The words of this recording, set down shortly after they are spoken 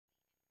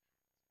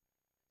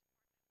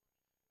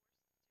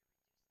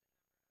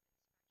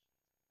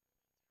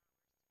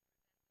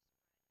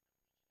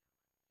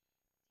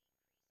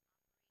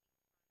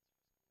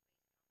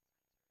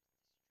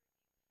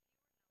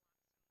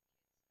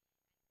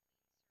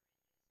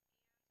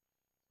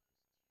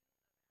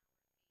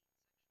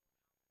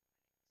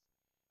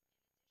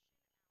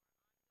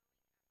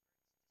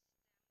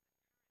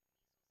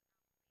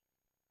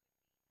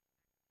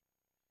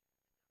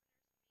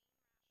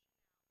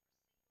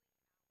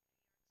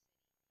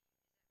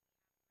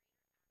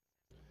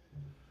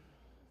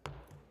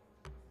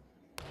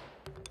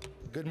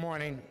Good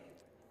morning.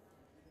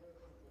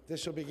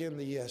 This will begin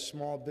the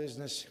Small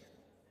Business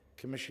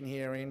Commission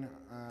hearing.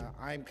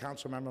 I'm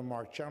Councilmember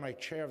Mark John,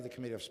 Chair of the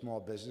Committee of Small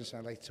Business, and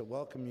I'd like to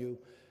welcome you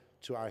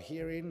to our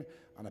hearing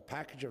on a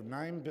package of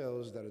 9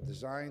 bills that are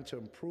designed to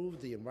improve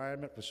the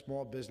environment for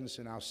small business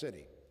in our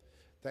city.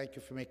 Thank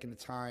you for making the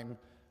time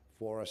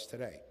for us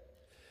today.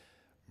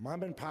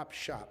 Mom and pop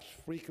shops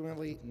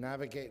frequently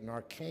navigate an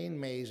arcane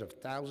maze of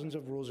thousands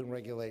of rules and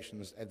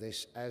regulations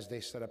as they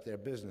set up their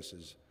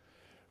businesses.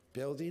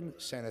 Building,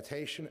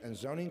 sanitation, and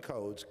zoning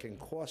codes can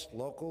cost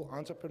local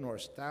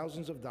entrepreneurs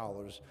thousands of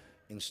dollars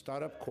in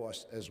startup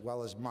costs, as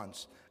well as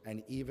months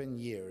and even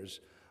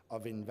years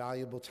of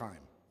invaluable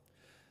time.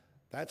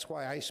 That's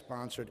why I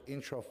sponsored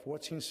Intro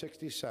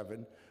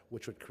 1467,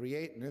 which would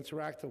create an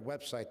interactive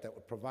website that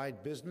would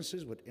provide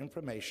businesses with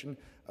information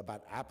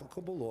about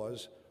applicable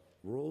laws,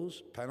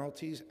 rules,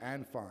 penalties,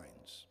 and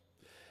fines.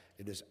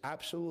 It is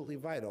absolutely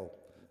vital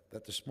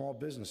that the small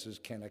businesses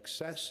can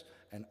access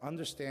and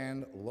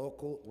understand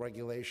local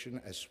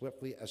regulation as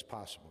swiftly as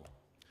possible.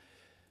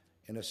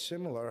 In a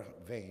similar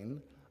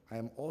vein, I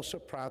am also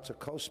proud to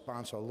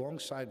co-sponsor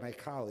alongside my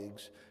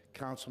colleagues,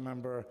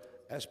 Councilmember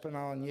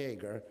Espinal and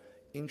Yeager,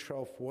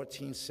 Intro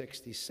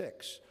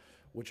 1466,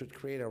 which would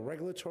create a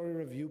regulatory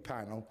review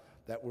panel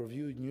that will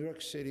review New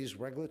York City's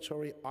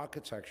regulatory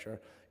architecture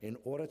in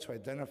order to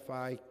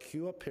identify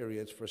cure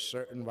periods for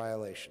certain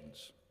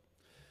violations.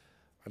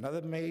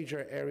 Another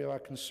major area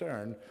of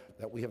concern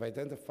that we have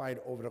identified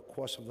over the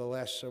course of the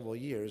last several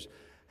years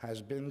has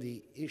been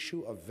the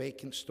issue of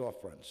vacant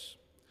storefronts.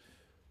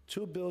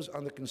 2 bills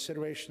under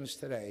considerations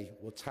today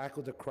will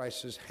tackle the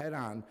crisis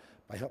head-on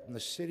by helping the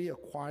city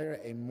acquire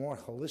a more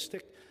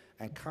holistic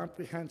and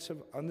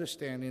comprehensive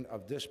understanding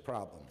of this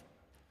problem.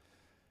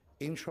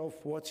 Intro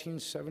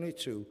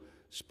 1472,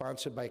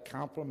 sponsored by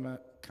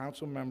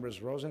Council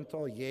Members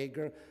Rosenthal,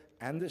 Yeager,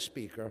 and the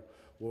Speaker,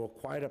 will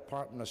require the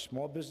Department of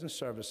Small Business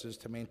Services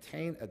to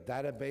maintain a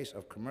database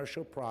of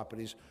commercial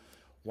properties,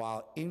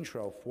 while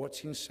Intro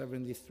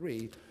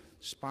 1473,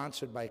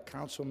 sponsored by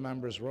Council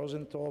Members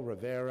Rosenthal,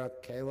 Rivera,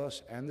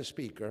 Kalos, and the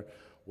Speaker,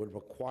 would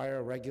require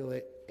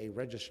a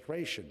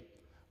registration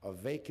of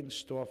vacant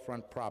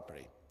storefront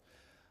property.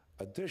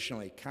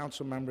 Additionally,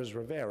 Council Members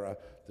Rivera,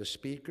 the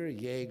Speaker,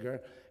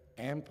 Yeager,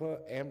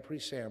 Ampry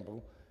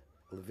Sample,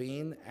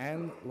 Levine,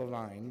 and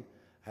Levine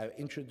have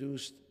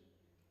introduced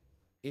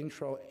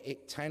Intro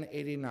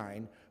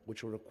 1089,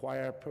 which will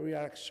require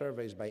periodic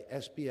surveys by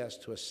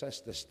SBS to assess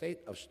the state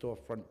of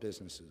storefront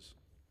businesses.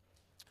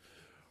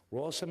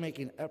 We're also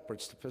making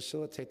efforts to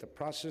facilitate the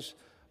process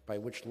by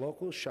which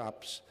local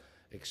shops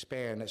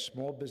expand, as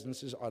small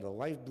businesses are the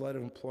lifeblood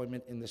of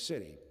employment in the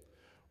city.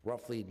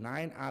 Roughly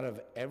 9 out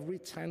of every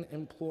 10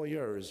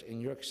 employers in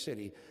New York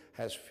City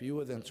has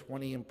fewer than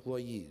 20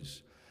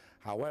 employees.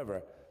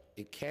 However,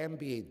 it can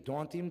be a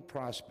daunting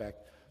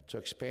prospect to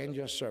expand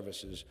your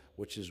services,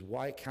 which is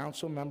why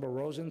Councilmember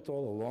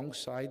Rosenthal,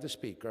 alongside the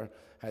Speaker,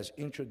 has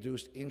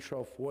introduced Intro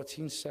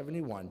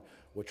 1471,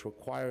 which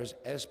requires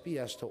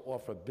SBS to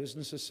offer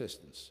business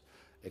assistance.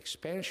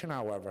 Expansion,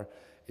 however,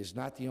 is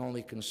not the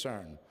only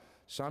concern.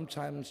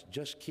 Sometimes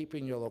just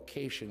keeping your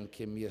location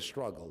can be a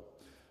struggle.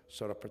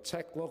 So to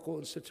protect local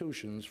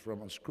institutions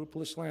from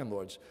unscrupulous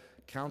landlords,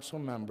 Council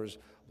Members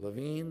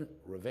Levine,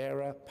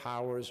 Rivera,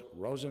 Powers,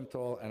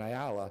 Rosenthal, and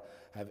Ayala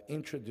have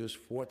introduced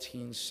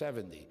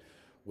 1470,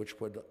 which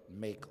would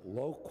make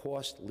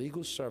low-cost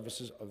legal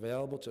services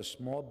available to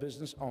small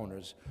business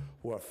owners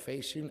who are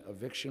facing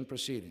eviction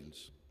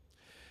proceedings.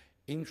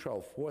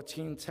 Intro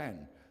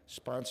 1410,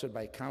 sponsored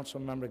by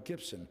Councilmember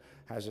Gibson,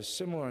 has a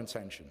similar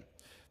intention.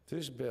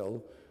 This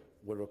bill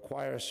would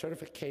require a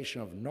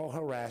certification of no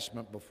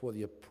harassment before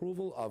the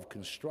approval of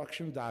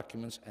construction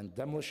documents and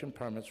demolition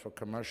permits for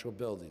commercial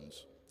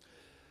buildings.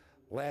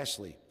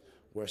 Lastly,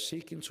 we're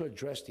seeking to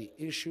address the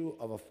issue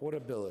of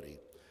affordability.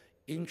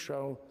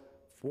 Intro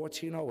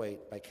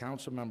 1408 by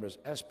Council Members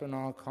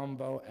Espinal,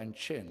 Cumbo, and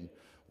Chin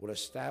would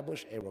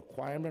establish a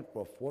requirement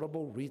for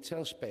affordable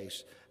retail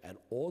space at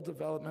all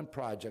development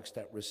projects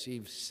that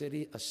receive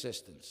city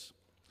assistance.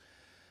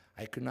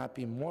 I could not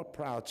be more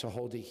proud to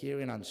hold a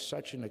hearing on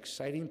such an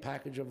exciting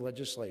package of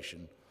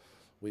legislation.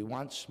 We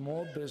want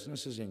small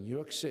businesses in New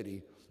York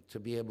City to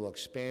be able to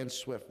expand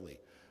swiftly,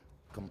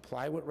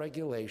 comply with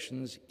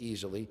regulations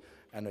easily,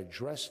 and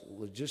address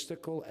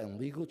logistical and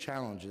legal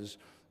challenges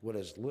with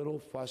as little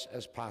fuss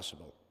as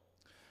possible.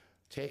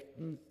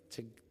 Taken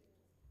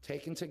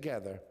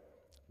together,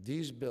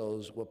 these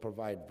bills will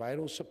provide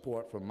vital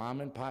support for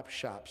mom and pop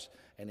shops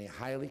in a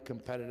highly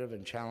competitive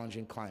and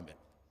challenging climate.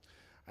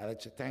 I'd like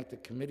to thank the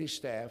committee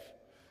staff,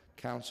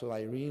 Council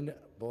Irene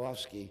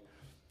Bolofsky,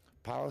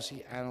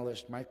 Policy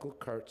Analyst Michael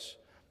Kurtz,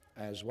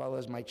 as well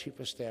as my Chief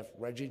of Staff,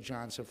 Reggie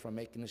Johnson, for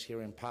making this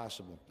hearing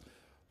possible.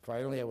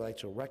 Finally, I would like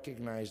to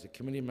recognize the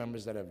committee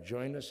members that have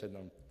joined us,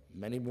 and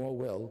many more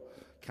will,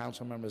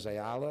 Council Members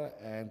Ayala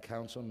and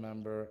Council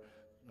Member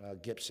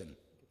Gibson.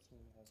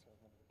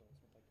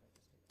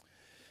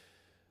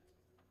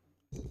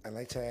 I'd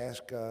like to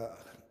ask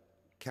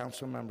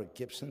Councilmember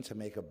Gibson to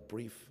make a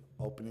brief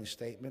opening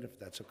statement, if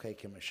that's okay,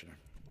 Commissioner.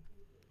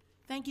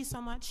 Thank you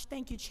so much.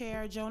 Thank you,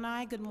 Chair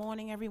Jonai. Good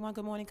morning, everyone.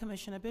 Good morning,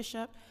 Commissioner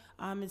Bishop.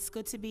 It's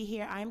good to be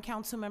here. I am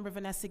Councilmember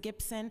Vanessa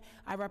Gibson.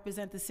 I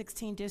represent the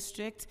 16th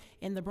District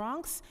in the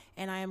Bronx,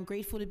 and I am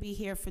grateful to be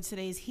here for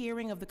today's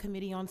hearing of the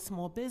Committee on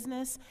Small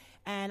Business.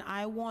 And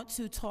I want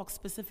to talk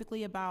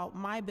specifically about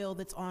my bill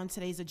that's on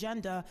today's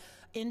agenda,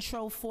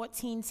 Intro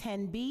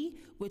 1410B,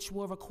 which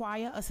will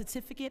require a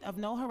certificate of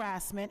no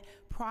harassment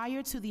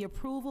prior to the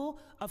approval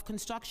of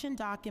construction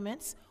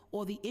documents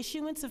or the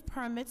issuance of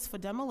permits for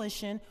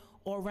demolition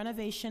or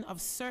renovation of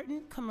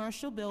certain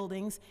commercial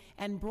buildings,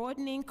 and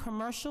broadening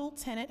commercial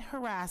tenant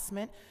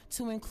harassment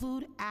to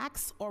include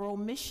acts or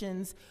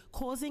omissions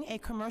causing a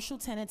commercial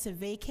tenant to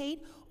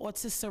vacate or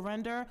to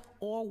surrender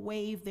or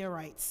waive their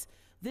rights.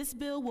 This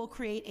bill will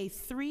create a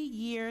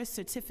 3-year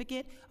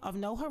certificate of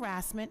no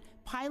harassment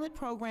pilot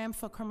program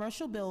for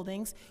commercial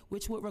buildings,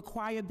 which would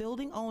require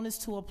building owners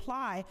to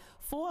apply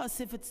for a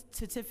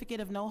certificate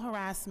of no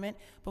harassment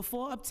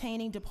before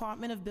obtaining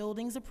Department of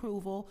Buildings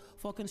approval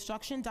for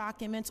construction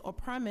documents or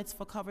permits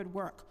for covered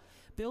work.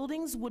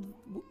 Buildings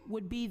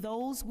would be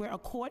those where a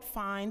court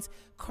finds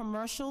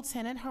commercial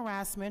tenant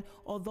harassment,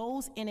 or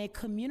those in a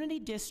community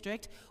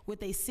district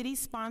with a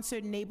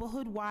city-sponsored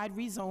neighborhood-wide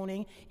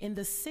rezoning in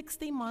the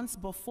 60 months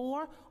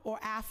before or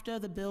after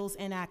the bill's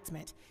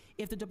enactment.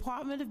 If the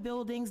Department of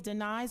Buildings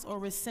denies or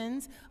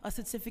rescinds a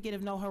certificate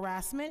of no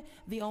harassment,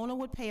 the owner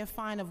would pay a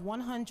fine of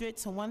 $100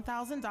 to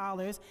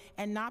 $1,000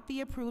 and not be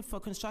approved for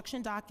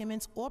construction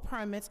documents or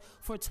permits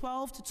for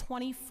 12 to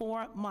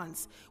 24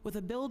 months, with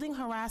a building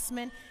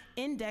harassment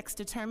index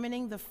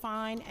determining the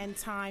fine and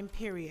time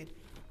period.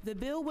 The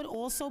bill would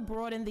also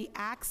broaden the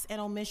acts and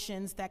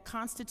omissions that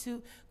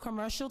constitute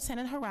commercial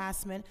tenant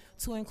harassment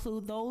to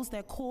include those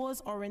that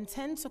cause or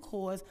intend to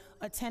cause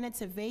a tenant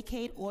to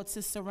vacate or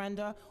to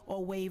surrender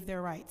or waive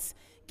their rights.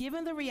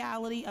 Given the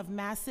reality of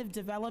massive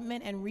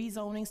development and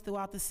rezonings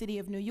throughout the city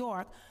of New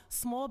York,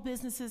 small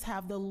businesses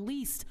have the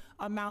least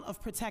amount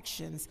of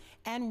protections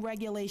and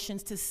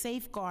regulations to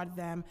safeguard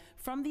them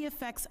from the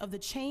effects of the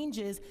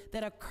changes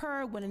that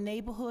occur when a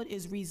neighborhood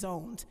is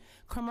rezoned.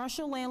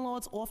 Commercial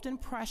landlords often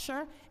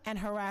pressure and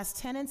harass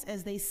tenants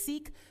as they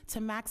seek to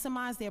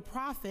maximize their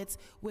profits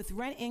with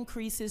rent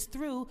increases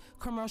through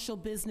commercial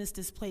business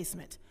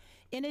displacement.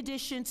 In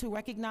addition to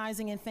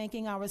recognizing and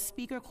thanking our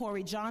Speaker,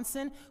 Corey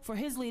Johnson, for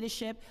his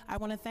leadership, I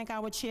want to thank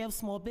our Chair of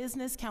Small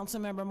Business,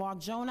 Councilmember Mark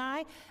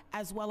Jonai,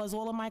 as well as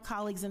all of my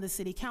colleagues in the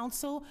City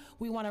Council.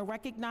 We want to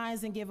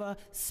recognize and give a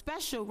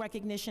special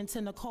recognition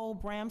to Nicole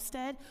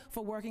Bramstead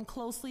for working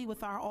closely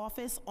with our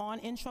office on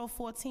Intro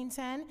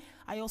 1410.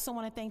 I also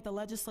want to thank the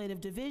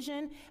Legislative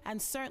Division and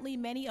certainly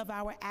many of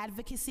our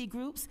advocacy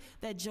groups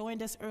that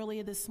joined us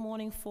earlier this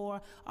morning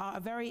for a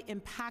very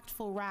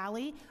impactful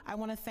rally. I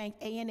want to thank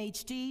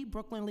ANHD,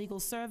 Brooklyn Legal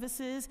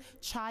Services,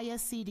 Chaya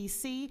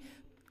CDC,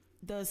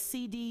 the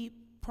CD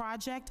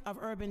Project of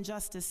Urban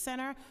Justice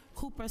Center,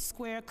 Cooper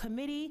Square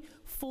Committee,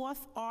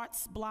 4th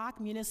Arts Block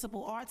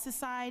Municipal Art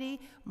Society,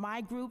 my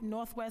group,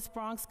 Northwest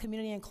Bronx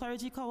Community and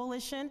Clergy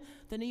Coalition,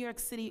 the New York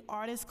City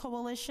Artists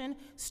Coalition,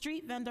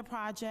 Street Vendor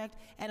Project,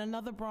 and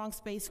another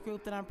Bronx-based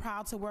group that I'm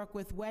proud to work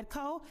with,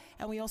 WEDCO.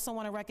 And we also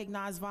want to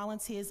recognize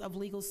volunteers of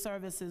Legal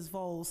Services,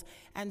 VOLS.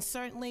 And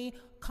certainly,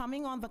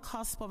 coming on the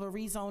cusp of a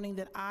rezoning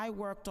that I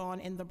worked on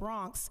in the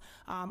Bronx,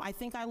 I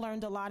think I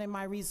learned a lot in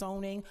my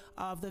rezoning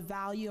of the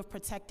value of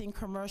protecting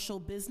commercial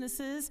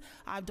businesses.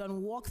 I've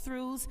done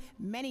walkthroughs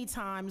many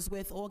times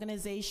with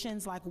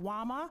organizations like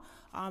WAMA,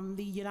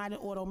 the United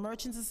Auto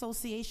Merchants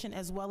Association,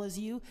 as well as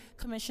you,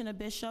 Commissioner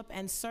Bishop,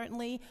 and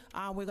certainly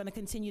we're going to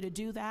continue to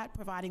do that,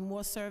 providing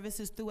more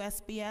services through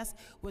SBS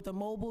with the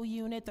mobile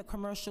unit, the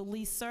commercial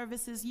lease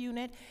services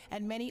unit,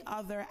 and many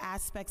other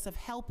aspects of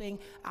helping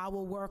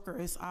our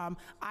workers.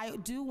 I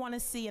do want to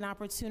see an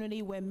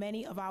opportunity where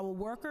many of our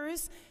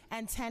workers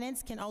and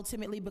tenants can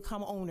ultimately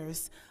become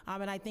owners,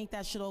 and I think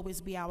that should always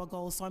be our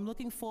goal. So I'm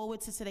looking forward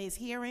to today's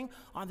hearing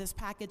on this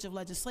package of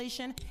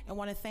legislation, and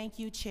want to thank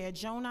you, Chair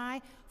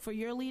Jonai, for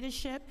your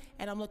leadership,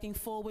 and I'm looking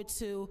forward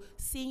to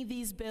seeing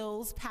these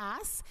bills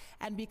pass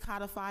and be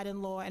codified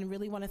in law, and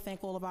really want to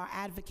thank all of our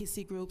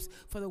advocacy groups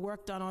for the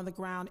work done on the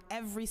ground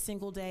every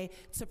single day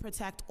to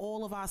protect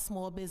all of our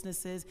small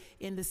businesses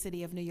in the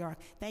city of New York.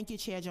 Thank you,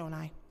 Chair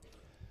Jonai.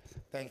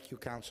 Thank you,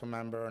 Council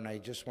Member, and I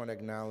just want to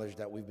acknowledge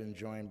that we've been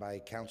joined by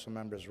Council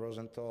Members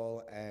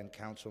Rosenthal and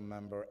Council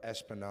Member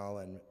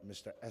Espinal, and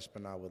Mr.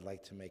 Espinal would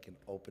like to make an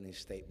opening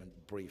statement,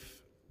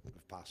 brief,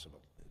 if possible.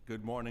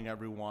 Good morning,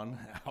 everyone.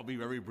 I'll be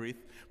very brief,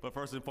 but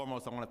first and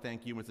foremost, I want to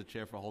thank you, Mr.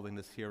 Chair, for holding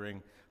this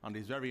hearing on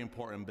these very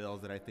important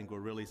bills that I think will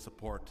really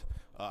support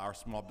our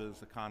small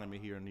business economy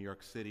here in New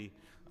York City.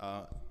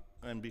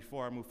 And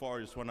before I move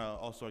forward, I just want to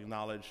also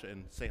acknowledge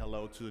and say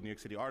hello to the New York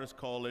City Artists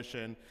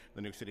Coalition,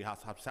 the New York City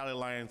Hospitality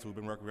Alliance, who've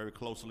been working very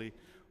closely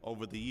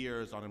over the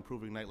years on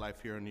improving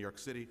nightlife here in New York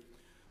City.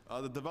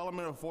 The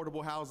development of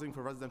affordable housing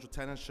for residential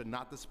tenants should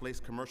not displace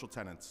commercial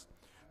tenants.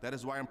 That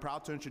is why I'm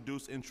proud to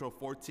introduce Intro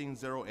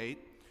 1408,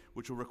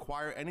 which will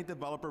require any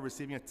developer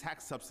receiving a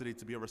tax subsidy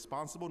to be a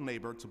responsible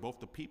neighbor to both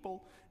the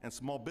people and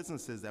small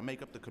businesses that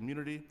make up the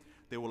community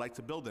they would like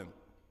to build in.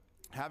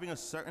 Having a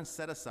certain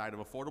set aside of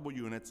affordable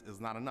units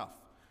is not enough.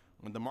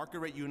 When the market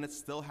rate units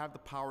still have the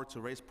power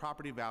to raise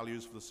property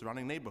values for the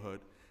surrounding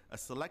neighborhood, a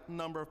select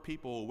number of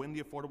people will win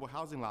the affordable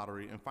housing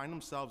lottery and find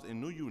themselves in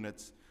new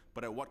units,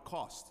 but at what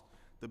cost?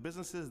 The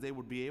businesses they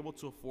would be able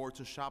to afford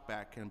to shop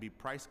at can be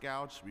price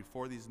gouged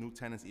before these new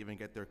tenants even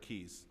get their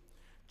keys.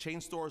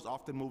 Chain stores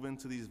often move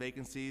into these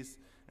vacancies,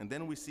 and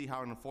then we see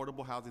how an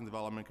affordable housing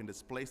development can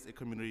displace a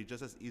community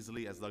just as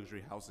easily as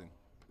luxury housing.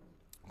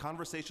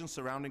 Conversations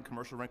surrounding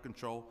commercial rent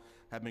control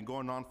have been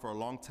going on for a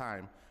long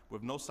time,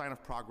 with no sign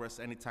of progress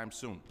anytime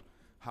soon.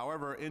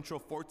 However, Intro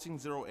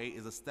 1408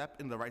 is a step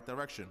in the right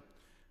direction.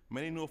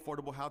 Many new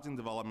affordable housing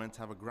developments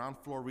have a ground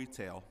floor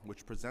retail,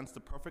 which presents the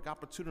perfect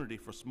opportunity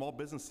for small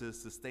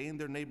businesses to stay in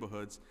their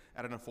neighborhoods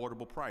at an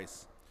affordable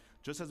price.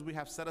 Just as we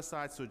have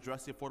set-asides to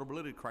address the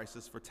affordability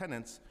crisis for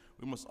tenants,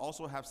 we must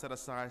also have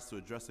set-asides to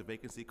address the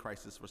vacancy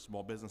crisis for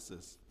small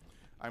businesses.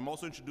 I'm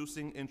also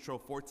introducing Intro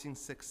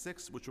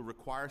 1466, which will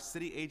require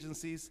city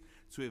agencies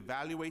to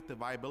evaluate the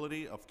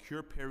viability of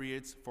cure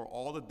periods for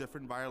all the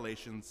different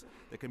violations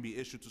that can be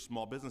issued to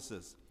small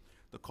businesses.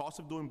 The cost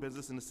of doing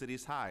business in the city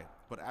is high,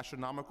 but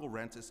astronomical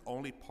rent is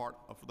only part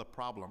of the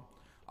problem.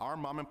 Our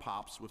mom and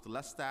pops, with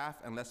less staff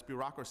and less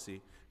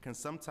bureaucracy, can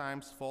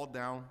sometimes fall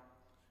down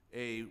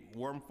a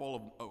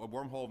wormhole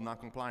of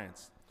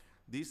noncompliance.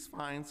 These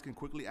fines can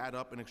quickly add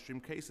up in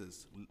extreme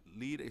cases,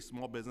 lead a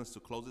small business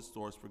to close its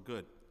doors for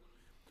good.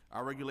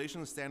 Our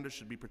regulations and standards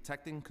should be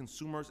protecting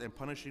consumers and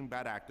punishing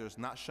bad actors,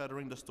 not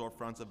shuttering the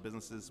storefronts of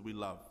businesses we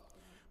love.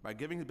 By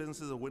giving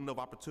businesses a window of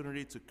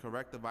opportunity to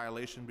correct the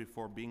violation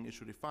before being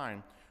issued a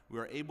fine, we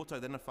are able to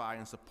identify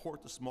and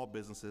support the small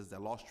businesses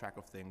that lost track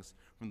of things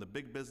from the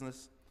big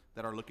business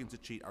that are looking to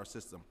cheat our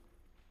system.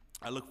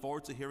 I look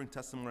forward to hearing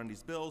testimony on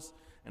these bills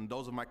and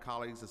those of my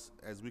colleagues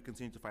as we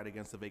continue to fight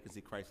against the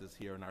vacancy crisis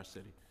here in our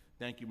city.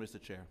 Thank you,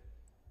 Mr. Chair.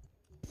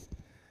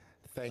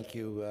 Thank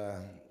you,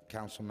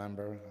 Council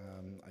Member.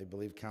 I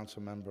believe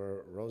Council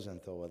Member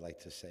Rosenthal would like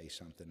to say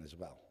something as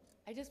well.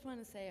 I just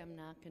want to say I'm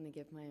not going to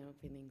give my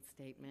opening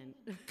statement.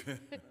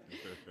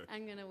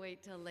 I'm going to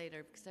wait till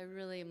later because I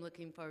really am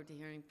looking forward to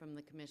hearing from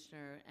the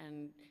Commissioner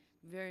and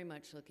very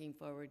much looking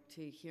forward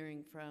to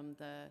hearing from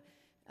the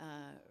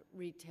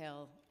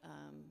retail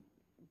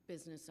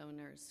business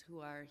owners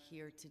who are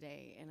here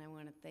today. And I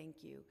want to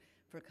thank you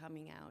for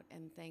coming out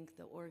and thank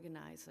the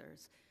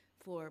organizers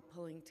for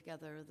pulling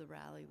together the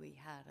rally we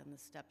had on the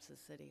steps of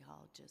City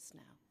Hall just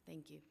now.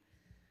 Thank you.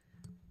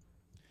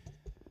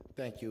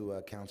 Thank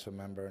you, Council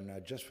Member.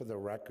 And just for the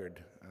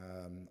record,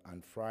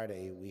 on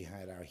Friday we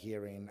had our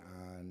hearing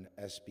on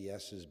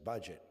SBS's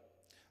budget.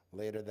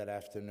 Later that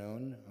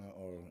afternoon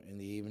or in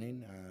the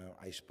evening,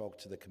 I spoke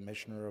to the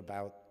Commissioner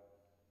about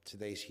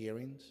today's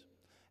hearings.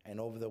 And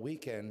over the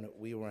weekend,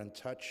 we were in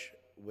touch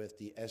with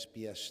the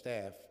SBS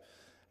staff,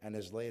 and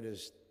as late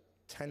as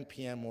 10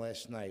 p.m.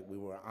 last night, we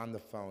were on the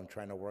phone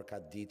trying to work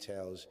out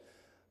details.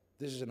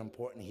 This is an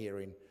important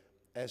hearing.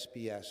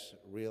 SBS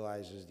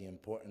realizes the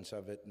importance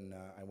of it, and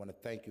I want to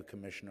thank you,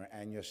 Commissioner,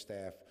 and your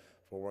staff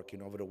for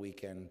working over the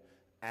weekend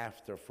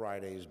after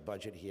Friday's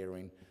budget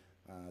hearing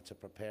to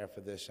prepare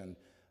for this and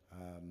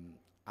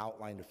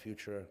outline the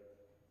future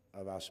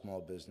of our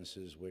small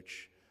businesses,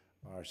 which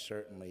are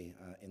certainly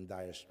in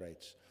dire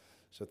straits.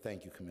 So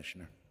thank you,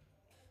 Commissioner.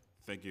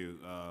 Thank you,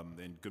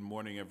 and good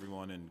morning,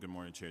 everyone, and good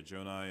morning, Chair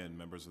Jonai and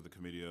members of the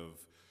Committee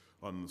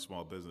on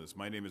Small Business.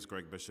 My name is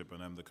Greg Bishop,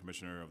 and I'm the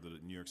Commissioner of the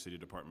New York City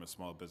Department of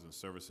Small Business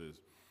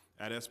Services.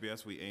 At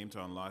SBS, we aim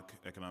to unlock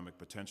economic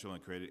potential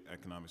and create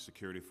economic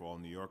security for all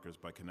New Yorkers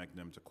by connecting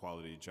them to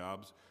quality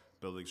jobs,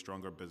 building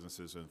stronger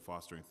businesses, and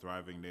fostering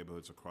thriving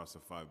neighborhoods across the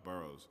 5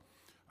 boroughs.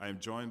 I am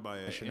joined by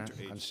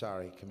I'm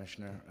sorry,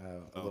 Commissioner,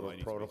 a little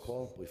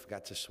protocol. We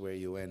forgot to swear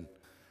you in.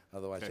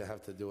 Otherwise, you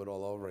have to do it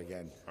all over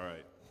again. All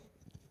right.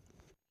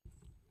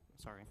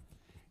 Sorry.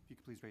 If you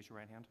could please raise your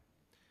right hand.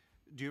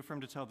 Do you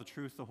affirm to tell the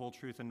truth, the whole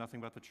truth, and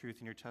nothing but the truth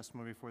in your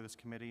testimony before this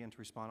committee and to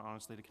respond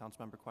honestly to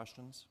council member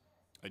questions?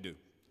 I do.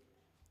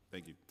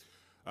 Thank you.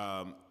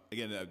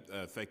 Again,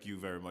 thank you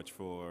very much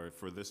for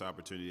this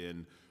opportunity.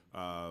 And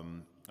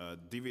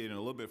deviating a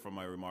little bit from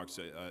my remarks,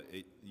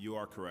 you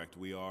are correct.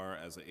 We are,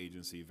 as an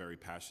agency, very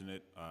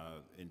passionate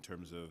in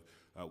terms of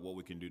what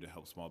we can do to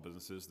help small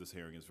businesses. This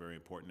hearing is very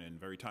important and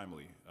very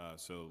timely.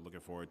 So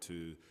looking forward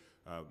to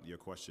your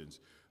questions.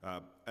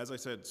 As I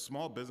said,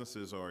 small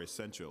businesses are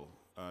essential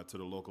to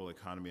the local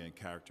economy and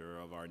character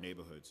of our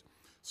neighborhoods.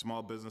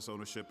 Small business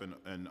ownership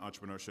and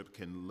entrepreneurship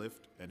can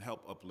lift and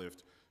help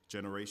uplift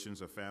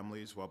generations of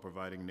families while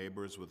providing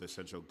neighbors with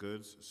essential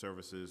goods,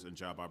 services, and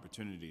job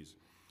opportunities.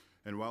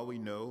 And while we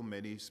know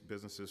many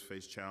businesses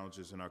face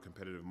challenges in our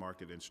competitive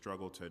market and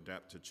struggle to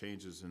adapt to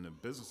changes in the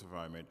business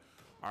environment,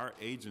 our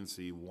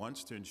agency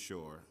wants to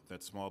ensure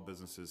that small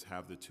businesses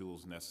have the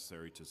tools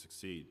necessary to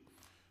succeed.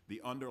 The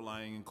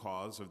underlying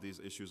cause of these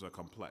issues are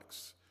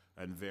complex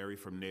and vary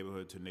from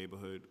neighborhood to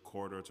neighborhood,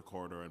 corridor to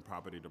corridor, and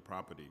property to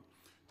property.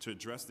 To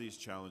address these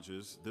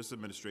challenges, this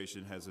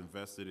administration has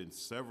invested in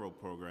several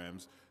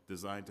programs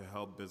designed to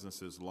help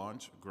businesses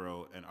launch,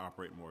 grow, and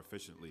operate more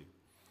efficiently.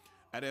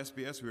 At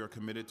SBS, we are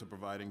committed to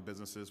providing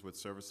businesses with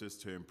services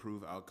to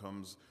improve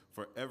outcomes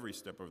for every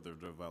step of their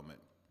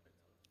development.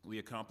 We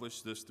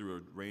accomplish this through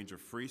a range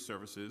of free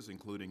services,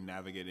 including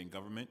navigating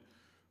government,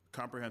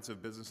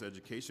 comprehensive business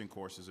education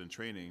courses and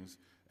trainings,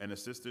 and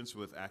assistance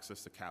with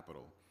access to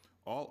capital,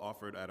 all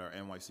offered at our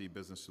NYC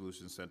Business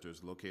Solutions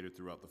Centers located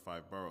throughout the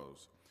 5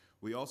 boroughs.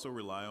 We also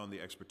rely on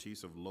the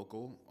expertise of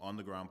local,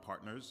 on-the-ground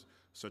partners,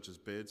 such as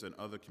BIDS and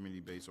other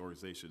community-based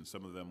organizations,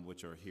 some of them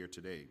which are here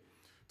today,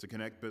 to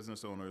connect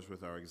business owners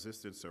with our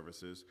existing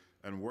services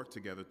and work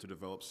together to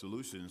develop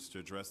solutions to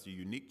address the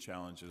unique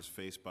challenges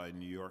faced by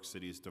New York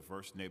City's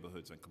diverse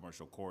neighborhoods and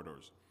commercial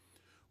corridors.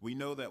 We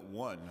know that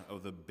one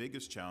of the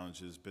biggest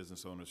challenges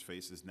business owners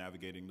face is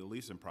navigating the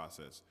leasing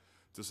process.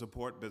 To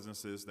support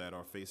businesses that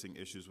are facing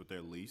issues with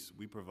their lease,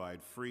 we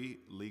provide free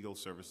legal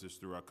services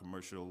through our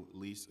commercial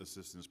lease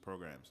assistance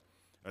programs.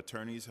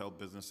 Attorneys help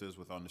businesses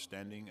with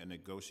understanding and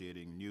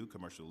negotiating new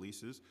commercial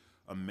leases,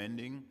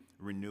 amending,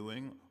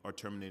 renewing, or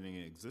terminating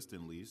an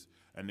existing lease,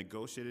 and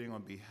negotiating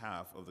on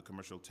behalf of the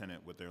commercial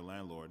tenant with their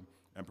landlord,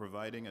 and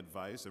providing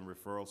advice and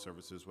referral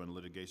services when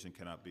litigation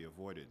cannot be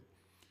avoided.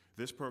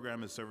 This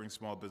program is serving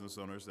small business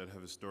owners that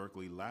have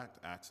historically lacked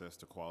access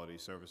to quality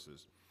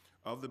services.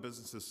 Of the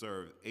businesses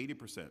served,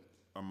 80%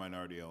 are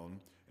minority-owned,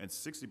 and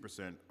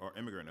 60% are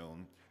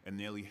immigrant-owned, and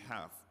nearly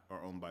half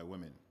are owned by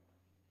women.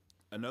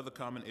 Another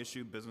common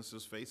issue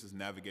businesses face is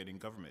navigating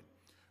government.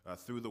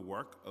 Through the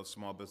work of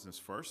Small Business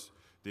First,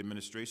 the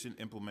administration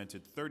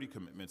implemented 30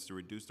 commitments to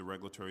reduce the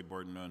regulatory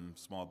burden on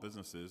small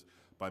businesses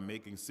by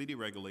making city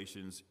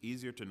regulations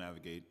easier to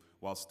navigate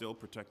while still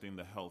protecting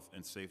the health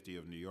and safety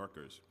of New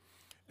Yorkers.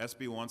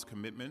 SB 1's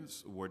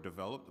commitments were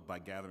developed by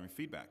gathering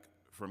feedback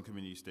from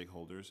community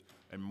stakeholders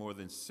and more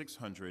than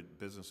 600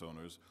 business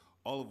owners,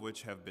 all of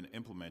which have been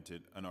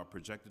implemented and are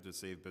projected to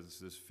save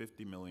businesses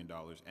 $50 million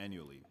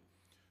annually.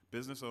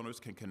 Business owners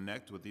can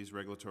connect with these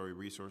regulatory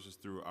resources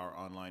through our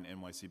online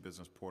NYC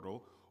Business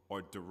Portal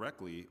or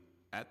directly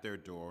at their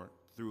door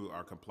through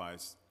our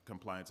Compliance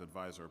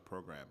Advisor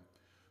program.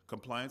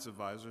 Compliance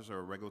advisors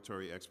are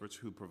regulatory experts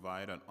who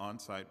provide an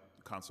on-site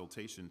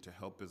consultation to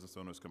help business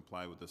owners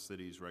comply with the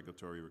city's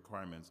regulatory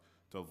requirements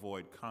to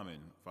avoid common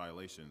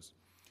violations.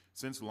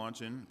 Since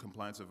launching,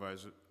 compliance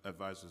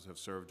advisors have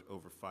served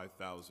over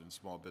 5,000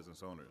 small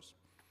business owners.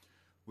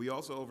 We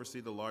also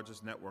oversee the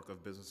largest network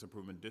of business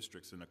improvement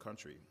districts in the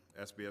country.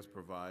 SBS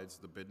provides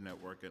the BID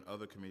network and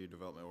other community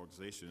development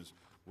organizations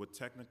with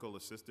technical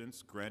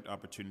assistance, grant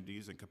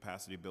opportunities, and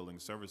capacity building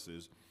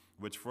services,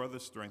 which further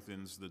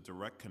strengthens the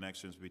direct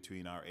connections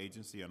between our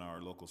agency and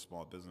our local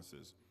small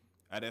businesses.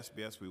 At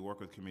SBS, we work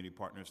with community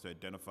partners to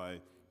identify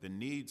the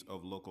needs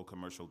of local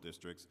commercial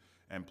districts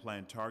and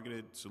plan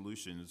targeted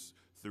solutions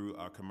through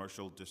our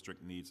Commercial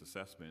District Needs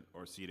Assessment,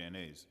 or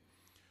CDNAs.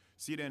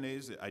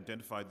 CDNAs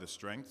identify the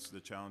strengths, the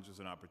challenges,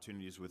 and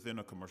opportunities within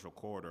a commercial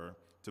corridor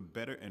to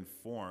better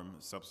inform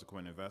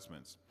subsequent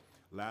investments.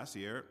 Last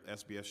year,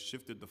 SBS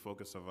shifted the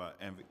focus of our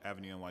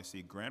Avenue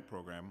NYC grant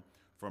program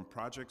from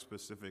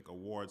project-specific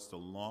awards to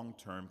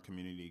long-term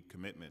community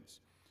commitments.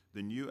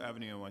 The new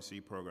Avenue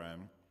NYC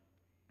program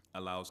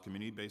allows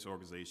community-based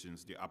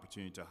organizations the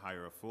opportunity to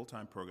hire a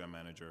full-time program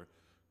manager,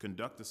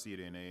 conduct the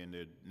CDNA in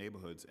their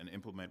neighborhoods, and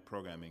implement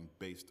programming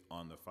based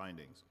on the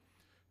findings.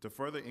 To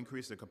further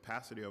increase the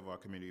capacity of our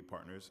community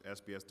partners,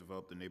 SBS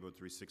developed the Neighborhood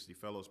 360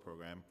 Fellows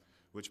program,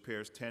 which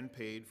pairs 10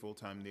 paid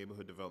full-time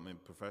neighborhood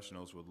development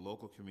professionals with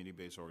local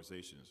community-based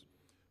organizations.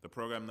 The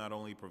program not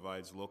only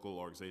provides local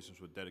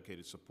organizations with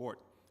dedicated support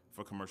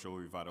for commercial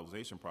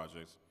revitalization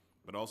projects,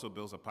 but also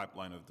builds a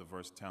pipeline of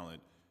diverse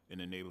talent in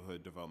the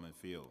neighborhood development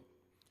field.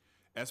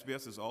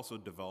 SBS is also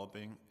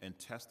developing and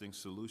testing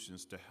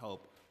solutions to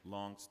help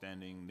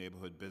long-standing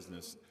neighborhood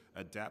business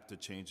adapt to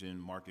changing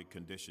market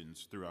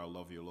conditions through our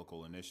Love Your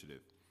Local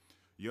initiative.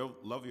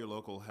 Love Your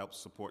Local helps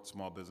support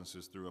small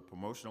businesses through a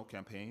promotional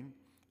campaign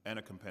and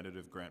a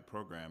competitive grant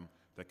program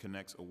that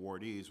connects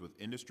awardees with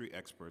industry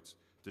experts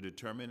to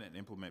determine and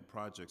implement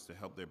projects to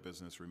help their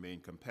business remain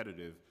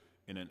competitive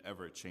in an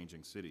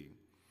ever-changing city.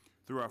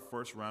 Through our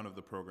first round of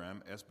the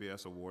program,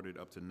 SBS awarded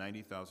up to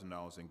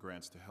 $90,000 in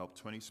grants to help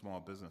 20 small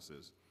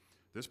businesses.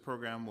 This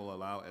program will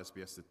allow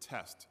SBS to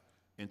test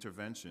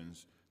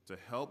interventions to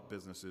help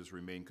businesses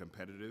remain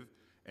competitive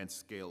and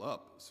scale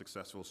up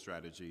successful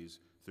strategies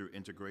through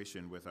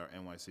integration with our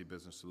NYC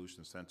Business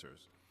Solutions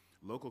Centers,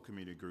 local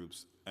community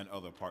groups, and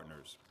other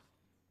partners.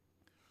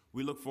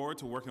 We look forward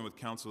to working with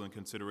Council in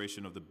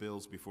consideration of the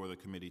bills before the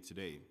committee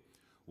today.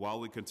 While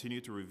we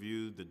continue to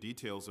review the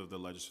details of the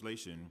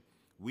legislation,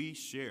 we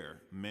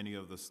share many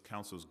of the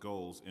Council's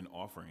goals in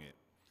offering it.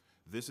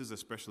 This is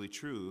especially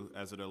true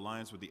as it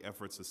aligns with the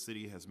efforts the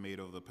city has made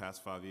over the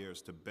past 5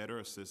 years to better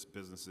assist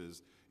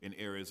businesses in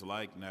areas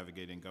like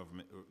navigating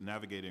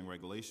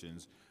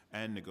regulations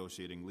and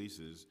negotiating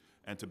leases,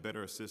 and to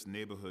better assist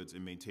neighborhoods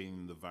in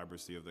maintaining the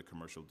vibrancy of their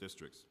commercial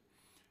districts.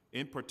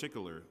 In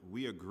particular,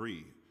 we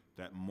agree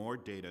that more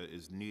data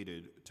is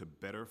needed to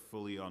better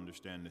fully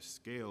understand the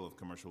scale of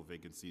commercial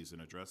vacancies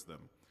and address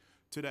them.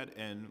 To that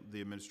end, the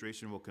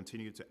administration will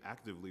continue to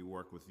actively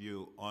work with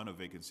you on a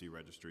vacancy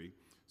registry.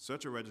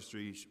 Such a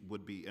registry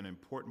would be an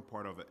important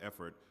part of an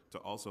effort to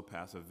also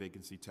pass a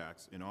vacancy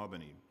tax in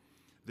Albany.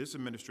 This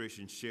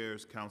administration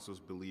shares Council's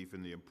belief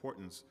in the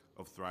importance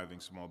of thriving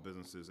small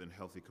businesses and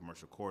healthy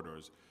commercial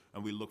corridors,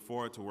 and we look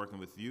forward to working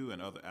with you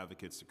and other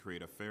advocates to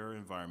create a fair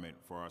environment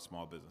for our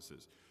small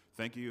businesses.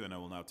 Thank you, and I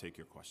will now take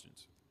your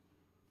questions.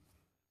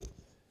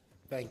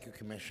 Thank you,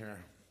 Commissioner.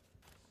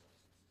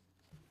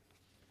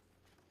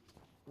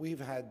 We've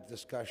had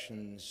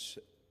discussions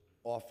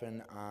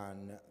often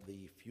on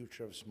the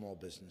future of small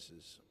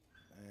businesses,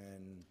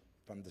 and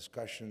from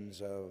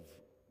discussions of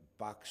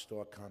box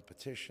store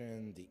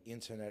competition, the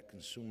internet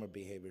consumer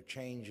behavior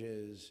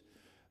changes,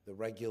 the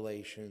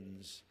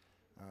regulations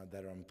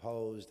that are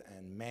imposed,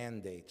 and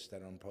mandates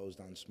that are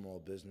imposed on small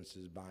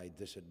businesses by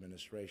this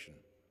administration.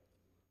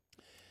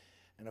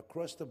 And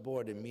across the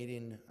board, in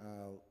meeting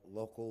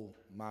local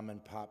mom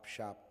and pop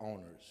shop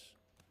owners,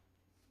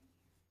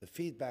 the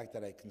feedback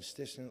that I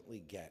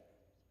consistently get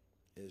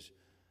is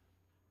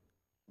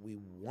we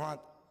want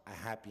a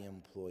happy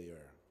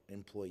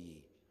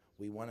employee.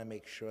 We want to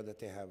make sure that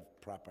they have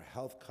proper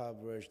health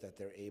coverage, that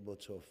they're able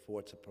to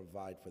afford to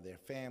provide for their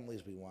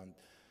families. We want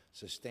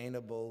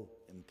sustainable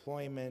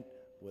employment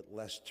with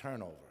less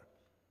turnover.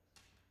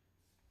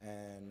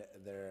 And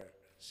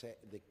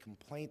the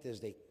complaint is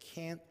they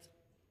can't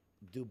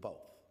do both.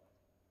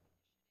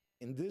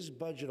 In this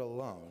budget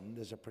alone,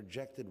 there's a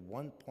projected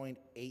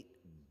 $1.8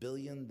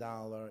 billion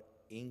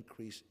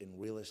increase in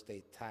real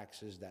estate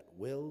taxes that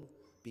will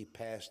be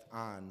passed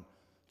on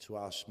to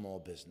our small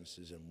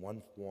businesses in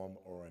one form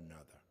or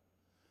another.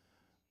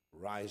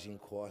 Rising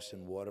costs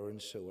in water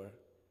and sewer,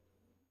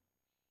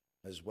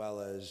 as well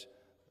as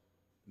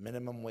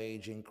minimum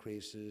wage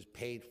increases,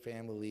 paid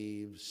family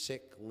leave,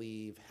 sick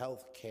leave,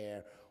 health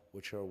care,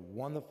 which are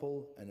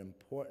wonderful and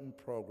important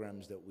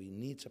programs that we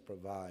need to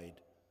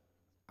provide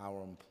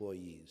our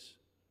employees.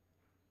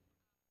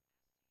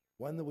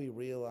 When do we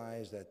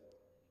realize that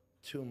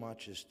too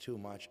much is too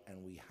much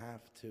and we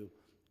have to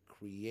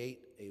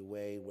create a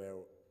way where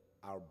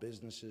our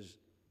businesses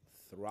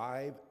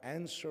thrive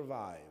and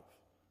survive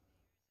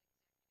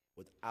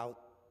without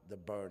the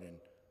burden?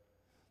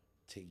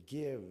 To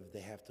give,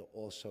 they have to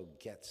also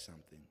get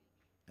something.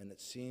 And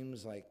it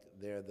seems like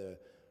they're the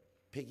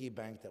piggy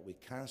bank that we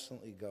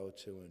constantly go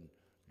to and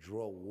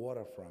draw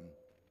water from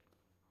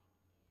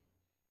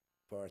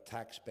for our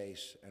tax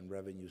base and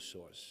revenue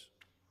source.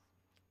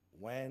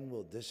 When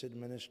will this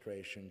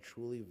administration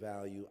truly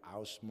value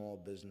our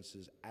small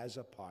businesses as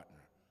a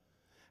partner?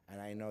 And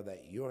I know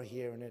that you're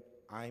hearing it,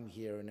 I'm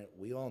hearing it,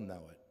 we all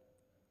know it.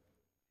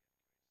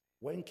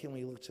 When can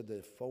we look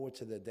forward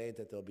to the day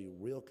that there'll be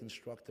real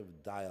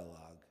constructive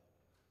dialogue,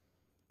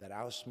 that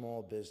our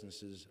small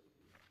businesses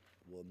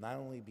will not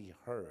only be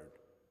heard,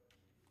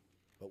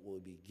 but will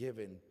be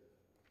given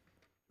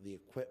the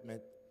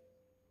equipment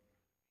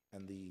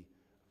and the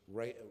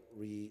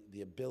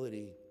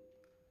ability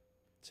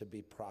to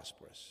be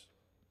prosperous?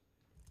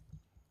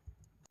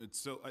 And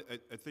so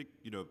I think,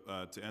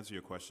 to answer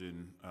your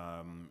question,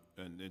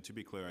 and to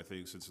be clear, I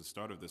think since the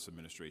start of this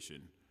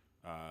administration,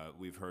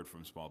 we've heard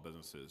from small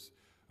businesses.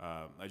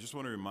 I just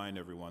want to remind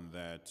everyone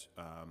that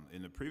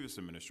in the previous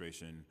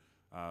administration,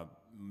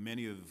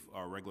 many of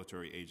our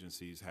regulatory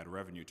agencies had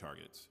revenue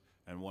targets.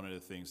 And one of the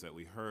things that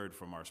we heard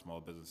from our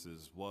small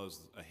businesses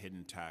was a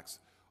hidden tax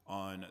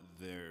on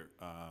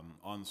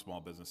small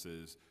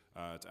businesses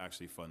to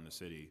actually fund the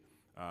city.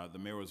 The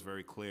mayor was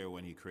very clear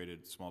when he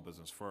created Small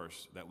Business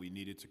First that we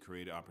needed to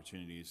create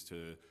opportunities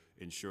to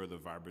ensure the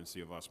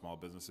vibrancy of our small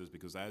businesses,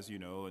 because as you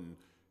know, and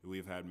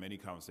we've had many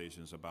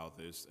conversations about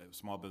this,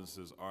 small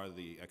businesses are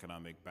the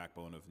economic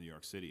backbone of New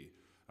York City.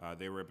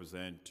 They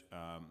represent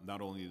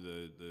not only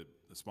the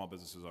small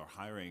businesses are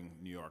hiring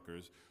New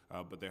Yorkers,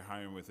 but they're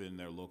hiring within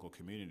their local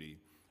community.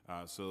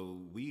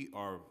 So we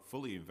are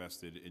fully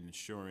invested in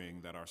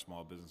ensuring that our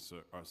small businesses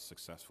are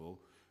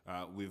successful.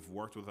 We've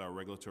worked with our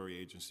regulatory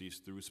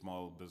agencies through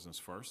Small Business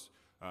First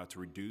to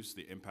reduce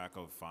the impact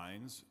of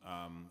fines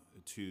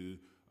to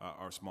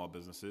our small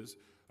businesses.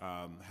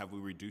 Have we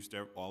reduced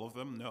all of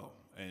them? No.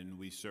 And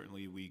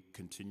we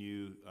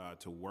continue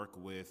to work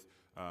with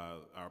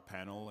our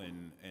panel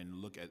and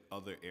look at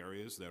other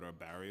areas that are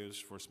barriers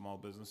for small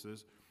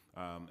businesses.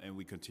 And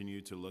we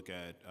continue to look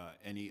at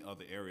any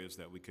other areas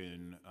that we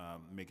can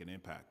make an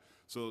impact.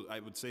 So I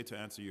would say, to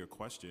answer your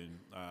question,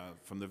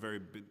 from the very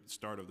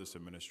start of this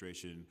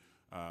administration,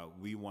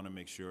 we want to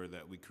make sure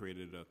that we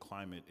created a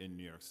climate in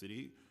New York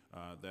City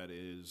that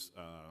is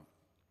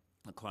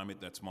a climate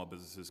that small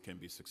businesses can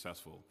be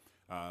successful.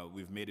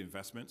 We've made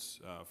investments,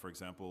 for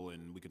example,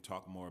 and we could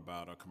talk more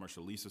about our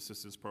commercial lease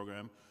assistance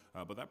program,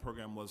 but that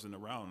program wasn't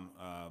around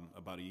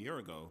about a year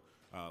ago.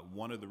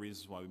 One of the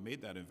reasons why we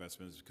made that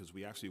investment is because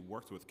we actually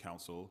worked with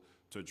council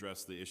to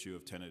address the issue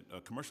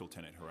of commercial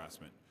tenant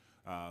harassment.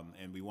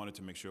 And we wanted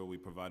to make sure we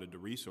provided the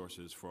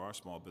resources for our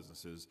small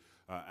businesses.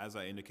 As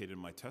I indicated in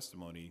my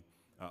testimony,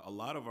 A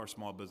lot of our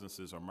small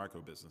businesses are micro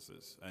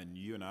businesses, and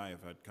you and I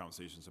have had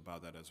conversations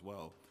about that as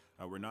well.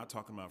 We're not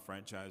talking about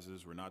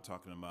franchises. We're not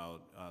talking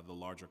about the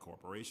larger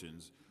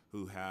corporations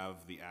who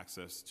have the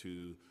access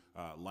to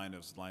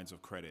lines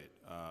of credit,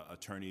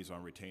 attorneys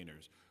on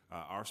retainers.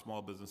 Our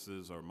small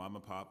businesses are mom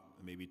and pop,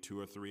 maybe 2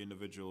 or 3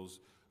 individuals,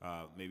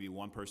 maybe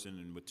one person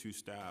and with 2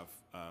 staff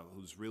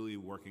who's really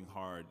working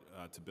hard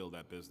to build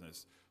that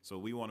business. So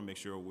we want to make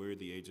sure we're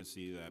the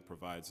agency that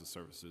provides the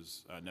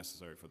services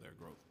necessary for their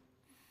growth.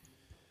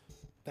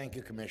 Thank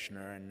you,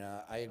 Commissioner, and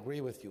I agree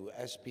with you.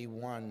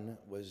 SB1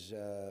 was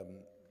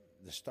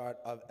the start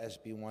of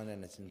SB1,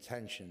 and its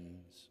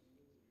intentions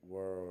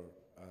were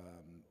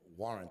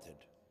warranted.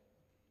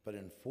 But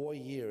in 4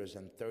 years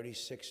and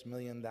 $36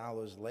 million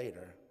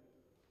later,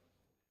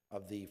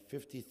 of the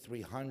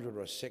 5,300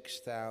 or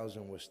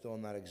 6,000, we're still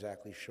not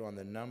exactly sure on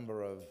the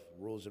number of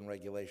rules and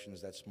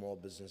regulations that small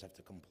business have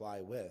to comply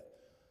with.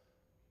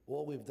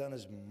 All we've done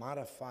is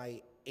modify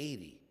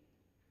 80.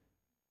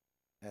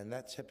 And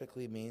that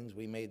typically means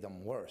we made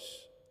them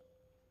worse.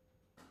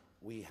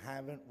 We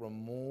haven't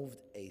removed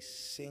a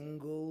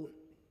single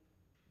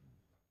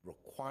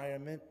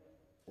requirement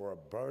or a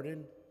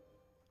burden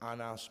on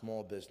our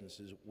small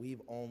businesses.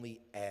 We've only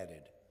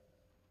added.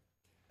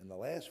 In the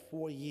last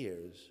 4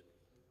 years,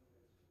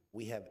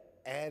 we have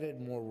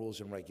added more rules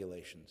and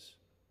regulations.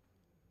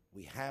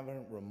 We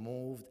haven't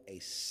removed a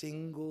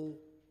single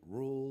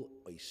rule,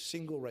 a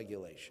single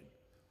regulation.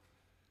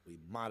 We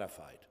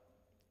modified.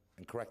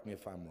 And correct me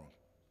if I'm wrong.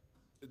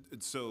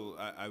 So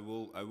I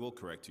will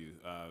correct you,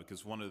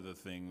 because one of the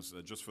things,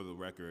 just for the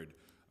record,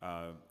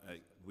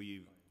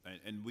 we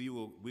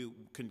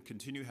can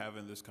continue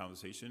having this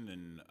conversation,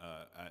 and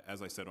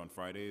as I said on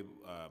Friday,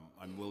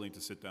 I'm willing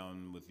to sit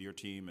down with your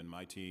team and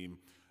my team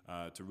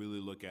to really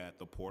look at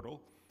the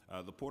portal.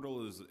 The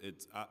portal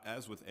it's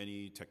as with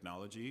any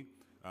technology,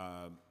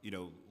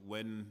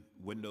 when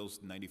Windows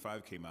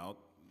 95 came out,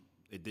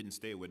 it didn't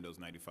stay Windows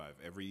 95.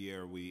 Every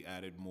year we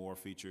added more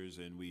features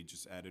and we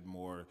just added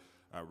more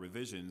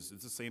revisions.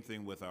 It's the same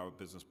thing with our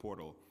business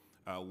portal.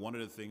 One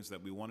of the things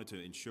that we wanted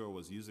to ensure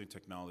was using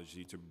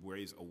technology to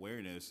raise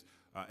awareness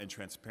and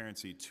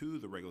transparency to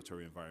the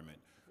regulatory environment.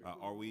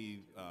 Are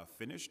we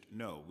finished?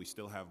 No, we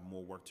still have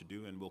more work to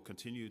do, and we'll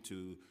continue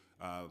to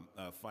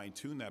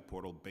fine-tune that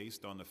portal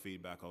based on the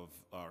feedback of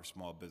our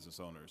small business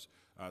owners.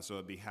 So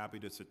I'd be happy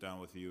to sit down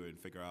with you and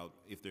figure out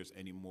if there's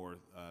any more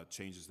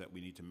changes that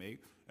we need to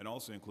make, and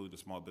also include the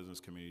small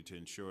business community to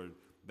ensure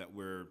that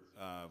we're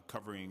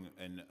covering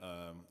and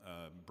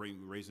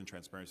raising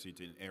transparency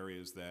to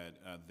areas that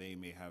they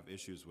may have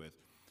issues with.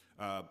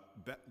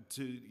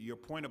 To your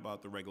point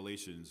about the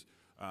regulations,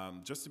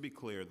 just to be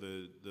clear,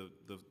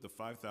 the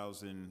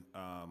 5,000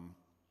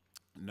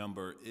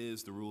 number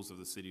is the rules of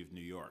the City of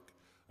New York.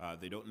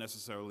 They don't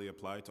necessarily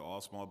apply to all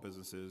small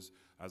businesses.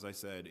 As I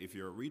said, if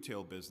you're a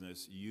retail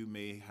business, you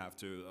may have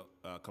to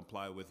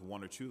comply with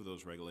 1 or 2 of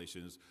those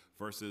regulations,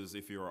 versus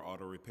if you're an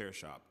auto repair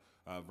shop,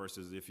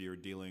 versus if you're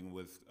dealing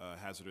with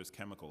hazardous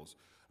chemicals.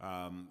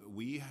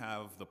 We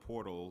have the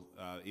portal.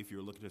 If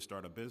you're looking to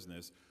start a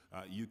business,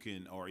 you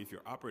can, or if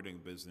you're operating a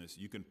business,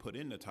 you can put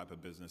in the type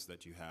of business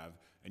that you have,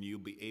 and you'll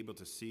be able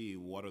to see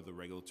what are the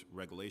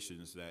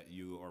regulations that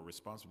you are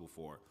responsible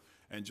for.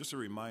 And just a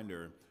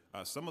reminder,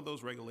 some of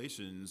those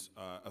regulations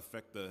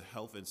affect the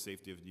health and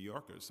safety of New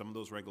Yorkers. Some of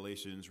those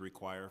regulations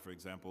require, for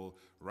example,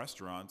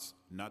 restaurants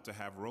not to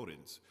have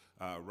rodents,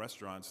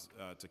 restaurants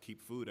to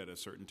keep food at a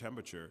certain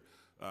temperature.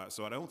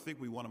 So I don't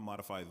think we want to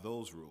modify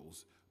those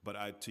rules.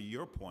 But to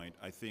your point,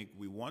 I think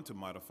we want to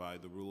modify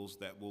the rules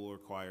that will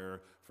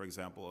require, for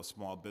example, a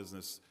small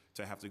business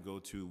to have to go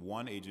to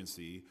one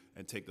agency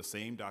and take the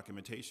same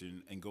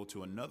documentation and go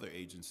to another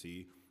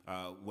agency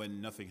when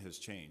nothing has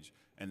changed.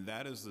 And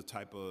that is the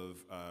type of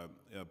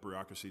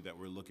bureaucracy that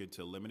we're looking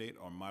to eliminate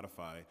or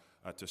modify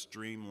to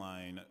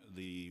streamline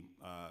the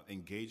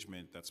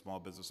engagement that small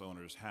business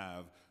owners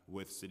have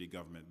with city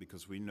government,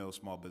 because we know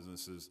small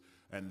businesses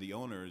and the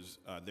owners,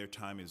 their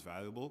time is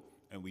valuable,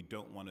 and we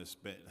don't want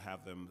to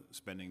have them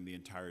spending the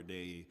entire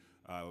day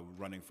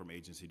running from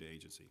agency to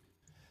agency.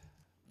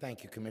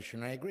 Thank you,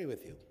 Commissioner. I agree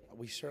with you.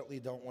 We certainly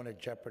don't want to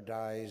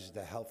jeopardize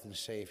the health and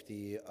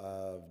safety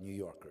of New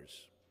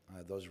Yorkers.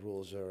 Those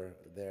rules are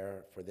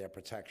there for their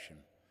protection.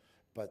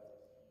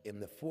 But in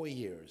the 4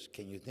 years,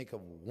 can you think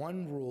of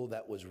one rule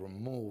that was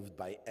removed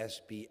by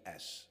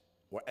SBS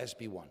or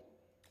SB1?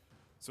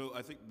 So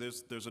I think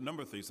there's a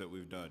number of things that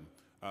we've done.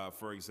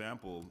 For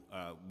example,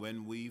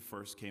 when we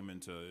first came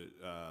into,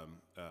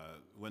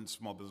 when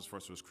Small Business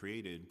First was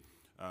created,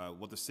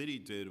 what the city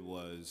did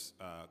was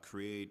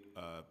create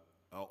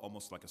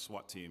almost like a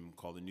SWAT team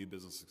called the New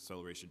Business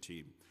Acceleration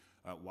Team.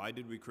 Why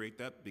did we create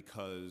that?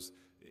 Because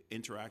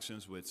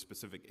interactions with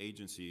specific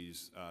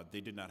agencies,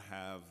 they did not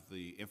have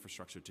the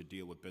infrastructure to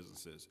deal with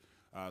businesses.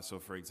 So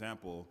for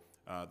example,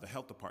 the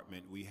health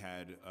department, we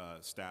had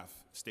staff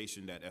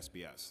stationed at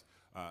SBS.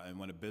 And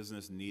when a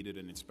business needed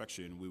an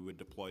inspection, we would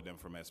deploy them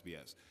from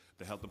SBS.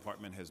 The health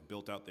department has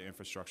built out the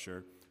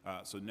infrastructure.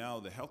 So now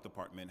the health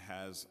department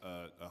has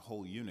a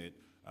whole unit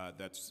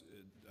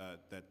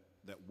that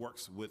that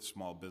works with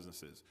small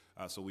businesses.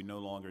 So we no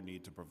longer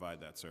need to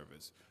provide that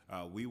service.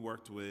 We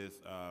worked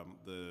with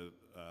the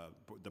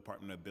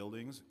Department of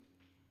Buildings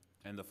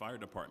and the fire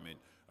department.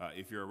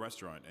 If you're a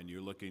restaurant and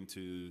you're looking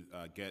to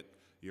get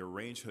your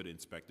range hood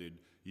inspected,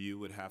 you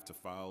would have to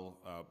file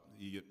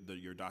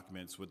your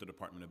documents with the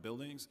Department of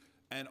Buildings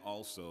and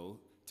also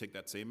take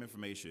that same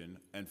information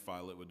and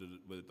file it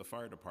with the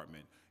fire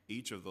department,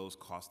 each of those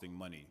costing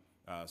money.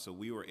 So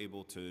we were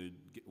able to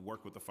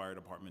work with the fire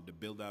department to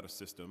build out a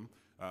system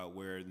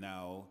where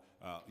now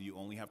you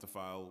only have to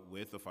file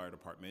with the fire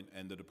department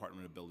and the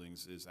Department of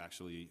Buildings is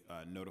actually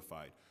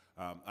notified.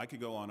 I could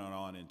go on and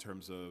on in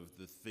terms of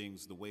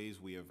the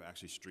ways we have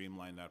actually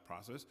streamlined that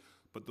process,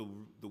 but the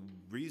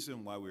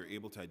reason why we were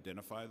able to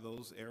identify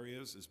those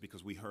areas is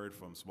because we heard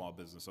from small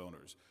business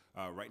owners.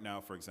 Right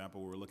now, for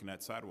example, we're looking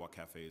at sidewalk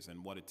cafes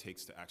and what it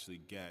takes to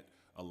actually get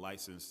a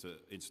license to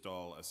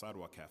install a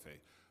sidewalk cafe.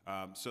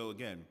 So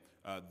again,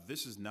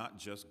 this is not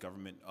just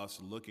government, us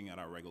looking at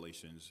our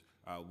regulations.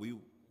 We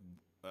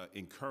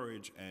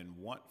encourage and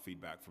want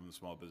feedback from the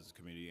small business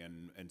community,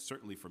 and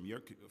certainly from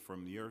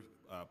your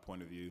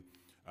point of view.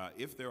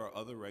 If there are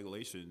other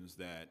regulations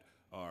that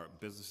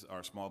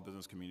our small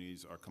business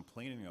communities are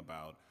complaining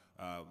about,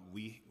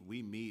 we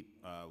meet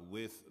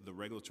with the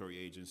regulatory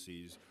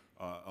agencies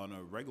on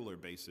a regular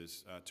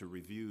basis to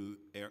review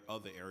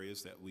other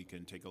areas that we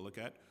can take a look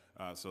at.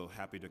 So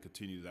happy to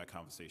continue that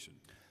conversation.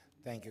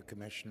 Thank you,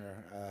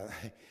 Commissioner.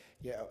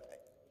 Yeah,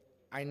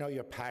 I know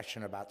you're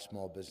passionate about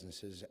small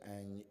businesses,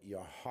 and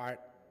your heart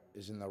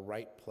is in the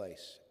right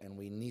place, and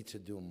we need to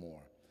do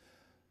more.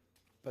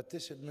 But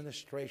this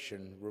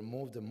administration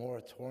removed a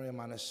moratorium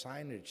on a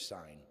signage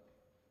sign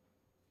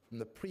from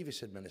the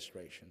previous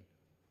administration,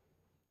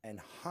 and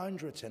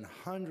hundreds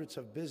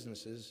of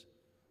businesses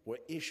were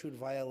issued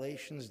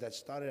violations that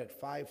started at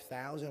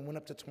 5,000 and went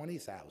up to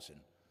 20,000.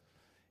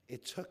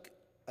 It took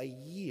a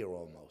year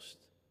almost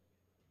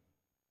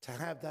to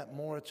have that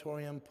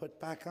moratorium put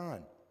back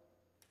on.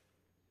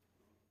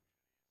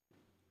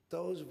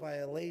 Those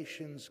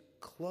violations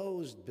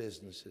closed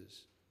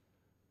businesses.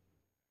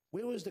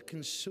 Where was the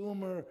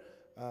consumer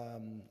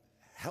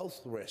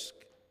health risk?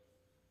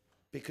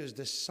 Because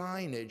the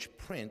signage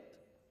print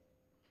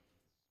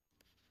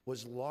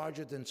was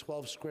larger than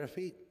 12 square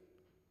feet,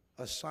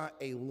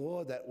 a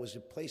law that was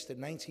placed in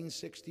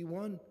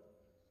 1961.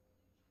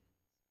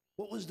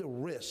 What was the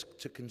risk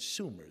to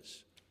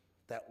consumers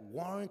that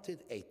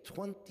warranted a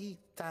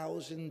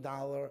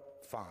 $20,000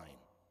 fine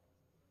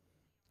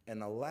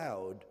and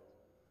allowed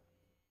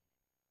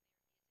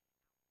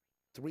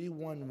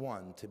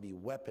 311 to be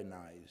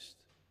weaponized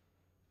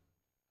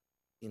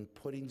in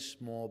putting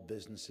small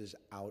businesses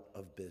out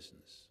of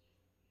business?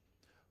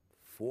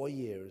 4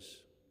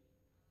 years,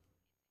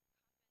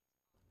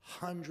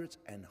 hundreds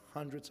and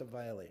hundreds of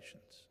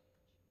violations.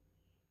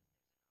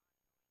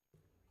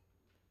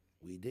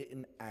 We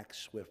didn't act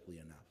swiftly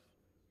enough.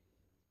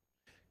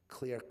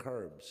 Clear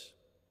Curbs,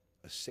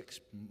 a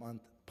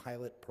 6-month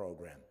pilot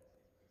program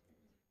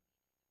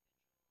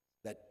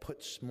that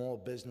put small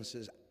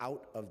businesses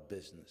out of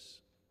business.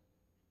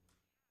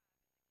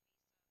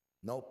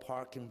 No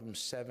parking from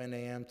 7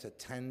 a.m. to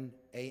 10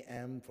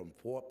 a.m., from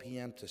 4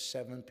 p.m. to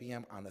 7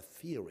 p.m. on a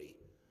theory.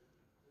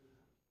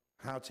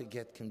 How to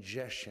get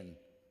congestion,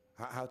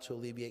 how to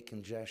alleviate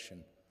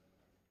congestion.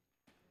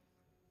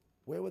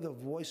 Where were the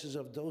voices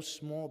of those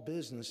small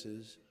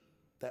businesses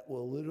that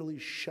were literally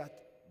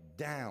shut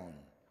down?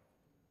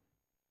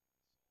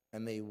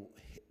 And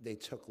they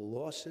took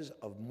losses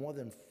of more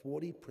than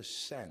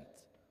 40%.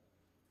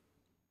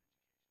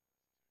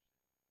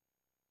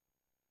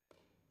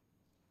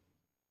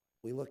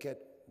 We look at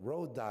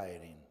road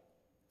dieting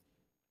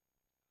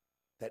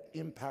that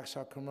impacts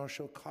our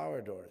commercial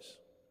corridors.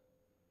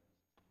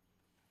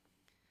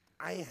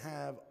 I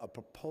have a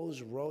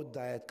proposed road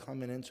diet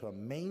coming into a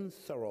main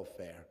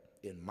thoroughfare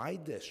in my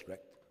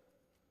district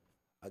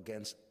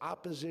against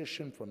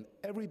opposition from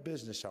every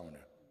business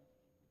owner.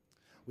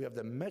 We have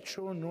the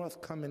Metro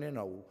North coming in,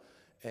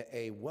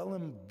 a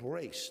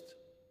well-embraced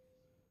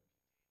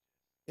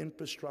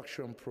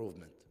infrastructure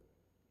improvement.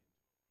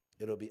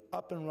 It'll be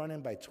up and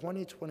running by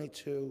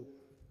 2022,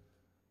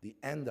 the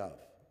end of.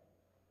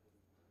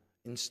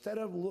 Instead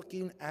of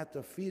looking at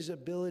the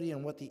feasibility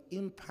and what the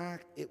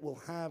impact it will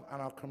have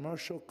on our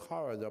commercial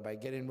corridor by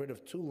getting rid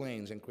of 2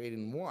 lanes and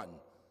creating 1,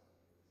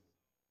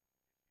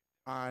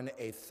 on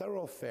a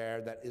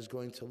thoroughfare that is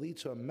going to lead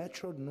to a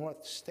Metro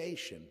North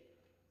station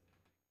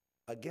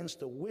against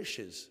the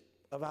wishes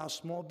of our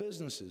small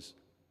businesses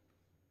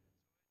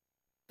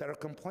that are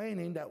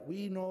complaining that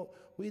we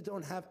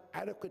don't have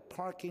adequate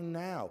parking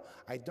now.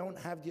 I don't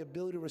have the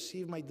ability to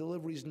receive my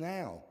deliveries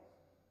now.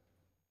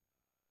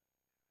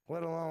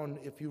 Let alone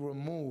if you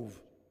remove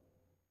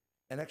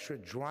an extra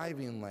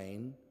driving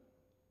lane,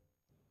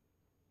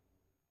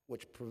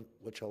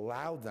 which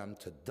allowed them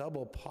to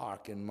double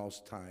park in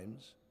most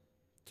times,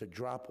 to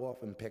drop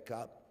off and pick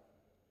up.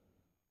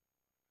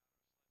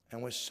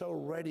 And we're so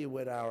ready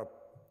with our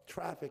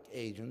traffic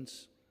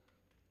agents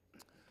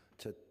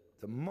to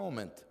the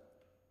moment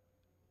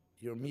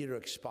your meter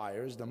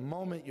expires. The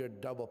moment you're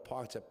double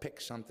parked to pick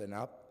something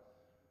up,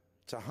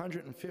 it's a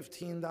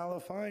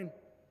 $115 fine.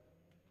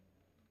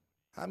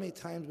 How many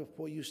times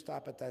before you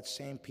stop at that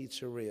same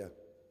pizzeria?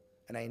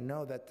 And I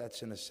know that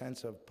that's in a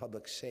sense of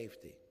public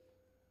safety,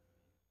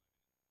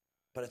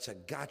 but it's a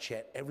gotcha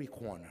at every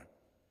corner.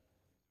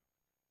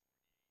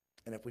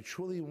 And if we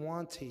truly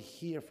want to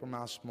hear from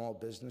our small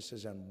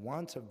businesses and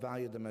want to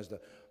value them as the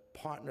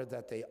partner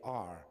that they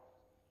are,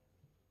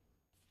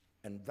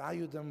 and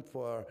value them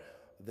for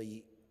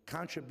the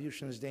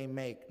contributions they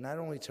make, not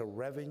only to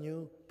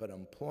revenue, but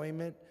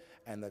employment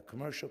and the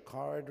commercial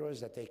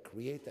corridors that they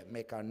create that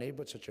make our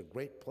neighborhood such a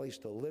great place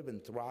to live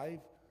and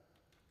thrive,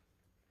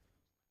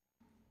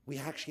 we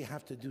actually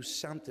have to do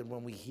something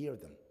when we hear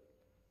them.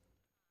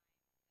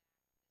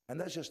 And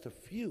that's just a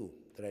few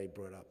that I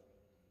brought up.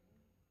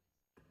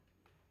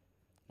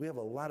 We have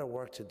a lot of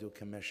work to do,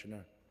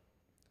 Commissioner.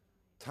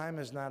 Time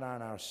is not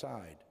on our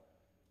side.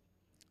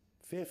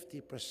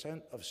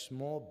 50% of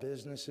small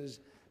businesses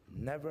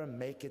never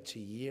make it to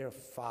year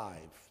 5.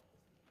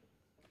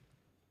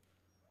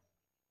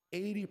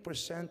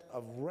 80%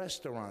 of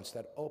restaurants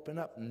that open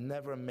up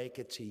never make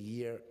it to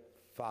year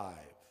 5.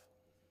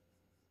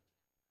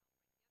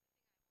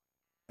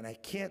 And I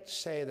can't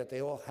say that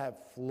they all have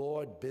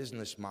flawed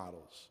business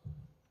models.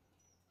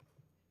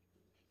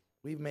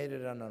 We've made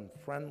it an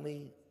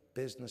unfriendly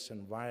business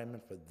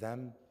environment for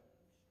them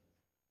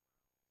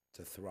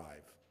to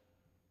thrive.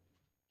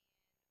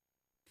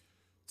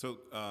 So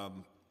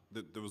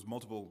there was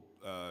multiple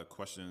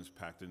questions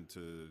packed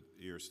into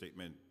your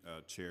statement,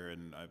 Chair,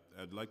 and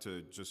I'd like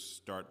to just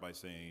start by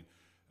saying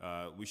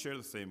we share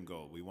the same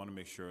goal. We want to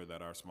make sure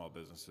that our small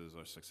businesses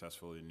are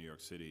successful in New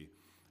York City.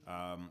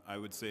 I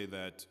would say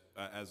that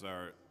as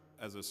a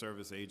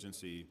service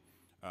agency,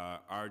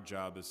 our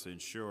job is to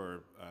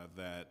ensure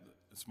that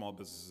small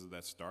businesses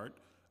that start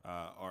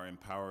are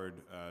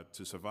empowered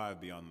to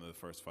survive beyond the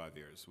first 5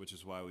 years, which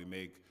is why we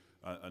make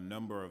a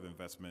number of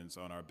investments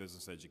on our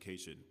business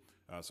education.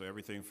 So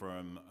everything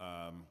from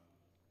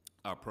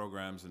our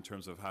programs in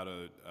terms of how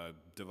to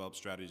develop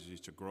strategies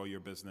to grow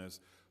your business,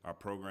 our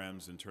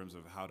programs in terms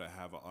of how to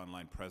have an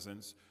online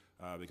presence,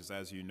 because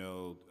as you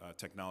know,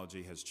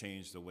 technology has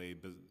changed the way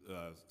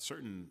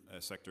certain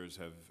sectors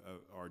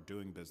are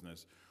doing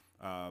business.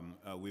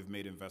 We've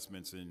made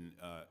investments in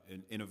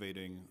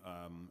innovating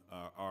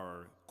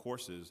our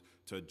courses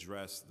to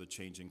address the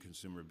changing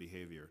consumer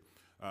behavior.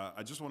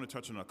 I just want to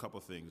touch on a couple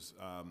things.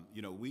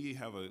 We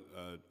have a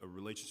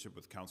relationship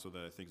with council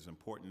that I think is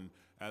important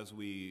as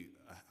we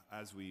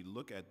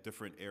look at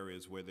different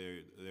areas where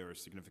there are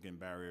significant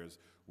barriers,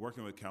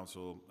 working with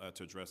council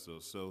to address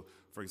those. So,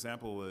 for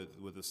example,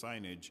 with the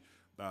signage,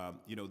 the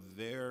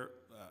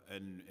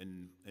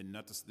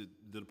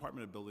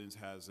Department of Buildings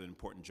has an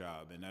important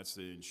job, and that's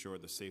to ensure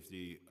the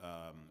safety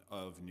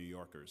of New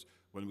Yorkers.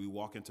 When we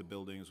walk into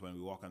buildings, when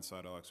we walk on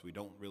sidewalks, we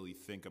don't really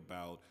think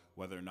about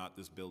whether or not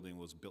this building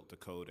was built to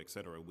code, et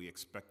cetera. We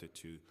expect it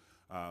to.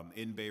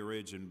 In Bay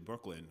Ridge in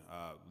Brooklyn,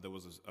 there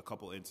was a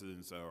couple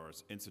incidents or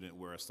incident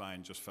where a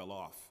sign just fell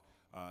off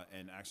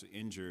and actually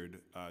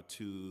injured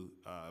two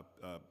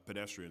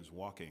pedestrians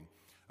walking.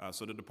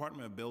 So the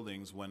Department of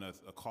Buildings, when a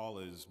call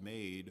is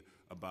made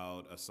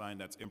about a sign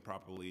that's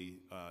improperly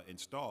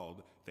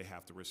installed, they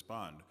have to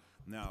respond.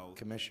 Now,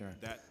 Commissioner,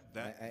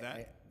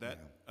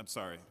 I'm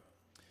sorry.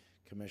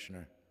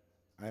 Commissioner,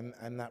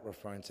 I'm not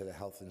referring to the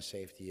health and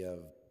safety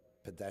of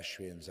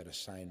pedestrians that a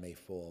sign may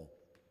fall.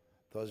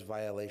 Those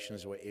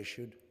violations were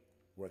issued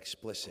were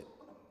explicit.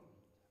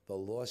 The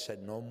law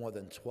said no more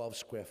than 12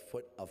 square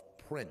foot of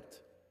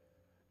print.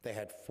 They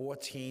had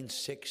 14,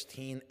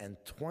 16, and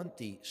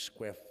 20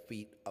 square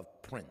feet of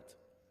print,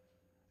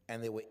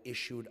 and they were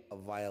issued a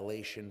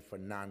violation for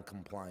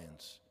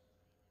non-compliance.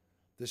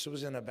 This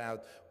wasn't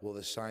about, well,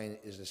 is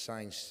the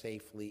sign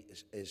safely,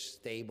 is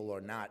stable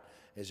or not?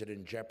 Is it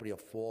in jeopardy of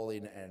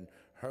falling and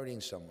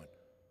hurting someone?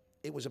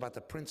 It was about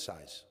the print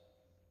size.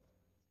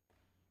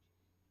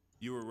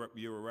 You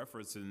were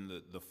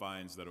referencing the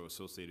fines that are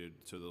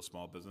associated to those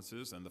small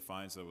businesses, and the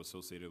fines that were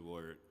associated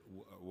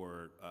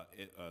were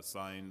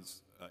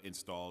signs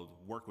installed,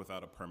 work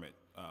without a permit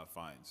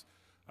fines.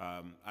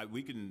 The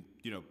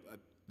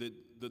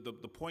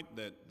point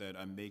that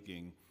I'm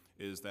making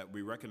is that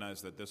we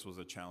recognize that this was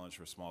a challenge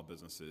for small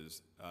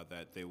businesses,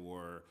 that they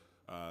were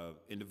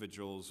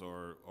individuals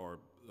or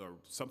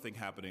something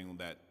happening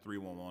that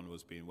 311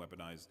 was being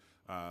weaponized.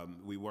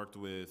 We worked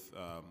with,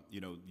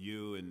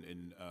 you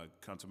and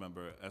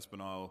Councilmember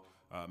Espinal.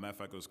 Matter of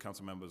fact, it was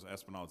Councilmember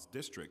Espinal's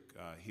district.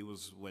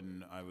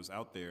 When I was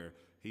out there,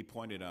 he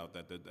pointed out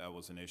that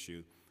was an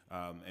issue.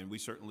 And we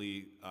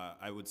certainly,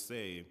 I would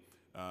say,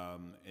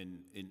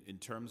 in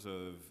terms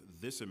of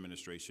this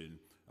administration,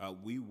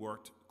 we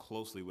worked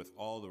closely with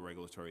all the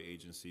regulatory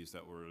agencies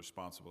that were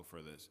responsible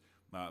for this.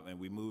 And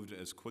we moved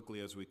as quickly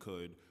as we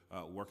could,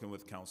 working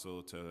with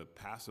council to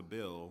pass a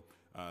bill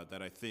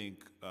that I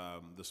think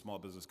the small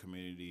business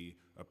community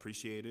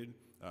appreciated,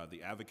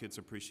 the advocates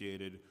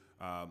appreciated,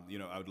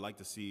 I would like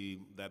to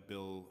see that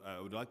bill, I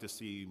would like to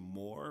see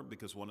more,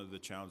 because one of the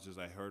challenges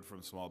I heard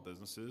from small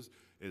businesses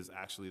is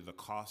actually the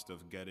cost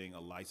of getting a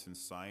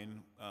licensed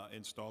sign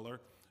installer.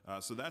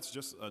 So that's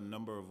just a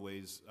number of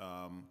ways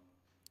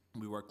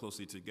we work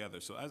closely together.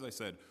 So as I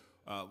said,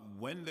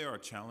 when there are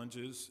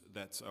challenges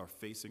that are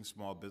facing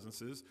small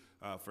businesses,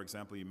 for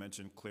example, you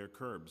mentioned clear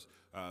curbs.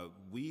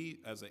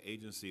 We, as an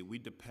agency, we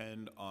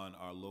depend on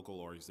our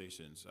local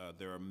organizations.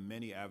 There are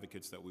many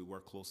advocates that we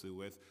work closely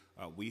with.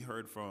 We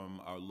heard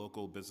from our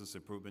local business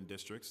improvement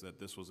districts that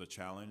this was a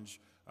challenge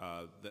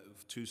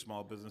to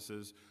small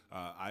businesses.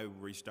 I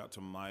reached out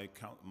to my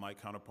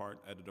counterpart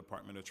at the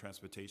Department of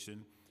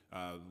Transportation.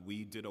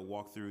 We did a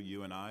walkthrough,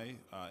 you and I,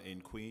 in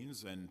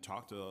Queens, and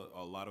talked to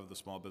a lot of the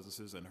small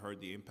businesses and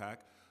heard the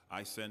impact.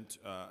 I sent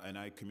and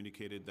I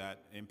communicated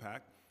that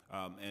impact,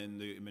 and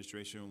the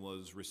administration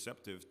was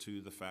receptive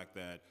to the fact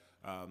that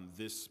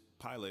this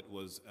pilot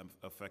was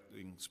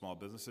affecting small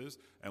businesses,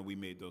 and we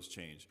made those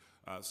change.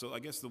 So I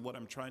guess what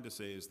I'm trying to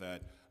say is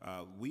that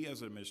we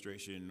as an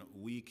administration,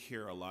 we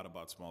care a lot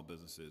about small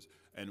businesses.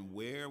 And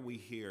where we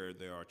hear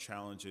there are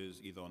challenges,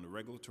 either on the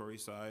regulatory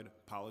side,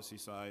 policy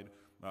side,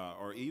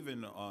 or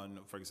even on,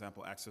 for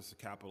example, access to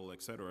capital,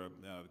 et cetera,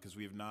 because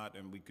we have not,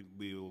 and we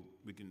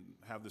can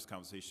have this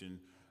conversation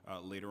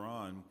later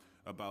on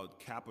about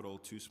capital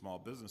to small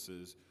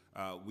businesses.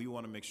 We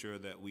want to make sure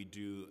that we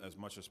do as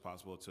much as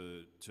possible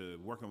to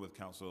working with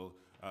council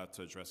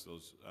to address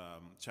those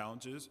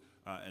challenges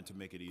and to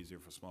make it easier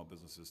for small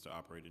businesses to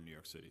operate in New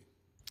York City.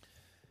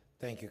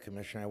 Thank you,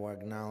 Commissioner. I will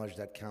acknowledge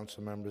that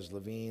Council Members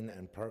Levine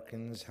and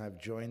Perkins have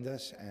joined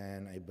us,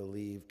 and I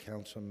believe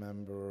Council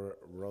Member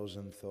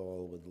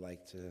Rosenthal would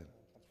like to,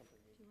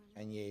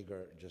 and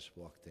Yeager just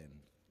walked in.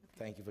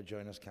 Thank you for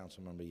joining us,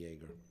 Council Member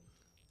Yeager.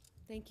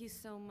 Thank you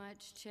so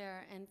much,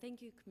 Chair, and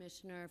thank you,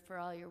 Commissioner, for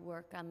all your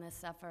work on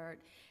this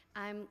effort.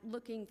 I'm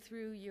looking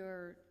through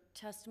your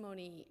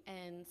testimony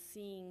and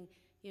seeing,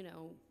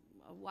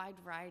 a wide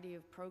variety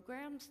of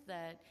programs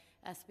that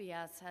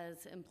SBS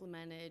has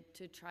implemented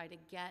to try to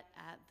get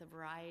at the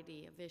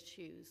variety of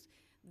issues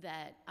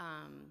that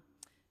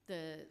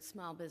the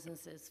small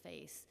businesses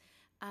face.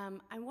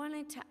 I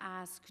wanted to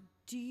ask,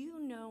 do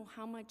you know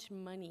how much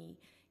money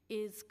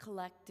is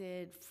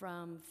collected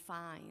from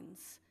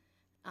fines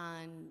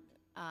on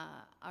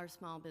our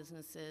small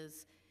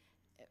businesses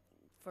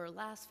for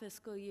last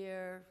fiscal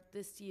year,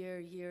 this year,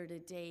 year to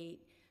date?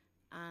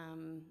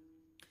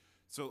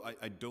 So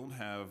I don't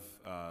have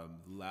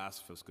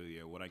last fiscal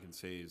year. What I can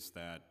say is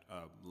that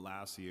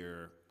last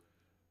year,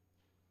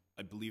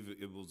 I believe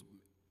it was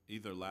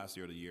either last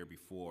year or the year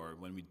before,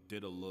 when we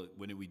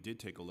did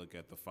take a look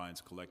at the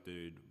fines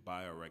collected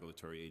by our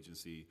regulatory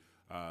agency,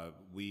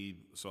 we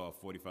saw a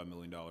 $45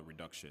 million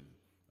reduction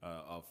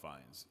of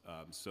fines.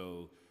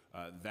 So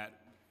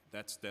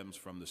that stems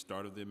from the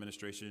start of the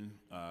administration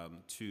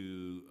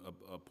to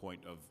a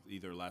point of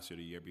either last year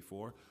or the year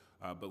before.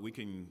 But we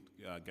can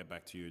get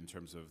back to you in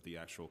terms of the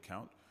actual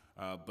count.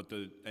 But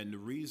the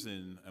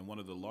reason, and one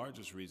of the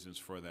largest reasons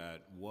for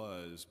that,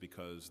 was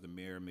because the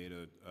mayor made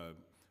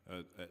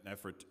an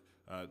effort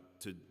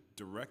to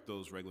direct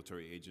those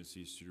regulatory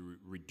agencies to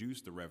reduce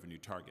the revenue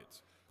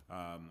targets.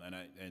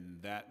 And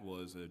that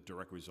was a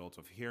direct result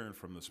of hearing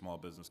from the small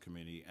business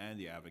community and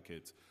the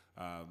advocates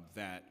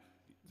that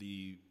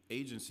the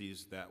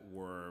agencies that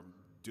were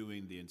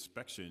doing the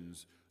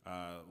inspections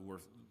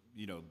were,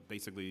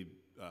 basically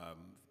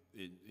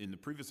in the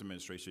previous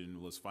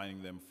administration was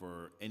fining them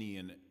for any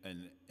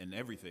and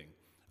everything.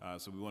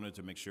 So we wanted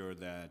to make sure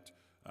that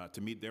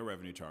to meet their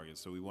revenue targets.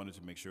 So we wanted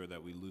to make sure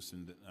that we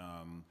loosened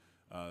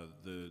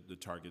the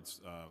targets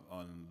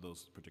on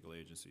those particular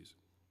agencies.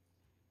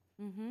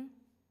 Mm-hmm.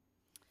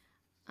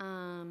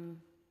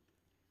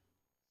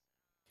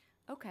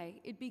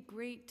 Okay, it'd be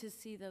great to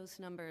see those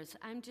numbers.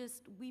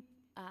 We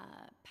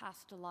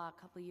passed a law a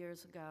couple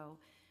years ago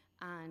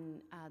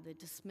on the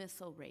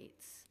dismissal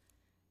rates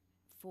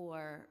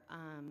for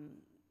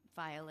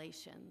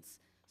violations.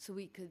 So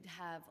we could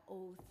have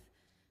Oath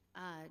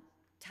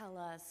tell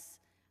us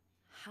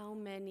how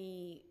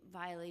many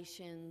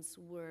violations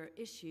were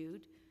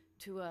issued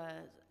to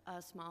a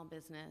small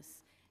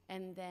business,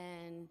 and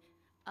then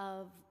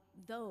of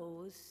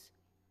those,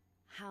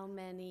 how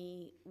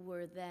many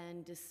were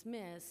then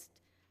dismissed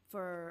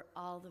for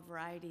all the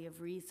variety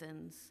of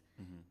reasons.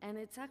 Mm-hmm. And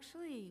it's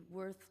actually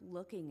worth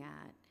looking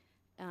at.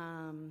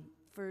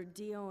 For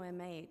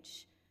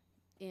DOMH,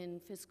 in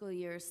fiscal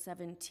year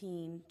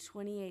 17,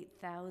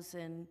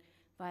 28,000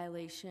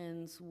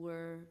 violations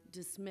were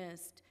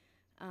dismissed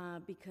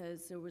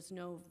because there was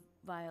no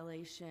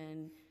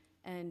violation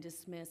and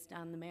dismissed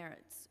on the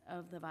merits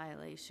of the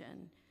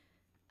violation.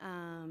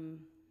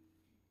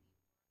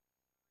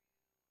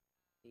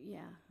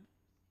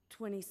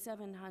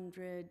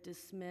 2,700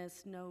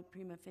 dismissed, no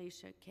prima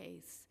facie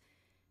case.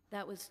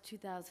 That was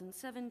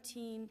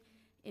 2017.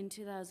 In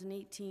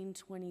 2018,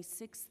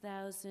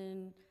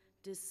 26,000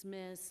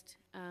 dismissed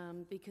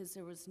because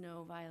there was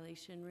no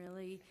violation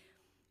really.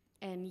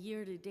 And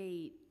year to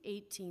date,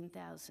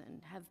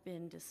 18,000 have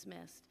been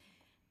dismissed.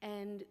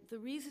 And the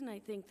reason I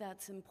think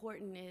that's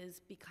important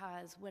is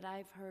because what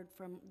I've heard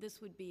from,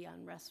 this would be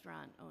on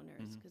restaurant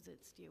owners, because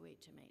it's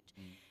DOHMH.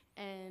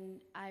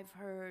 And I've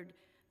heard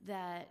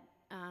that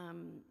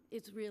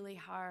it's really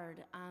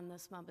hard on the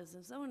small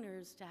business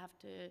owners to have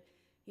to,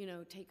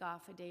 take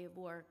off a day of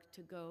work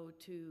to go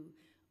to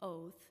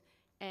oath.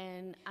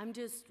 And I'm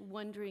just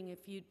wondering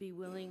if you'd be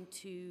willing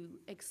to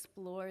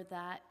explore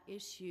that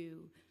issue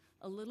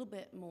a little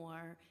bit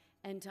more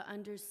and to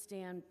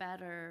understand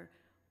better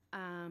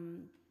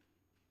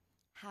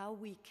how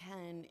we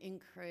can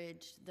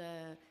encourage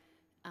the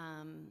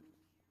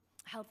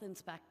health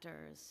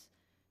inspectors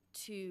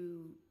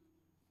to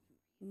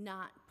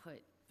not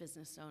put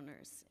business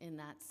owners in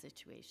that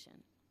situation.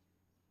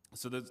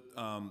 So that's,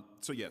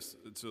 yes,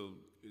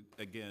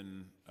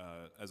 again,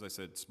 as I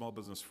said, Small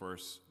Business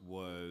First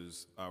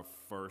was our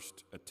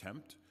first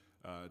attempt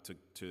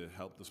to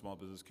help the small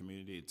business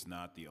community. It's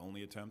not the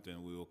only attempt,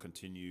 and we will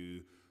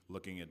continue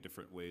looking at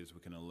different ways we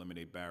can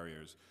eliminate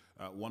barriers.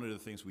 One of the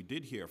things we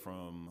did hear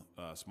from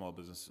small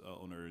business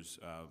owners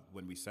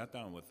when we sat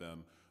down with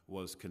them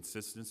was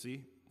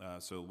consistency.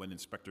 So when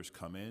inspectors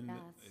come in,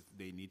 Yes.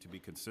 they need to be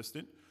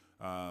consistent.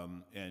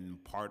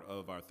 And part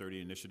of our 30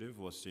 initiative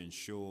was to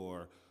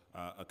ensure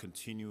a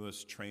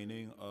continuous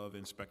training of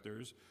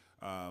inspectors.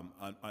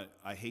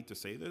 I hate to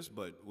say this,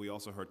 but we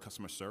also heard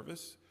customer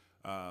service,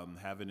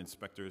 having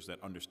inspectors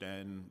that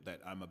understand that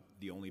I'm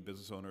the only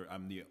business owner,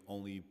 I'm the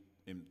only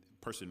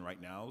person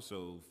right now,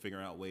 so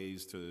figuring out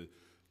ways to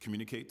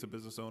communicate to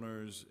business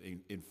owners,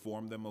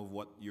 inform them of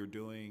what you're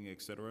doing,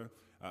 et cetera.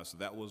 So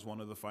that was one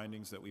of the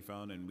findings that we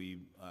found, and we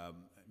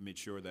made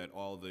sure that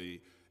all the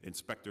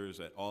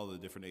inspectors at all the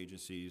different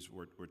agencies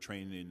were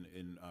trained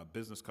in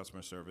business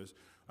customer service.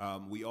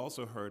 We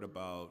also heard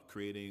about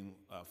creating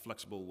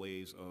flexible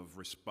ways of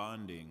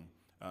responding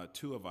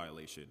to a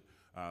violation.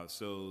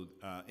 So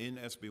in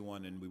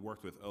SB1, and we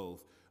worked with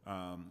Oath,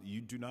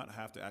 you do not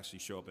have to actually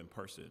show up in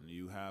person.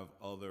 You have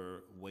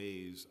other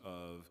ways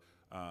of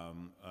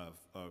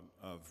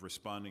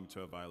responding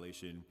to a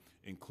violation,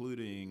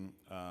 including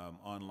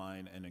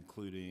online and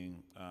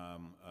including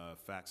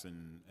fax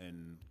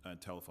and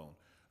telephone.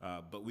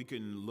 But we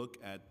can look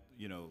at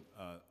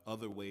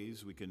other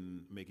ways we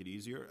can make it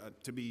easier.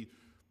 To be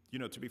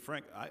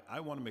frank, I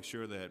want to make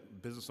sure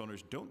that business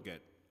owners don't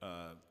get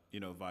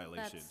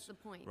violations. That's the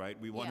point. Right?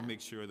 We want to Yeah.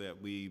 make sure that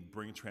we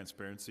bring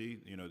transparency.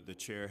 The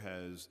chair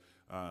has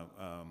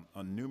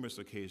on numerous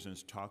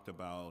occasions talked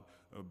about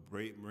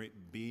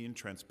being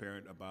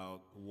transparent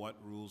about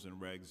what rules and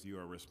regs you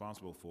are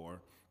responsible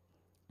for.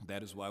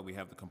 That is why we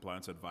have the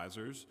compliance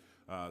advisors,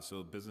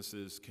 so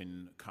businesses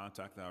can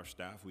contact our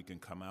staff. We can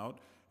come out,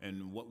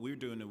 and what we're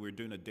doing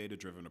a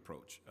data-driven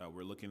approach.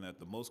 We're looking at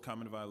the most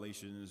common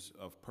violations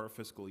of per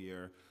fiscal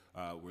year.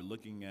 We're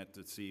looking at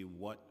to see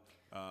what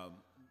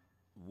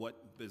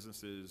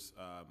businesses,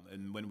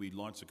 and when we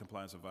launched the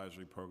compliance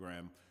advisory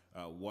program,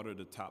 what are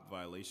the top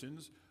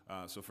violations?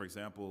 So for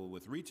example,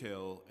 with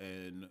retail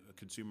and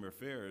consumer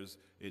affairs,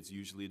 it's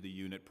usually the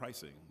unit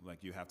pricing.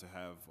 Like you have to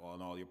have on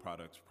all your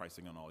products,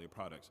 pricing on all your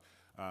products.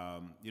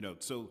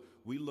 So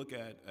we look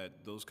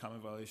at those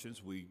common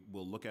violations. We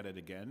will look at it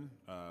again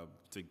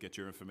to get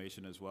your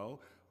information as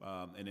well.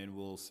 And then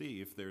we'll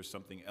see if there's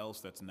something else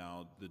that's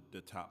now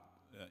the top,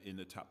 in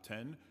the top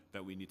 10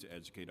 that we need to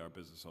educate our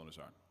business owners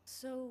on.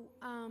 So,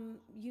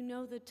 do you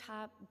know the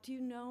top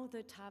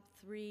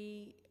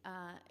 3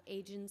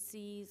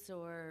 agencies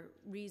or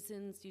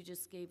reasons? You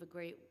just gave a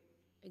great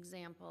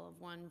example of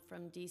one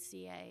from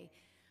DCA.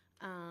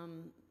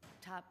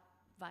 Top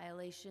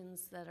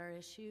violations that are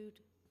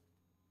issued?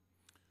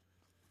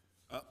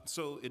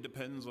 So it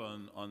depends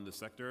on the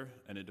sector,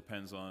 and it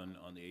depends on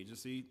the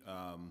agency.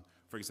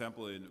 For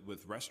example,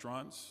 with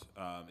restaurants,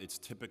 it's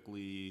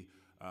typically,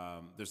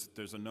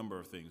 there's a number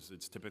of things.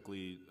 It's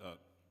typically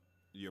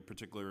your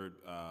particular,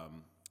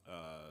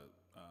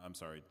 I'm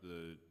sorry,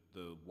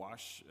 the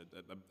wash,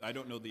 I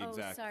don't know the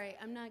exact. Oh, sorry,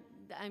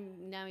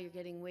 now you're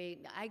getting way,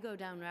 I go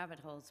down rabbit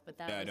holes, but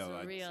that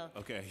was real.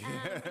 Okay.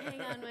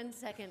 Hang on one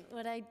second.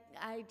 What I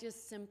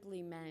just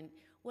simply meant,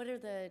 what are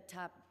the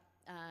top,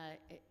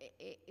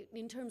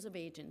 in terms of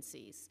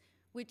agencies,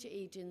 which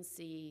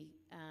agency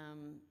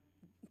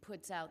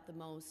gives out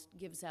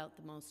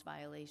the most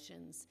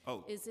violations?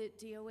 Oh. Is it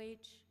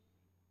DOH?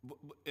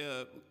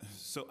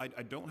 So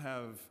I don't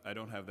have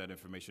that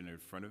information in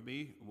front of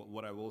me.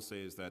 What I will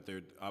say is that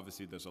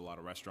there's a lot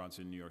of restaurants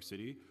in New York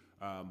City,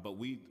 but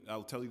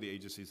I'll tell you the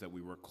agencies that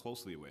we work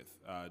closely with: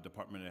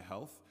 Department of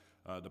Health,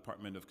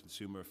 Department of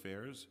Consumer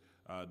Affairs,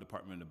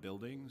 Department of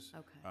Buildings,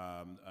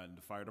 and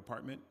the Fire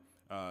Department.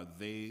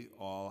 They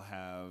all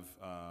have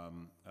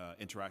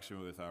interaction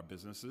with our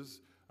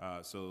businesses,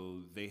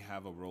 so they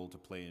have a role to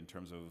play in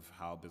terms of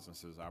how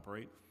businesses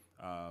operate.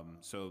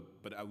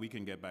 But we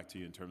can get back to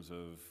you in terms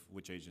of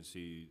which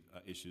agency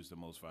issues the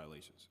most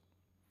violations.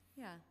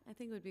 Yeah, I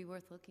think it would be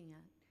worth looking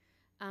at.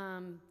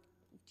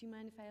 Do you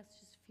mind if I ask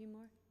just a few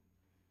more?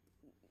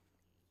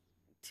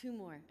 Two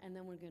more, and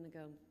then we're going to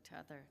go to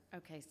other.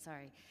 Okay,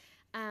 sorry.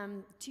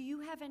 Do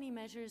you have any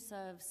measures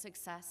of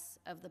success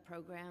of the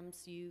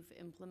programs you've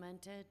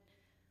implemented?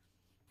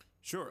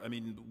 Sure. I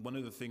mean, one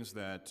of the things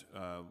that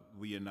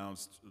we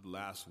announced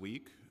last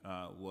week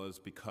was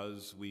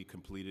because we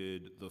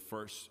completed the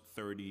first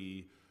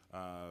 30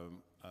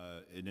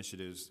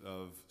 initiatives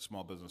of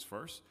Small Business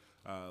First,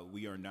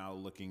 we are now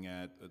looking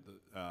at,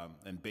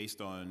 and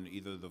based on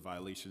either the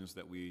violations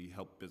that we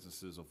help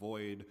businesses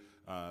avoid,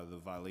 the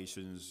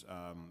violations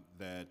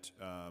that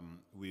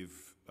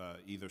we've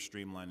either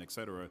streamlined, et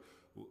cetera,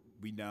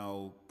 we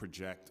now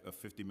project a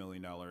 $50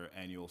 million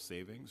annual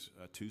savings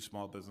to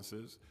small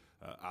businesses.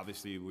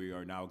 Obviously, we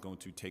are now going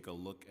to take a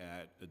look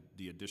at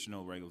the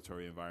additional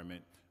regulatory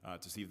environment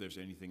to see if there's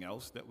anything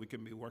else that we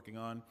can be working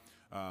on.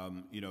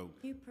 Can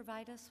you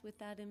provide us with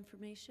that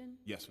information?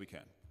 Yes, we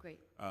can. Great.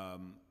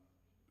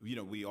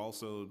 We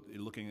also,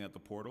 looking at the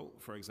portal,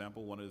 for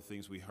example, one of the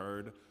things we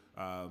heard,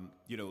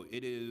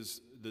 it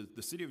is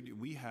the city of,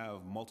 we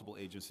have multiple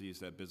agencies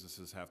that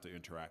businesses have to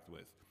interact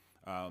with.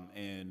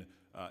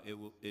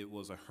 It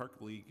was a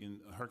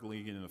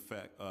Herculean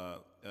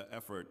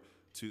effort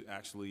to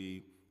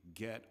actually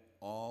get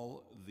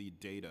all the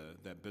data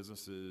that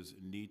businesses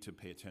need to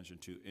pay attention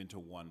to into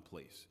one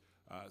place.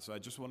 So I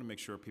just want to make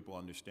sure people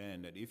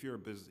understand that if you're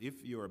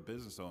a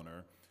business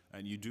owner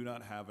and you do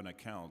not have an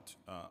account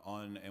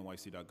on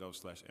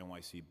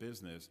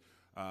nyc.gov/nycbusiness,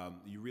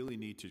 you really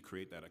need to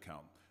create that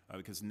account.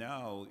 Because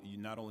now,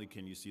 not only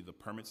can you see the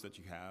permits that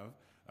you have,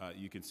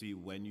 you can see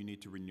when you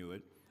need to renew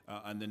it,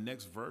 and the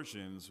next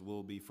versions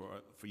will be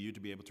for you to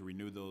be able to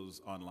renew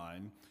those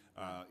online.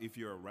 If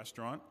you're a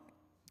restaurant,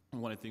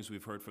 one of the things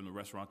we've heard from the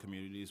restaurant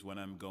community is when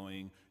I'm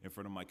going in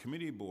front of my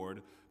committee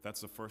board,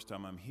 that's the first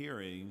time I'm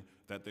hearing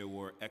that there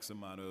were X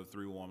amount of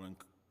 311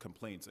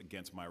 complaints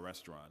against my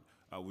restaurant.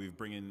 We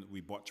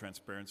brought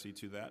transparency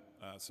to that.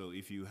 So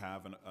if you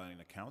have an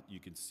account, you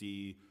can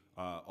see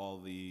all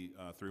the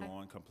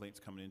 311 complaints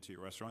coming into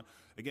your restaurant.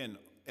 Again,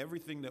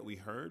 everything that we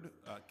heard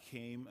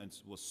came and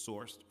was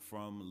sourced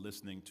from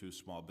listening to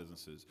small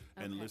businesses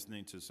and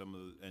listening to some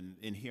of and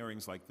in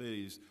hearings like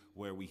these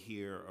where we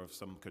hear of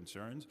some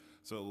concerns.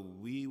 So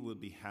we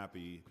would be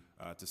happy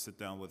to sit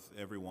down with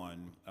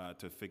everyone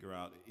to figure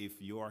out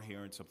if you are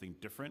hearing something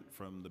different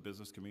from the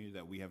business community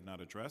that we have not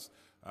addressed,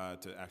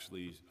 to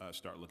actually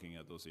start looking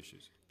at those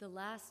issues. The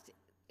last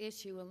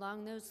issue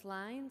along those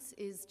lines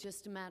is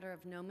just a matter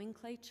of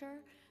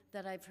nomenclature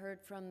that I've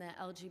heard from the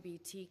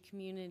LGBT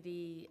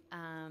community,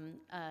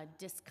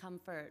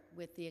 discomfort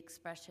with the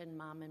expression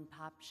mom and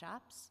pop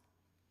shops,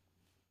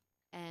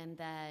 and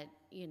that,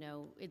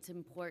 it's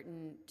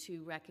important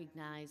to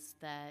recognize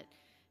that,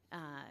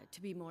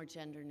 to be more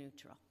gender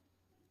neutral.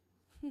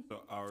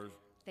 So our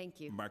Thank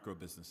you. micro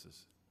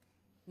businesses.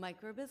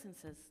 Micro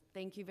businesses.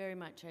 Thank you very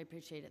much. I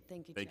appreciate it.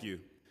 Thank you, Thank Chair.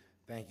 you.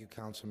 Thank you,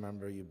 Council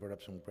Member. You brought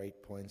up some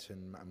great points,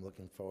 and I'm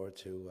looking forward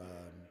to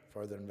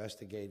further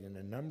investigating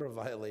a number of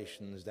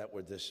violations that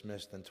were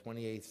dismissed, and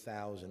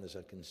 28,000 is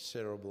a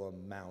considerable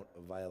amount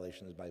of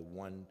violations by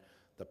one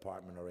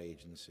department or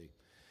agency.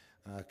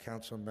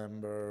 Council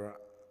Member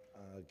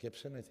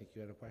Gibson, I think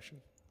you had a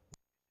question?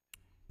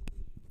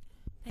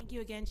 Thank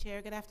you again,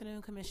 Chair. Good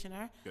afternoon,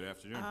 Commissioner. Good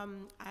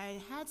afternoon. I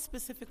had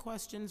specific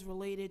questions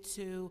related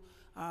to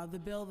the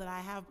bill that I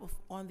have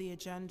on the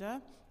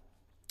agenda,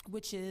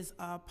 which is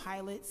a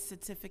pilot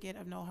certificate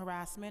of no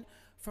harassment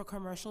for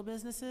commercial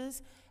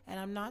businesses. And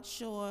I'm not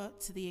sure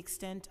to the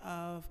extent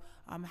of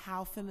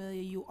how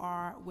familiar you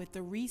are with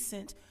the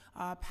recent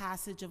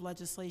passage of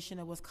legislation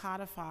that was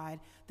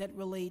codified that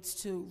relates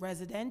to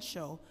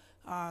residential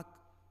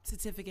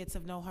certificates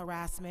of no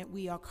harassment.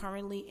 We are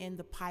currently in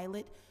the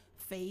pilot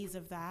phase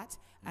of that,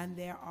 and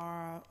there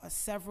are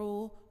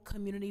several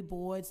community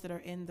boards that are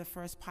in the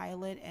first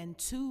pilot, and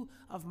 2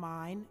 of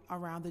mine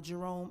around the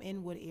Jerome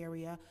Inwood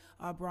area,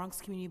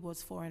 Bronx Community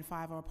Boards 4 and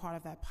 5, are a part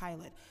of that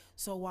pilot.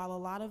 So while a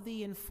lot of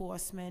the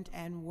enforcement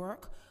and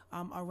work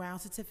around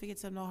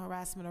certificates of no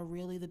harassment are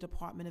really the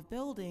Department of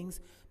Buildings,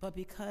 but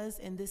because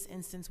in this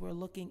instance we're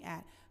looking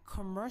at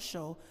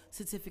commercial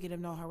certificate of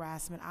no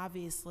harassment,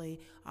 obviously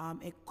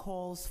it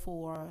calls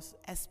for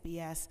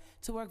SBS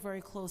to work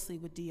very closely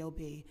with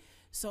DOB.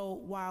 So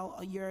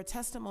while your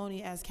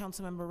testimony, as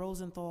Councilmember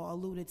Rosenthal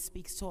alluded,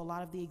 speaks to a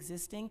lot of the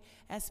existing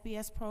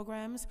SBS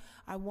programs,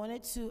 I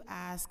wanted to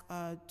ask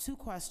 2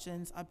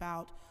 questions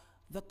about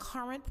the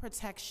current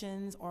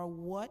protections or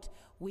what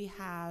we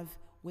have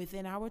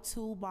within our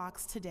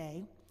toolbox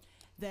today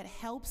that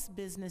helps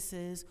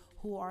businesses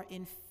who are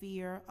in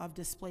fear of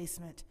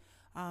displacement.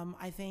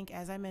 I think,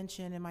 as I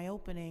mentioned in my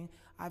opening,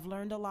 I've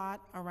learned a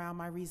lot around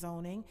my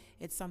rezoning.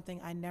 It's something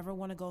I never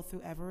want to go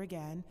through ever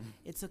again.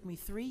 It took me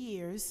 3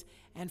 years,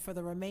 and for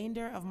the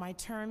remainder of my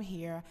term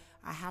here,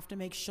 I have to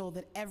make sure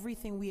that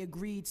everything we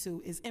agreed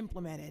to is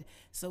implemented.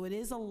 So it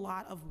is a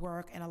lot of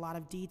work and a lot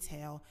of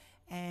detail.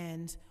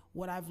 And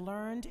what I've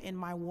learned in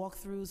my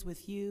walkthroughs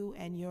with you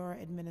and your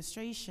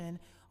administration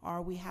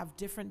are we have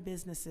different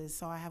businesses.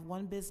 So I have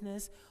one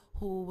business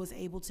who was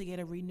able to get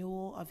a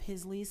renewal of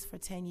his lease for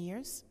 10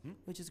 years,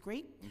 which is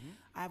great.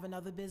 I have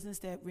another business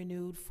that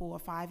renewed for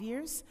 5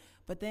 years,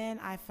 but then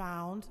I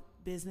found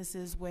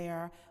businesses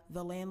where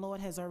the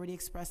landlord has already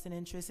expressed an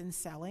interest in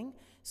selling,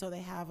 so they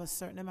have a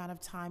certain amount of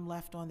time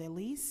left on their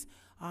lease.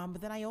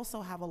 But then I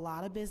also have a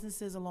lot of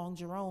businesses along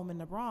Jerome in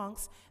the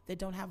Bronx that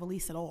don't have a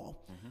lease at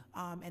all,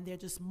 and they're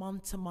just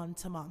month to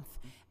month to month.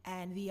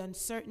 And the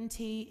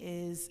uncertainty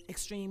is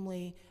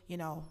extremely,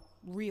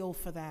 real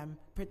for them,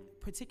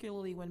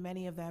 particularly when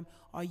many of them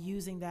are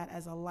using that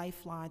as a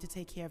lifeline to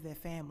take care of their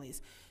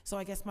families. So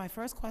I guess my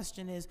first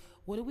question is,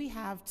 what do we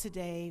have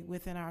today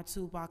within our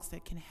toolbox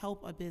that can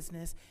help a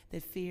business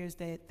that fears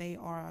that they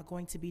are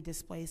going to be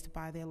displaced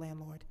by their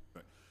landlord?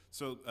 Right.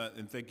 So,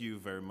 and thank you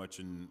very much,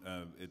 and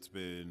it's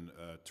been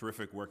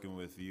terrific working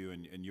with you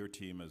and your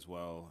team as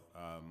well.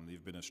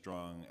 You've been a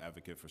strong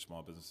advocate for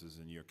small businesses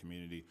in your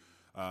community.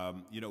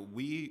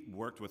 We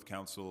worked with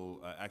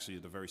council actually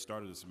at the very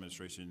start of this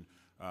administration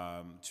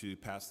to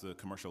pass the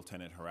commercial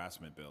tenant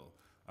harassment bill.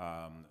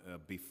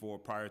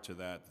 Prior to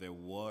that, there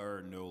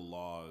were no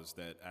laws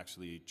that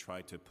actually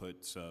tried to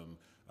put some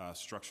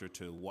structure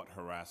to what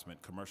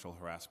harassment, commercial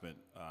harassment,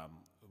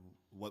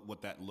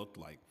 what that looked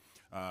like.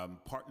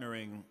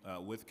 Partnering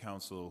with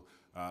council,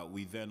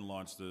 we then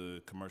launched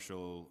the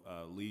commercial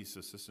lease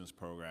assistance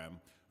program,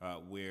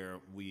 where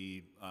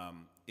we,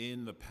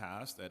 in the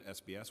past at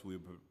SBS, we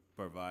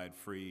provide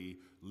free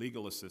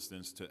legal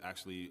assistance to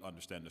actually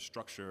understand the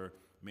structure,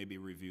 maybe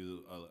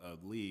review a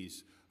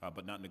lease,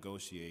 but not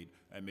negotiate,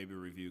 and maybe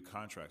review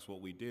contracts.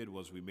 What we did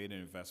was we made an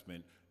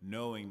investment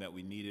knowing that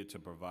we needed to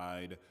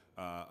provide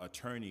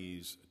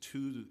attorneys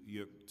to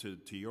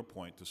your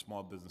point, to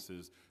small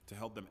businesses, to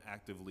help them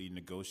actively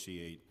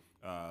negotiate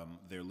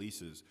their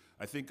leases.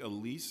 I think a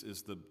lease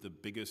is the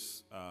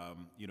biggest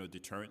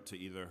deterrent to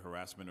either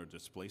harassment or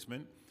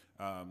displacement.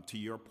 To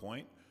your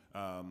point,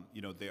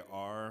 there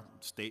are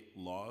state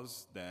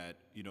laws that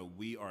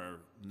we are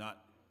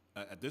not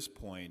at this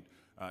point.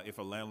 If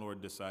a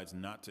landlord decides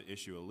not to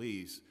issue a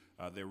lease,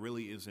 there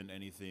really isn't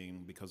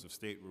anything because of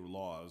state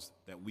laws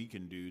that we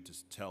can do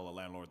to tell a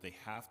landlord they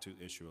have to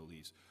issue a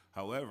lease.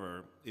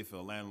 However, if a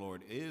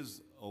landlord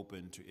is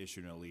open to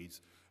issuing a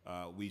lease,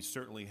 we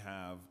certainly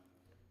have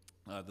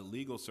the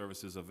legal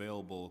services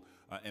available,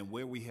 and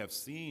where we have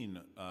seen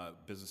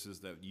businesses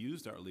that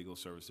used our legal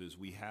services,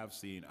 we have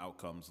seen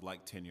outcomes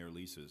like 10-year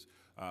leases,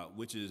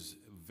 which is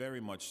very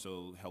much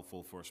so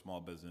helpful for a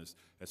small business,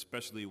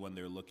 especially when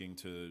they're looking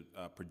to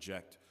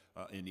project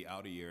in the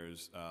outer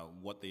years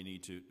what they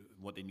need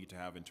to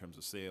have in terms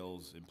of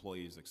sales,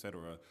 employees, et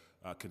cetera.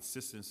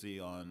 Consistency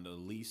on the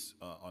lease,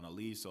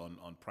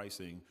 on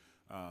pricing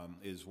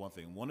is one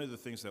thing. One of the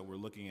things that we're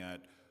looking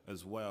at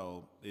as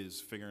well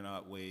is figuring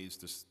out ways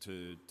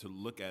to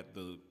look at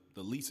the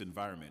lease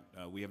environment.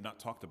 We have not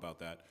talked about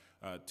that.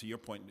 To your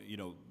point,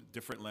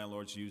 different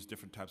landlords use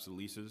different types of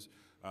leases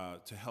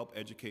to help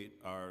educate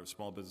our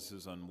small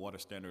businesses on what a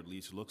standard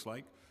lease looks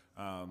like.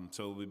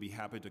 So we'd be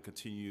happy to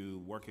continue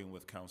working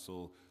with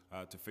council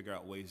to figure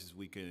out ways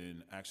we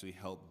can actually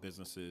help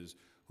businesses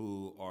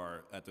who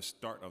are at the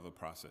start of a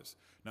process.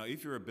 Now,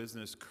 if you're a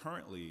business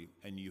currently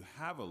and you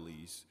have a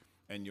lease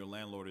and your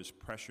landlord is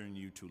pressuring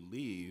you to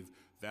leave,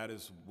 that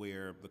is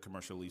where the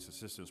commercial lease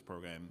assistance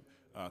program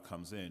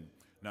comes in.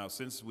 Now,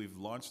 since we've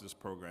launched this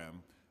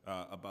program,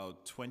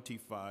 about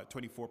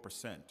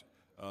 24%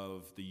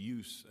 of the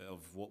use of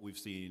what we've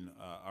seen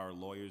our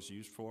lawyers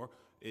use for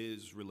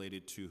is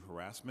related to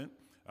harassment.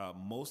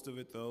 Most of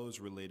it, though,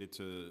 is related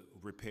to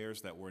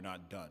repairs that were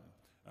not done.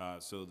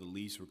 So the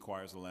lease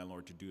requires the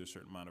landlord to do a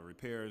certain amount of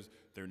repairs.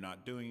 They're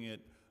not doing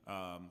it.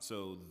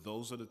 So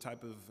those are the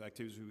type of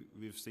activities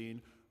we've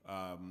seen.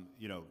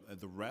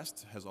 The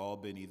rest has all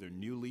been either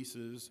new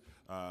leases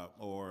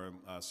or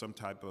some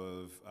type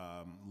of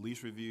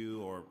lease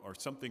review or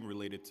something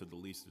related to the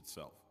lease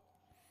itself.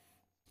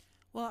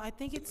 Well, I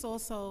think it's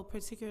also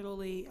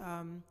particularly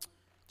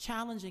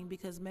challenging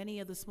because many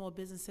of the small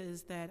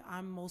businesses that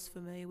I'm most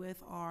familiar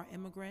with are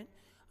immigrant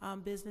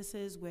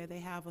businesses where they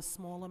have a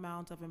small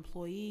amount of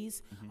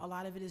employees. A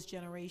lot of it is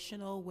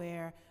generational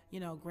where,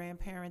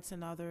 grandparents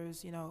and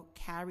others,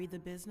 carry the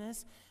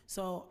business.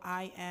 So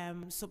I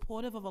am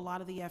supportive of a lot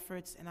of the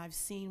efforts, and I've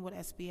seen what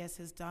SBS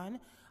has done.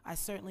 I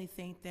certainly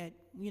think that,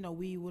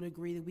 we would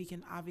agree that we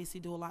can obviously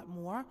do a lot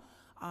more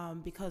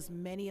because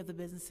many of the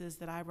businesses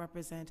that I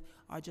represent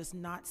are just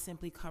not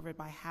simply covered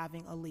by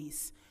having a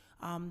lease.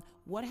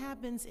 What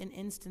happens in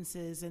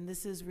instances, and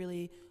this is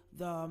really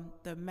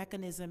the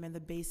mechanism and the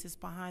basis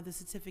behind the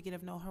certificate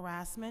of no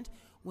harassment,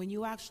 when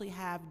you actually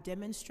have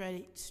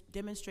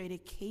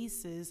demonstrated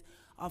cases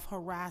of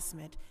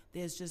harassment,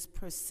 there's just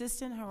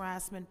persistent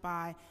harassment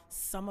by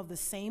some of the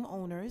same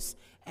owners,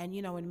 and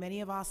in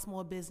many of our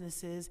small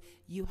businesses,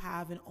 you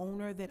have an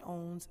owner that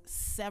owns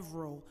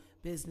several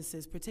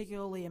businesses,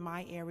 particularly in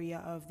my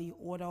area of the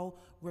auto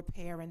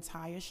repair and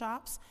tire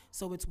shops.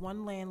 So it's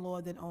one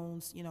landlord that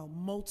owns,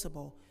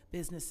 multiple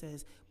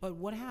businesses. But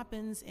what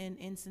happens in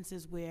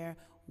instances where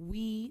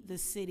we, the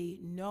city,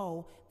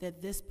 know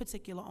that this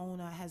particular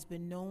owner has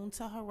been known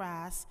to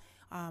harass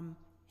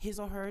his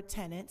or her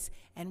tenants,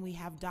 and we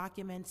have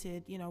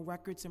documented,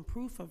 records and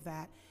proof of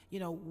that.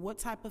 What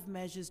type of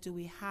measures do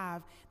we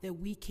have that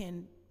we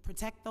can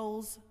protect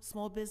those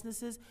small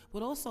businesses,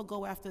 but also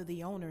go after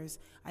the owners?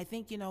 I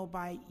think,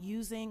 by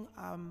using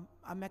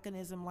a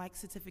mechanism like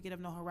Certificate of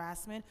No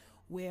Harassment,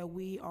 where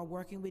we are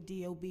working with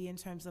DOB in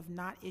terms of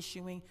not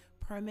issuing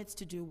permits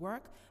to do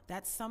work,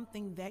 that's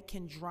something that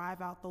can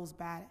drive out those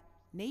bad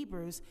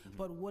neighbors.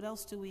 But what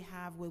else do we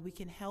have where we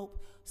can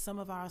help some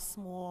of our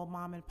small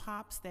mom and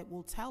pops that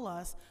will tell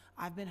us,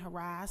 I've been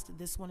harassed,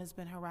 this one has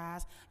been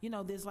harassed.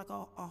 There's like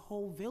a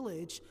whole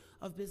village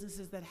of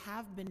businesses that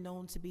have been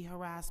known to be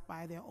harassed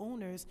by their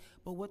owners,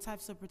 but what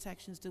types of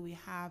protections do we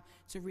have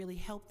to really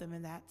help them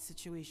in that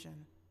situation?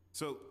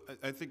 So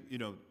I think,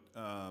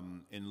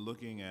 in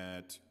looking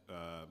at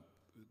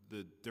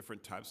the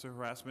different types of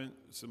harassment,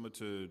 similar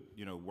to,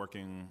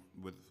 working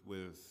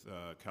with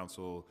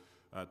council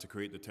to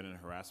create the tenant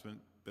harassment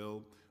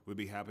bill, we'd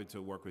be happy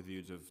to work with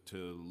you to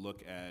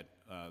look at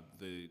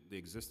the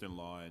existing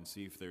law and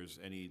see if there's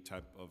any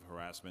type of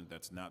harassment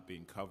that's not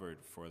being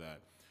covered for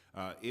that.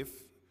 If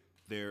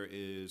there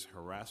is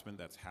harassment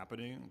that's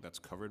happening that's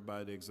covered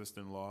by the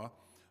existing law,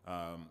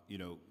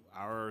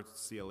 our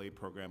CLA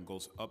program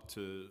goes up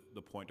to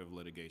the point of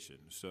litigation.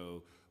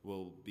 So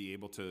we'll be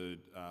able to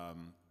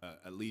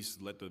at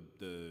least let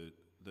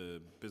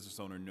the business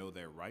owner know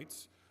their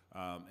rights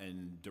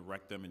and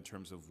direct them in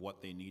terms of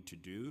what they need to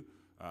do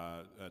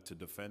to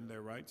defend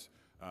their rights.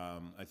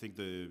 I think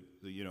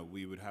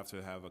we would have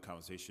to have a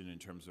conversation in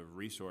terms of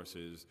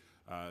resources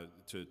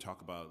to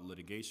talk about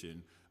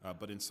litigation.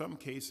 But in some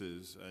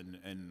cases,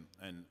 and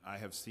I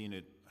have seen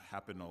it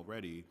happen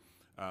already,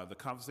 the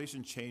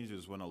conversation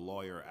changes when a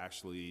lawyer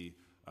actually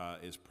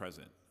is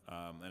present.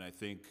 And I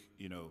think,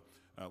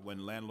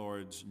 when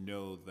landlords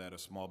know that a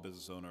small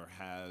business owner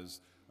has,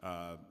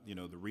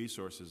 the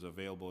resources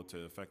available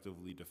to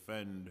effectively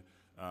defend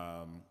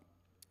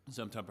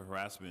some type of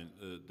harassment,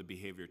 the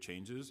behavior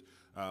changes.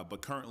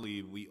 But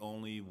currently, we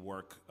only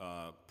work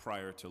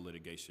prior to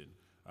litigation.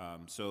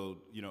 So,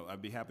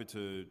 I'd be happy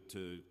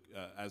to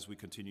as we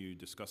continue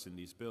discussing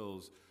these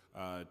bills,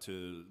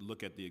 to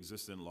look at the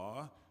existing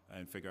law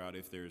and figure out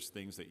if there's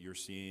things that you're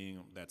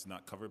seeing that's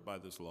not covered by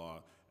this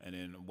law, and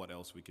then what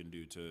else we can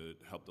do to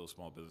help those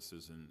small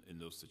businesses in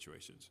those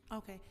situations.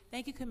 Okay,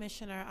 thank you,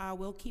 Commissioner.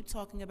 We'll keep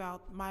talking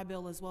about my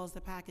bill as well as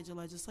the package of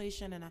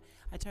legislation, and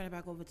I turn it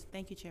back over to,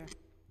 thank you, Chair.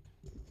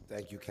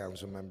 Thank you,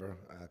 Councilmember.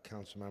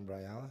 Councilmember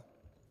Ayala?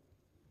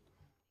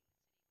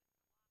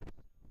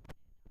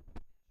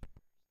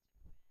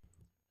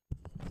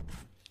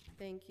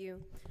 Thank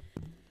you.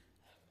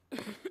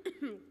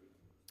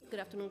 Good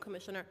afternoon,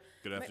 Commissioner.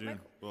 Good afternoon.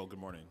 Well, good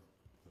morning.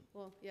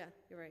 Well, yeah,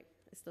 you're right.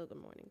 It's still good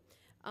morning.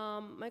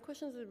 My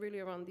questions are really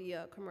around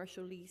the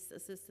commercial lease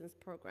assistance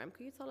program.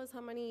 Could you tell us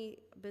how many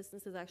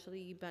businesses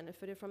actually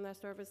benefited from that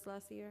service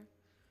last year?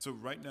 So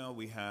right now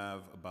we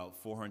have about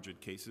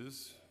 400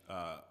 cases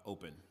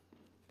open.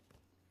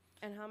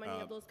 And how many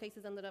of those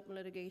cases ended up in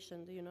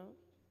litigation? Do you know?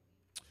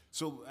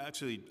 So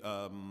actually,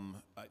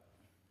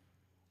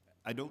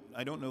 I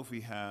don't know if we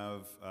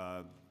have.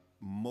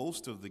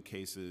 Most of the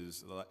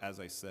cases, as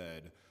I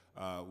said,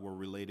 were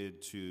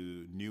related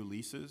to new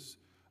leases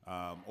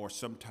or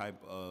some type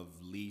of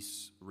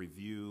lease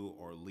review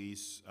or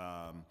lease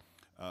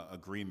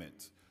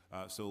agreement.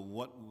 So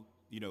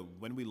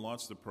when we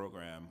launched the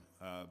program,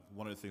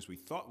 one of the things we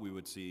thought we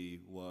would see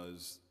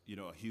was,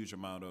 a huge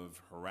amount of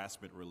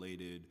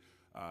harassment-related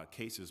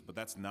cases, but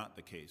that's not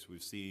the case.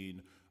 We've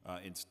seen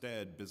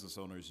instead business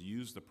owners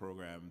use the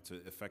program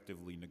to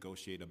effectively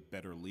negotiate a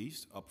better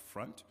lease up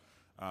front.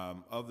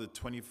 Of the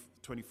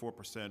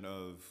 24%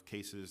 of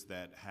cases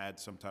that had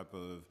some type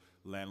of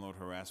landlord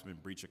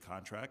harassment, breach of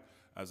contract,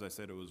 as I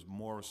said, it was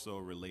more so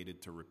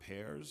related to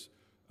repairs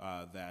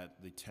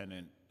that the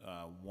tenant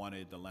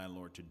wanted the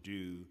landlord to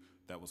do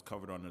that was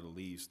covered under the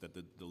lease that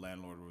the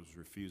landlord was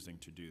refusing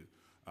to do.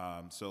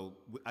 So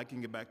I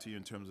can get back to you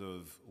in terms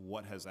of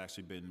what has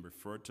actually been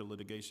referred to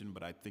litigation,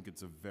 but I think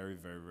it's a very,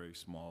 very, very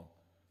small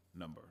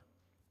number.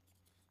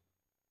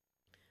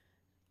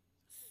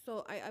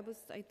 So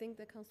I think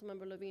that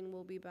Councilmember Levine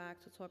will be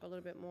back to talk a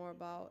little bit more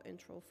about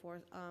Intro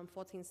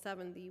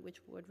 1470, which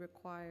would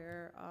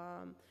require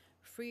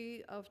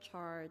free of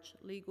charge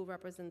legal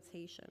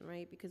representation,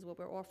 right? Because what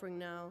we're offering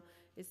now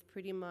is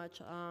pretty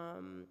much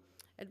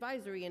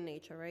advisory in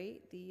nature, right?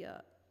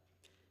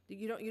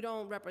 You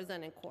don't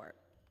represent in court.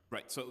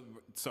 Right. So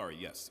sorry.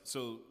 Yes.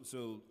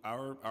 So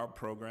our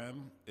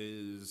program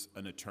is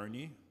an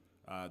attorney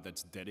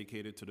that's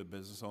dedicated to the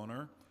business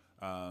owner.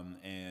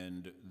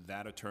 And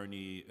that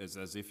attorney is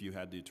as if you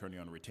had the attorney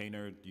on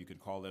retainer. You can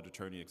call that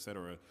attorney, et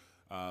cetera,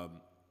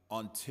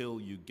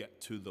 until you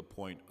get to the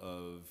point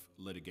of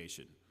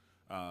litigation.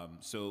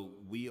 So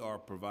we are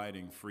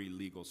providing free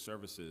legal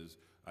services.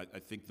 I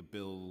think the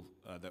bill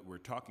that we're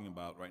talking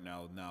about right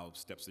now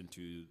steps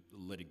into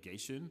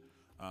litigation,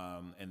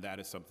 and that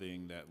is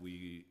something that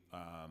we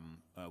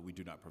we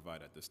do not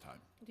provide at this time.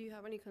 Do you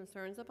have any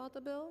concerns about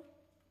the bill?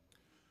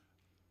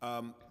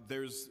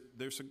 There's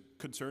some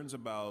concerns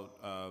about,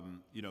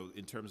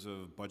 in terms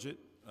of budget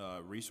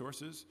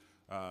resources.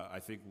 I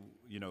think,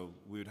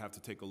 we would have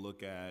to take a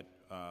look at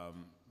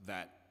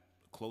that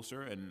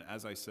closer. And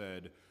as I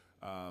said,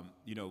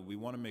 we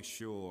want to make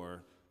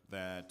sure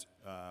that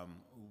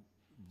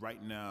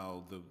right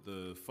now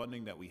the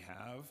funding that we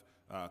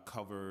have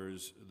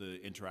covers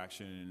the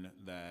interaction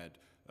that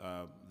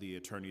the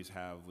attorneys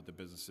have with the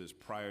businesses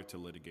prior to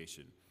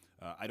litigation.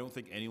 I don't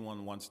think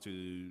anyone wants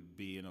to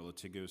be in a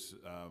litigious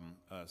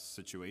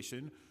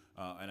situation,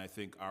 and I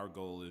think our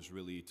goal is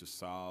really to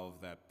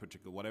solve that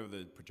whatever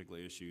the particular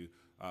issue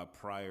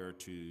prior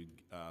to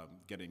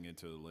getting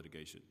into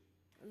litigation.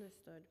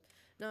 Understood.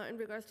 Now, in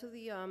regards to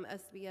the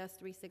SBS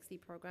 360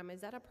 program,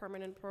 is that a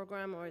permanent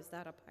program or is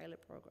that a pilot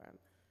program?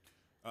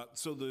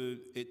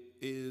 It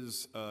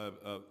is,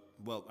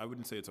 well, I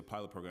wouldn't say it's a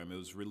pilot program. It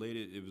was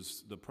related,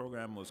 the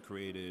program was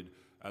created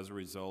as a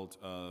result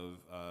of,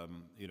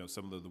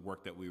 some of the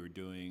work that we were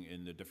doing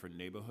in the different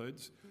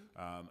neighborhoods.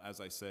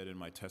 As I said in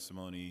my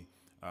testimony,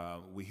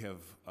 we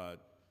have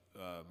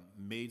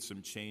made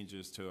some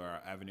changes to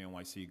our Avenue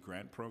NYC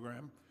grant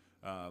program,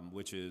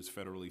 which is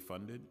federally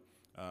funded,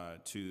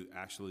 to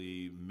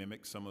actually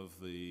mimic some of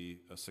the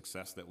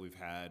success that we've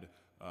had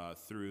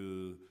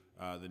through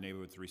the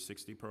Neighborhood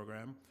 360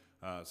 program.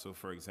 So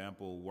for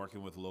example,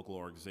 working with local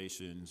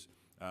organizations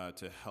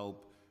to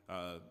help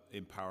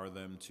empower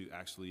them to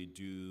actually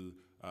do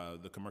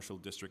the commercial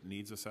district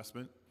needs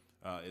assessment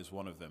is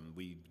one of them.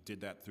 We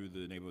did that through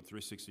the Neighborhood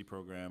 360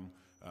 program.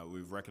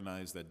 We've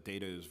recognized that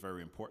data is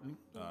very important.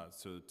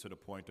 So to the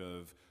point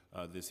of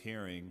this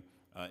hearing,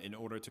 in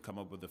order to come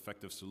up with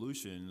effective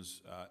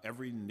solutions,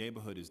 every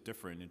neighborhood is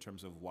different in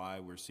terms of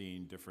why we're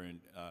seeing different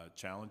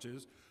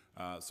challenges.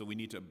 So we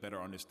need to better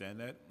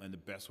understand that, and the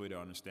best way to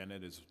understand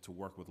that is to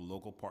work with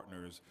local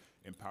partners,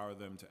 empower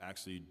them to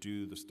actually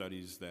do the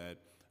studies that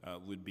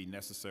would be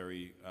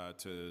necessary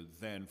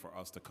for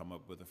us to come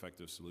up with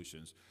effective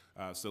solutions.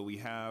 So we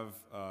have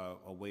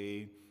a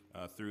way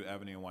through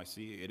Avenue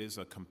NYC. It is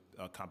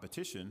a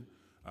competition,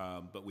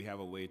 but we have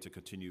a way to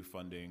continue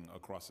funding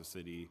across the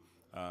city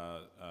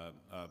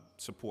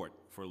support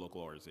for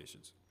local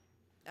organizations.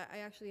 I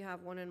actually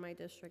have one in my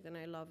district and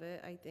I love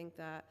it. I think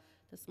that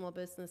the small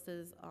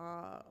businesses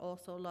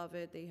also love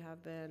it. They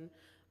have been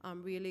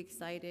really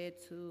excited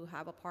to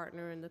have a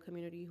partner in the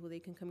community who they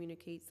can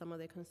communicate some of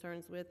their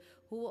concerns with,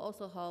 who will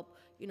also help,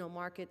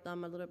 market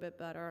them a little bit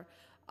better.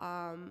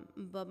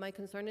 But my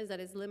concern is that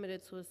it's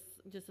limited to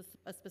just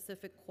a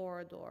specific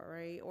corridor,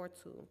 right, or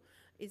two.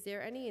 Is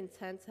there any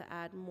intent to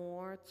add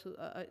more, to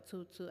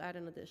add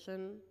an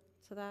addition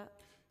to that?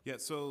 Yeah,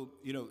 so,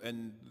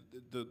 and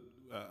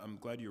I'm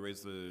glad you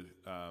raised the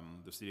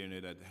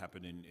CDNA that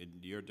happened in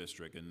your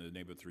district in the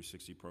Neighborhood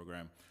 360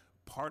 program.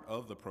 Part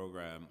of the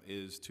program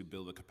is to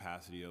build the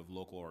capacity of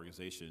local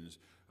organizations,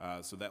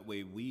 so that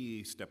way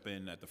we step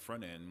in at the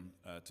front end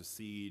to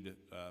seed,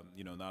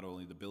 not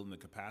only the building the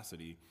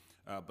capacity,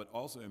 but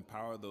also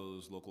empower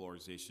those local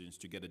organizations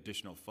to get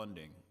additional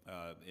funding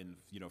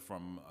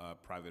from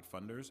private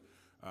funders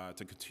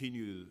to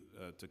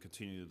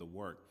continue the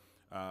work.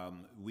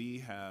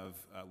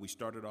 We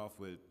started off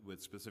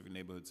with specific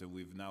neighborhoods, and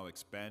we've now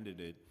expanded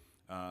it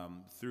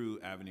through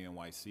Avenue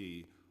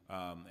NYC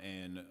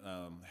and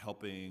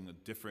helping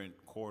different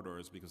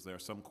corridors, because there are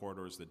some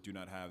corridors that do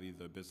not have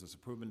either a business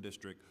improvement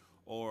district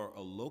or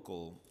a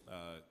local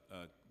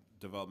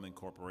development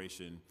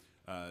corporation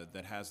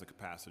that has the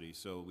capacity.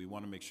 So we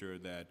want to make sure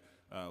that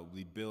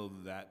we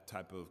build that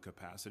type of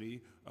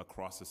capacity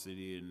across the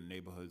city in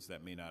neighborhoods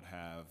that may not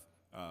have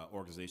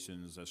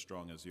organizations as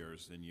strong as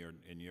yours in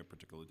your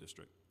particular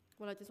district.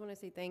 Well, I just want to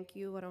say thank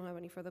you. I don't have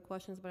any further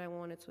questions, but I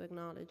wanted to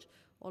acknowledge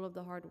all of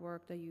the hard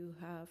work that you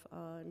have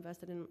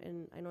invested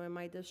in. I know in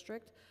my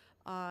district,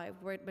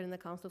 I've been in the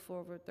council for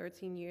over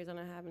 13 years, and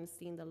I haven't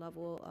seen the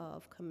level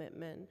of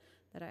commitment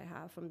that I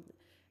have from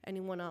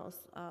anyone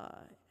else.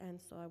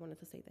 And so I wanted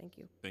to say thank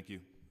you. Thank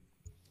you.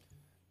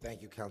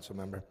 Thank you, Council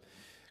Member.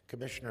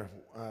 Commissioner,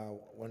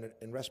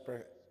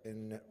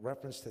 in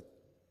reference to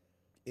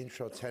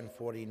Intro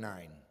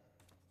 1049,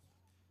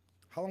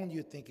 how long do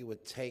you think it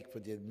would take for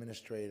this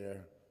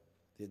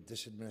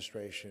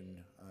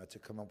administration, to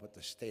come up with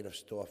the state of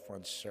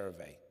storefront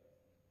survey?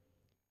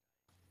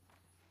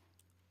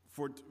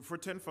 For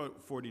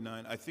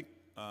 1049, I think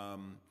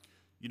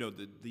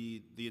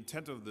the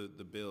intent of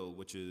the bill,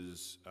 which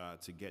is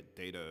to get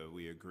data,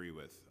 we agree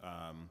with.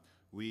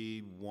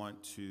 We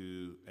want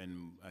to,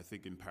 and I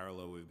think in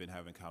parallel, we've been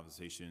having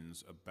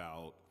conversations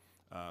about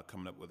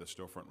coming up with a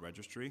storefront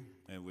registry,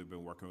 and we've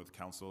been working with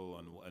council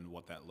on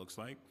what that looks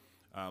like.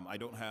 I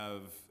don't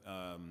have,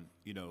 I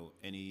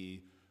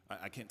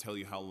can't tell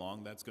you how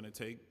long that's going to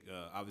take.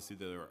 Obviously,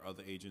 there are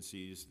other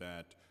agencies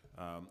that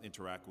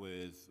interact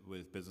with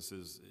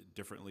businesses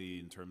differently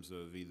in terms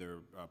of either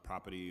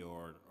property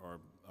or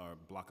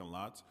block and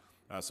lots.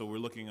 So we're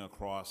looking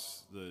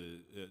across the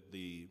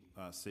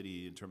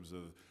city in terms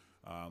of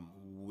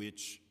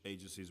which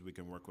agencies we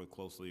can work with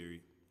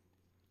closely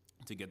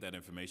to get that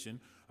information.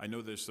 I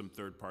know there's some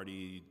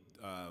third-party,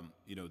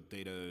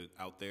 data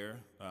out there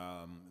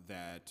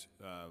that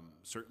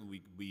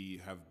certainly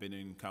we have been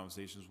in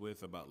conversations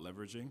with about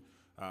leveraging.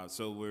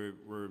 So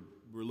we're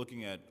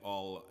looking at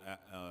all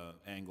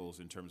angles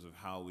in terms of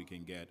how we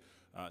can get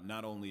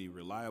not only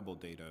reliable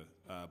data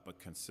but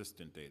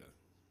consistent data.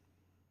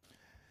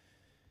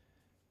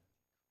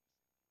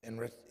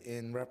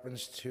 In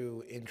reference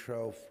to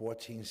Intro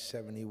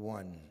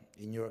 1471,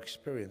 in your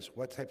experience,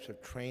 what types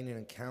of training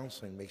and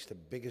counseling makes the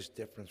biggest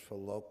difference for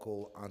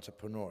local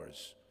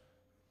entrepreneurs?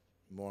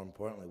 More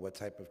importantly, what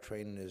type of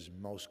training is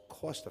most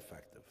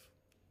cost-effective?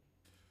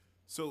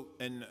 So,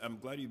 and I'm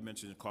glad you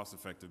mentioned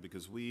cost-effective,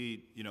 because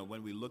we,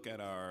 when we look at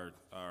our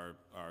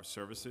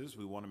services,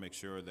 we want to make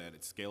sure that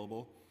it's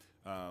scalable.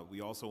 We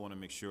also want to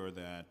make sure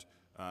that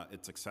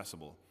it's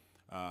accessible.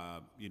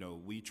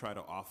 We try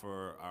to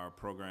offer our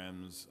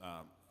programs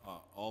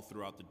all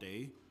throughout the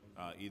day,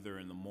 either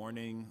in the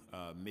morning,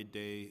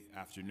 midday,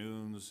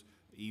 afternoons,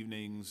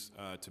 evenings,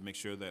 to make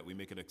sure that we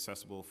make it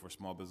accessible for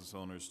small business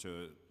owners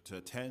to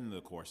attend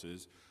the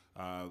courses,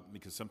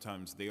 because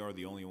sometimes they are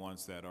the only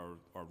ones that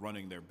are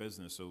running their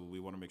business. So we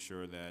want to make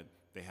sure that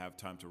they have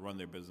time to run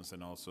their business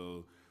and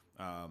also,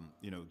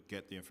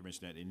 get the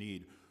information that they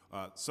need.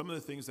 Some of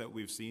the things that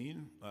we've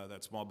seen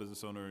that small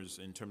business owners,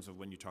 in terms of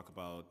when you talk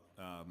about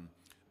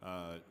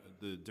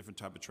the different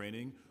type of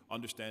training,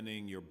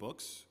 understanding your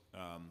books.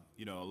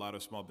 A lot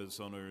of small business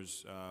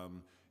owners,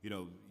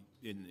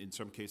 in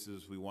some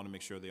cases, we want to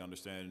make sure they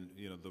understand,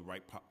 the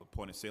right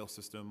point of sale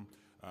system,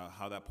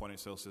 how that point of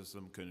sale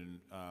system can,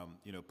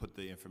 put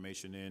the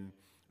information in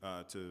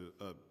to,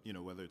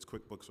 whether it's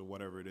QuickBooks or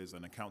whatever it is,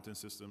 an accounting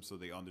system, so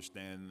they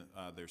understand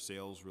their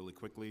sales really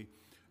quickly.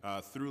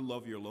 Through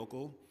Love Your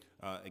Local,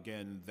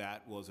 again,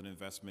 that was an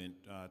investment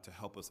to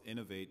help us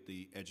innovate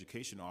the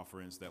education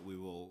offerings that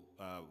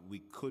we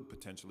could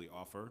potentially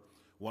offer.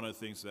 One of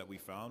the things that we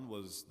found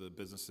was the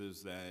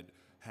businesses that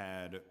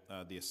had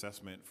the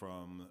assessment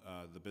from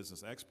the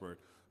business expert,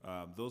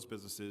 those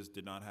businesses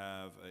did not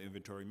have an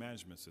inventory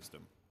management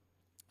system.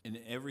 In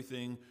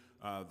everything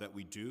that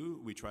we do,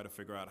 we try to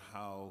figure out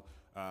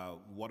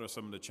what are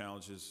some of the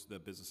challenges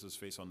that businesses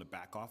face on the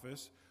back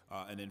office,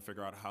 and then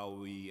figure out how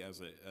we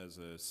as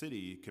a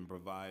city can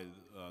provide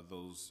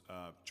those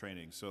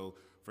trainings. So,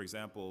 for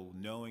example,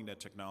 knowing that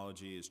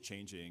technology is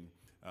changing,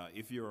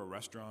 if you're a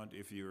restaurant,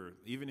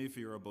 even if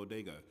you're a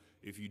bodega,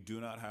 if you do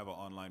not have an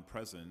online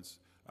presence,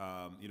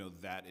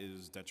 that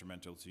is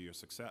detrimental to your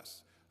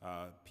success.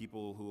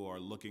 People who are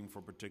looking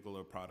for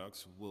particular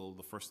products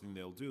the first thing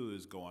they'll do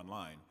is go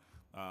online.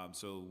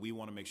 So we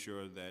want to make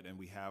sure that, and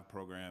we have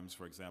programs,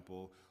 for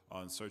example,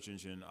 on search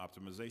engine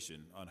optimization,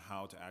 on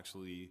how to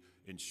actually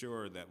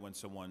ensure that when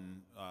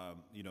someone,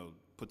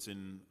 puts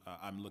in,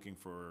 I'm looking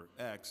for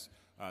X,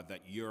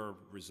 that your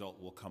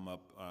result will come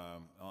up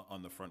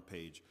on the front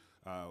page.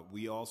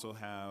 We also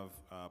have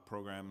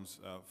programs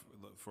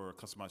for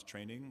customized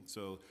training.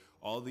 So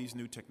all these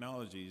new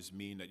technologies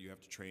mean that you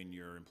have to train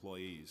your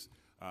employees,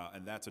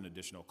 and that's an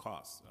additional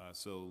cost.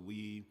 So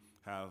we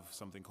have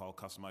something called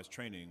customized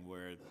training,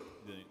 where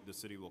the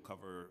city will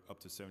cover up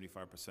to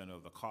 75%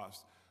 of the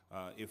cost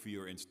if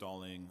you're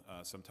installing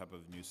some type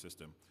of new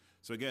system.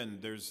 So again,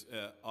 there's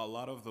a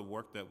lot of the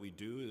work that we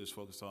do is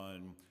focused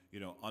on,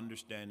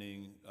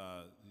 understanding,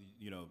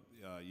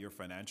 your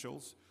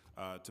financials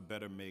to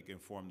better make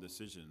informed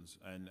decisions.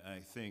 And I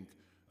think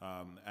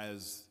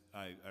as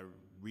I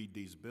read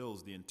these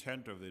bills, the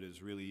intent of it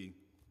is really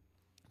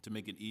to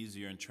make it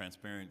easier and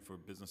transparent for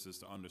businesses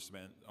to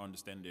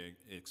understand their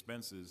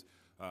expenses.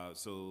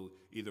 So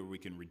either we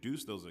can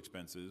reduce those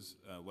expenses,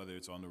 whether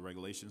it's on the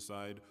regulation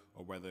side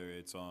or whether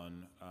it's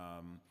on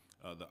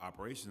the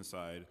operation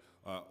side,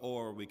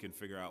 or we can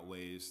figure out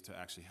ways to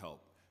actually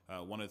help.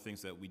 One of the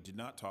things that we did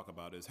not talk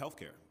about is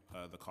healthcare,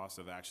 the cost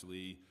of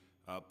actually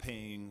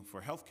paying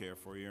for healthcare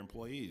for your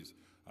employees.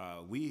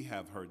 We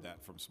have heard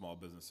that from small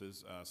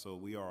businesses, so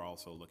we are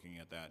also looking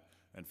at that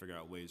and figure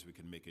out ways we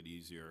can make it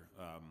easier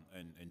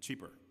and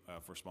cheaper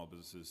for small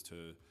businesses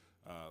to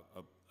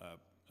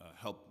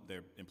help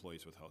their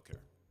employees with healthcare.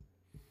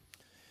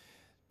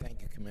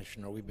 Thank you,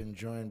 Commissioner. We've been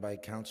joined by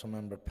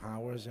Councilmember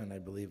Powers, and I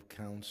believe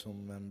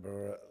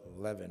Councilmember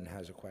Levin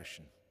has a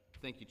question.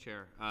 Thank you,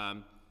 Chair.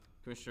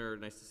 Commissioner,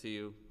 nice to see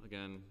you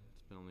again.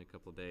 It's been only a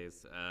couple of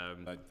days. How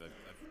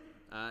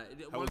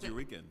was your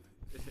weekend?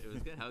 It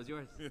was good. How was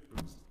yours?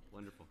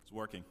 Wonderful. It's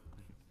working.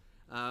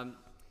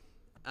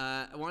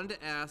 I wanted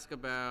to ask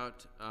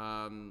about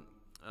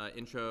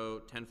Intro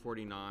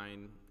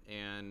 1049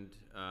 and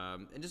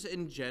just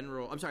in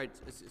general. I'm sorry.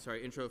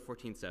 Intro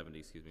 1470.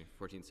 Excuse me,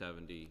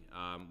 1470,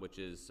 which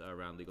is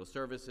around legal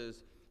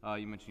services.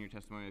 You mentioned in your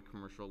testimony a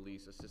commercial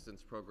lease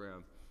assistance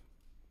program.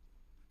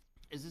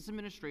 Is this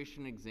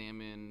administration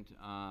examined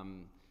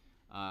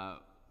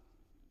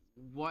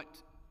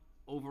what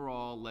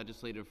overall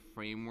legislative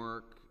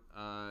framework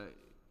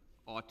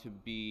ought to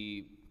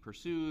be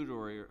pursued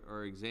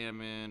or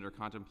examined or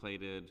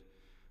contemplated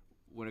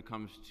when it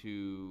comes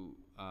to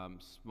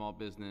small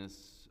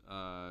business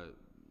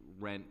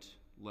rent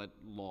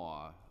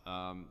law.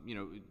 You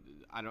know,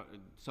 I don't.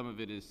 Some of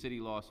it is city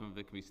law, some of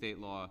it can be state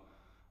law.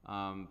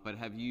 But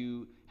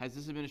has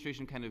this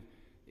administration kind of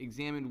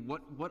examined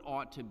what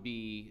ought to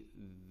be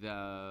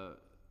the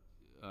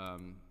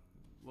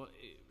well,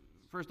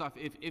 first off,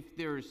 if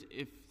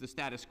the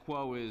status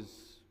quo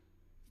is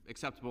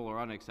acceptable or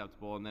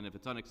unacceptable, and then if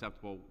it's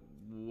unacceptable,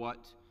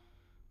 what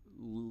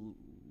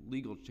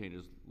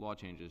law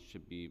changes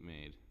should be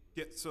made?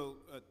 Yeah, so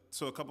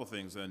a couple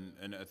things,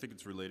 and I think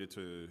it's related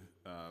to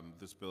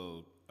this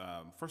bill.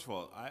 First of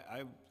all,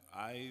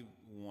 I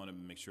want to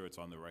make sure it's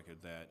on the record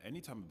that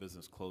any time a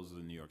business closes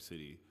in New York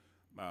City,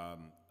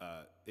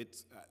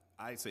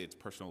 I say it's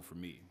personal for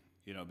me,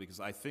 you know, because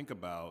I think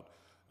about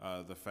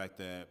the fact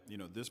that, you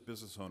know, this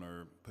business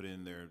owner put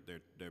in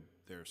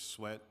their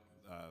sweat,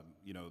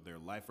 you know, their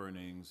life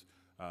earnings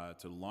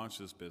to launch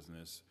this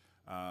business,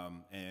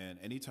 and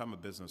anytime a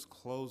business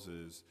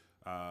closes,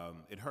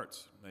 it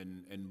hurts,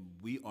 and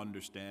we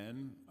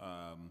understand,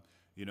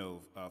 you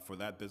know, for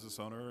that business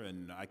owner,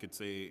 and I could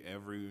say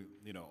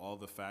all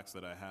the facts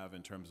that I have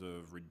in terms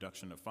of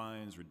reduction of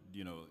fines,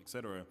 you know, et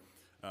cetera.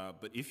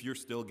 But if you're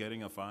still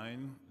getting a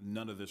fine,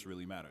 none of this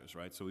really matters,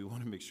 right? So we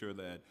want to make sure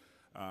that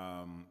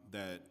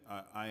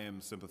I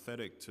am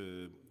sympathetic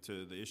to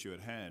the issue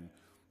at hand.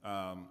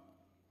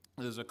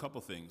 There's a couple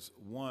things.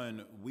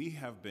 One, we've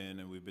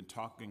been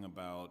talking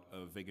about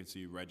a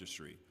vacancy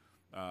registry,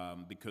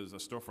 because a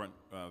storefront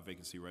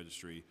vacancy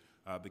registry,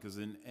 because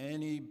in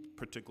any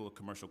particular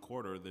commercial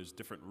corridor, there's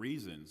different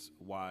reasons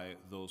why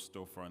those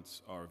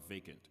storefronts are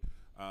vacant.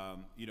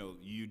 You know,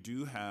 you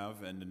do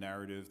have, and the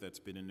narrative that's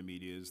been in the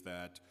media is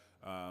that,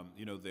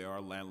 you know, there are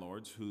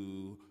landlords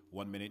who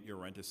 1 minute your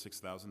rent is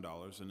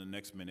 $6,000, and the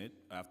next minute,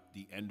 at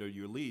the end of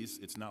your lease,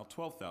 it's now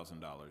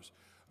 $12,000.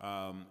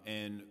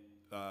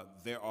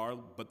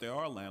 There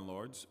are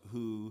landlords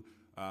who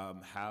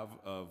have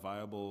a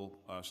viable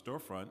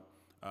storefront,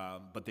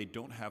 but they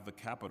don't have the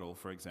capital,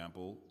 for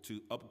example,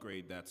 to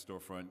upgrade that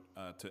storefront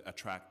to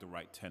attract the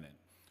right tenant.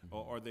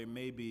 Or there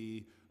may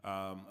be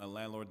a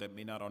landlord that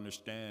may not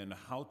understand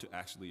how to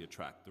actually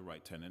attract the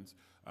right tenants,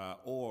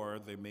 or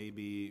there may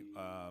be,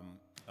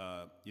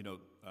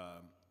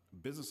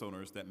 business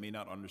owners that may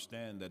not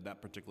understand that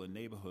that particular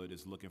neighborhood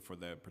is looking for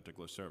their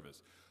particular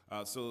service.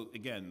 So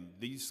again,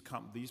 these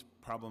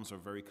problems are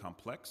very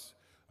complex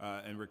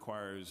and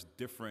requires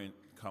different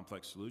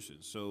complex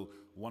solutions. So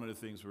one of the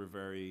things we're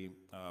very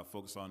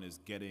focused on is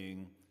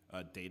getting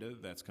data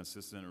that's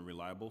consistent and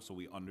reliable, so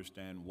we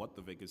understand what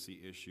the vacancy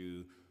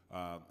issue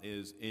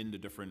is in the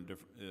different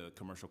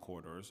commercial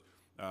corridors.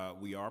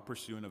 We are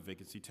pursuing a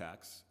vacancy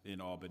tax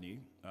in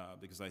Albany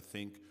because I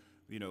think,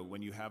 you know,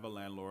 when you have a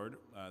landlord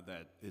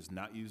that is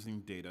not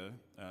using data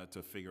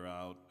to figure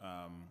out,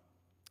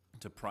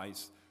 to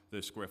price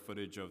the square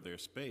footage of their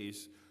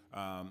space,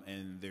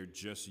 and they're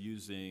just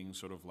using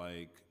sort of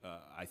like,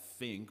 I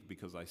think,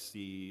 because I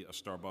see a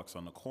Starbucks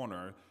on the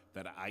corner,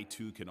 that I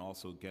too can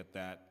also get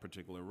that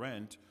particular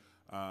rent.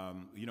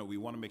 You know, we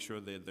want to make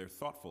sure that they're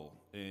thoughtful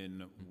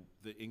in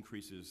the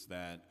increases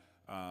that,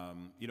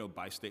 you know,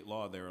 by state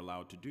law they're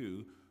allowed to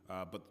do,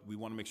 but we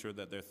want to make sure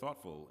that they're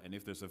thoughtful. And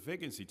if there's a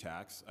vacancy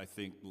tax, I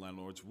think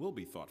landlords will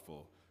be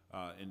thoughtful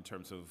in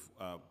terms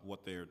of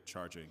what they're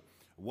charging.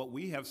 What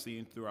we have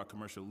seen through our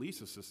commercial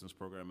lease assistance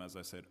program, as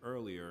I said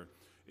earlier,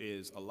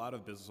 is a lot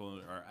of business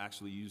owners are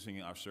actually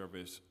using our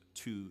service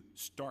to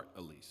start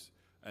a lease,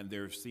 and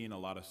they're seeing a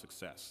lot of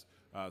success.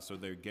 So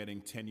they're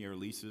getting 10-year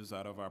leases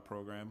out of our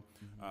program,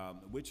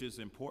 which is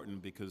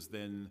important because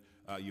then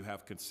you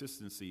have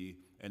consistency,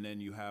 and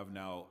then you have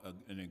now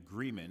an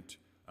agreement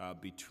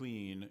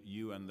between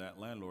you and that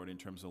landlord in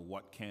terms of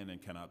what can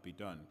and cannot be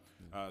done.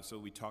 So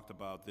we talked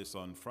about this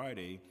on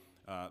Friday.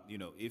 You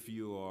know, if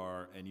you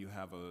are and you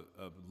have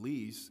a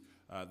lease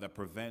that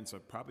prevents a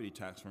property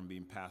tax from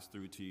being passed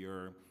through to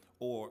your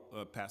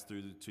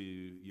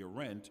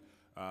rent,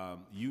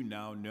 you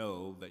now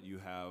know that you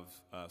have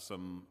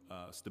some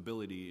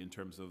stability in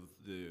terms of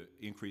the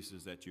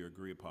increases that you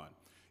agree upon.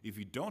 If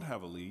you don't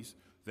have a lease,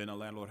 then a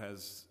landlord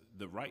has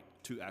the right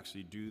to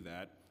actually do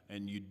that,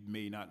 and you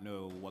may not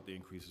know what the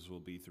increases will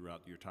be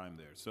throughout your time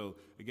there. So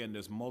again,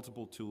 there's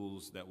multiple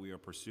tools that we are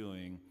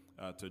pursuing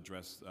to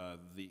address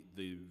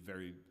the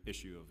very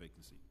issue of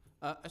vacancy.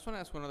 I just want to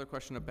ask one other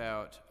question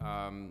about,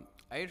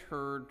 I had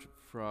heard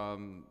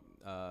from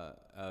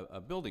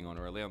a building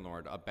owner, a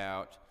landlord,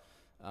 about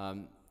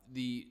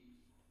the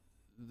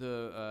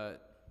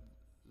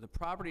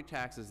property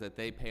taxes that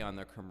they pay on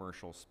their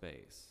commercial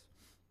space,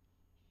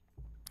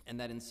 and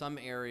that in some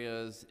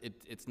areas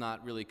it's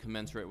not really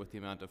commensurate with the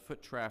amount of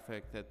foot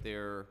traffic that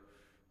they're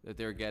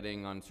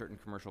getting on certain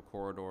commercial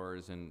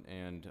corridors, and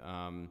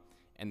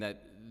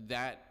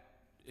that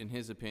in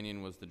his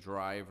opinion was the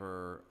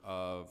driver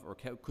of, or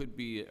could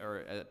be,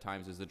 or at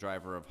times is the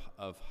driver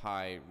of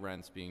high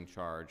rents being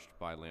charged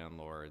by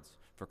landlords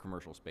for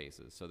commercial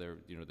spaces. So they're,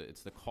 you know,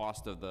 it's the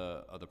cost of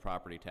the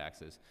property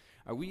taxes.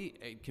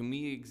 Can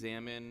we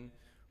examine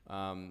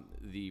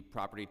the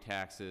property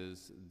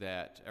taxes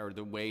that, or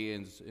the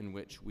ways in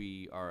which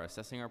we are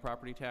assessing our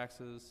property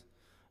taxes,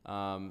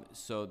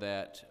 so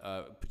that,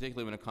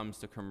 particularly when it comes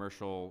to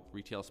commercial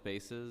retail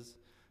spaces,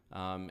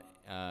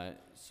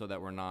 so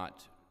that we're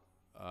not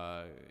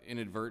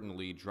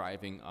inadvertently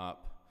driving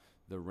up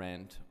the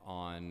rent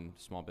on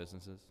small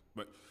businesses?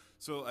 But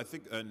so I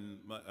think, and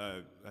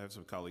I have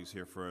some colleagues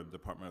here for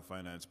Department of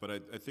Finance, but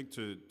I think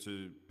to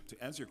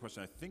answer your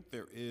question, I think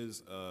there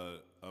is a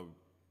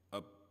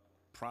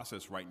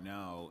process right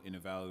now in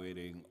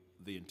evaluating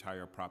the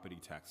entire property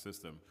tax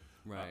system.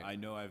 Right. I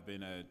know I've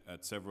been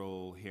at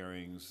several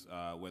hearings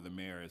where the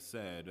mayor has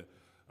said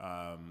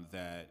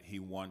that he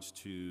wants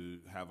to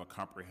have a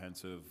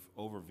comprehensive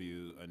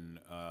overview and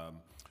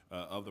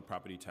of the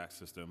property tax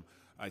system.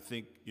 I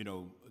think,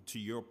 to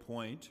your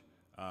point,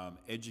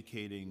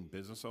 educating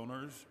business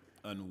owners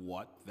on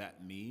what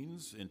that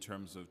means in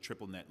terms of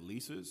triple net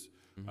leases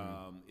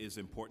is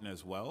important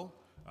as well,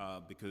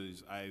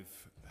 because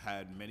I've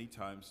had many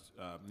times,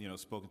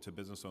 spoken to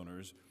business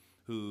owners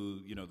who,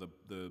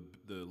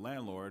 the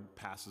landlord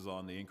passes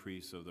on the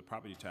increase of the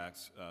property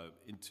tax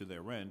into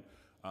their rent,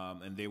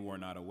 and they were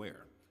not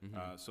aware.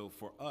 So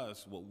for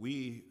us, what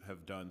we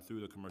have done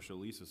through the Commercial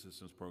Lease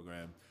Assistance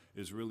Program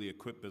is really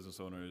equip business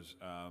owners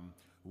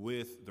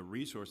with the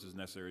resources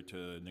necessary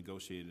to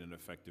negotiate an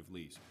effective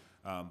lease.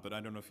 But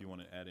I don't know if you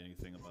want to add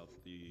anything about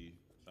the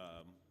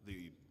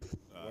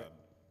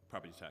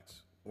property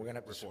tax. We're going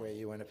to have to reform. swear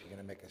you in if you're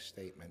going to make a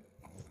statement.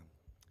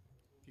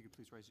 If you could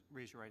please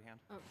raise your right hand.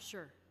 Oh,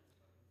 sure.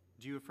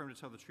 Do you affirm to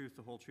tell the truth,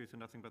 the whole truth, and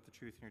nothing but the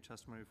truth in your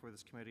testimony before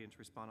this committee and to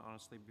respond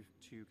honestly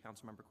to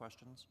council member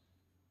questions?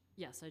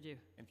 Yes, I do.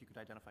 And if you could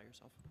identify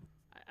yourself.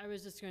 I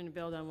was just going to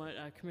build on what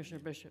Commissioner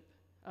Bishop,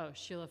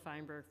 Sheila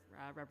Feinberg,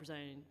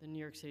 representing the New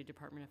York City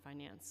Department of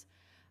Finance.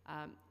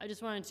 I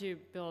just wanted to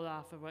build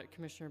off of what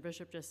Commissioner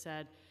Bishop just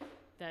said,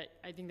 that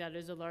I think that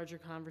is a larger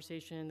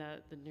conversation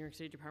that the New York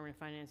City Department of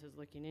Finance is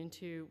looking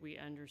into. We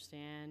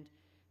understand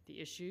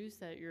the issues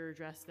that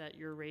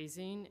you're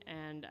raising,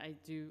 and I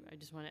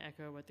just want to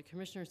echo what the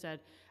Commissioner said.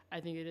 I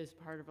think it is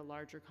part of a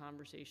larger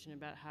conversation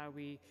about how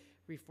we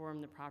reform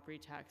the property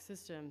tax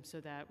system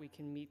so that we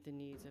can meet the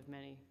needs of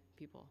many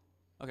people.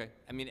 Okay.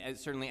 I mean,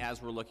 certainly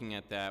as we're looking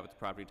at that with the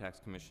Property Tax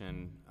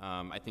Commission,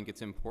 I think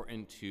it's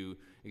important to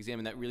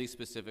examine that really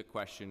specific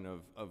question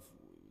of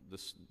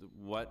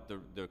what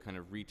the kind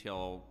of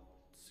retail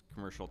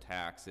commercial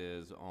tax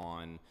is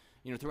on,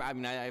 I have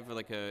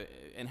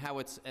and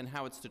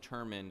how it's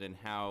determined and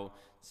how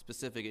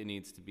specific it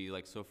needs to be.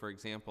 Like, so for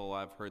example,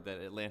 I've heard that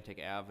Atlantic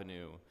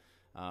Avenue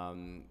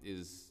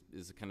is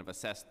kind of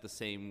assessed the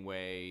same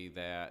way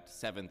that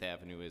 7th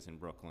Avenue is in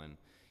Brooklyn,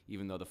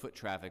 even though the foot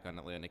traffic on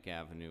Atlantic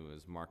Avenue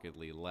is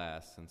markedly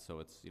less, and so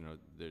it's,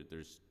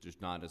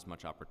 there's not as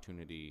much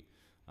opportunity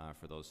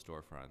for those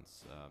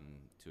storefronts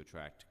to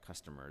attract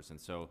customers. And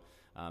so,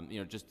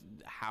 just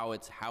how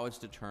it's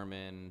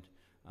determined,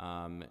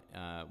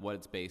 what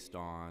it's based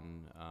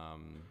on,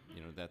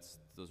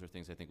 those are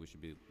things I think we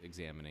should be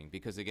examining,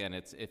 because again,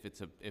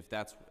 if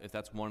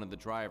that's one of the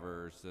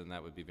drivers, then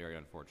that would be very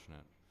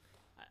unfortunate.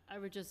 I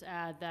would just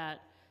add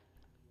that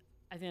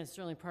I think it's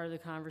certainly part of the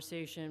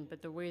conversation,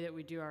 but the way that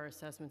we do our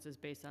assessments is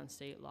based on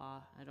state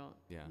law. I don't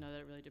know that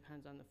it really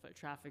depends on the foot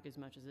traffic as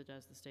much as it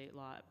does the state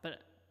law,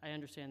 but I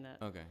understand that.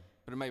 Okay,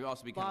 but it might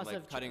also be kind of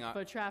like cutting off.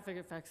 Foot traffic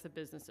affects the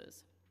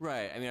businesses.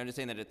 Right. I mean, I'm just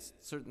saying that it's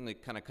certainly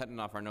kind of cutting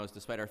off our nose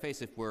to spite our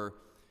face. If we're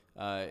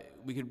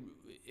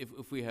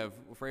if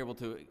we're able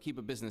to keep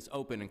a business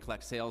open and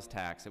collect sales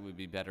tax, it would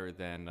be better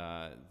than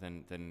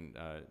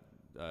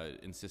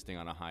insisting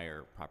on a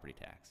higher property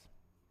tax.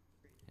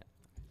 Yeah.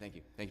 Thank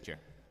you. Thank you, Chair.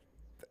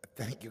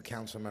 Thank you,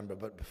 council member.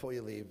 But before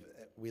you leave,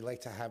 we like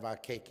to have our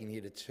cake and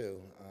eat it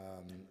too.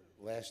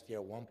 Last year,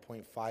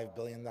 $1.5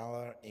 billion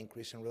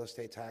increase in real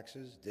estate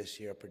taxes. This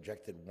year,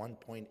 projected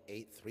 1.8,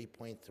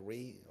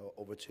 3.3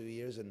 over 2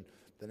 years, and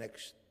the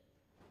next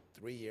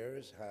 3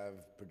 years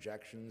have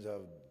projections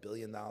of $1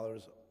 billion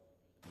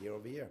year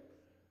over year.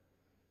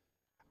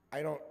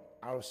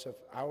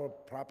 Our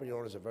property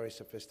owners are very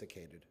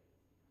sophisticated.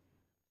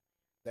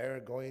 They're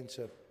going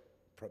to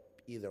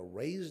either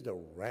raise the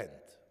rent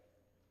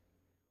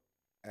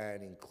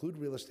and include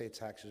real estate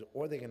taxes,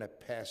 or they're going to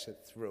pass it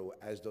through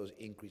as those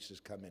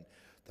increases come in.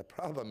 The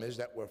problem is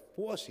that we're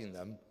forcing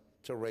them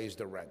to raise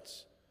the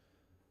rents.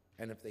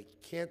 And if they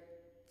can't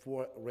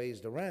raise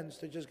the rents,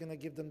 they're just going to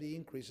give them the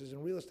increases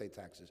in real estate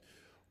taxes.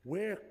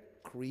 We're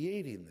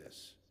creating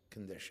this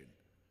condition.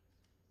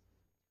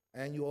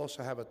 And you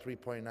also have a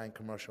 3.9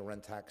 commercial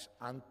rent tax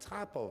on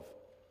top of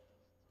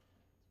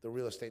the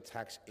real estate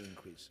tax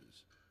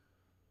increases.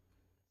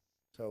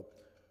 So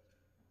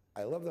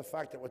I love the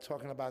fact that we're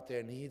talking about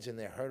their needs and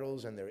their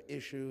hurdles and their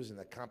issues and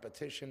the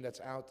competition that's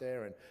out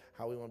there and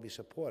how we want to be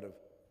supportive.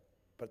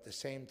 But at the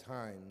same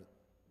time,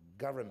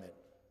 government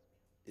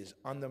is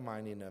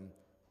undermining them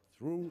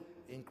through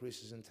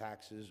increases in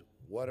taxes,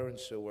 water and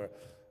sewer,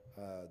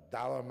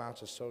 dollar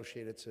amounts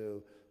associated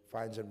to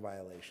fines and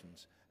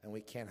violations. And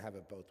we can't have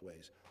it both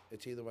ways.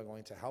 It's either we're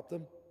going to help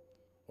them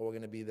or we're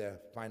going to be their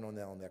final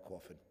nail in their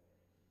coffin.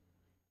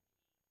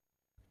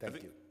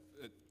 Thank you.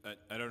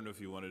 I don't know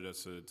if you wanted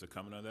us to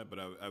comment on that, but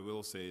I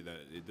will say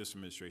that this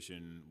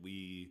administration,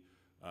 we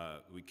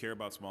care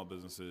about small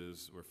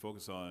businesses. We're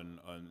focused on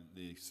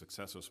the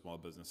success of small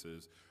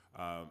businesses.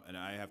 And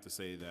I have to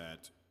say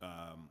that,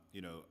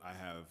 I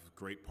have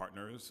great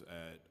partners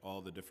at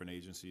all the different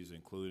agencies,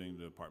 including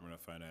the Department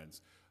of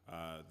Finance,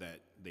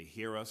 that they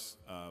hear us,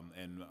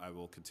 and I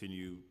will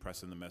continue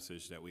pressing the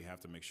message that we have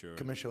to make sure.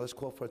 Commissioner, let's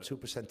call for a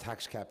 2%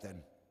 tax cap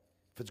then.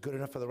 If it's good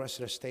enough for the rest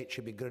of the state, it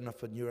should be good enough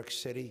for New York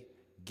City.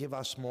 Give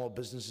our small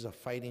businesses a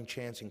fighting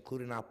chance,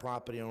 including our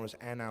property owners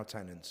and our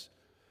tenants.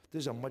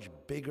 There's a much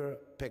bigger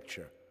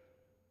picture.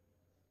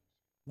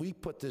 We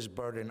put this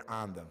burden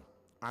on them.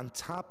 On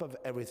top of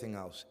everything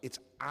else, it's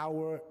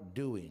our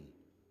doing.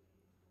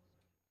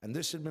 And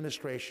this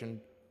administration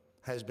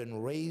has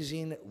been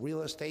raising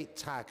real estate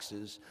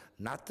taxes,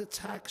 not the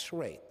tax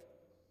rate,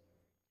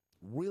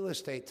 real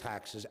estate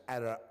taxes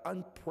at an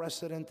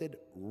unprecedented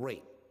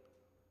rate.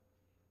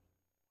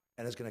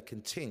 And it's going to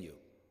continue.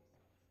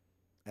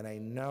 And I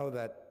know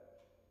that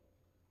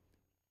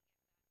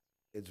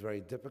it's very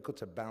difficult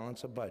to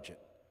balance a budget.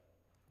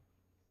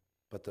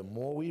 But the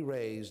more we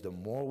raise, the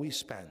more we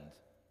spend.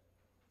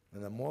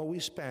 And the more we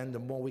spend, the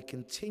more we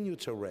continue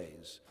to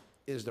raise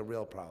is the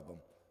real problem.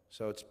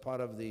 So it's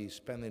part of the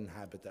spending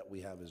habit that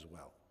we have as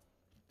well.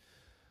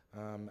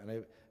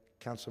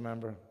 Council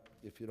member,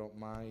 if you don't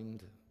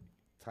mind,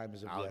 time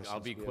is of the essence. I'll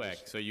be quick.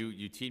 So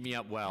you teed me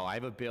up well. I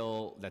have a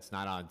bill that's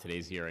not on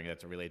today's hearing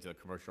that's related to the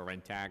commercial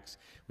rent tax,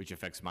 which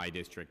affects my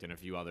district and a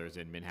few others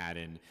in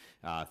Manhattan.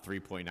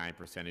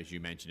 3.9%, as you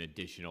mentioned,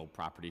 additional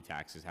property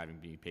taxes having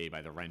to be paid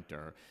by the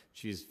renter.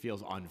 She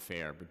feels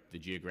unfair, but the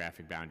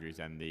geographic boundaries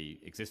and the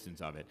existence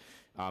of it.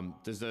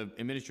 Does the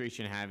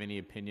administration have any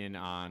opinion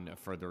on a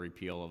further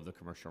repeal of the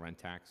commercial rent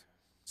tax?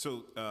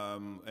 So,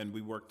 and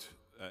we worked,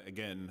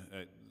 again,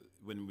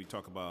 when we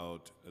talk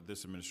about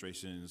this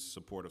administration's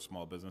support of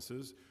small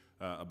businesses,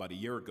 about a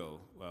year ago,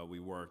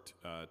 we worked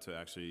to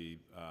actually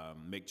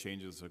make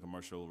changes to the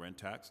commercial rent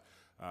tax.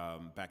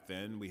 Back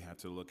then, we had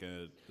to look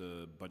at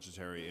the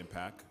budgetary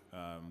impact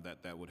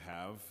that would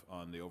have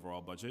on the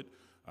overall budget.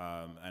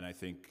 And I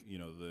think,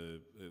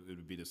 it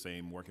would be the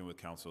same working with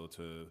council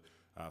to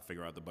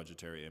figure out the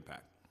budgetary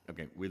impact.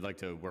 Okay, we'd like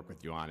to work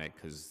with you on it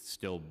because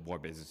still more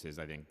businesses,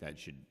 I think that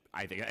should,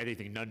 I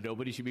think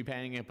nobody should be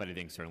paying it, but I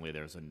think certainly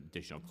there's an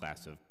additional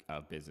class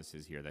of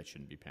businesses here that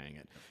shouldn't be paying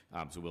it.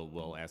 So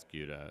we'll ask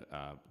you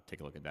to take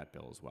a look at that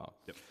bill as well.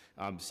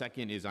 Yep.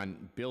 Second is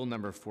on bill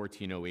number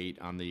 1408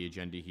 on the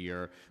agenda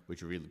here,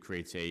 which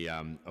creates a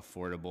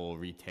affordable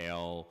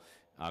retail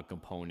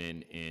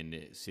component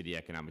in city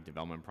economic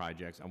development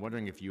projects. I'm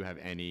wondering if you have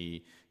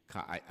any,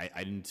 I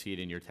didn't see it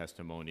in your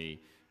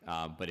testimony,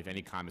 but if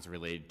any comments are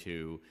related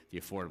to the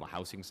affordable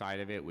housing side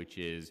of it, which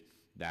is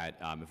that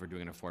if we're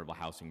doing an affordable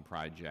housing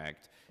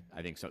project,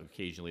 I think so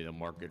occasionally the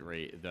market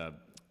rate, the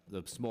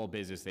small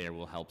business there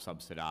will help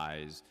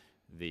subsidize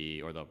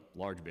or the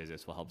large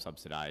business will help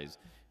subsidize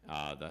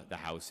the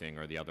housing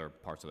or the other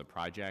parts of the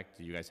project.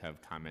 Do you guys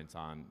have comments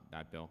on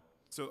that bill?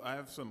 So I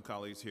have some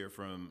colleagues here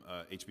from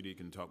HPD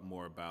can talk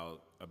more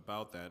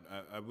about that.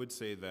 I would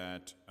say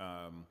that,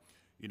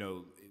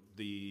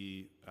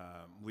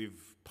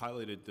 we've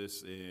piloted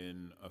this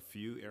in a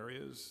few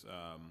areas.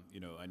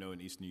 I know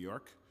in East New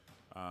York,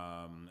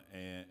 and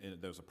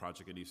there's a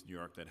project in East New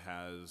York that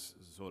has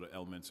sort of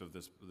elements of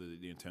this,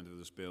 the intent of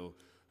this bill.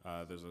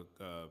 There's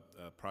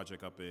a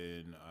project up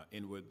in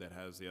Inwood that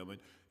has the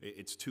element.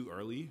 It's too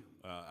early,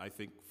 I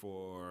think,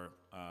 for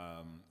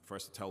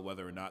us to tell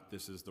whether or not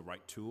this is the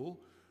right tool.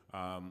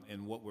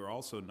 And what we're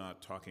also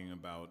not talking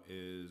about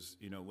is,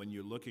 when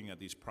you're looking at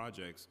these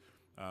projects,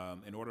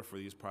 in order for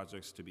these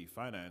projects to be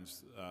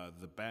financed,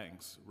 the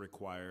banks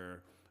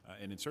require,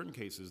 and in certain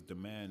cases,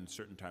 demand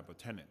certain type of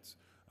tenants.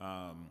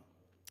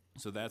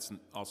 So that's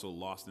also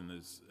lost in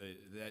this,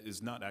 that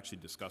is not actually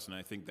discussed, and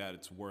I think that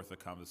it's worth a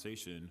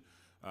conversation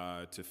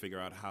to figure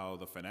out how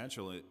the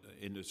financial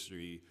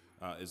industry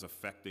is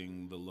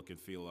affecting the look and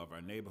feel of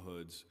our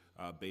neighborhoods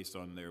based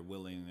on their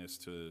willingness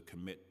to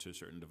commit to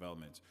certain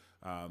developments.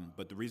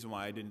 But the reason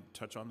why I didn't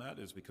touch on that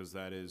is because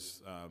that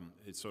is,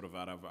 it's sort of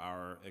out of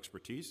our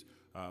expertise,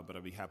 but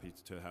I'd be happy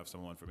to have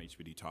someone from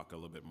HPD talk a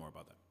little bit more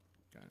about that.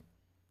 Got it.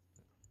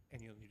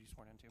 And you'll need to be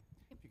sworn in too.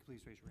 If you could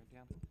please raise your right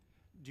hand.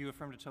 Do you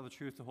affirm to tell the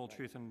truth, the whole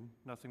truth, and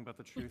nothing but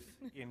the truth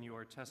in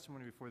your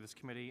testimony before this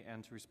committee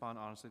and to respond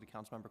honestly to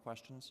council member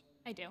questions?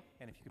 I do.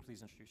 And if you could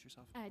please introduce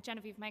yourself.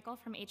 Genevieve Michael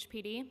from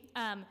HPD.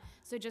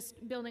 So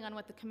just building on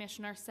what the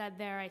commissioner said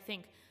there, I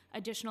think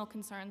additional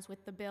concerns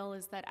with the bill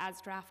is that as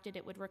drafted,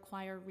 it would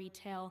require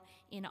retail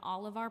in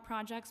all of our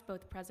projects,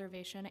 both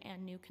preservation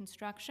and new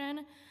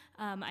construction.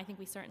 I think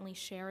we certainly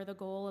share the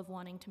goal of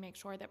wanting to make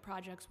sure that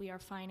projects we are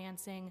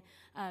financing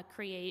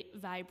create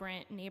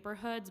vibrant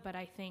neighborhoods, but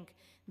I think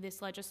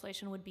this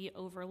legislation would be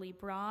overly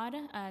broad.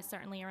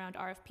 Certainly around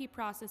RFP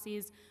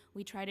processes,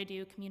 we try to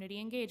do community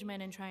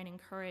engagement and try and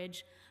encourage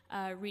encourage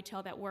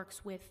retail that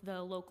works with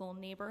the local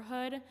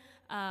neighborhood.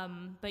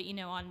 But, you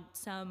know, on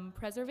some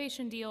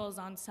preservation deals,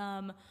 on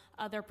some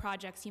other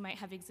projects, you might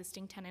have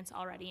existing tenants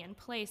already in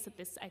place that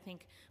this, I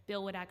think,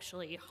 bill would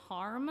actually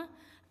harm.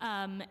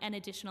 And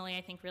additionally,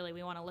 I think really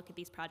we want to look at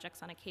these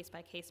projects on a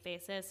case-by-case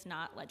basis,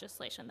 not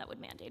legislation that would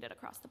mandate it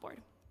across the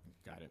board.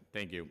 Got it.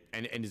 Thank you.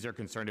 And is there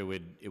concern it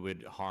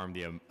would harm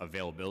the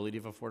availability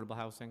of affordable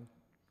housing?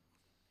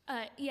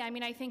 Yeah, I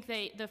mean, I think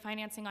the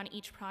financing on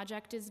each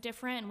project is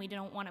different, and we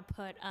don't want to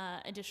put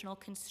additional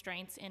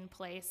constraints in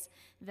place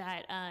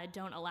that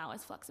don't allow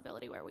us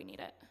flexibility where we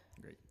need it.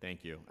 Great,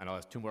 thank you. And I'll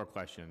ask two more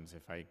questions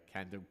if I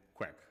can do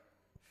quick.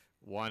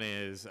 One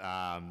is,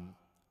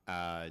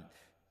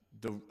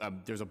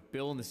 there's a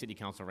bill in the city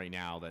council right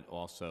now that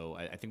also,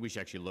 I think we should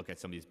actually look at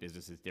some of these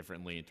businesses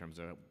differently in terms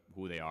of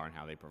who they are and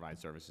how they provide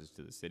services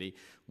to the city.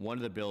 One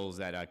of the bills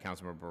that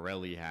Councilmember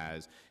Borelli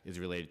has is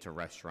related to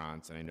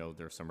restaurants, and I know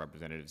there's some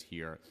representatives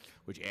here,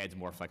 which adds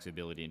more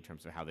flexibility in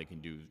terms of how they can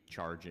do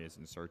charges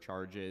and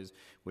surcharges,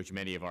 which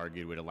many have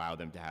argued would allow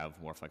them to have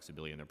more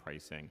flexibility in their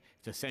pricing.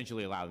 To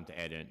essentially allow them to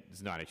add in,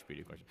 it's not an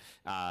HPD question,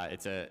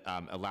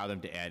 allow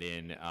them to add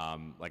in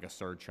like a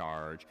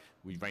surcharge.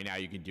 Right now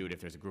you can do it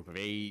if there's a group of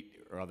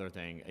 8 or other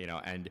thing, you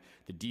know, and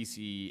the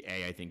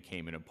DCA, I think,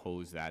 came and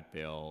opposed that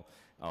bill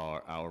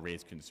or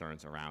raised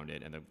concerns around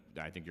it. And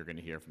I think you're going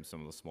to hear from some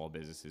of the small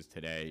businesses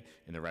today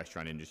in the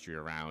restaurant industry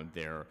around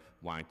their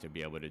wanting to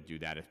be able to do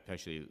that,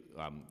 especially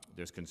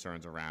there's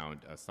concerns around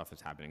stuff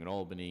that's happening in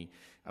Albany.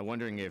 I'm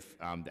wondering if,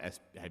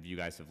 have you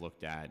guys have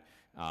looked at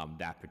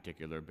that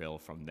particular bill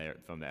from the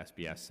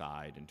SBS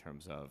side in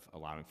terms of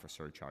allowing for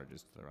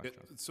surcharges to the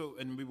restaurants? Yeah, so,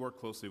 and we work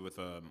closely with,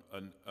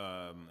 and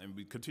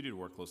we continue to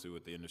work closely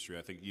with the industry.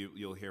 I think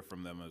you'll hear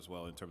from them as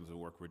well in terms of the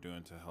work we're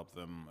doing to help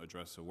them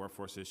address the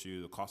workforce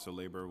issue. The cost of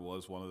labor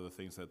was one of the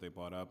things that they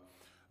brought up.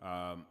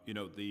 You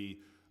know,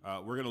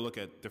 we're going to look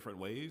at different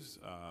ways,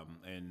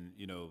 and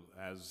you know,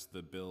 as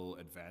the bill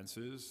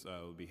advances,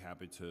 we'll be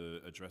happy to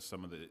address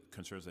some of the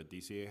concerns that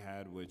DCA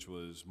had, which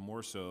was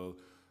more so.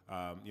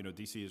 You know,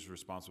 DC is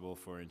responsible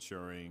for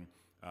ensuring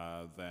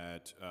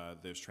that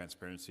there's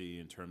transparency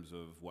in terms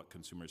of what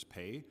consumers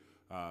pay.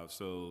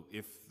 So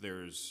if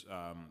there's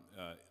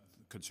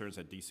concerns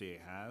that DCA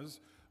has,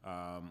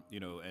 you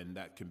know, and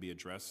that can be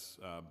addressed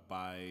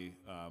by,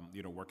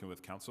 you know, working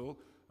with council,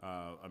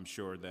 I'm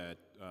sure that,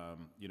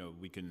 you know,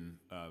 we can,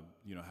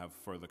 you know, have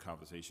further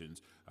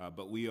conversations.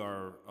 But we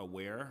are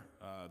aware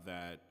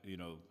that, you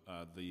know,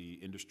 the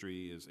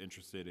industry is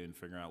interested in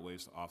figuring out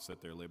ways to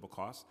offset their labor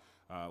costs.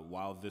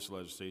 While this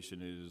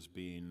legislation is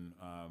being,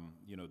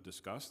 you know,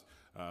 discussed,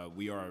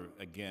 we are,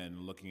 again,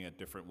 looking at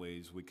different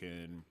ways we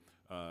can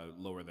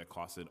lower their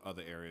costs in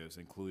other areas,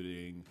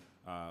 including,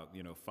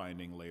 you know,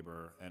 finding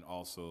labor and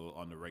also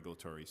on the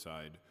regulatory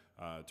side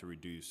to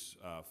reduce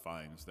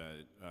fines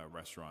that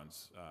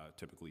restaurants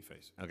typically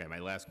face. Okay, my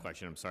last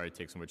question, I'm sorry to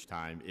take so much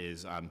time,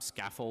 is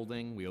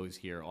scaffolding. We always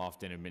hear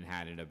often in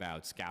Manhattan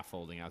about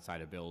scaffolding outside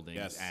of buildings.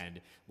 Yes.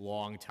 And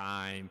long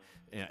time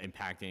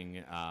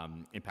impacting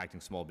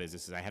small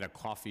businesses. I had a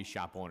coffee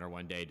shop owner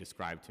one day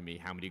describe to me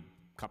how many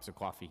cups of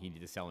coffee he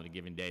needed to sell in a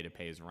given day to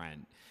pay his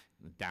rent,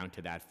 down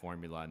to that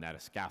formula, and that a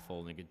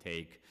scaffolding could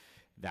take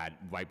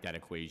wipe that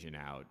equation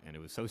out. And it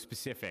was so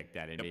specific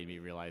that it made me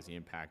realize the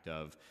impact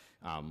of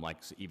like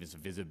even some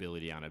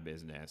visibility on a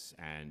business.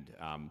 And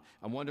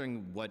I'm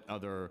wondering what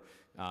other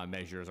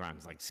measures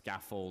around like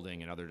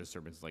scaffolding and other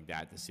disturbances like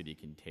that the city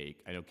can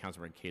take. I know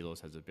Councilmember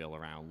Kalos has a bill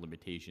around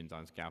limitations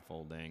on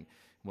scaffolding.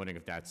 I'm wondering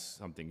if that's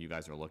something you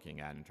guys are looking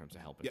at in terms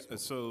of helping. Yeah,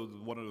 so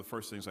one of the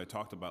first things I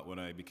talked about when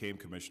I became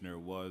commissioner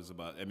was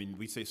about, I mean,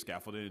 we say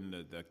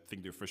scaffolding, I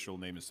think the official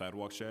name is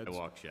sidewalk sheds.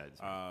 Sidewalk sheds.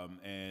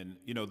 And,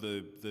 you know,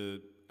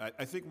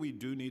 I think we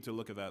do need to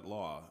look at that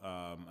law.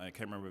 I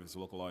can't remember if it's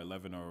local law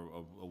 11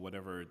 or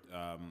whatever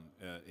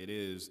it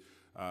is,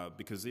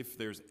 because if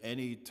there's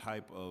any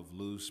type of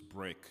loose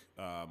brick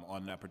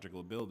on that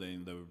particular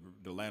building,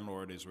 the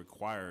landlord is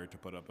required to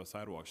put up a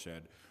sidewalk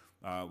shed.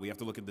 We have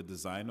to look at the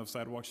design of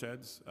sidewalk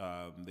sheds.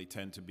 They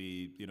tend to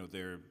be, you know,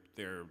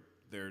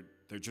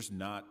 they're just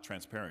not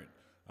transparent.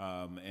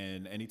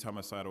 And anytime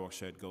a sidewalk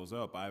shed goes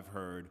up, I've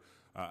heard,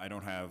 I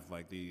don't have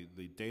like the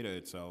data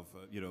itself,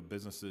 you know,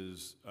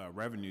 businesses'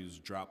 revenues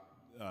drop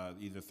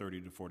either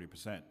 30 to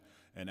 40%.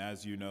 And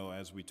as you know,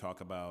 as we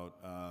talk about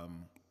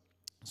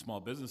small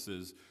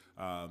businesses,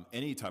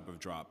 any type of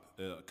drop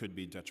could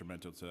be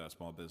detrimental to that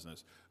small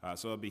business.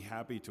 So I'd be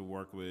happy to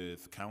work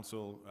with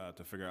council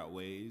to figure out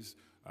ways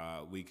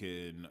we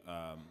can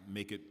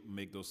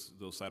make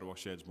those sidewalk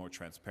sheds more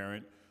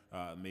transparent.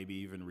 Maybe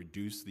even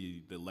reduce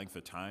the length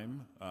of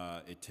time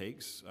it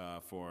takes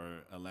for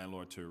a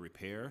landlord to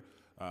repair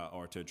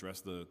or to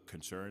address the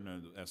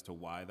concern as to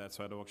why that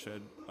sidewalk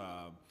shed.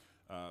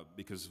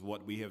 Because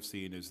what we have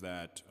seen is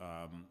that,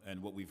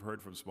 and what we've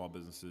heard from small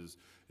businesses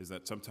is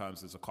that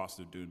sometimes there's a cost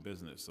of doing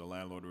business. The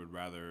landlord would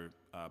rather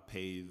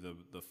pay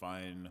the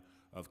fine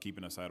of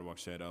keeping a sidewalk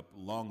shed up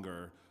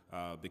longer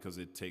because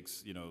it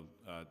takes,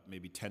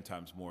 maybe 10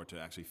 times more to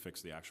actually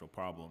fix the actual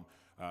problem.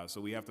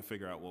 So we have to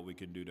figure out what we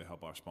can do to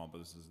help our small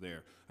businesses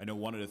there. I know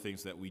one of the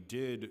things that we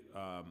did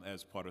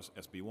as part of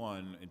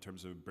SB1 in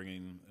terms of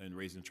bringing and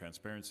raising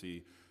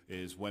transparency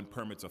is when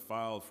permits are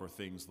filed for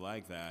things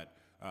like that,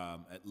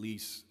 at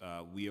least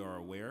we are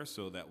aware,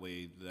 so that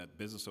way that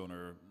business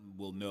owner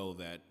will know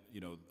that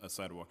a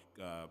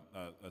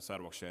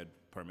sidewalk shed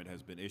permit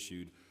has been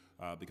issued.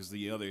 Because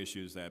the other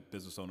issue is that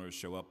business owners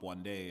show up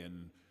one day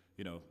and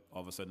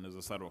all of a sudden there's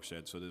a sidewalk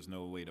shed, so there's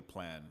no way to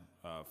plan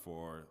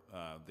for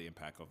the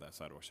impact of that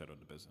sidewalk shed on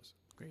the business.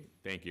 Great,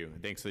 thank you.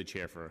 And thanks to the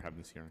chair for having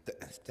this hearing.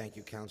 Thank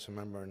you, council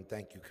member, and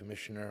thank you,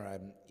 Commissioner.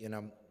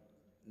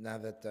 Now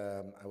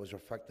that I was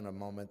reflecting a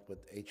moment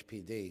with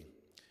HPD,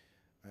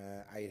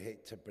 I'd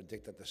hate to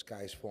predict that the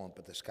sky's falling,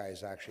 but the sky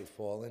is actually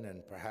falling,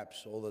 and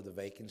perhaps all of the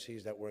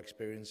vacancies that we're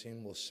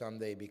experiencing will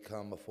someday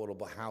become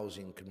affordable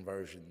housing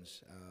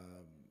conversions.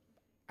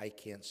 I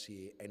can't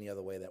see any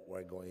other way that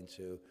we're going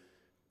to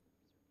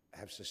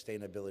have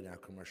sustainability in our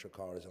commercial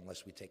corridors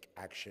unless we take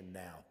action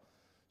now.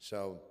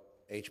 So,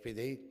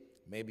 HPD,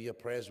 maybe your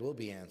prayers will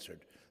be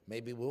answered.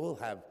 Maybe we will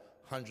have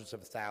hundreds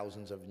of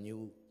thousands of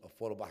new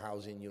affordable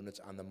housing units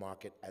on the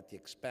market at the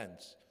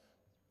expense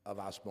of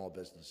our small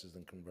businesses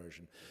and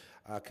conversion.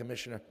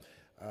 Commissioner,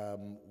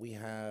 we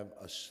have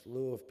a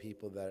slew of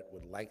people that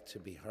would like to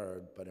be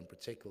heard, but in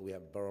particular, we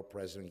have Borough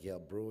President Gail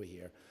Brewer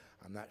here.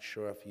 I'm not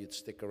sure if you'd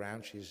stick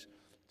around. She's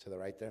to the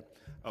right there.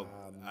 Oh,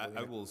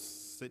 I will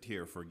sit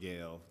here for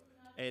Gail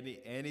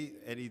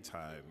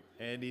anytime.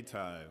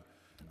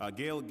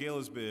 Gail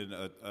has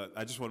been,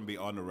 I just want to be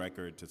on the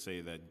record to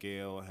say that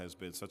Gail has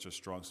been such a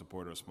strong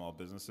supporter of small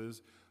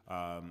businesses,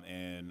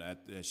 and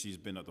she's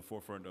been at the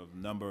forefront of a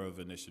number of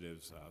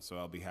initiatives, so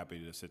I'll be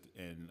happy to sit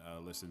and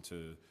listen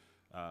to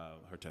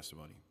her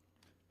testimony.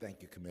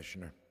 Thank you,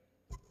 Commissioner.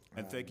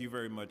 And thank you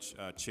very much,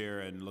 Chair,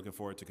 and looking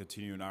forward to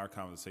continuing our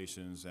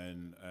conversations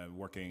and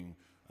working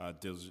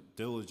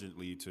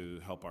diligently to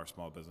help our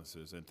small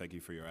businesses, and thank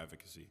you for your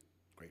advocacy.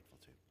 Grateful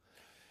to.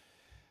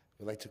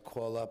 We'd like to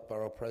call up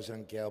Borough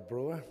President Gail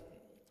Brewer.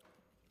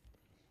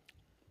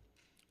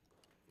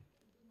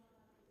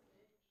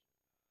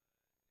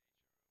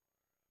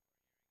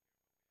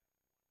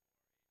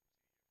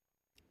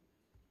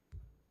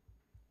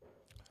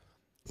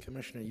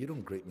 Commissioner, you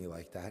don't greet me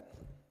like that.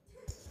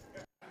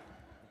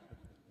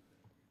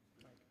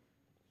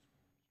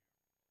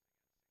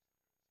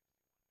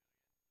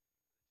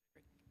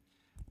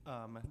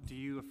 Do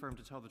you affirm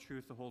to tell the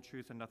truth, the whole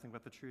truth, and nothing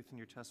but the truth in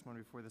your testimony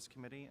before this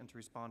committee, and to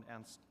respond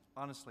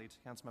honestly to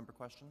council-member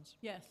questions?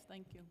 Yes,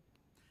 thank you.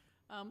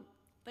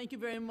 Thank you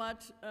very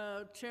much,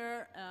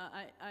 Chair.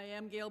 I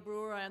am Gail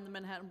Brewer. I am the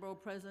Manhattan Borough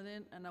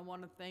President, and I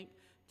want to thank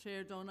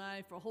Chair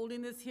Donai for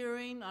holding this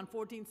hearing on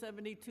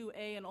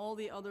 1472A and all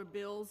the other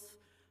bills.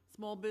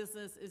 Small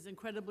business is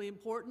incredibly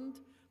important.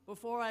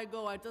 Before I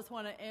go, I just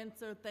want to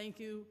answer, thank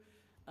you,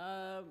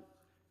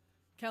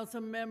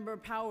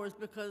 Councilmember Powers,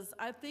 because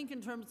I think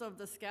in terms of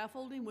the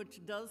scaffolding,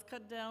 which does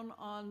cut down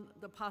on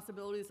the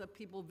possibilities of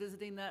people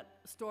visiting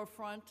that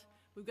storefront,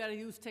 we've got to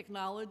use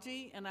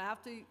technology, and I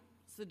have to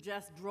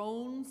suggest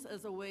drones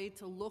as a way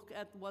to look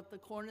at what the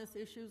cornice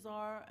issues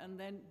are and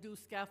then do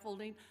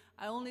scaffolding.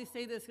 I only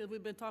say this because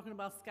we've been talking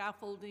about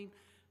scaffolding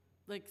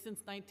like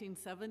since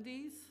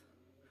 1970s.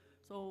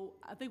 So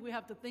I think we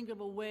have to think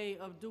of a way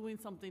of doing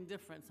something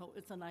different. So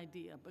it's an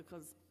idea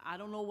because I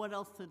don't know what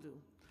else to do.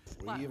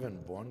 Were you even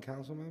born,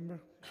 council member?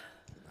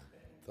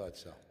 Thought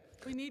so.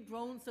 We need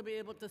drones to be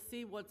able to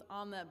see what's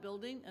on that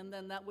building, and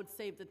then that would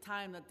save the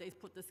time that they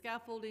put the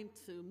scaffolding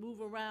to move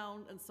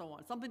around and so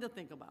on. Something to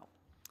think about.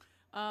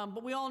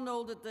 But we all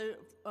know that the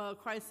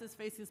crisis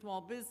facing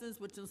small business,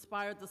 which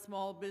inspired the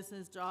Small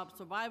Business Job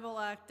Survival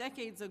Act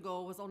decades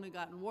ago, has only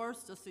gotten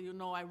worse. Just so you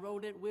know, I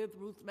wrote it with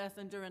Ruth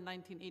Messenger in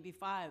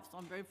 1985, so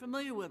I'm very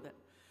familiar with it.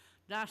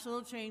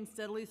 National chains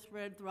steadily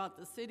spread throughout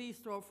the city,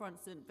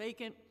 storefronts sit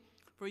vacant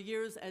for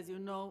years, as you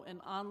know, and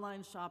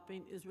online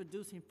shopping is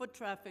reducing foot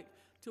traffic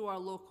to our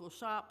local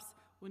shops.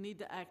 We need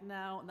to act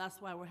now, and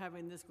that's why we're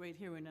having this great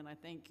hearing, and I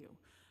thank you.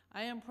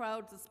 I am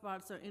proud to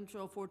sponsor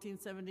Intro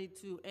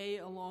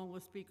 1472A along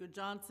with Speaker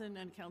Johnson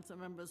and Council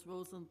Members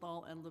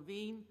Rosenthal and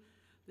Levine.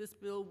 This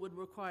bill would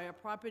require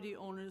property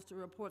owners to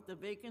report the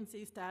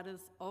vacancy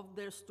status of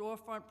their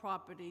storefront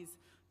properties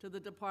to the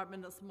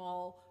Department of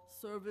Small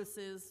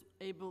Services,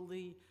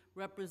 ably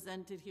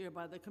represented here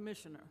by the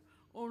Commissioner.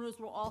 Owners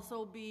will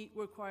also be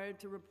required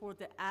to report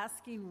the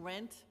asking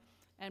rent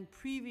and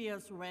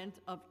previous rent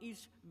of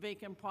each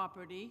vacant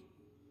property,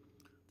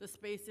 the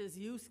space's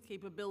use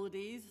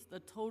capabilities, the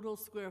total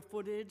square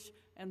footage,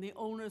 and the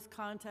owner's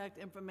contact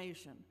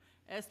information.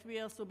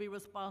 SBS will be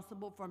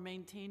responsible for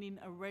maintaining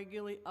a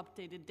regularly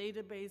updated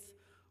database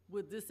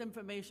with this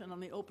information on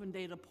the Open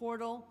Data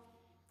Portal,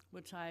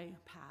 which I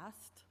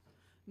passed.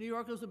 New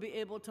Yorkers will be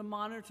able to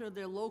monitor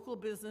their local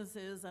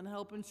businesses and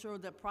help ensure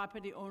that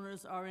property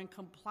owners are in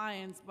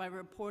compliance by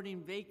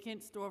reporting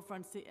vacant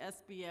storefronts to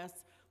SBS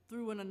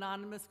through an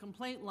anonymous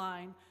complaint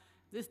line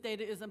This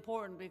data is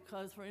important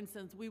because, for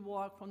instance, we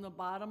walked from the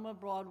bottom of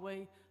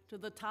Broadway to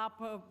the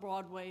top of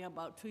Broadway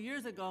about 2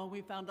 years ago, and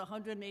we found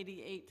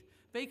 188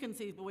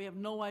 vacancies, but we have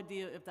no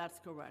idea if that's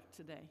correct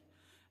today.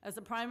 As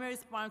a primary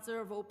sponsor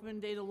of Open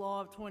Data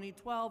Law of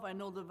 2012, I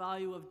know the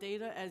value of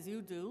data, as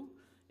you do.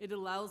 It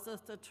allows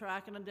us to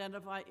track and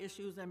identify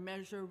issues and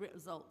measure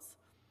results.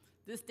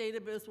 This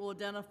database will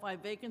identify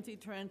vacancy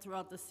trends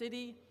throughout the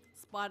city,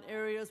 spot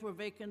areas where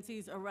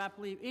vacancies are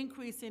rapidly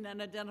increasing,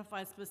 and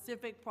identify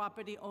specific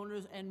property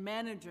owners and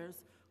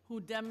managers who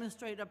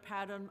demonstrate a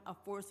pattern of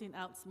forcing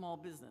out small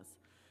business.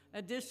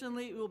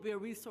 Additionally, it will be a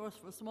resource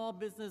for small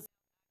business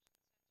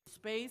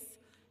space.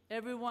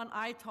 Everyone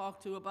I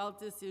talk to about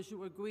this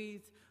issue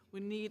agrees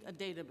we need a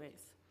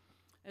database.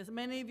 As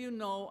many of you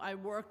know, I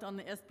worked on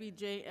the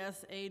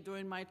SBJSA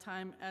during my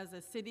time as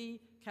a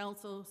city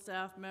council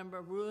staff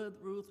member,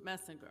 Ruth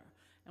Messinger,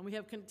 and we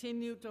have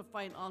continued to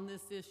fight on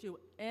this issue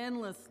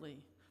endlessly.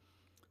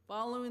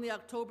 Following the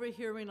October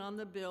hearing on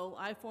the bill,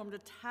 I formed a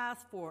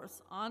task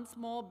force on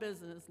small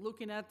business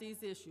looking at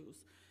these issues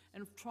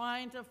and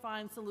trying to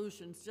find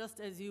solutions just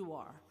as you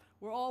are.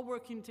 We're all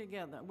working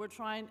together. We're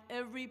trying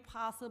every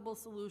possible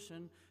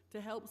solution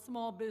to help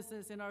small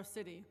business in our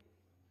city,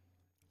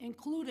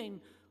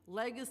 including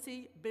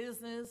legacy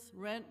business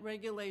rent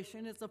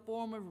regulation. It's a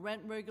form of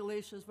rent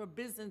regulations for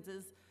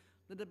businesses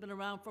that have been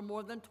around for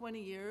more than 20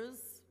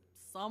 years,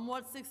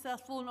 somewhat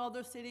successful in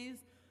other cities,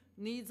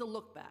 needs a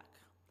look back.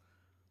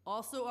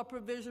 Also, a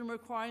provision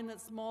requiring that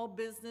small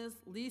business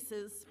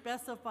leases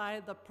specify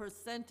the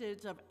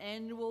percentage of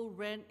annual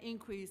rent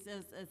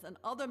increases and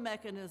other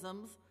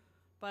mechanisms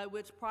by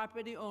which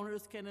property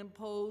owners can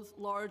impose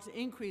large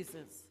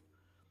increases.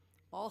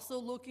 Also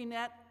looking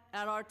at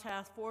our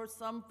task force,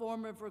 some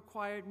form of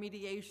required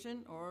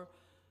mediation or,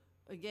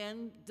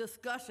 again,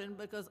 discussion,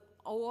 because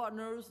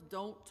owners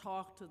don't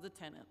talk to the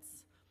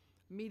tenants.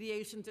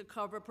 Mediation to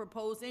cover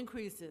proposed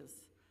increases.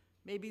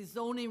 Maybe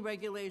zoning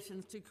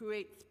regulations to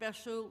create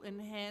special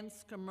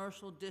enhanced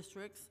commercial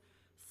districts,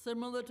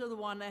 similar to the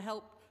one I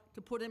helped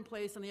to put in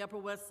place on the Upper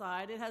West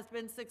Side. It has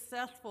been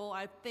successful,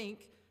 I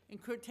think, in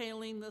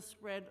curtailing the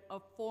spread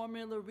of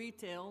formula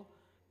retail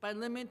by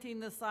limiting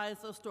the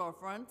size of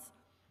storefronts.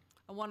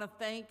 I want to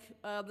thank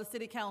the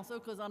City Council,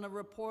 because on a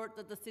report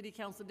that the City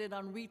Council did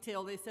on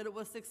retail, they said it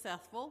was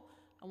successful.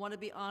 I want to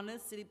be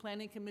honest, City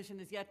Planning Commission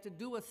is yet to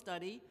do a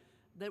study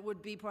that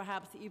would be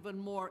perhaps even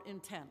more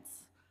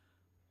intense.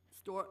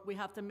 We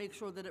have to make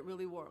sure that it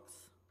really works.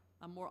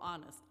 I'm more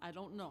honest. I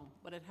don't know,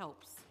 but it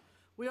helps.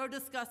 We are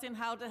discussing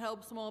how to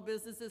help small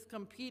businesses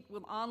compete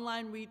with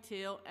online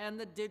retail and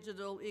the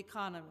digital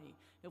economy.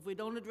 If we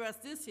don't address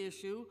this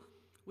issue,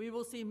 we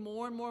will see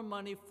more and more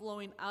money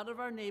flowing out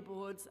of our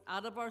neighborhoods,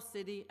 out of our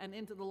city, and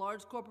into the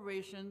large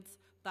corporations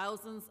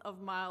thousands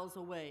of miles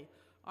away.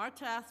 Our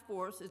task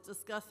force is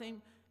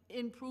discussing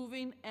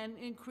improving and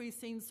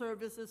increasing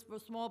services for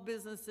small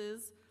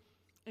businesses,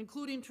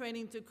 including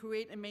training to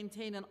create and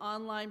maintain an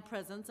online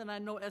presence, and I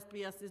know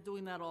SBS is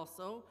doing that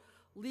also.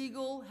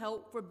 Legal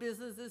help for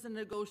businesses and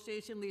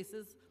negotiation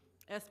leases.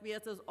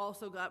 SBS has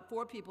also got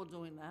 4 people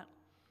doing that.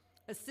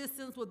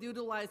 Assistance with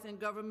utilizing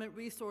government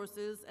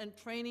resources and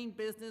training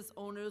business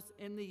owners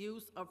in the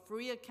use of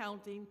free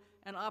accounting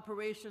and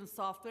operations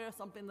software,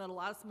 something that a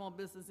lot of small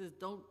businesses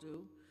don't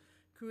do.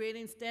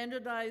 Creating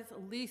standardized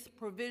lease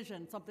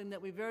provision, something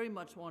that we very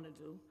much want to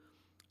do.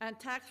 And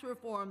tax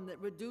reform that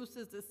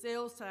reduces the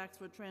sales tax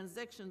for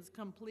transactions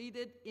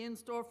completed in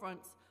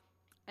storefronts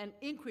and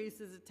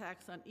increases the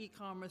tax on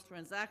e-commerce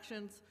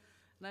transactions.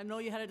 And I know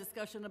you had a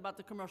discussion about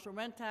the commercial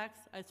rent tax.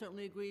 I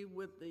certainly agree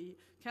with the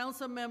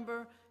council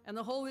member, and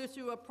the whole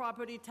issue of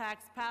property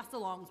tax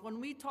pass-alongs. When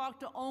we talk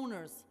to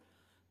owners,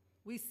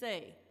 we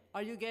say,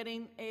 are you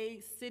getting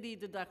a city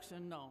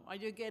deduction? No. Are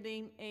you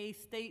getting a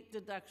state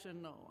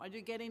deduction? No. Are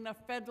you getting a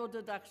federal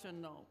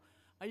deduction? No.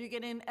 Are you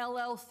getting an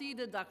LLC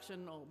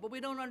deduction? No. But we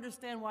don't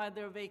understand why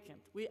they're vacant.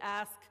 We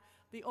ask,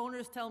 the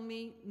owners tell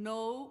me,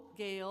 no,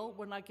 Gail,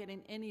 we're not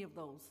getting any of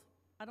those.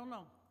 I don't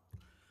know.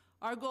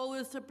 Our goal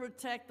is to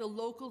protect the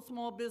local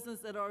small business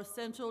that are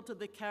essential to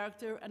the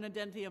character and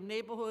identity of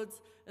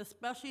neighborhoods,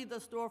 especially the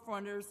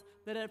storefronters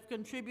that have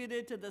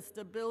contributed to the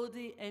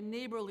stability and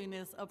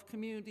neighborliness of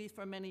communities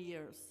for many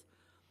years.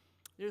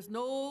 There's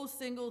no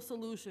single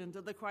solution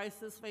to the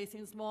crisis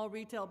facing small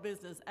retail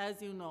business,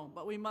 as you know,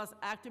 but we must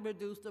act to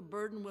reduce the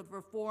burden with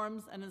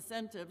reforms and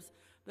incentives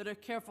that are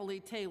carefully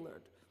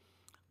tailored.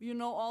 You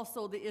know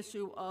also the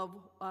issue of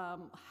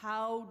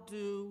how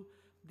do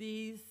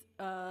these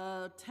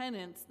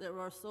tenants that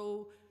are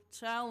so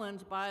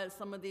challenged by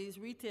some of these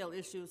retail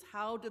issues,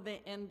 how do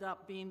they end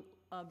up being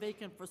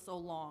vacant for so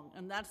long?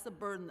 And that's the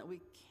burden that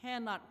we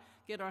cannot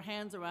get our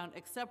hands around,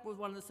 except with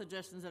one of the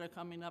suggestions that are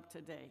coming up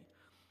today.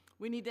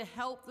 We need to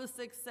help the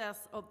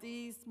success of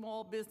these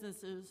small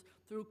businesses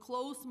through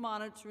close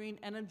monitoring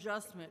and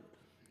adjustment,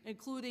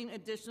 including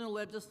additional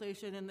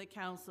legislation in the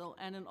council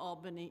and in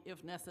Albany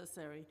if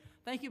necessary.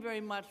 Thank you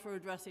very much for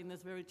addressing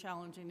this very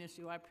challenging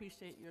issue. I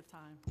appreciate your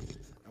time.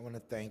 I want to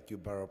thank you,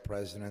 Borough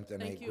President,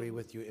 and I Thank you. agree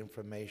with you.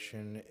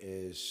 Information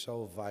is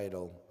so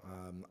vital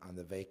on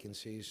the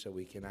vacancies, so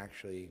we can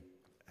actually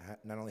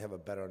not only have a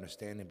better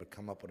understanding, but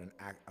come up with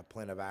a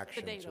plan of The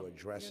action data. to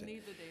address You it.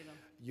 need the data.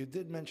 You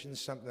did mention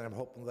something, I'm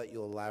hoping to let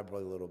you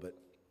elaborate a little bit.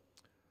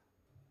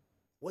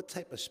 What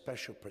type of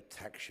special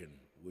protection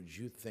would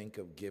you think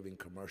of giving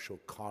commercial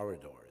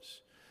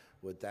corridors?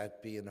 Would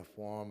that be in the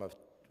form of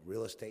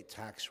real estate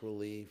tax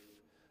relief,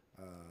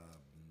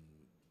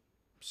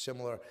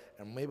 similar,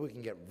 and maybe we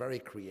can get very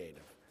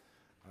creative.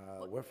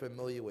 We're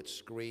familiar with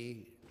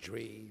SCREE,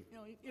 DREE, You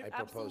know, you're I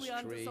propose absolutely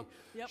onto TREE. some-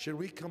 yep. Should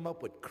we come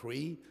up with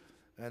CREE?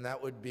 And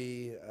that would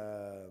be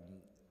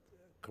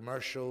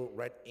commercial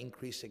rent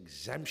increase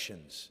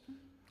exemptions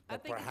I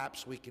that think-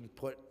 perhaps we can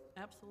put.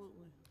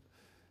 Absolutely.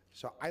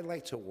 So I'd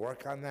like to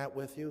work on that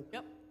with you.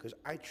 Yep. Because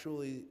I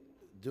truly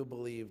do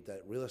believe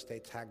that real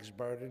estate tax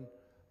burden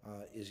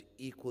is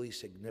equally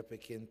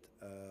significant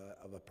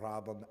of a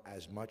problem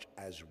as much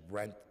as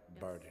rent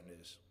burden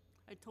is.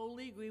 I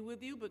totally agree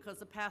with you because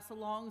the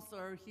pass-alongs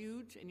are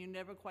huge and you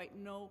never quite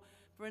know.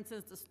 For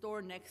instance, the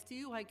store next to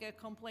you, I get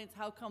complaints,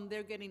 how come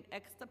they're getting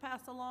X to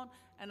pass along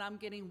and I'm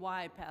getting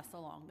Y pass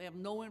along? They have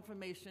no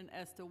information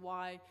as to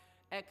why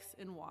X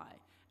and Y.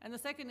 And the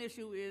second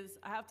issue is,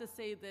 I have to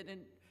say that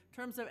in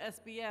terms of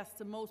SBS,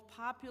 the most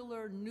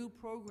popular new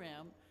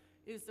program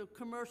is the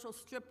commercial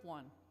strip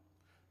one,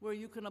 where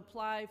you can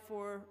apply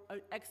for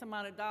X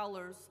amount of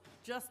dollars,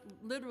 just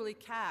literally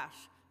cash,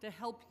 to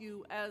help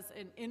you as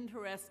an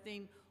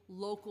interesting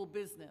local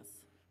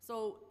business.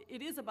 So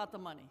it is about the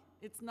money.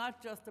 It's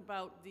not just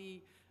about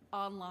the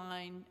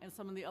online and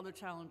some of the other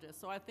challenges.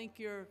 So I think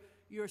your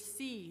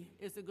C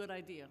is a good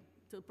idea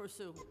to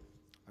pursue.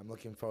 I'm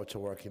looking forward to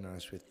working on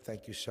this with you.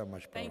 Thank you so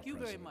much, Borough Thank you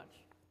very President.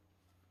 much.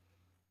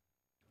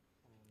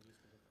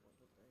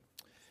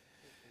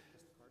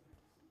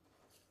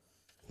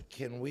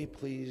 Can we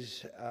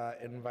please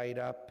invite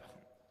up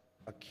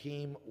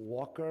Akeem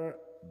Walker,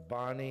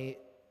 Bonnie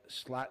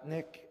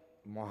Slotnick,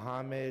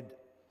 Mohammed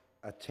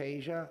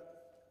Ataja,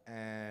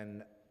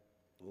 and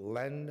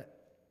Len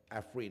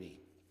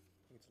Afridi?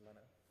 It's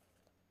Lennon.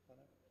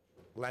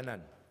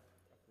 Lennon.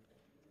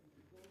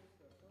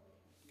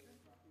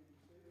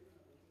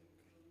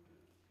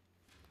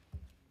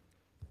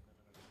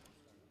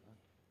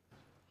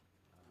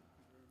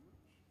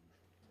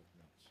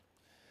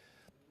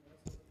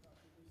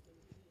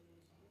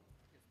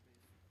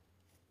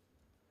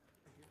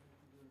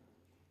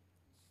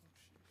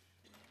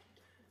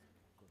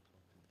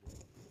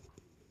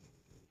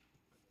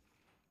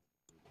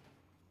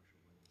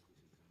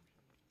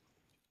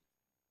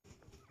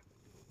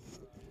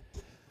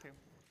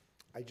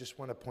 I just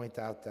want to point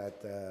out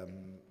that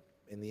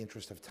in the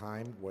interest of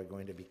time, we're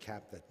going to be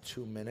capped at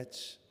 2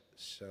 minutes,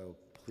 so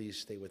please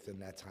stay within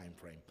that time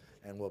frame.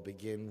 And we'll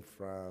begin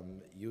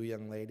from you,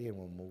 young lady, and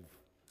we'll move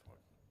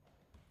forward.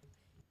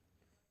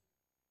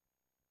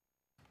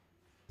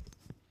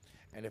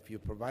 And if you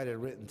provided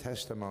written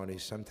testimony,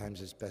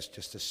 sometimes it's best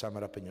just to sum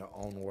it up in your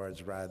own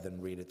words rather than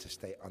read it to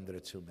stay under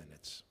the 2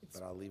 minutes.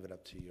 But I'll leave it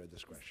up to your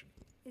discretion.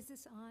 Is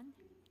this on?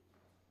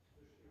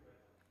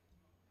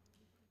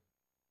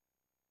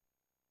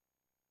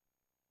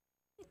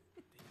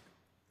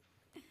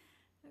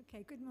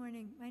 Okay, good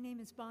morning. My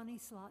name is Bonnie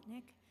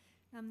Slotnick.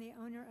 I'm the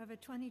owner of a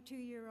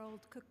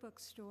 22-year-old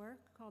cookbook store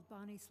called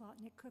Bonnie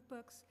Slotnick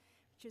Cookbooks,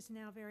 which is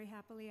now very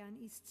happily on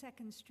East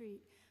 2nd Street.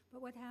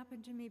 But what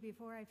happened to me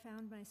before I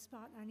found my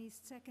spot on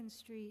East 2nd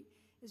Street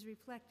is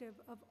reflective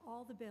of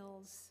all the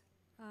bills.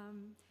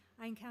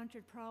 I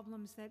encountered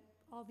problems that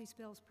all these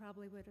bills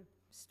probably would have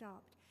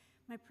stopped.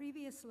 My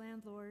previous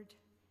landlord,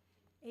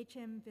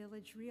 HM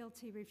Village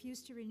Realty,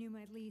 refused to renew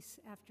my lease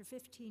after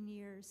 15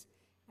 years.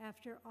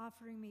 After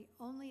offering me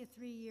only a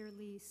 3-year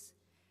lease,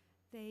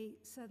 they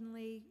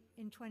suddenly,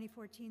 in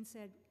 2014,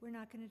 said, we're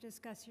not going to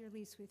discuss your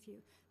lease with you.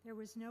 There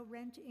was no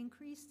rent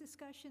increase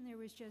discussion. There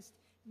was just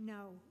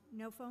no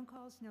phone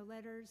calls, no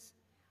letters.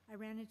 I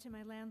ran into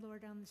my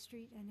landlord on the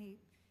street, and he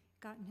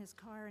got in his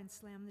car and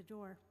slammed the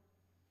door.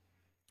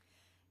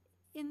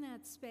 In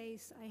that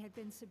space, I had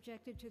been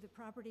subjected to the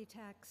property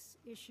tax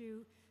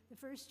issue. The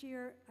first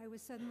year, I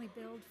was suddenly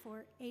billed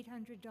for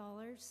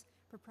 $800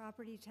 for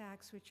property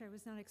tax, which I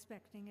was not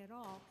expecting at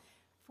all.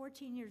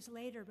 14 years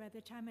later, by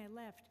the time I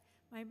left,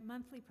 my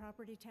monthly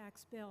property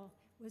tax bill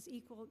was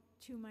equal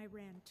to my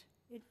rent.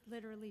 It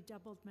literally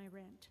doubled my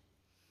rent.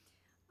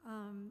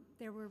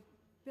 There were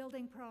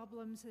building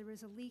problems. There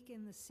was a leak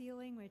in the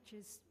ceiling, which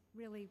is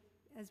really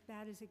as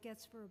bad as it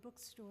gets for a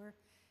bookstore.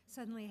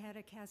 Suddenly had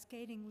a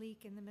cascading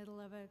leak in the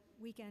middle of a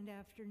weekend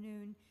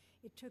afternoon.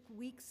 It took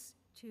weeks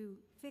to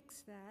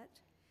fix that.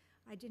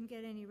 I didn't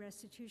get any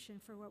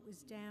restitution for what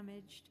was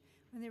damaged.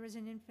 When there was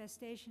an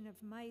infestation of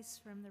mice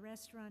from the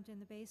restaurant in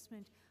the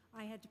basement,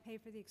 I had to pay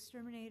for the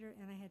exterminator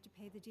and I had to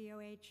pay the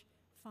DOH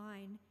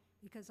fine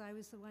because I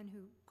was the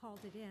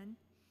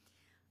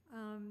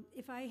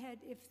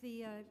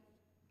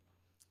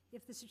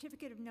if the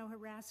certificate of no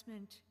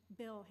harassment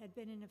bill had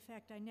been in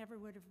effect, I never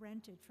would have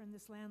rented from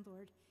this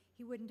landlord.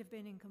 He wouldn't have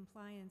been in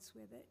compliance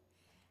with it.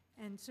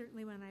 And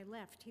certainly when I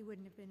left, he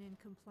wouldn't have been in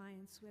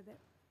compliance with it.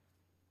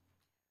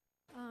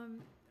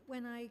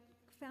 When I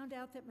found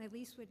out that my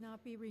lease would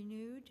not be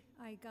renewed,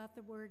 I got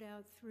the word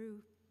out through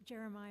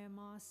Jeremiah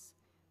Moss'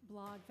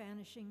 blog,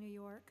 Vanishing New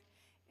York,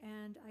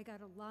 and I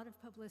got a lot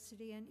of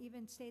publicity, and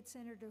even State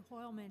Senator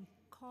Hoylman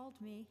called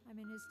me, I'm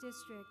in his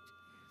district,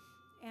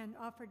 and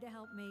offered to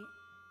help me,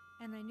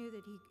 and I knew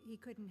that he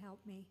couldn't help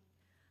me.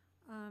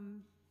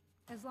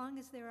 As long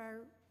as there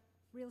are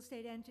real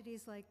estate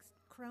entities like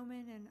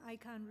Croman and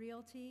Icon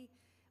Realty,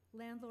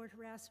 landlord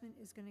harassment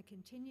is going to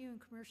continue, and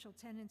commercial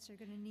tenants are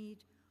going to need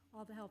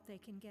all the help they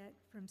can get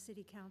from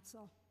City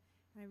Council.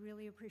 I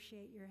really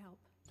appreciate your help.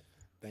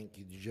 Thank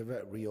you. Did you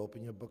ever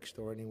reopen your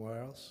bookstore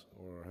anywhere else,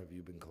 or have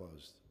you been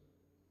closed?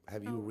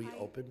 Have you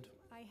reopened?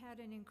 I had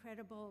an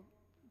incredible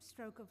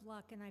stroke of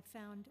luck, and I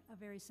found a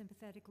very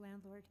sympathetic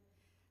landlord,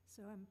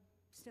 so I'm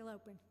still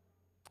open.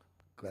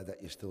 Glad that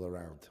you're still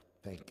around.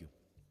 Thank you.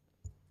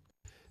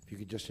 If you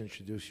could just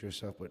introduce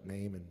yourself with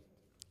name and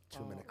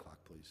 2-minute clock,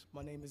 please.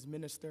 My name is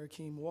Minister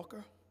Akeem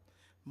Walker.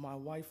 My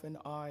wife and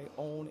I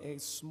own a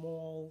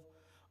small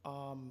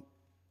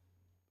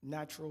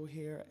natural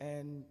hair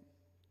and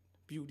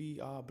beauty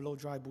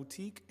blow-dry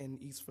boutique in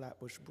East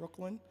Flatbush,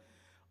 Brooklyn.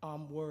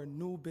 We're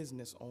new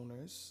business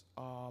owners.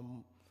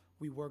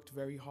 We worked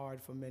very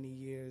hard for many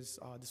years.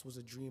 This was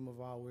a dream of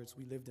ours.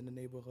 We lived in the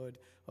neighborhood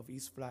of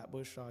East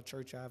Flatbush,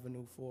 Church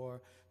Avenue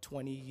for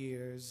 20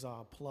 years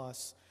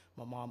plus.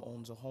 My mom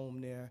owns a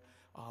home there.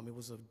 It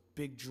was a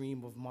big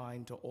dream of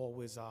mine to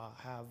always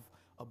have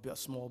a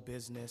small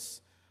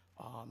business,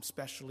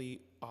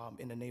 especially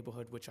in the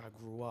neighborhood which I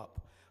grew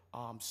up.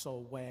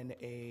 So when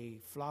a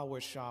flower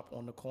shop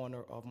on the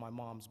corner of my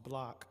mom's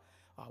block,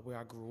 where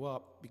I grew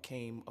up,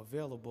 became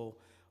available,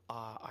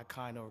 I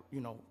kind of,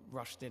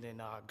 rushed in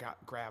and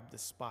grabbed the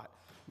spot.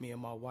 Me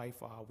and my wife,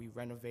 we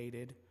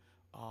renovated.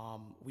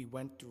 We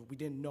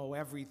didn't know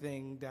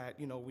everything that,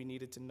 we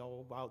needed to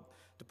know about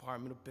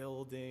Department of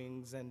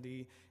Buildings and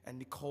the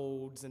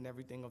codes and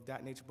everything of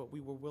that nature, but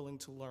we were willing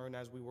to learn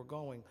as we were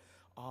going.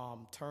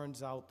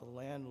 Turns out the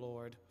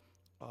landlord,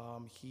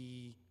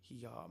 the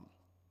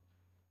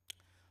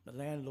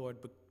landlord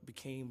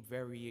became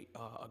very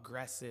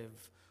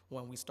aggressive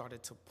when we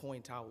started to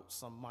point out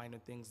some minor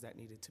things that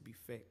needed to be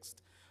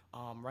fixed.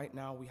 Right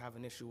now we have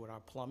an issue with our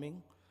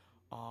plumbing.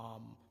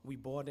 We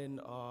bought in,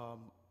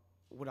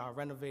 with our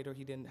renovator,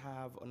 he didn't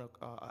have an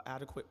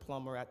adequate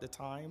plumber at the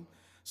time,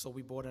 so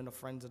we brought in a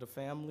friend of the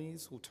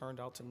families who turned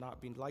out to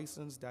not be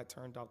licensed. That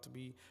turned out to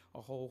be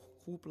a whole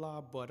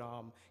hoopla, but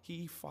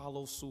he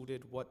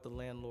follow-suited what the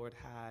landlord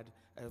had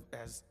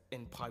as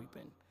in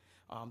piping.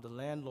 The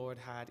landlord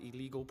had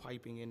illegal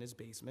piping in his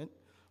basement.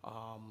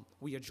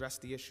 We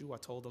addressed the issue. I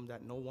told him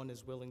that no one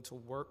is willing to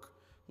work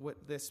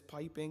with this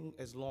piping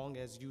as long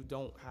as you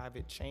don't have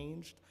it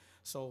changed.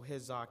 So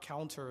his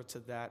counter to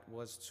that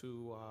was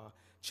to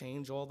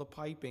change all the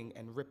piping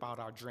and rip out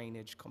our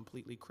drainage,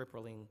 completely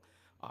crippling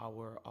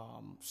our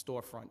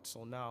storefront.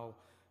 So now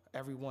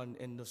everyone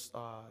in this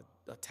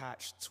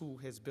attached to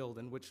his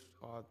building, which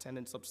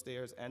tenants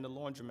upstairs and the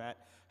laundromat,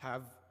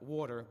 have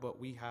water, but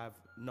we have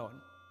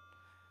none.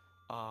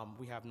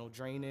 We have no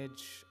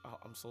drainage.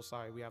 I'm so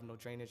sorry, we have no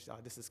drainage.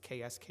 This is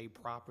KSK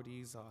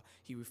Properties.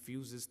 He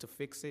refuses to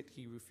fix it.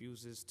 He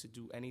refuses to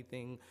do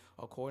anything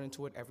according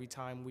to it. Every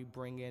time we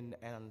bring in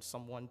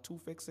someone to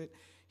fix it,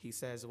 he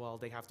says, well,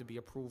 they have to be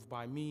approved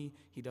by me.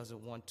 He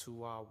doesn't want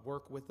to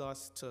work with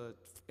us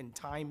in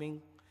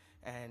timing,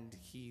 and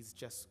he's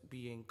just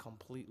being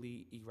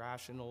completely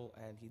irrational,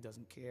 and he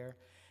doesn't care.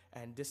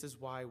 And this is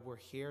why we're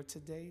here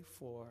today,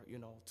 for,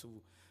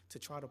 to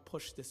try to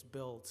push this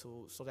bill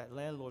so that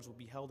landlords will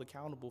be held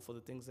accountable for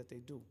the things that they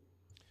do.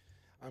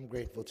 I'm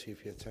grateful to you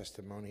for your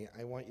testimony.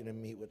 I want you to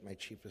meet with my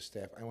chief of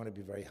staff. I want to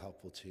be very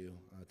helpful to you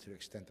to the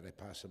extent that I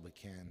possibly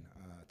can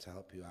to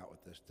help you out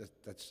with this.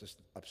 That's just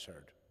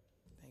absurd.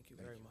 Thank you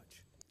very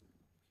much.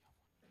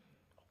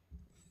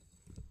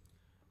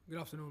 Good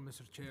afternoon,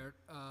 Mr. Chair.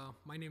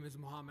 My name is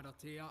Mohammed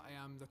Atiyah.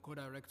 I am the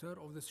co-director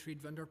of the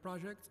Street Vendor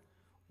Project.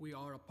 We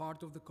are a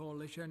part of the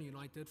coalition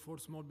United for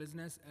Small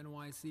Business,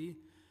 NYCC.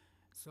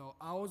 So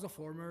I was a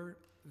former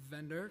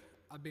vendor.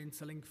 I've been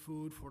selling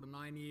food for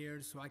 9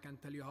 years, so I can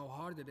tell you how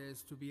hard it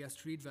is to be a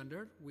street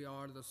vendor. We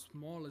are the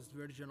smallest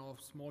version of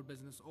small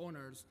business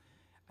owners.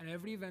 And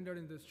every vendor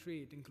in the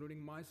street,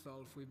 including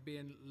myself, we've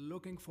been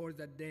looking for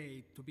that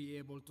day to be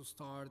able to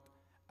start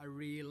a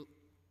real,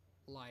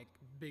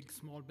 big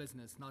small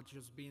business, not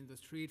just be in the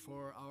street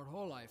for our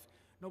whole life.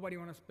 Nobody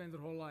want to spend their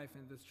whole life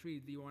in the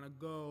street. They want to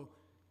go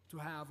to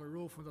have a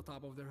roof on the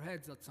top of their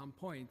heads at some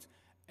point.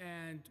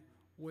 And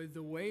with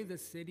the way the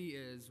city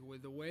is,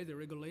 with the way the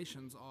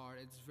regulations are,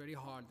 it's very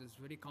hard, it's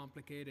very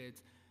complicated.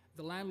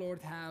 The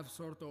landlord have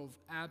sort of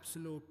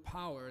absolute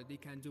power. They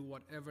can do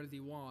whatever they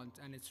want,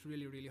 and it's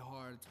really, really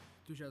hard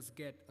to just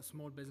get a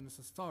small business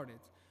started.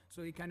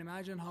 So you can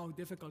imagine how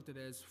difficult it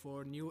is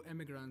for new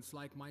immigrants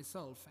like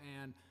myself.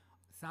 And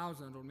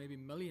thousands or maybe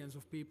millions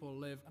of people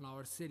live in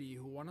our city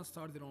who want to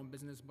start their own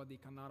business, but they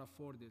cannot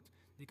afford it.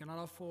 They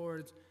cannot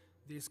afford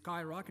the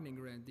skyrocketing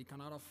rent. They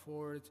cannot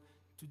afford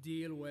to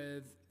deal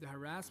with the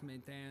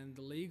harassment and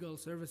the legal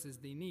services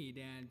they need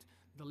and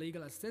the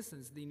legal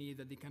assistance they need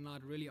that they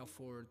cannot really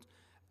afford,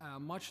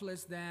 much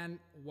less than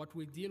what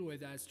we deal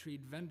with as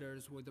street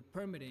vendors with the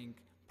permitting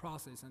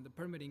process and the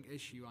permitting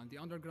issue. On the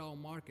underground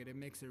market, it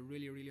makes it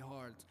really, really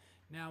hard.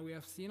 Now, we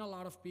have seen a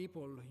lot of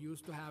people who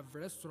used to have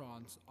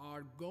restaurants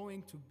are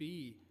going to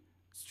be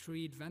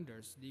street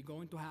vendors. They're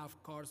going to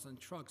have cars and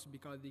trucks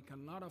because they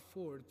cannot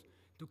afford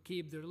to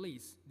keep their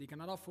lease. They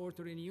cannot afford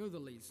to renew the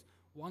lease.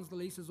 Once the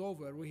lease is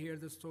over, we hear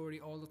this story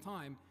all the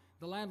time,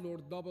 the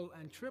landlord double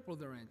and triple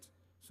the rent.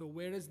 So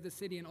where is the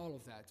city in all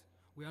of that?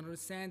 We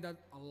understand that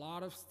a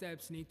lot of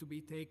steps need to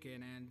be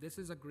taken, and this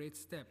is a great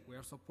step. We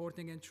are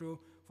supporting Intro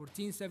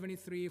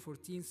 1473,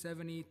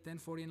 1470,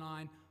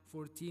 1049,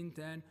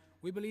 1410.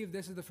 We believe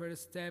this is the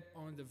first step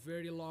on the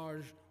very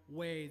large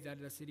way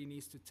that the city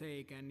needs to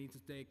take and need to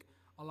take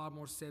a lot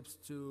more steps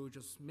to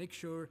just make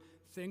sure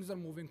things are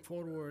moving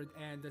forward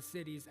and the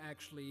city is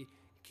actually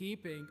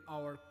keeping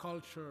our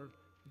culture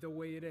the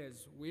way it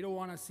is. We don't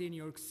want to see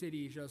New York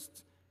City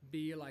just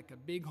be like a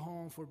big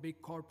home for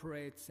big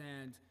corporates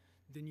and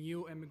the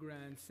new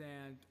immigrants,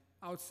 and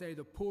I would say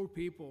the poor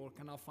people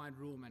cannot find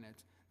room in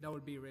it. That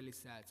would be really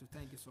sad. So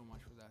thank you so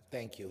much for that.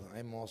 Thank you.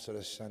 I'm also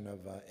the son of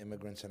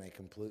immigrants, and I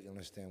completely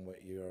understand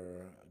what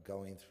you're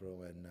going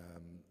through. And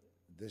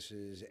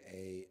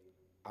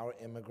our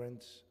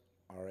immigrants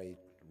are a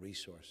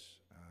resource,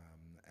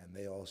 and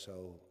they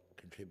also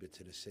contribute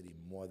to the city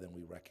more than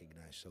we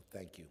recognize. So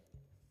thank you.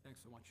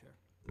 Thanks so much, Chair.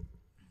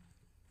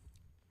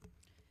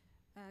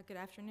 Good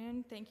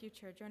afternoon. Thank you,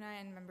 Chair Jonah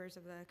and members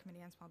of the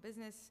Committee on Small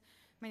Business.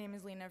 My name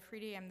is Lena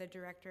Freedy. I'm the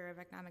Director of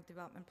Economic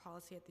Development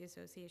Policy at the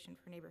Association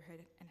for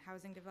Neighborhood and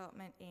Housing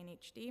Development,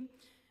 ANHD.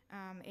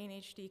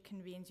 ANHD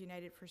convenes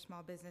United for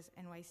Small Business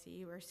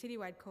NYC. We're a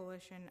citywide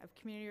coalition of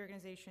community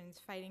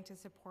organizations fighting to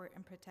support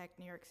and protect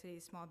New York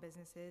City's small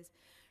businesses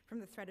from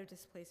the threat of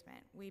displacement.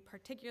 We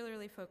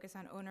particularly focus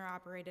on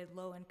owner-operated,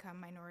 low-income,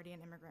 minority,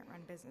 and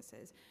immigrant-run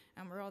businesses.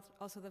 We're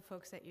also the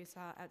folks that you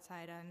saw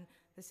outside on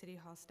the City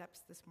Hall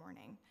steps this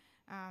morning.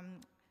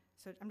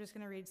 So I'm just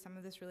going to read some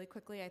of this really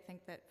quickly. I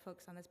think that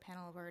folks on this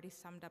panel have already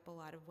summed up a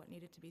lot of what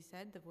needed to be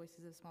said. The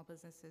voices of small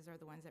businesses are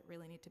the ones that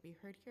really need to be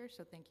heard here,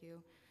 so thank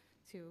you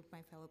to my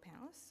fellow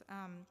panelists.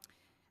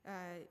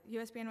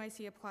 USB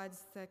NYC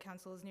applauds the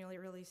Council's newly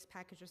released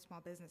package of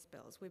small business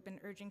bills. We've been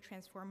urging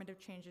transformative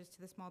changes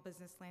to the small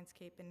business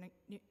landscape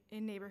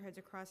in neighborhoods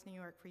across New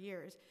York for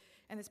years,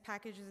 and this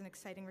package is an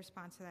exciting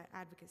response to that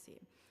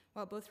advocacy.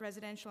 While both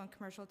residential and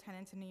commercial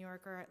tenants in New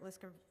York are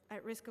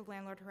at risk of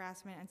landlord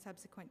harassment and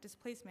subsequent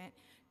displacement,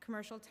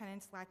 commercial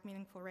tenants lack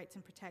meaningful rights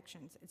and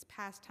protections. It's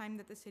past time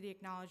that the city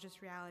acknowledge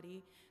this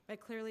reality by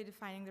clearly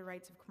defining the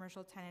rights of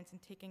commercial tenants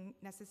and taking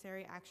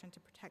necessary action to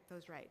protect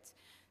those rights.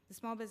 The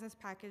small business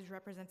package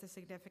represents a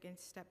significant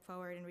step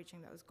forward in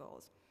reaching those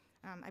goals.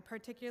 I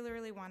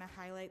particularly want to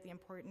highlight the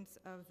importance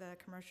of the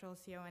commercial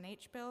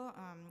CONH bill,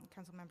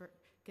 Councilmember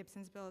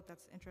Gibson's bill,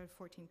 that's Intro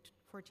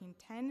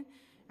 1410,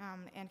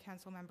 and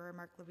Councilmember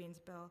Mark Levine's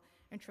bill,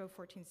 Intro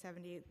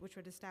 1470, which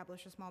would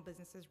establish a small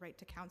business's right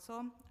to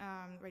counsel.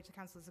 Right to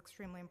counsel is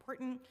extremely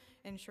important.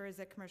 It ensures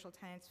that commercial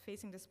tenants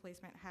facing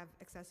displacement have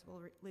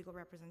accessible legal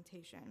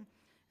representation.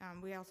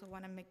 We also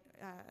want to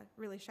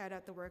really shout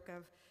out the work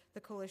of the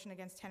Coalition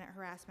Against Tenant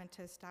Harassment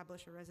to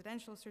establish a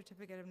residential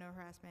certificate of no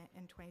harassment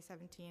in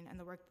 2017 and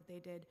the work that they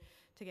did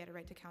to get a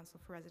right to counsel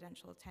for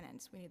residential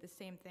tenants. We need the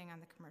same thing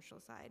on the commercial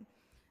side.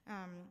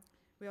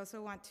 We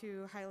also want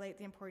to highlight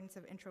the importance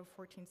of Intro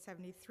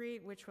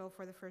 1473, which will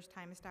for the first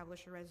time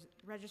establish a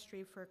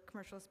registry for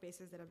commercial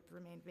spaces that have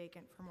remained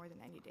vacant for more than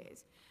 90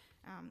 days.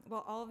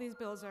 While all of these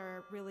bills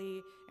are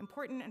really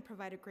important and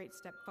provide a great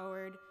step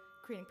forward,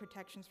 creating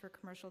protections for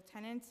commercial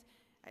tenants,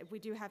 we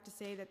do have to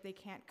say that they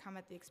can't come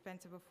at the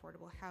expense of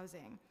affordable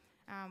housing.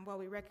 While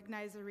we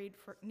recognize the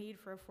need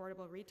for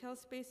affordable retail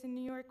space in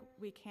New York,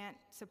 we can't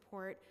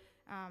support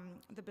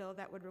the bill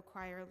that would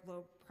require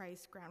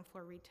low-price ground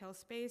floor retail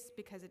space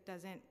because it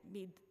doesn't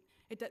need.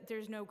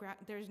 There's no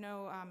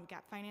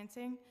gap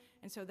financing,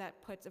 and so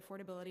that puts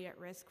affordability at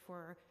risk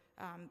for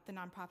the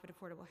nonprofit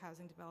affordable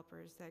housing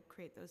developers that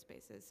create those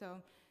spaces.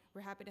 So we're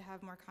happy to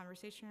have more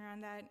conversation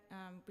around that.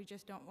 We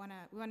just don't want to.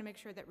 We want to make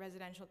sure that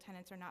residential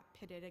tenants are not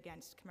pitted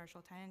against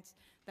commercial tenants.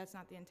 That's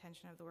not the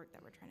intention of the work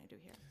that we're trying to do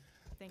here.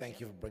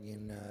 Thank you for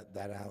bringing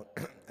that out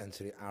and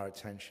to our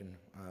attention.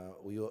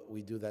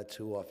 We do that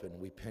too often.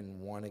 We pin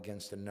one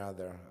against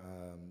another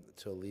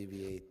to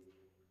alleviate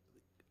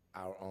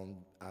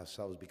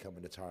ourselves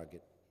becoming the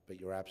target. But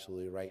you're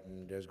absolutely right,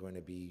 and there's going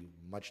to be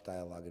much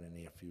dialogue in the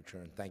near future.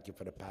 And thank you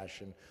for the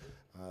passion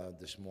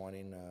this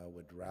morning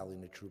with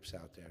rallying the troops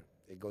out there.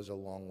 It goes a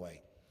long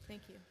way.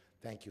 Thank you.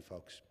 Thank you,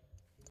 folks.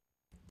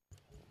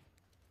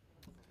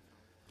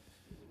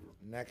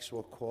 Next,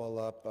 we'll call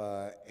up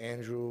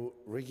Andrew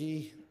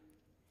Riggi,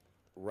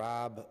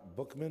 Rob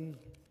Bookman,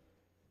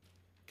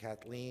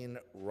 Kathleen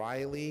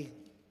Riley,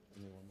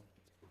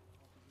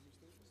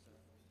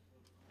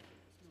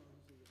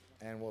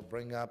 and we'll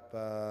bring up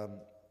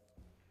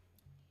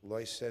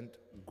Loicent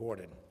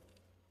Gordon.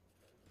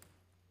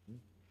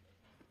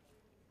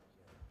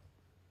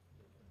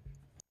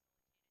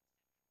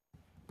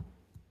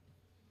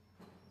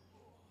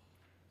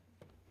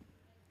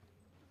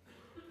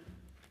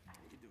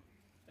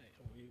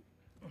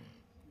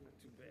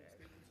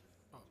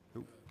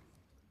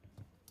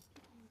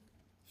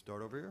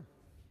 Start over here.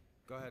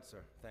 Go ahead, sir.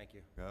 Thank you.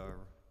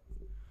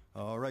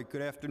 All right,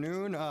 good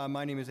afternoon.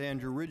 My name is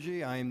Andrew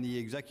Ridgey. I am the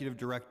Executive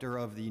Director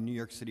of the New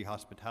York City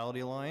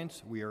Hospitality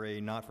Alliance. We are a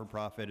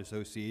not-for-profit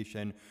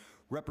association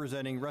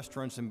representing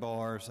restaurants and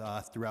bars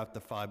throughout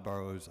the 5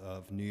 boroughs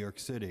of New York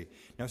City.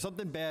 Now,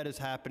 something bad is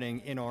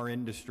happening in our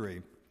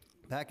industry.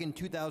 Back in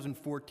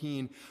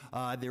 2014,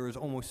 there was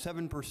almost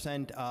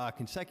 7%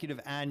 consecutive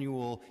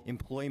annual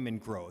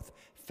employment growth.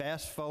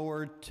 Fast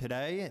forward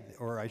today,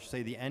 or I should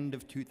say the end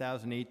of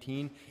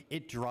 2018,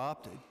 it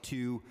dropped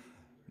to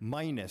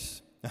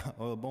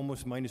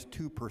almost minus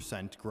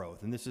 2%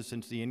 growth. And this is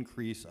since the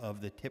increase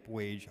of the tip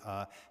wage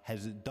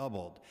has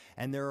doubled.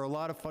 And there are a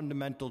lot of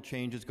fundamental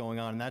changes going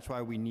on, and that's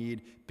why we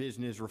need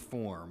business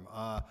reform.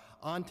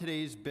 On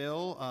today's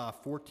bill,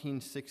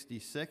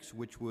 1466,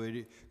 which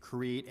would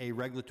create a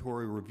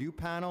regulatory review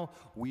panel,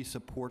 we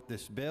support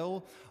this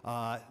bill.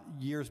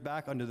 Years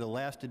back, under the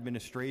last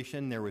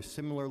administration, there was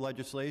similar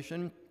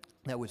legislation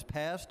that was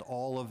passed.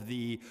 All of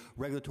the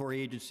regulatory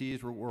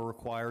agencies were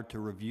required to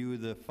review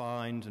the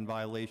fines and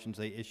violations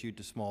they issued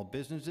to small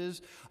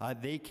businesses.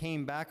 They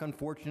came back,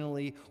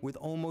 unfortunately, with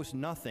almost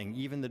nothing.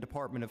 Even the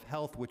Department of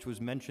Health, which was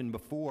mentioned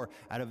before,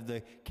 out of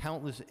the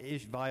countless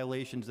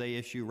violations they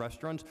issue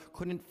restaurants,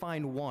 couldn't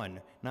find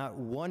not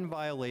one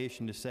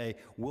violation to say,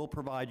 we'll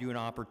provide you an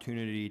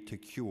opportunity to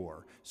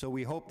cure. So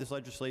we hope this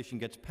legislation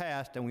gets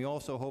passed, and we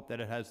also hope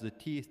that it has the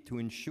teeth to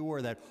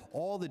ensure that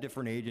all the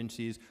different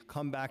agencies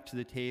come back to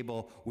the table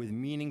with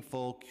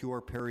meaningful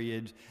cure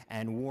periods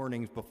and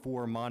warnings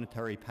before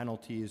monetary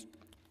penalties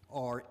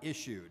are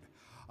issued.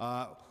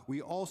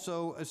 We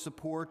also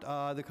support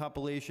the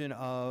compilation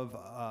of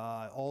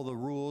all the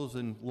rules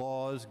and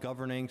laws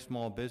governing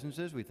small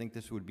businesses. We think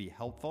this would be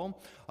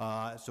helpful,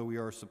 so we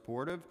are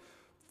supportive.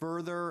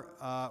 Further,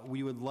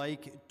 we would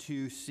like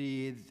to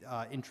see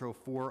Intro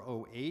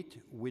 408,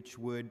 which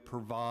would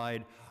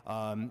provide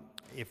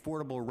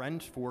affordable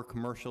rents for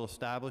commercial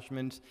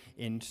establishments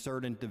in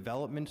certain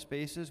development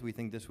spaces. We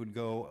think this would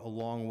go a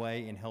long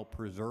way in help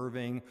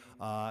preserving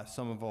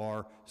some of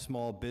our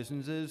small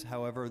businesses.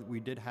 However, we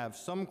did have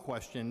some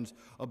questions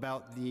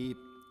about the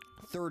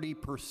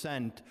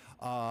 30%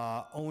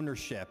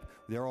 ownership.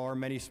 There are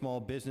many small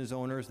business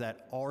owners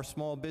that are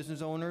small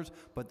business owners,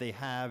 but they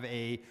have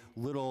a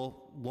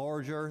little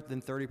larger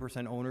than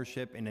 30%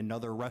 ownership in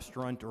another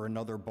restaurant or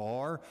another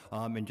bar.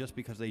 And just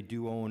because they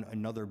do own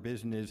another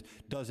business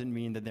doesn't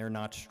mean that they're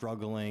not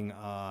struggling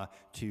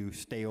to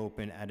stay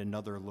open at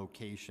another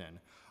location.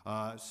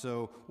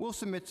 So we'll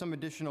submit some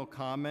additional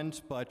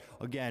comments, but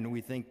again,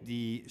 we think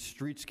the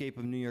streetscape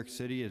of New York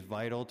City is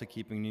vital to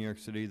keeping New York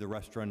City the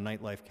restaurant and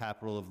nightlife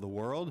capital of the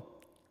world.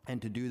 And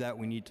to do that,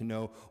 we need to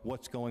know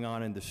what's going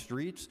on in the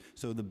streets.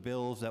 So the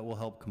bills that will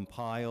help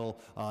compile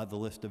the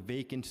list of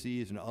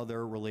vacancies and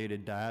other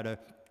related data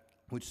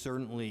would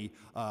certainly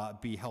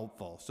be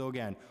helpful. So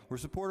again, we're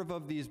supportive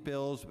of these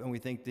bills, and we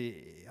think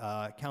the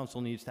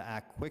council needs to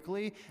act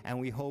quickly, and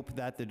we hope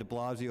that the de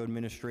Blasio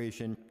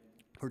administration,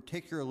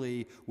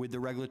 particularly with the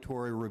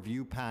regulatory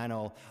review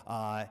panel,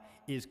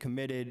 is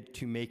committed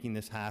to making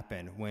this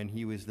happen. When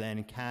he was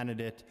then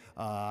candidate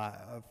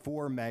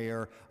for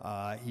mayor,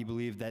 he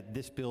believed that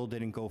this bill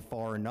didn't go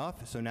far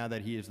enough. So now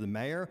that he is the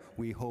mayor,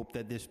 we hope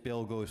that this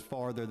bill goes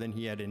farther than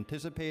he had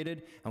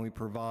anticipated, and we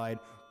provide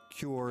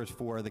cures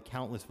for the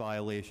countless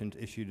violations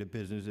issued to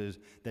businesses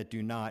that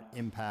do not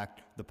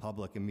impact the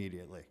public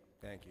immediately.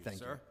 Thank you. Thank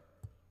Sir?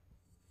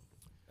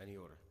 Any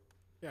order?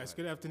 Yes,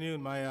 good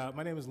afternoon. My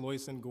name is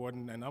Loicent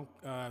Gordon, and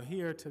I'm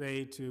here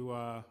today to,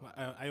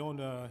 I own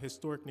a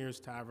historic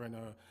Nears Tavern.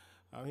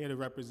 I'm here to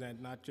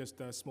represent not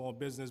just a small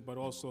business, but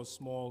also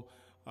small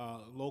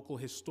local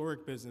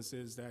historic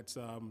businesses that's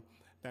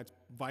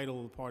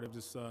vital part of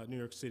this New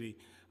York City.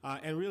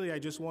 And really, I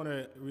just want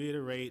to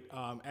reiterate,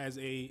 as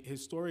a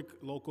historic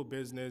local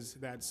business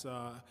that's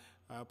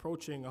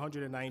approaching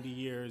 190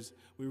 years,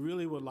 we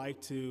really would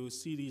like to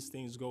see these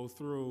things go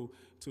through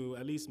to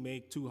at least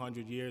make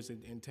 200 years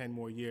in 10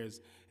 more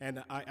years.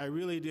 And I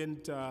really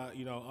didn't,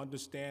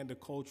 understand the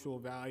cultural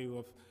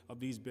value of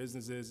these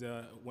businesses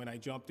when I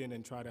jumped in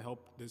and tried to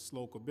help this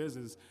local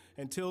business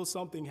until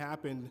something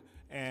happened.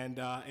 And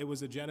it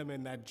was a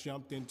gentleman that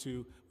jumped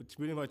into,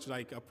 pretty much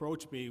like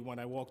approached me when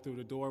I walked through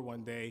the door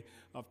one day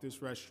of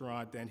this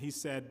restaurant. And he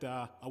said,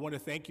 I want to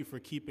thank you for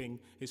keeping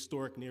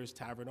historic Nears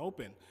Tavern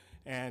open.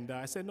 And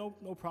I said, no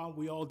problem.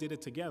 We all did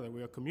it together.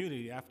 We're a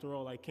community. After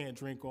all, I can't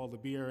drink all the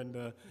beer and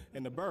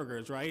the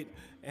burgers, right?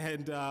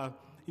 And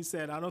he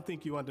said, "I don't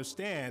think you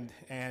understand."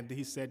 And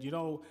he said, "You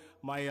know,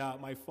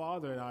 my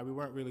father and I, we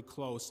weren't really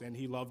close, and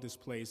he loved this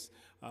place.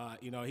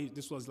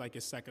 This was like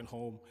his second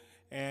home.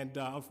 And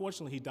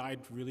unfortunately, he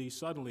died really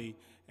suddenly,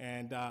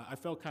 and I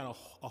felt kind of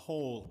a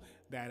hole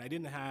that I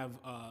didn't have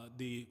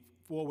the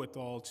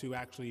forethought to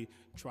actually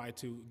try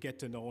to get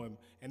to know him.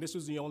 And this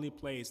was the only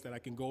place that I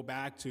can go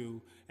back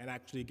to and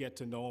actually get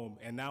to know him.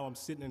 And now I'm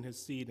sitting in his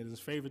seat in his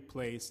favorite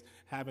place,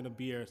 having a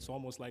beer. It's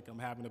almost like I'm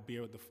having a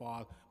beer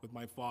with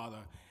my father.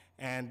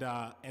 And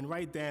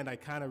right then, I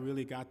kind of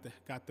really got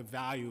the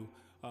value,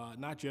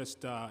 not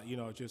just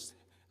just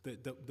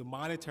the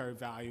monetary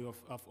value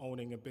of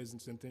owning a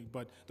business and things,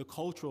 but the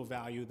cultural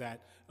value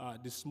that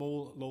the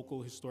small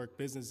local historic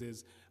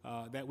businesses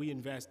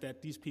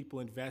that these people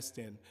invest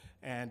in.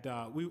 And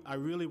I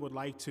really would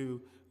like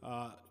to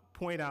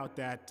point out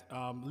that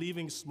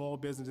leaving small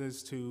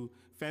businesses to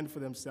fend for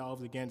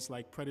themselves against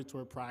like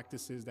predatory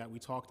practices that we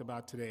talked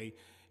about today,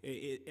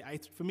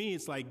 for me,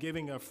 it's like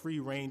giving a free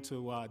rein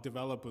to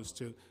developers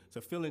to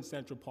fill in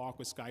Central Park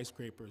with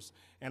skyscrapers.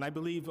 And I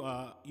believe,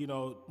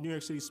 New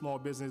York City small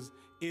business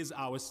is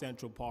our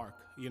Central Park,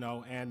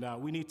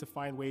 and we need to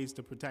find ways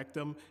to protect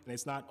them. And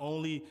it's not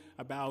only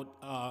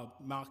about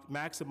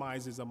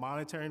maximizing the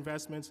monetary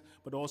investments,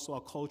 but also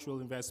our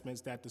cultural investments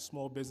that the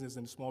small business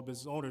and small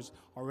business owners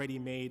already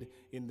made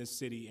in the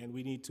city. And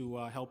we need to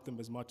help them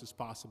as much as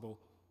possible.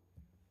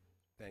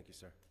 Thank you,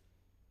 sir.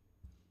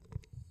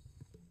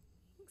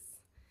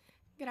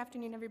 Good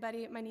afternoon,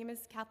 everybody. My name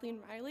is Kathleen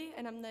Riley,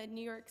 and I'm the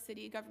New York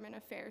City Government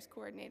Affairs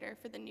Coordinator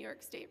for the New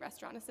York State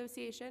Restaurant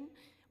Association.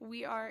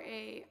 We are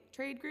a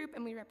trade group,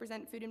 and we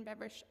represent food and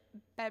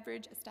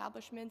beverage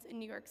establishments in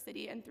New York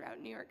City and throughout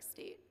New York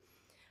State.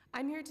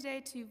 I'm here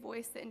today to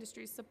voice the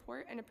industry's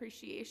support and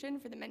appreciation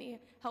for the many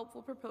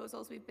helpful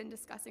proposals we've been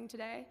discussing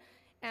today.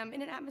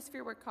 In an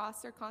atmosphere where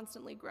costs are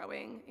constantly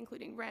growing,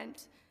 including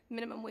rent,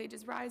 minimum wage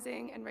is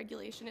rising, and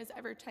regulation is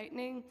ever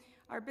tightening,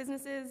 our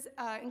businesses,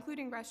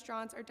 including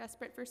restaurants, are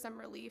desperate for some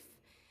relief.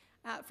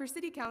 For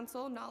City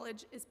Council,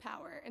 knowledge is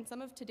power, and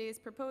some of today's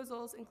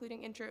proposals,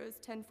 including intros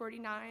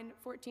 1049,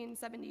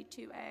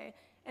 1472A,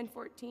 and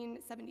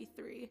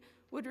 1473,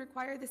 would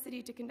require the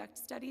city to conduct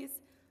studies,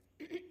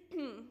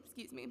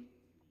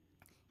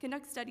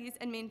 conduct studies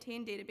and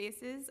maintain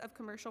databases of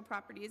commercial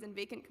properties and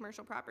vacant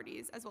commercial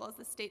properties, as well as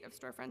the state of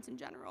storefronts in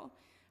general.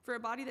 For a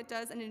body that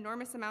does an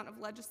enormous amount of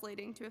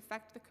legislating to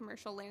affect the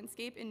commercial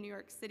landscape in New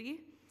York City,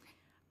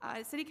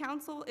 City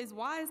Council is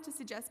wise to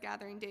suggest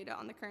gathering data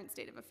on the current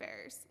state of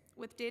affairs.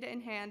 With data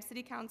in hand,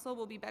 City Council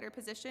will be better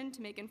positioned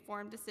to make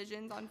informed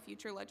decisions on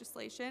future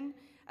legislation,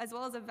 as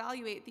well as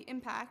evaluate the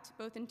impact,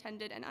 both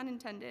intended and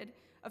unintended,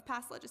 of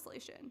past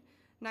legislation.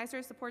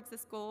 NYCC supports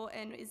this goal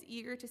and is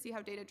eager to see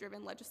how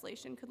data-driven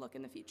legislation could look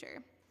in the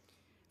future.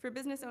 For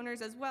business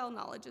owners as well,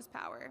 knowledge is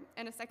power,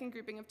 and a second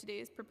grouping of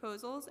today's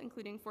proposals,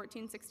 including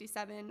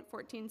 1467,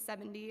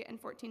 1470, and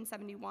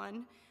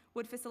 1471,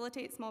 would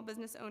facilitate small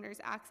business owners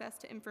access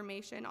to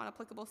information on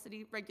applicable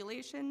city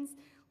regulations,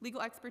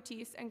 legal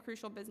expertise, and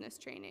crucial business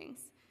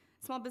trainings.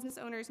 Small business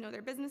owners know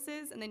their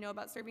businesses and they know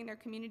about serving their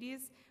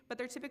communities, but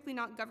they're typically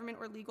not government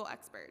or legal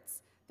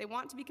experts. They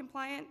want to be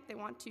compliant, they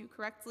want to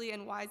correctly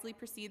and wisely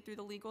proceed through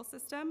the legal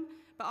system,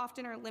 but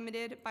often are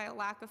limited by a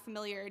lack of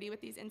familiarity with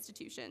these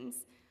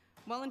institutions.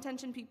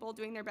 Well-intentioned people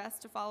doing their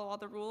best to follow all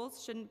the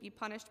rules shouldn't be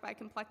punished by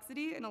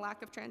complexity and a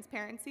lack of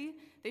transparency.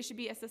 They should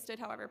be assisted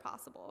however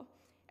possible.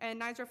 And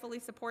NYCC fully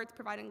supports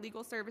providing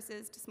legal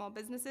services to small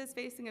businesses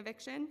facing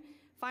eviction,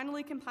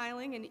 finally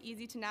compiling an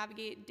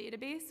easy-to-navigate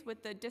database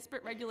with the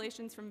disparate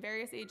regulations from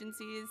various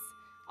agencies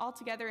all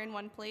together in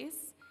one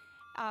place.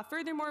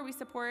 Furthermore, we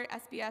support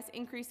SBS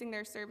increasing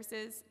their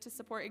services to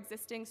support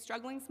existing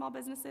struggling small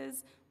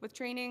businesses with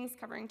trainings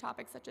covering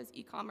topics such as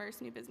e-commerce,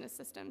 new business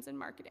systems, and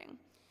marketing.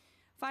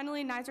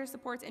 Finally, NYCC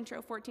supports Intro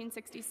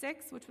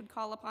 1466, which would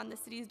call upon the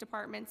city's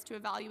departments to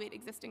evaluate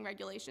existing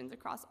regulations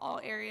across all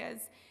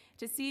areas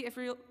to see if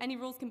any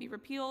rules can be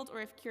repealed or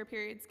if cure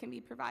periods can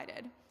be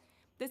provided.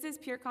 This is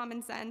pure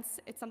common sense.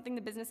 It's something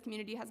the business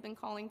community has been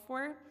calling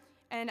for.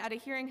 And at a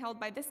hearing held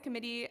by this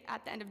committee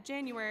at the end of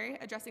January,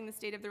 addressing the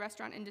state of the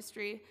restaurant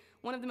industry,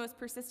 one of the most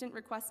persistent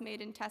requests made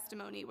in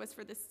testimony was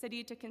for the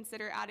city to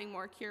consider adding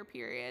more cure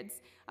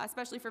periods,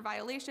 especially for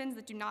violations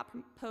that do not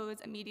pose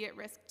immediate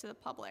risk to the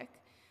public.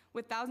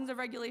 With thousands of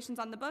regulations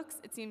on the books,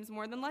 it seems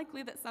more than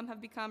likely that some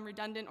have become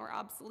redundant or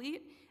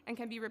obsolete and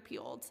can be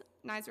repealed.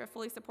 NYCC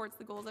fully supports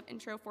the goals of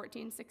Intro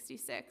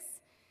 1466.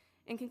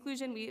 In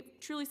conclusion, we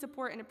truly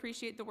support and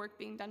appreciate the work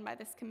being done by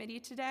this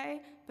committee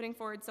today, putting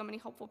forward so many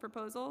helpful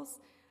proposals.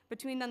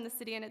 Between them, the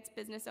city and its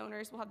business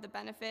owners will have the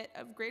benefit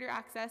of greater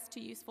access to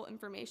useful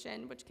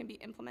information, which can be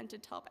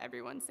implemented to help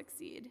everyone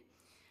succeed.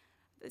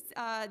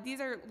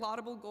 These are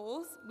laudable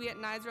goals. We at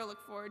NYCC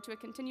look forward to a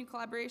continued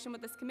collaboration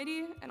with this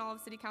committee and all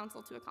of City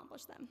Council to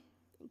accomplish them.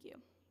 Thank you.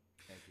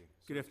 Thank you.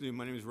 Good afternoon.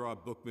 My name is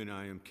Rob Bookman.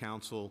 I am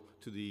counsel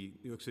to the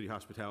New York City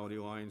Hospitality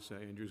Alliance,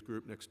 Andrew's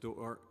group next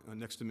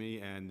to me,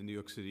 and the New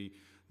York City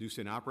News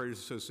and Operators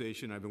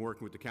Association. I've been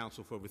working with the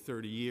council for over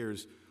 30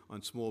 years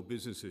on small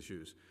business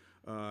issues.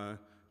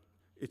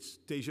 It's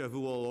deja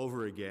vu all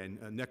over again.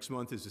 Next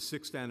month is the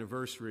 6th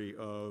anniversary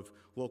of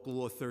Local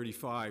Law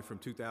 35 from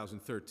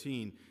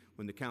 2013,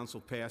 when the council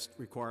passed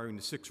requiring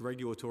the 6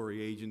 regulatory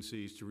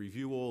agencies to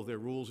review all of their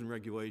rules and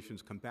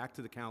regulations, come back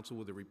to the council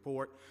with a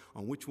report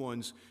on which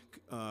ones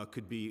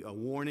could be a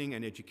warning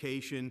and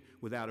education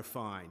without a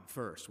fine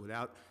first,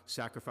 without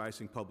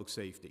sacrificing public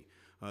safety.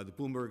 The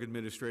Bloomberg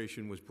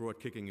administration was brought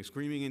kicking and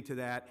screaming into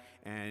that,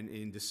 and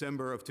in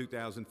December of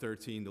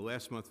 2013, the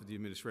last month of the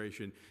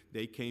administration,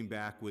 they came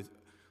back with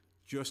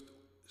just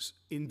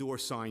indoor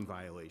sign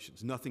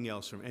violations, nothing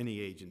else from any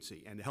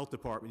agency, and the health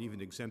department even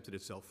exempted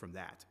itself from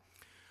that.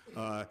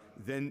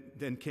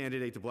 Then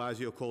candidate de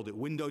Blasio called it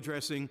window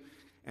dressing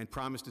and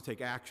promised to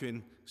take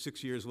action.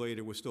 6 years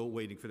later, we're still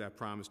waiting for that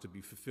promise to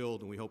be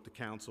fulfilled, and we hope the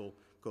council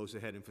goes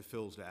ahead and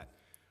fulfills that.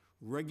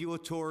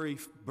 Regulatory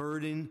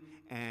burden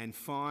and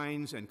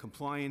fines and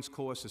compliance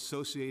costs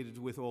associated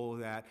with all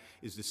of that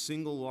is the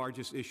single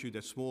largest issue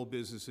that small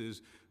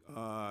businesses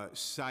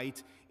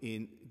cite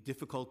in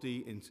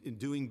difficulty in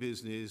doing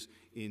business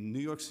in New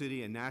York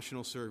City and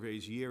national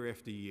surveys year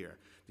after year.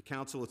 The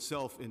council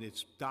itself, in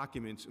its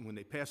documents, and when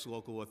they passed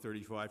Local Law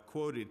 35,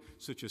 quoted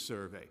such a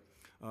survey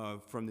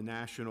from the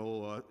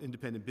National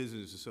Independent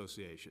Business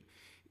Association.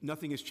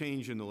 Nothing has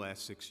changed in the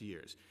last 6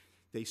 years.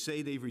 They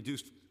say they've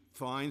reduced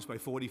fines by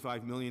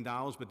 $45 million,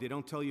 but they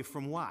don't tell you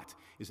from what.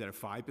 Is that a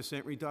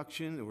 5%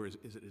 reduction, or is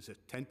it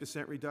a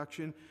 10%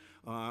 reduction?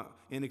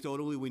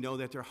 Anecdotally, we know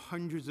that there are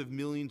hundreds of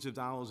millions of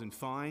dollars in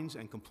fines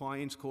and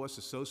compliance costs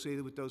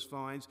associated with those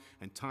fines,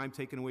 and time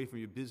taken away from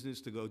your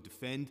business to go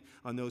defend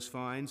on those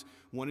fines.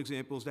 One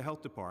example is the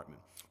health department.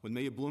 When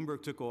Mayor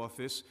Bloomberg took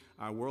office,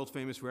 our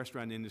world-famous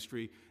restaurant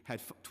industry had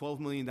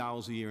 $12 million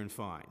a year in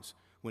fines.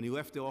 When he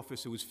left the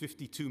office, it was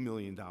 $52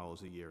 million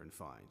a year in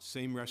fines.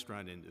 Same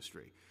restaurant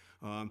industry.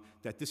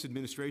 That this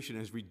administration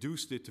has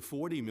reduced it to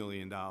 $40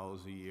 million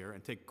a year,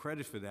 and take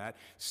credit for that.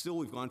 Still,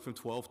 we've gone from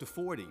 12 to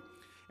 40.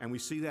 And we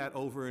see that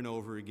over and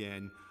over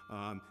again.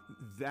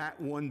 That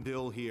one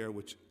bill here,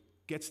 which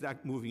gets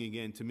that moving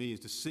again, to me,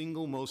 is the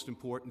single most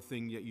important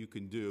thing that you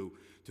can do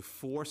to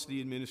force the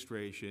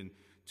administration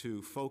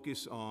to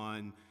focus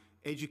on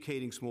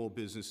educating small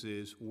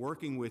businesses,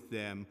 working with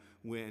them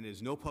when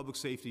there's no public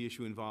safety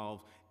issue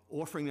involved,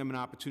 offering them an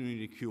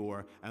opportunity to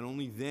cure, and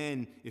only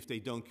then, if they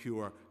don't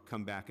cure,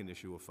 come back and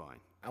issue a fine.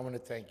 I want to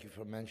thank you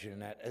for mentioning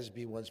that.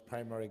 SB1's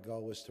primary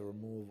goal was to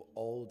remove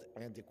old,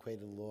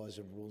 antiquated laws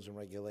and rules and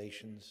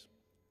regulations.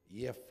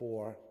 Year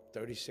 4,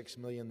 $36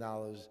 million.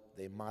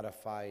 They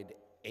modified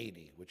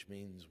 80, which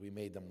means we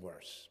made them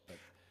worse. But,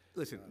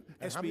 listen,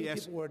 and how many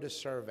people were in the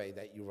survey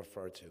that you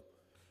referred to?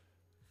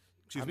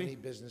 Excuse me? How me?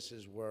 many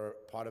businesses were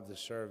part of the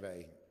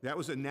survey? That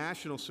was a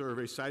national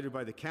survey cited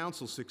by the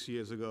council 6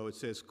 years ago. It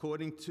says,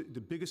 according to the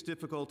biggest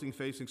difficulty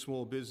facing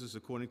small business,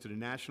 according to the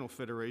National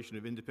Federation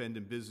of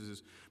Independent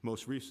Businesses'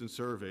 most recent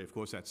survey, of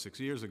course that's 6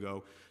 years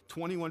ago,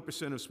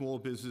 21% of small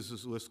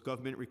businesses list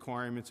government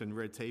requirements and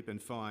red tape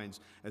and fines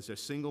as their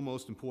single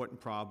most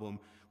important problem,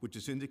 which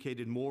is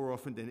indicated more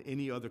often than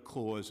any other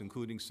clause,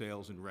 including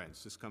sales and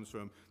rents. This comes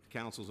from the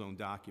council's own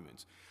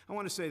documents. I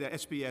want to say that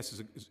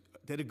SBS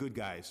they're the good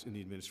guys in the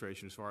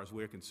administration as far as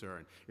we're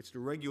concerned. It's the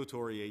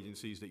regulatory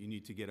agencies that you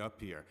need to get up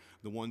here,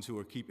 the ones who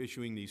are keep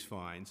issuing these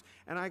fines.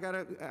 And I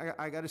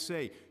gotta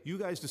say, you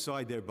guys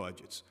decide their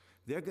budgets.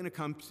 They're going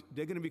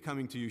to be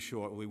coming to you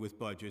shortly with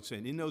budgets,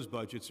 and in those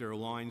budgets there are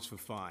lines for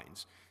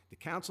fines. The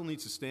council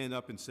needs to stand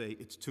up and say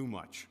it's too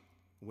much.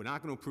 We're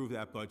not going to approve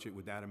that budget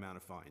with that amount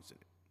of fines in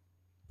it.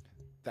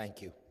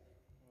 Thank you.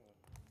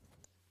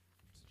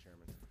 Mr.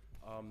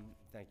 Chairman,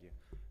 thank you.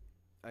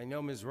 I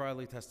know Ms.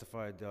 Riley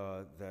testified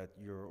that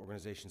your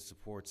organization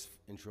supports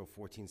Intro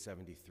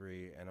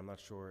 1473, and I'm not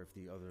sure if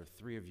the other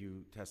 3 of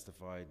you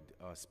testified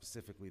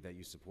specifically that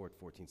you support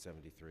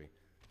 1473.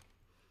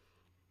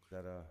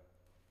 That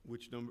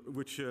which number?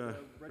 Which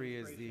 3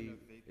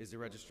 is the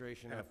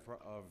registration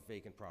of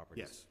vacant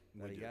properties. Yes.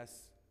 That a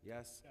yes?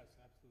 Yes. Yes,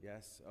 absolutely.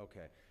 Yes.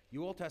 Okay.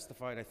 You all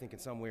testified, I think, in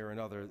some way or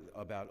another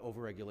about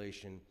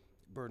overregulation,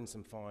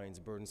 burdensome fines,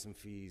 burdensome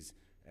fees,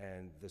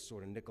 and the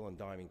sort of nickel and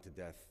diming to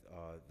death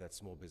that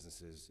small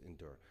businesses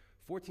endure.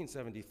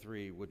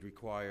 1473 would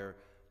require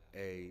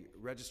a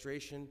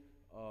registration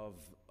of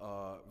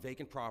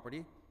vacant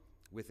property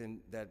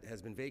that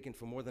has been vacant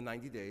for more than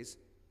 90 days,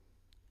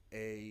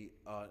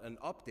 an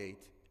update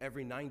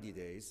every 90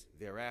 days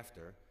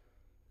thereafter.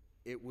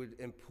 It would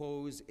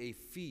impose a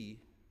fee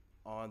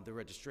on the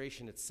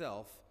registration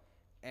itself,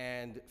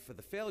 and for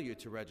the failure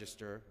to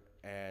register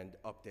and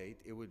update,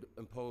 it would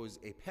impose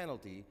a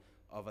penalty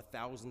of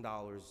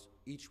 $1,000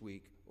 each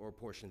week or a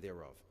portion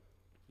thereof.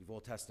 You've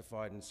all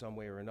testified in some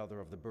way or another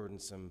of the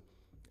burdensome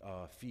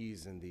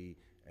fees and the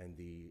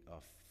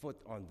foot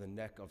on the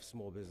neck of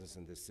small business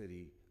in this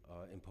city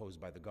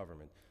imposed by the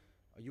government.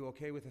 Are you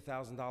okay with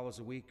 $1,000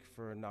 a week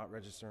for not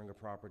registering a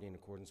property in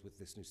accordance with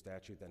this new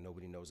statute that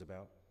nobody knows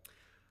about?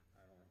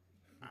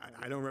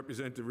 I don't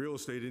represent the real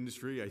estate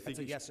industry. I think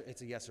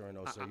it's a yes or a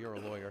no, sir. You're a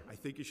lawyer. I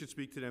think you should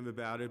speak to them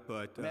about it,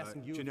 but I'm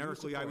asking you if you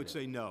generically I would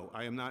support say no.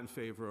 I am not in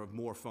favor of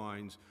more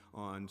fines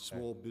on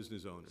small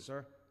business owners.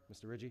 Sir?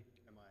 Mr. Ridgey?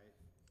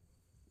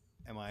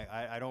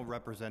 I don't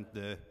represent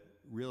the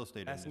real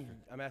estate industry.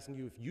 I'm asking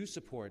you if you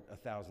support a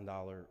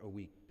 $1,000 a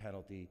week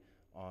penalty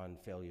on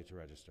failure to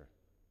register.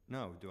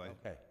 No, do I?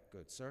 Okay,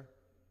 good. Sir?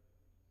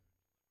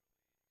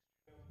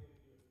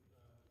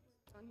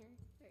 On here?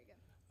 There you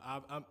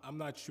go. I'm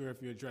not sure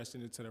if you're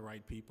addressing it to the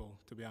right people,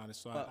 to be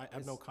honest, so I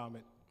have no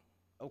comment.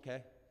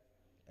 Okay.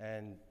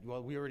 And,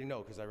 well, we already know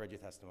because I read your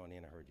testimony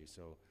and I heard you,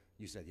 so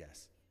you said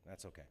yes.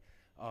 That's okay.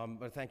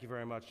 But thank you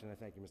very much, and I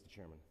thank you, Mr.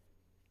 Chairman.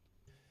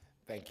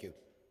 Thank you.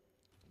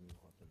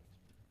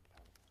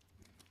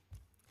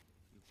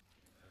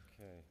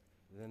 Okay.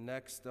 The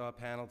next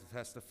panel to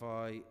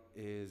testify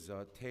is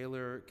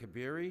Taylor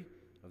Kabiri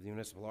of the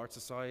Municipal Art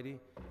Society,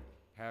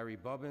 Harry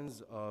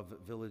Bubbins of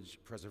Village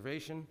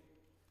Preservation,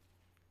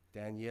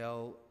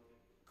 Danielle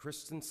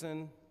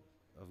Christensen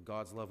of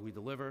God's Love We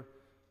Deliver,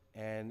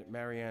 and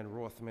Marianne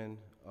Rothman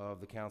of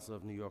the Council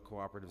of New York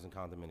Cooperatives and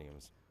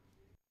Condominiums.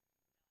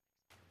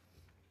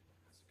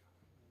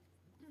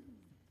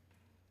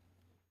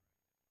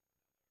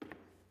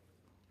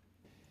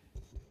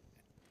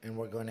 And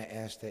we're going to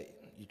ask that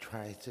you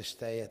try to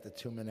stay at the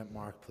 2-minute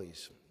mark,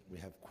 please. We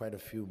have quite a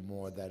few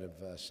more that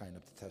have signed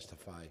up to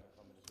testify.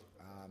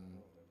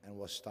 And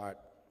we'll start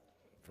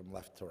from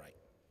left to right.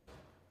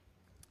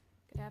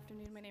 Good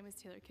afternoon. My name is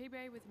Taylor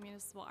Kayberry with the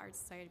Municipal Art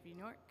Society of New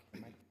York.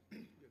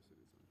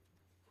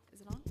 Is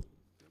it on?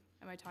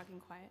 Am I talking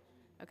quiet?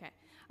 Okay.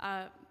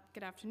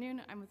 Good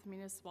afternoon. I'm with the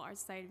Municipal Art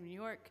Society of New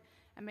York.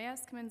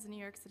 MAS commends the New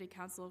York City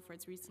Council for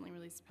its recently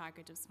released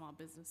package of small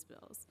business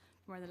bills.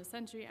 For more than a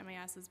century,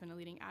 MAS has been a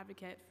leading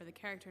advocate for the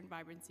character and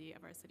vibrancy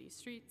of our city's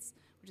streets,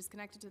 which is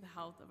connected to the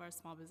health of our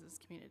small business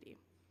community.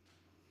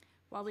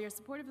 While we are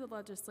supportive of the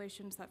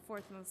legislation set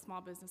forth in the small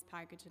business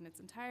package in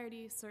its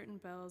entirety, certain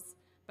bills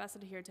best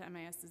adhere to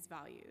MAS's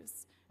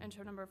values.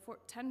 Intro number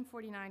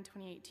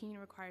 1049-2018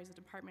 requires the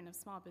Department of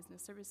Small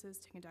Business Services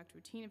to conduct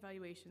routine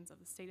evaluations of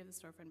the state of the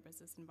storefront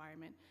business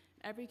environment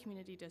in every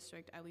community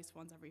district at least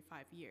once every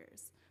 5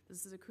 years.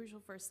 This is a crucial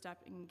first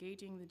step in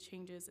engaging the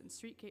changes in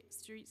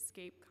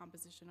streetscape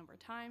composition over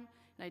time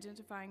and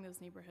identifying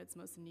those neighborhoods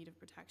most in need of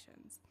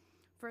protections.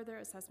 Further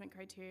assessment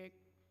criteria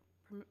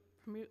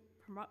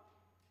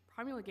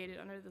promulgated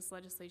under this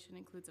legislation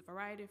includes a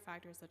variety of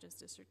factors such as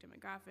district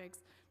demographics,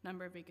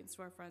 number of vacant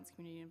storefronts,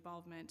 community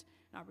involvement,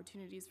 and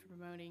opportunities for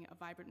promoting a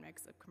vibrant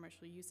mix of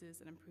commercial uses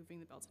and improving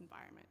the built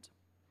environment.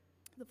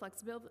 The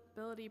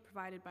flexibility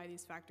provided by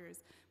these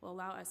factors will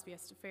allow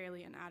SBS to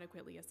fairly and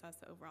adequately assess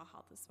the overall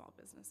health of small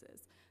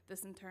businesses.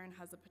 This in turn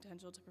has the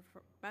potential to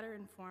better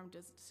inform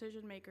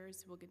decision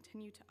makers who will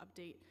continue to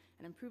update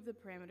and improve the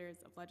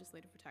parameters of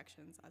legislative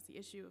protections as the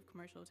issue of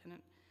commercial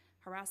tenant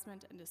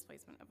harassment and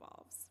displacement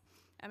evolves.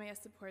 MAS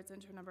supports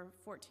intro number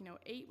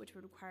 1408, which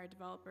would require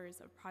developers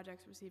of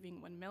projects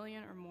receiving $1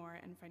 million or more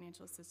in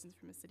financial assistance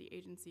from a city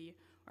agency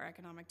or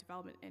economic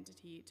development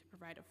entity to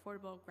provide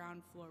affordable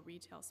ground floor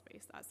retail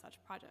space as such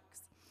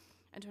projects.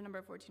 Intro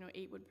number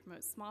 1408 would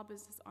promote small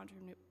business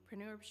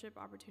entrepreneurship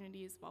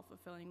opportunities while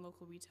fulfilling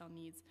local retail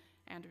needs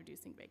and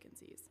reducing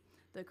vacancies.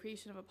 The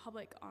creation of a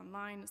public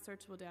online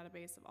searchable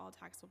database of all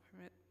taxable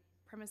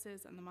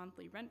premises and the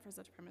monthly rent for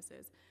such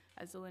premises,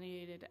 as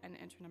delineated in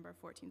Intro number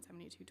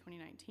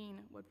 1472-2019,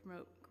 would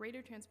promote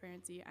greater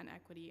transparency and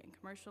equity in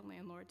commercial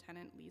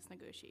landlord-tenant lease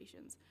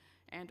negotiations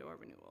and/or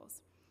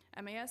renewals.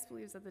 MAS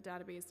believes that the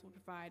database will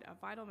provide a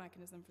vital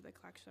mechanism for the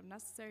collection of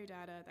necessary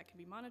data that can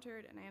be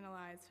monitored and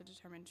analyzed to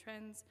determine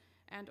trends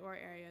and/or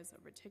areas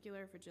of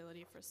particular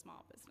fragility for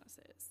small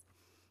businesses.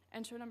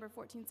 Intro number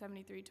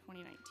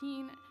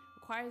 1473-2019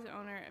 requires the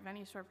owner of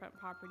any storefront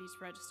property to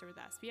register with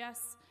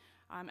SBS.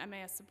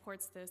 MAS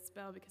supports this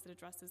bill because it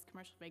addresses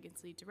commercial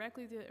vacancy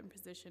directly through the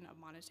imposition of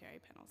monetary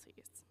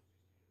penalties.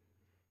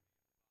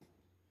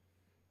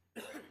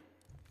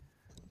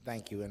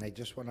 Thank you. And I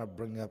just want to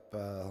bring up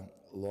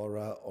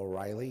Laura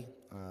O'Reilly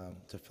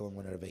to fill in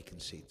one of the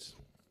vacant seats.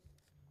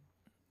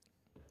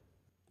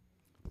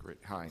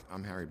 Great. Hi,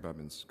 I'm Harry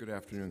Bubbins. Good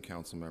afternoon,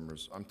 council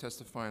members. I'm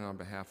testifying on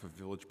behalf of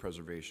Village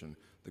Preservation,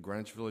 the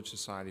Greenwich Village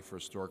Society for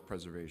Historic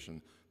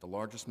Preservation, the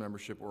largest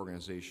membership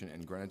organization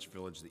in Greenwich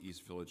Village, the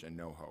East Village, and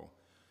NoHo.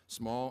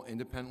 Small,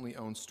 independently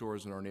owned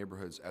stores in our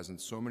neighborhoods, as in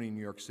so many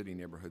New York City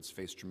neighborhoods,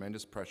 face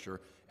tremendous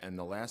pressure, and in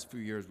the last few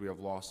years we have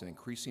lost an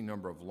increasing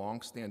number of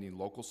long-standing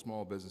local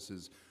small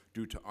businesses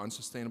due to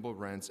unsustainable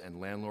rents and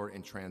landlord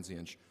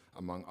intransience,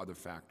 among other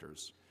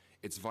factors.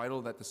 It's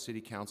vital that the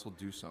City Council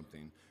do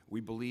something.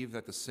 We believe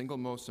that the single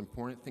most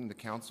important thing the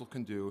Council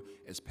can do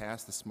is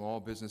pass the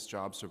Small Business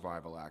Job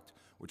Survival Act,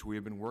 which we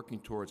have been working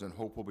towards and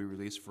hope will be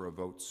released for a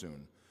vote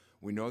soon.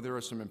 We know there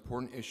are some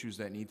important issues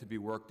that need to be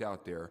worked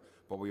out there,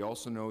 but we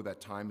also know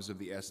that time is of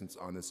the essence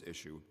on this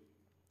issue.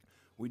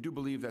 We do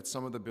believe that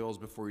some of the bills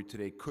before you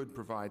today could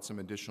provide some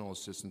additional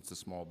assistance to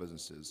small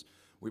businesses.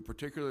 We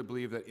particularly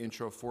believe that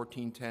Intro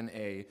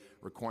 1410A,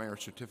 requiring a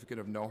certificate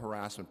of no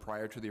harassment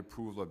prior to the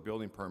approval of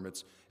building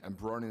permits and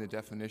broadening the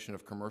definition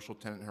of commercial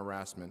tenant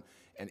harassment,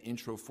 and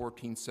Intro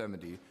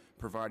 1470,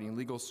 providing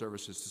legal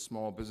services to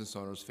small business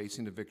owners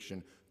facing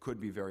eviction, could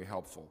be very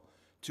helpful.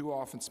 Too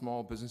often,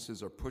 small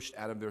businesses are pushed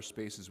out of their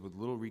spaces with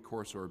little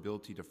recourse or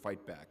ability to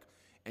fight back.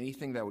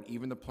 Anything that would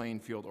even the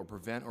playing field or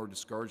prevent or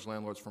discourage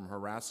landlords from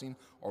harassing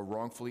or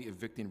wrongfully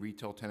evicting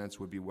retail tenants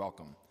would be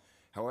welcome.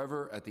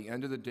 However, at the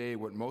end of the day,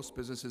 what most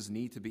businesses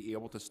need to be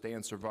able to stay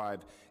and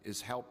survive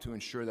is help to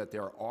ensure that they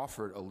are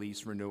offered a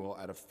lease renewal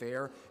at a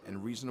fair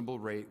and reasonable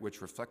rate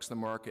which reflects the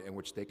market and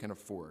which they can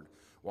afford.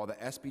 While the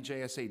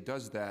SBJSA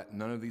does that,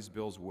 none of these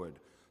bills would.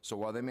 So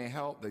while they may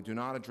help, they do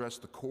not address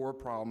the core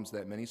problems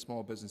that many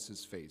small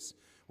businesses face.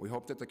 We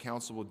hope that the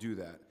council will do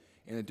that.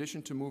 In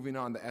addition to moving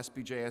on the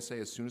SBJSA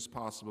as soon as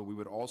possible, we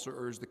would also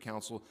urge the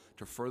council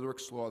to further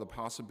explore the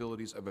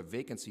possibilities of a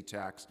vacancy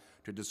tax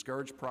to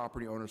discourage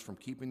property owners from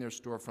keeping their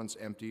storefronts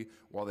empty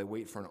while they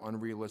wait for an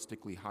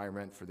unrealistically high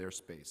rent for their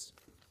space.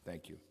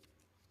 Thank you.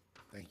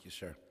 Thank you,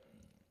 sir.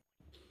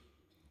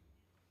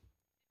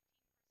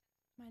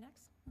 Am I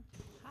next?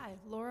 Hi,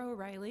 Laura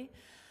O'Reilly.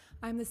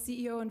 I'm the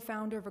CEO and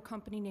founder of a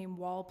company named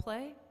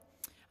Wallplay.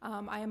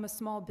 I am a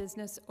small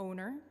business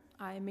owner.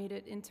 I made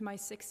it into my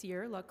 6th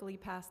year, luckily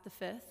past the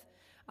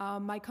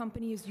 5th. My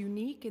company is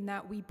unique in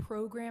that we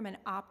program and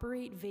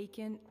operate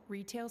vacant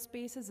retail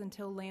spaces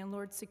until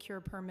landlords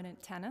secure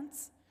permanent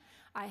tenants.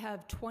 I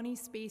have 20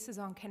 spaces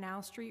on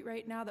Canal Street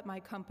right now that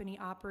my company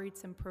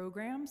operates and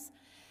programs.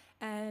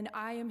 And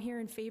I am here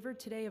in favor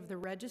today of the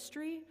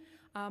registry.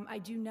 I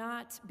do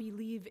not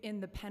believe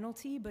in the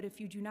penalty, but if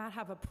you do not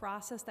have a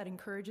process that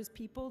encourages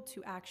people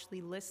to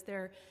actually list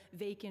their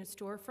vacant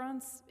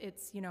storefronts,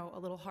 it's, a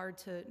little hard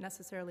to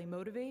necessarily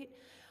motivate.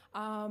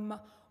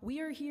 We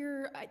are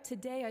here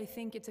today. I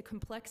think it's a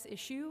complex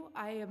issue.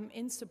 I am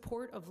in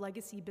support of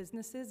legacy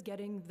businesses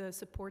getting the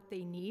support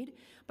they need,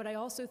 but I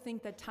also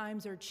think that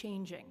times are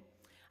changing.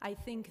 I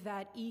think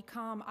that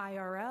e-com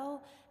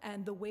IRL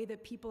and the way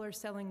that people are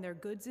selling their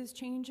goods is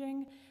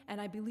changing, and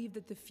I believe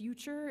that the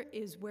future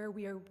is where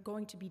we are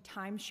going to be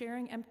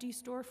time-sharing empty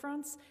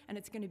storefronts, and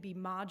it's going to be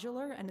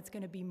modular, and it's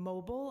going to be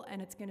mobile,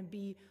 and it's going to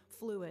be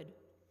fluid.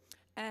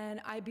 And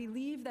I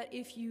believe that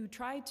if you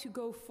try to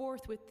go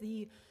forth with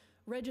the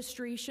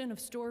registration of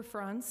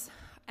storefronts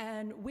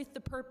and with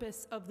the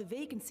purpose of the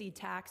vacancy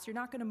tax, you're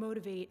not going to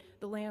motivate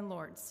the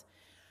landlords.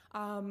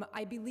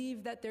 I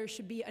believe that there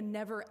should be a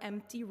never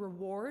empty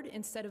reward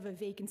instead of a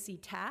vacancy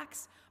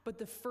tax, but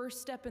the first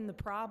step in the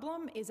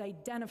problem is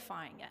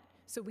identifying it.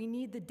 So we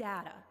need the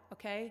data,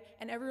 okay?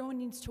 And everyone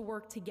needs to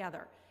work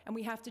together. And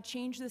we have to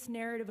change this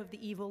narrative of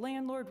the evil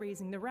landlord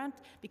raising the rent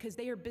because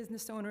they are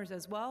business owners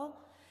as well,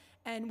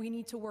 and we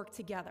need to work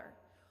together.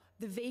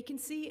 The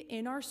vacancy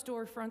in our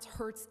storefronts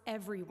hurts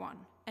everyone,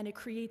 and it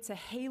creates a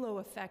halo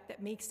effect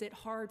that makes it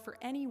hard for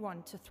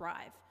anyone to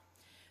thrive.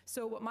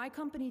 So what my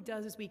company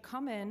does is we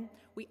come in,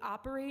 we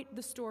operate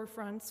the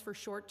storefronts for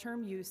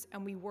short-term use,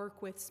 and we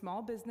work with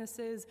small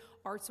businesses,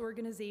 arts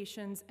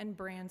organizations, and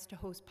brands to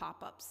host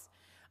pop-ups.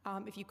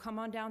 If you come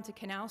on down to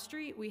Canal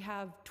Street, we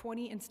have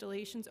 20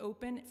 installations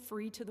open,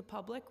 free to the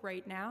public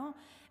right now,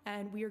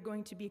 and we are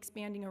going to be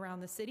expanding around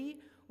the city.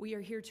 We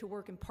are here to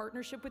work in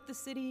partnership with the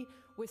city,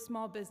 with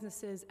small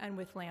businesses, and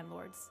with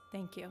landlords.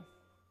 Thank you.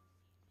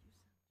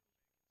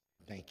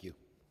 Thank you.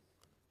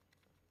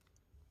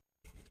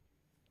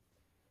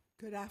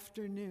 Good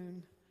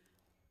afternoon,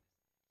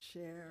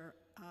 Chair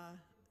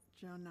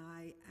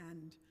Jonai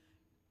and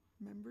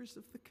members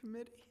of the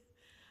committee.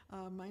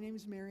 My name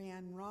is Mary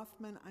Ann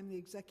Rothman. I'm the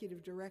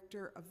Executive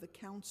Director of the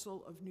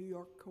Council of New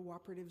York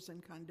Cooperatives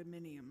and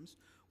Condominiums.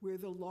 We're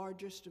the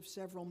largest of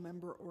several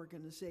member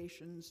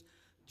organizations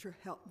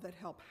that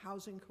help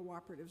housing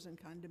cooperatives and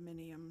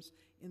condominiums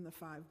in the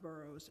 5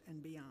 boroughs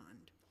and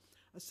beyond.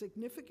 A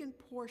significant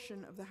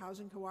portion of the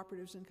housing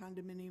cooperatives and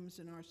condominiums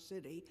in our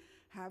city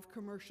have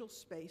commercial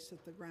space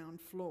at the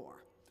ground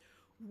floor.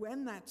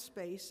 When that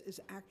space is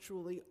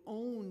actually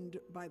owned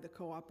by the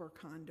co-op or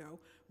condo,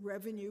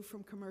 revenue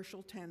from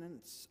commercial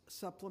tenants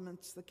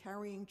supplements the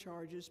carrying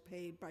charges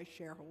paid by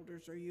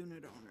shareholders or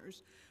unit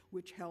owners,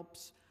 which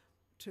helps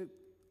to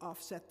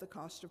offset the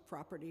cost of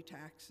property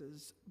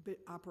taxes,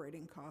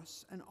 operating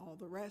costs, and all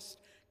the rest,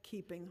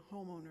 keeping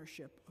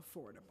homeownership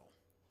affordable.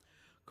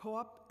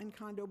 Co-op and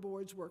condo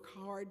boards work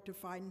hard to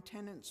find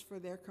tenants for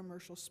their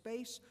commercial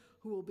space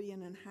who will be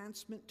an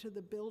enhancement to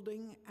the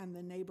building and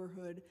the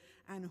neighborhood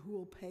and who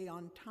will pay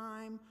on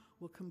time,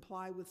 will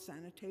comply with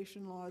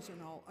sanitation laws and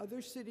all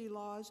other city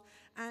laws,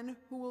 and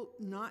who will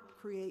not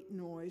create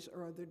noise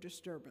or other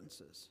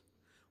disturbances.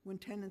 When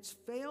tenants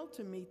fail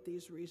to meet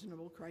these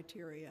reasonable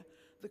criteria,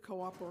 the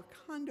co-op or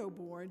condo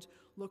boards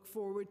look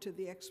forward to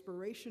the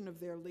expiration of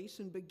their lease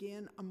and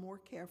begin a more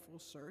careful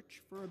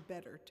search for a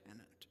better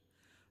tenant.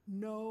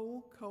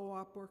 No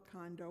co-op or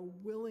condo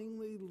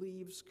willingly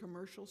leaves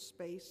commercial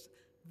space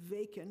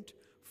vacant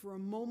for a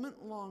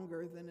moment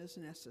longer than is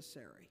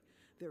necessary.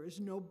 There is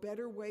no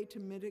better way to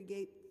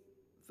mitigate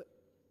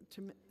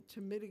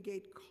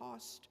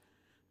cost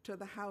to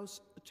the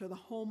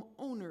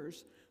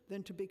homeowners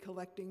than to be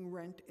collecting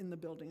rent in the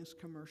building's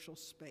commercial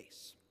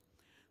space.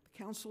 The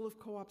Council of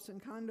Co-ops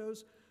and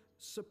Condos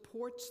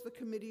supports the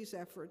committee's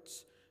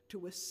efforts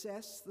to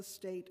assess the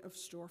state of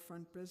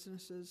storefront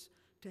businesses,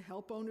 to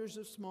help owners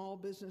of small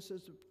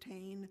businesses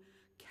obtain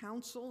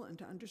counsel and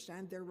to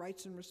understand their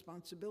rights and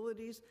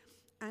responsibilities,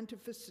 and to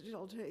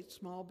facilitate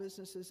small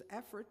businesses'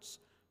 efforts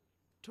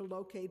to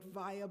locate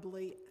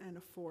viably and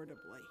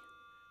affordably.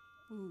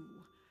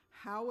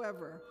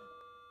 However,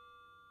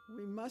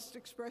 we must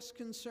express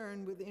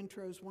concern with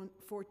intros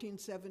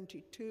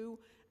 1472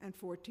 and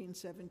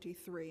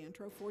 1473.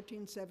 Intro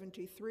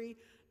 1473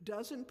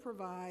 doesn't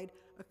provide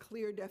a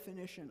clear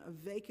definition of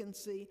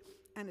vacancy,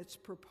 and its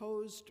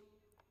proposed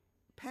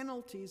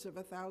penalties of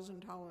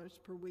 $1,000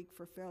 per week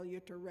for failure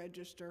to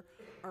register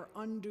are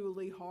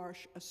unduly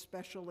harsh,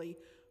 especially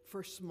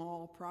for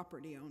small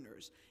property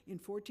owners.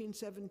 Intro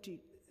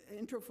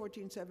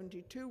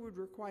 1472 would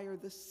require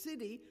the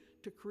city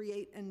to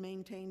create and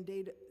maintain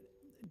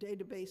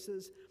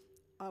databases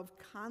of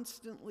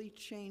constantly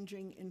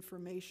changing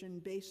information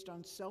based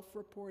on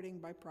self-reporting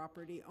by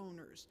property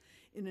owners.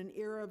 In an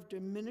era of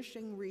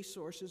diminishing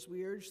resources,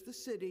 we urge the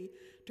city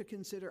to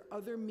consider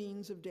other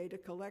means of data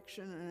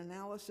collection and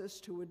analysis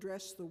to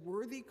address the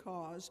worthy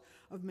cause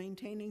of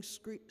maintaining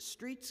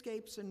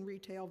streetscapes and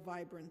retail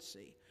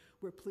vibrancy.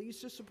 We're pleased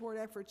to support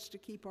efforts to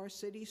keep our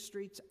city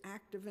streets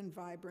active and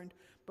vibrant,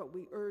 but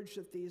we urge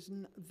that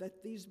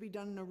these be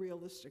done in a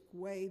realistic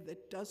way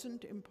that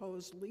doesn't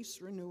impose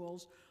lease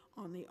renewals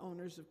on the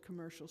owners of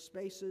commercial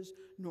spaces,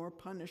 nor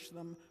punish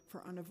them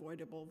for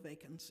unavoidable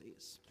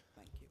vacancies.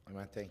 Thank you. I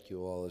want to thank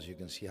you all. As you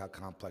can see how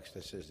complex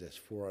this is. There's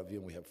 4 of you,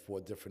 and we have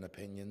 4 different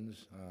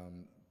opinions,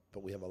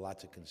 but we have a lot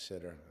to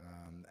consider,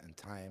 and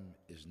time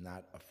is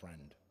not a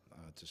friend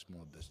to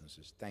small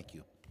businesses. Thank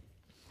you.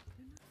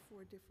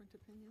 4 different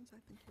opinions. I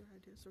think your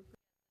ideas are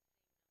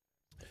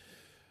great.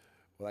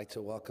 We'd like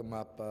to welcome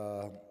up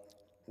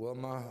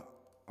Wilma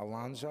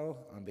Alonso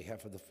on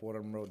behalf of the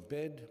Fordham Road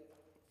Bid,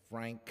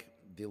 Frank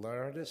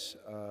DeLardis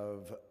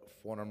of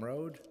Fordham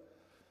Road,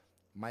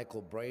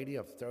 Michael Brady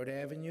of 3rd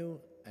Avenue,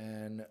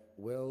 and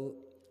Will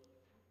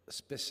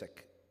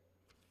Spisick.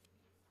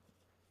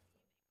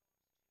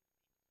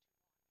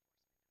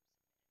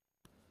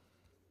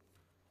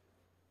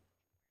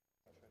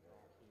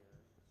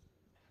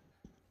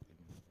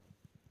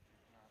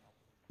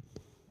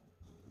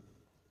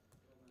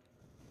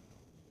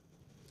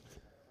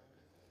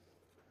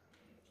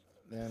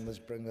 Then let's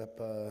bring up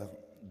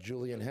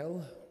Julian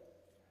Hill.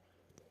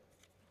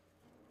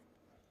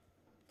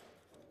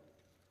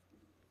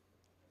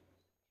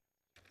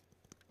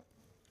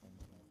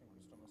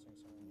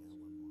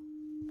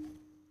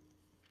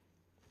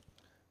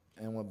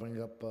 And we'll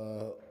bring up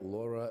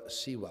Laura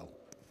Sewell.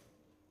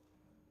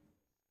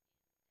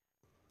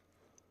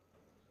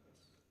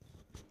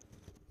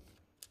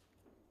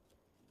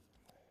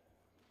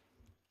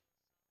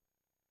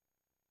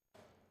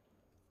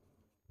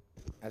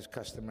 As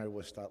customary,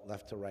 we'll start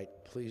left to right.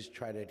 Please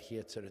try to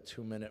adhere to the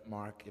 2-minute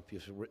mark.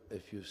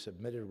 If you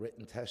submitted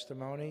written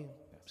testimony,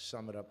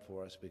 sum it up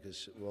for us,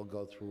 because we'll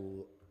go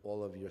through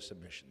all of your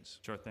submissions.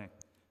 Sure thing.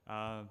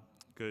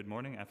 Good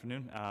morning,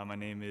 afternoon. My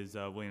name is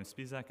William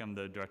Spizak. I'm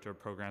the Director of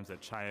Programs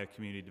at Chaya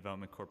Community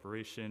Development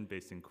Corporation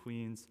based in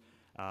Queens.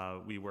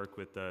 We work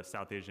with the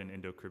South Asian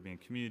Indo-Caribbean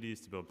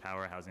communities to build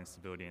power, housing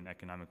stability, and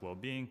economic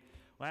well-being.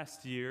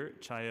 Last year,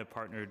 Chaya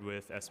partnered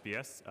with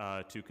SBS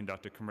to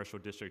conduct a commercial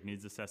district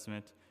needs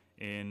assessment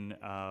in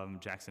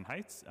Jackson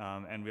Heights,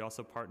 and we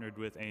also partnered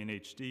with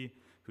ANHD,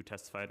 who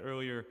testified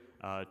earlier,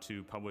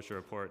 to publish a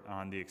report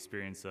on the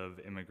experience of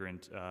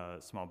immigrant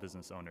small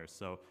business owners.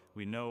 So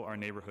we know our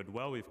neighborhood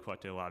well. We've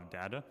collected a lot of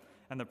data,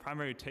 and the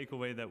primary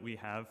takeaway that we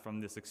have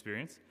from this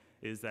experience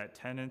is that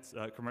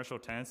commercial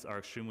tenants are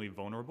extremely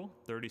vulnerable.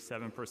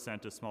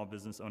 37% of small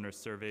business owners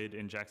surveyed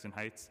in Jackson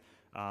Heights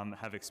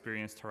have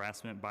experienced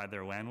harassment by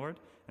their landlord,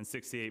 and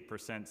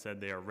 68% said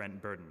they are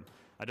rent burdened.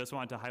 I just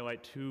wanted to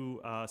highlight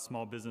 2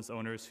 small business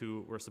owners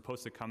who were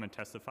supposed to come and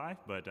testify,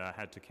 but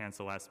had to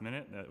cancel last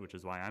minute, which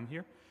is why I'm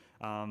here.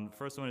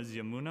 First one is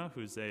Yamuna,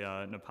 who's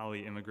a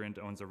Nepali immigrant,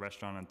 owns a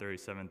restaurant on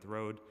 37th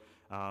Road,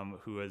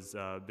 who has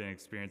been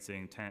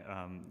experiencing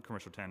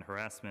commercial tenant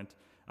harassment.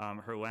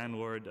 Her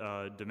landlord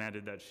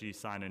demanded that she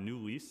sign a new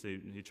lease.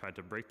 He tried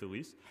to break the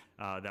lease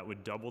that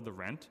would double the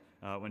rent.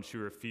 When she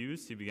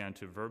refused, he began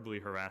to verbally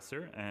harass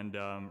her and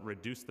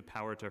reduce the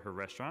power to her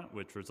restaurant,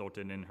 which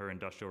resulted in her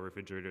industrial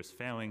refrigerators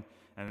failing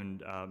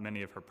and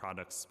many of her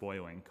products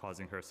spoiling,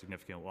 causing her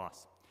significant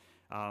loss.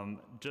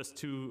 Just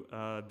 2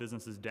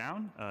 businesses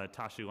down,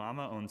 Tashi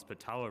Lama owns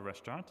Patala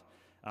Restaurant,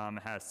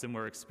 has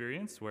similar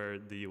experience where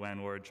the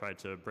landlord tried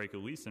to break a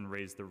lease and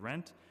raise the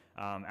rent.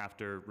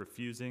 After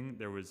refusing,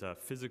 there was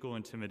physical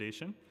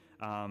intimidation,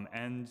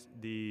 and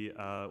the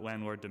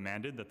landlord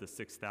demanded that the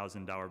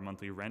 $6,000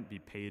 monthly rent be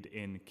paid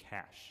in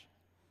cash,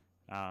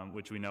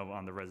 which we know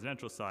on the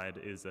residential side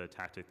is a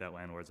tactic that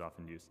landlords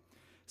often use.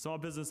 Small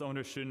business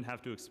owners shouldn't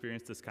have to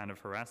experience this kind of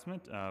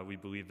harassment. We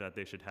believe that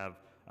they should have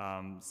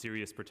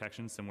serious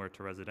protections similar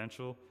to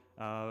residential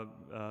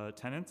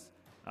tenants.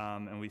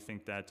 And we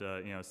think that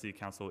City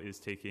Council is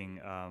taking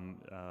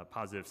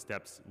positive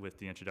steps with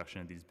the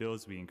introduction of these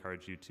bills. We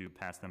encourage you to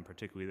pass them,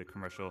 particularly the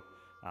commercial,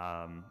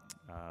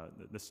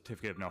 the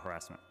certificate of no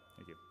harassment.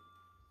 Thank you.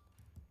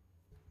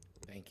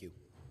 Thank you.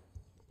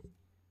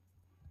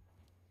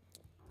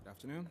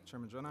 afternoon,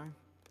 Chairman Jonai,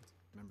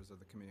 members of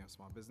the Committee on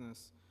Small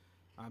Business.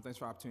 Thanks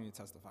for the opportunity to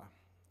testify.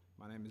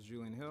 My name is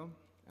Julian Hill,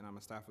 and I'm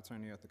a staff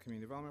attorney at the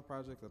Community Development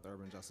Project at the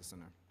Urban Justice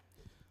Center.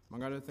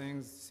 Among other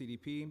things,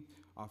 CDP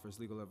offers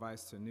legal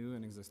advice to new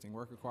and existing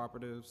worker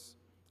cooperatives,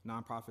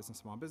 nonprofits and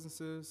small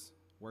businesses,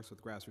 works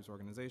with grassroots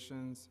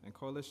organizations and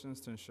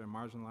coalitions to ensure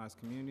marginalized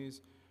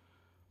communities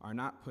are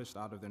not pushed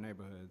out of their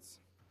neighborhoods,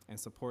 and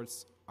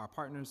supports our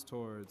partners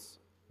towards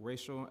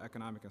racial,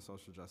 economic, and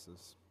social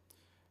justice.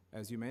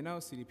 As you may know,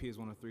 CDP is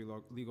one of 3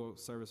 legal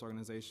service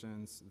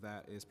organizations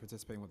that is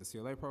participating with the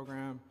CLA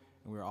program,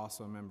 and we're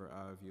also a member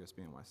of USB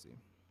NYC.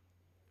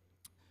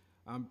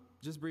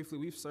 Just briefly,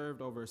 we've served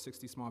over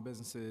 60 small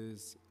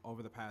businesses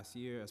over the past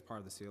year as part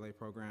of the CLA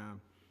program,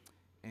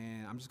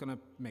 and I'm just gonna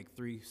make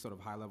 3 sort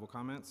of high-level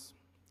comments.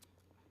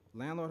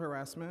 Landlord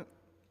harassment,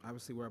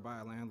 obviously whereby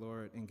a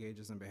landlord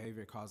engages in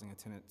behavior causing a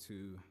tenant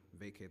to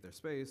vacate their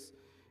space,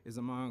 is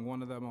among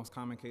one of the most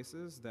common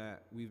cases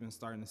that we've been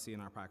starting to see in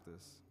our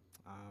practice.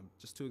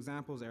 Just 2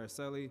 examples,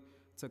 Araceli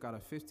took out a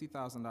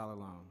 $50,000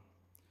 loan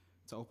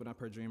to open up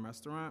her dream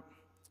restaurant.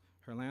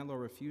 Her landlord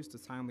refused to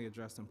timely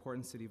address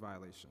important city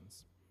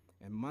violations.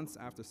 And months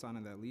after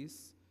signing that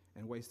lease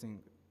and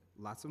wasting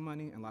lots of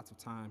money and lots of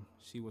time,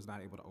 she was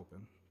not able to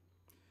open.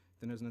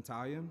 Then there's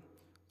Natalia,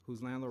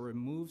 whose landlord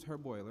removed her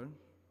boiler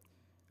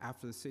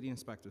after the city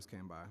inspectors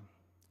came by.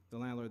 The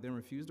landlord then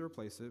refused to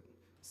replace it,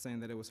 saying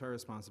that it was her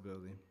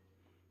responsibility.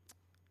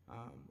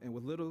 And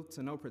with little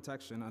to no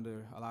protection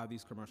under a lot of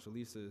these commercial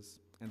leases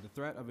and the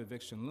threat of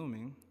eviction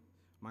looming,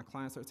 my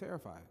clients are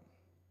terrified.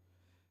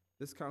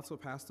 This council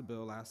passed a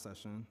bill last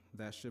session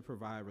that should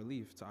provide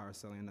relief to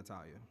Araceli and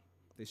Natalia.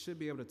 They should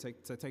be able to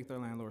take their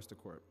landlords to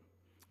court.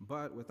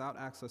 But without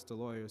access to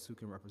lawyers who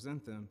can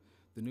represent them,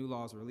 the new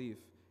law's relief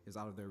is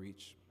out of their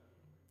reach.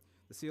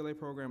 The CLA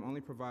program only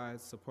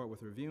provides support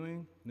with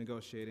reviewing,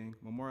 negotiating,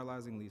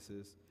 memorializing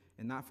leases,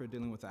 and not for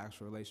dealing with the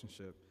actual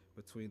relationship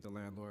between the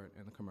landlord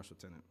and the commercial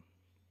tenant.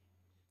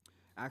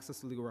 Access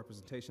to legal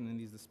representation in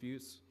these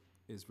disputes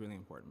is really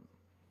important.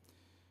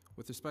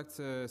 With respect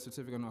to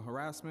certificate of no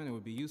harassment, it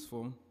would be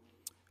useful,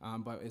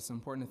 but it's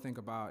important to think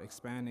about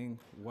expanding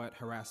what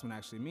harassment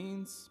actually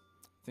means,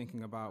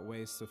 thinking about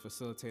ways to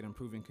facilitate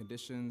improving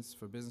conditions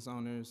for business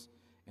owners,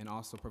 and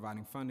also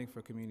providing funding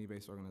for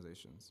community-based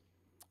organizations.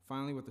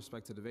 Finally, with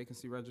respect to the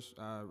vacancy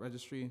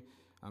registry,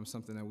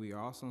 something that we are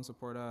also in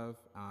support of,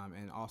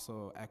 and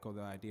also echo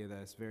the idea that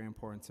it's very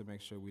important to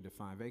make sure we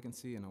define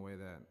vacancy in a way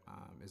that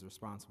is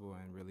responsible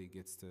and really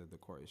gets to the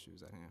core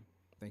issues at hand.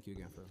 Thank you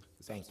again for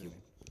this opportunity.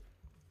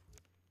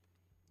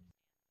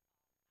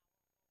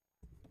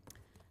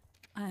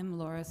 I'm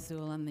Laura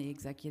Sewell. I'm the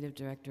Executive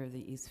Director of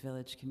the East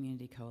Village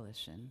Community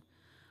Coalition.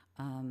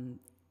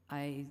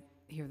 I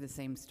hear the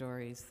same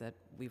stories that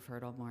we've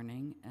heard all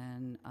morning,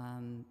 and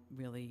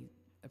really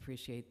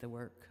appreciate the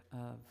work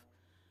of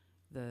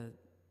the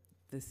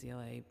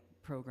CLA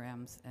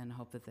programs and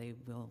hope that they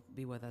will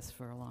be with us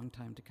for a long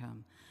time to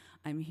come.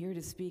 I'm here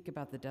to speak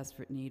about the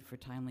desperate need for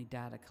timely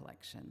data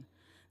collection.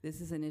 This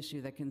is an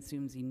issue that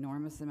consumes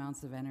enormous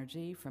amounts of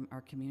energy from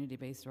our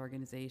community-based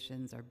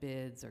organizations, our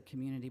bids, our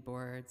community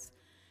boards,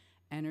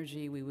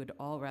 energy we would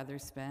all rather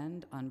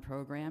spend on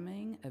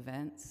programming,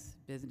 events,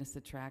 business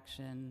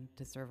attraction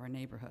to serve our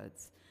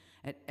neighborhoods.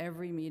 At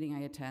every meeting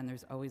I attend,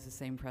 there's always the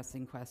same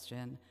pressing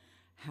question: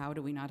 how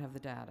do we not have the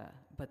data?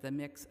 But the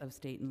mix of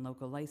state and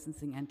local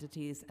licensing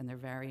entities and their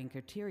varying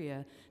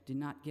criteria do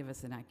not give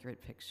us an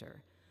accurate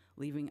picture,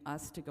 leaving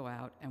us to go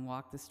out and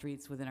walk the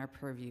streets within our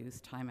purviews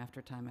time after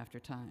time after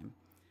time.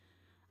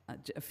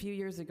 A few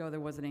years ago, there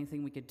wasn't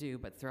anything we could do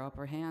but throw up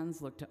our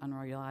hands, look to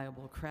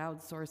unreliable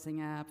crowdsourcing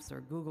apps or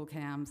Google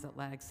Cams that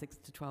lag 6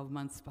 to 12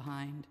 months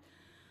behind.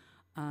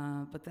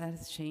 But that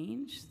has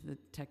changed. The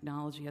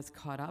technology has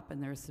caught up,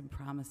 and there are some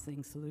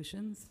promising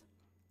solutions.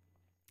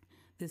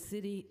 The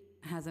city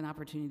has an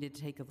opportunity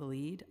to take the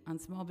lead on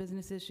small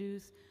business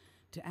issues,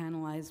 to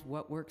analyze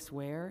what works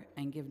where,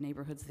 and give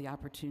neighborhoods the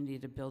opportunity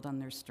to build on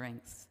their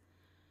strengths.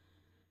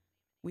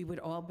 We would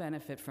all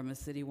benefit from a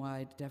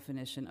citywide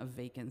definition of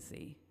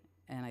vacancy,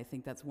 and I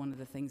think that's one of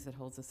the things that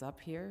holds us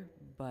up here,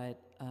 but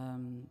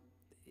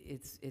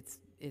it's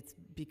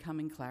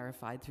becoming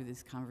clarified through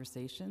these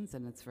conversations,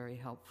 and it's very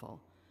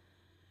helpful.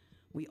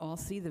 We all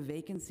see the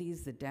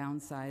vacancies, the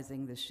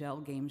downsizing, the shell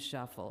game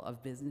shuffle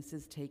of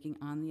businesses taking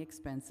on the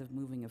expense of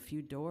moving a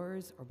few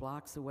doors or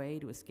blocks away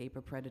to escape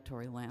a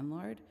predatory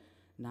landlord.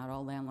 Not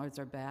all landlords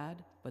are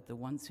bad, but the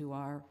ones who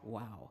are,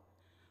 wow.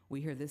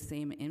 We hear the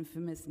same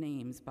infamous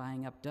names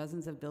buying up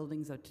dozens of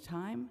buildings at a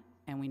time,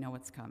 and we know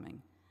what's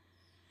coming.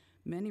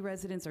 Many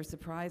residents are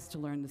surprised to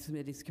learn the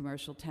city's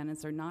commercial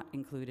tenants are not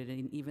included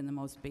in even the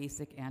most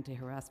basic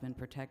anti-harassment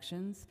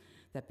protections,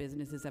 that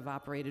businesses have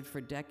operated for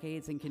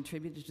decades and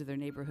contributed to their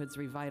neighborhood's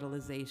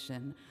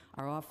revitalization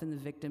are often the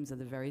victims of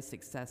the very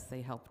success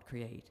they helped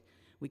create.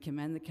 We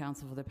commend the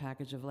Council for the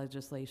package of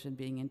legislation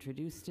being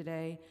introduced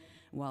today.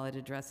 While it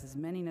addresses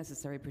many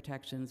necessary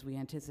protections, we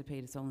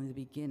anticipate it's only the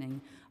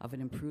beginning of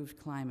an improved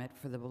climate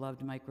for the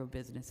beloved micro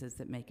businesses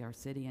that make our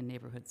city and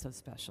neighborhood so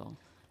special.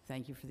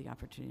 Thank you for the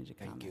opportunity to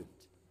comment. Thank you.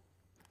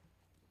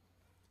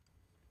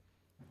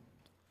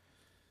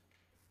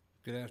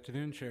 Good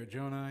afternoon, Chair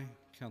Jonai,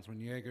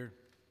 Councilman Yeager.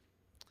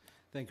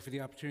 Thank you for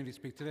the opportunity to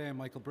speak today. I'm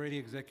Michael Brady,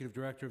 Executive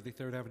Director of the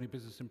 3rd Avenue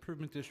Business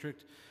Improvement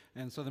District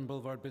and Southern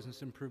Boulevard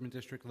Business Improvement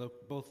District,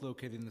 both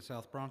located in the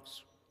South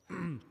Bronx.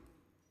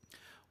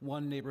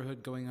 One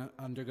neighborhood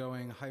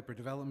undergoing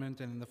hyperdevelopment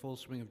and in the full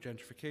swing of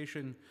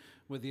gentrification,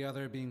 with the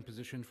other being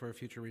positioned for a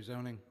future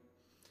rezoning.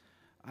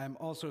 I'm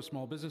also a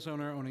small business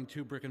owner owning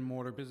 2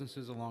 brick-and-mortar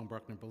businesses along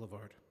Bruckner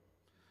Boulevard.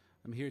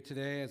 I'm here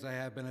today, as I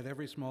have been at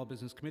every small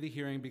business committee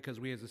hearing, because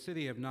we as a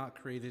city have not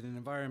created an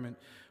environment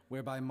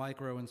whereby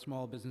micro and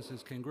small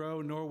businesses can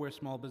grow, nor where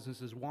small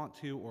businesses want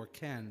to or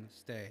can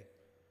stay.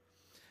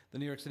 The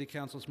New York City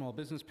Council Small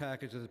Business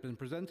Package that has been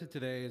presented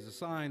today is a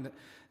sign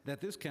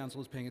that this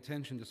council is paying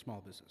attention to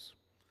small business,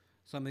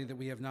 something that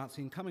we have not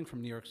seen coming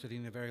from New York City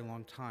in a very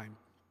long time,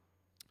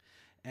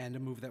 and a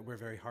move that we're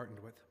very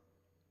heartened with.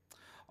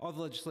 All the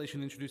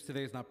legislation introduced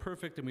today is not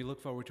perfect, and we look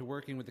forward to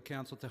working with the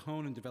council to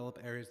hone and develop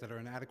areas that are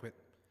inadequate.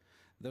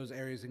 Those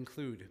areas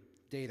include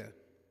data.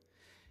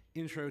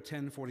 Intro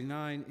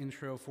 1049,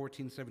 Intro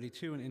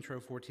 1472, and Intro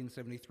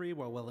 1473,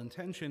 while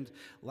well-intentioned,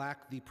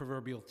 lack the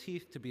proverbial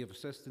teeth to be of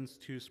assistance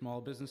to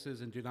small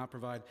businesses and do not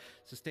provide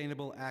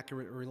sustainable,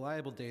 accurate, or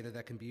reliable data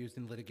that can be used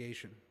in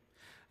litigation.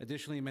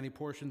 Additionally, many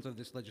portions of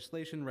this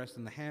legislation rest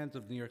in the hands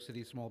of New York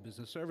City Small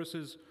Business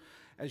Services.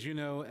 As you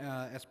know,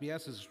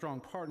 SBS is a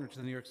strong partner to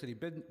the New York City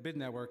bid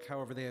network.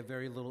 However, they have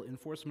very little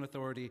enforcement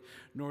authority,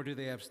 nor do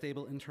they have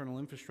stable internal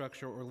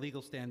infrastructure or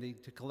legal standing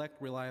to collect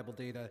reliable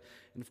data,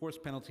 enforce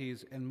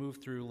penalties, and move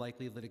through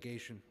likely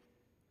litigation.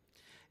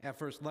 At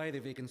first light,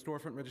 a vacant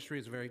storefront registry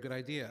is a very good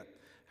idea.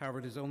 However,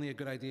 it is only a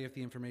good idea if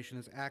the information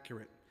is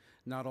accurate.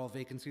 Not all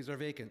vacancies are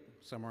vacant.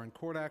 Some are in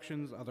court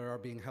actions, others are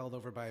being held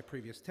over by a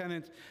previous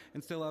tenant,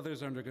 and still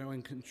others are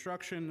undergoing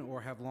construction or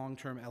have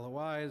long-term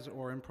LOIs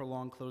or in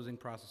prolonged closing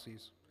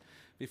processes.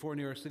 Before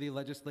New York City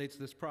legislates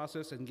this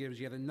process and gives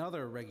yet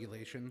another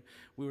regulation,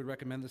 we would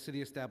recommend the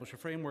city establish a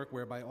framework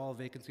whereby all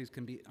vacancies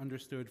can be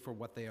understood for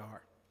what they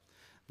are.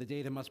 The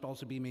data must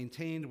also be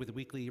maintained with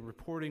weekly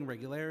reporting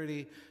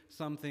regularity,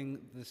 something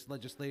this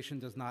legislation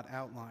does not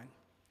outline.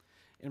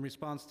 In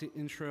response to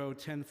Intro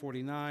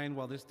 1049,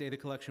 while this data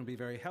collection will be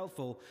very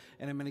helpful,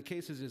 and in many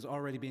cases is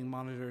already being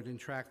monitored and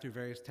tracked through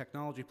various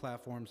technology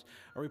platforms,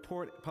 a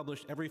report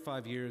published every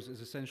 5 years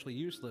is essentially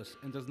useless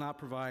and does not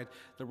provide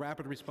the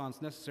rapid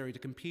response necessary to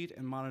compete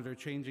and monitor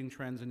changing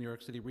trends in New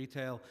York City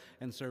retail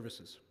and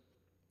services.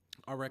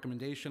 Our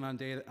recommendation on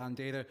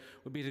data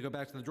would be to go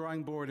back to the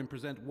drawing board and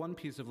present one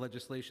piece of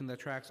legislation that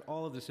tracks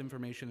all of this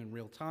information in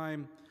real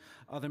time.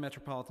 Other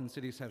metropolitan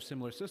cities have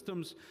similar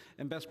systems,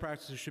 and best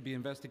practices should be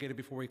investigated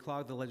before we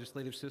clog the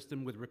legislative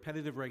system with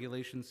repetitive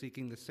regulations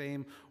seeking the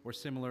same or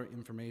similar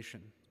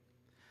information.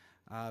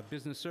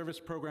 Business service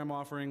program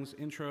offerings,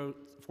 Intro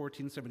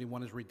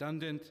 1471 is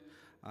redundant.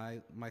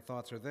 My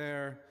thoughts are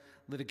there.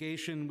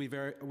 Litigation,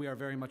 we are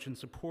very much in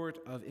support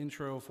of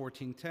Intro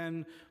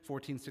 1410,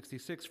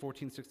 1466,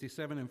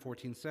 1467, and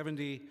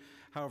 1470.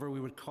 However,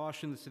 we would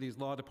caution the city's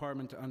law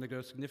department to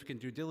undergo significant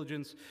due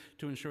diligence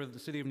to ensure that the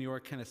City of New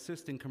York can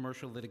assist in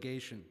commercial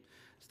litigation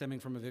stemming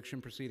from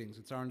eviction proceedings.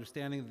 It's our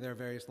understanding that there are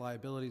various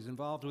liabilities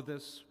involved with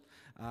this,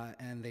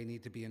 and they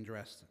need to be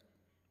addressed.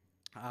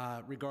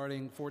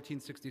 Regarding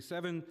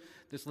 1467,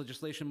 this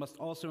legislation must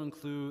also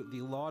include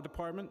the law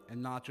department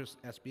and not just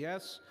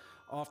SBS.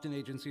 Often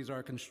agencies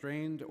are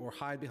constrained or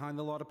hide behind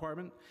the law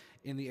department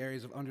in the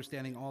areas of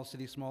understanding all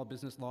city small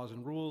business laws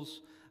and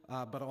rules,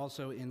 but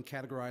also in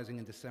categorizing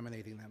and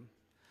disseminating them.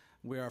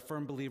 We are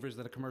firm believers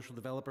that a commercial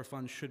developer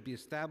fund should be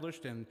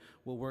established, and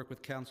we'll work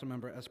with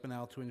Councilmember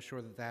Espinal to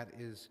ensure that that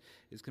is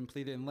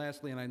completed. And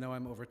lastly, and I know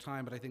I'm over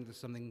time, but I think this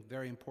is something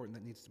very important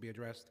that needs to be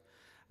addressed.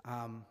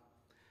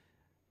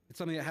 It's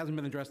something that hasn't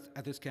been addressed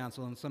at this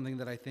council, and something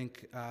that I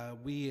think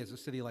we as a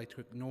city like to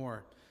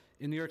ignore.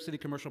 In New York City,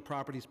 commercial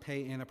properties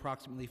pay in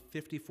approximately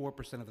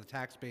 54% of the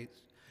tax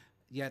base,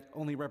 yet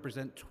only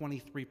represent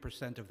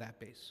 23% of that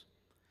base.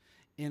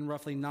 In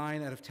roughly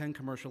 9 out of 10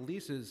 commercial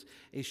leases,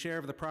 a share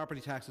of the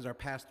property taxes are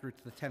passed through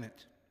to the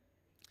tenant.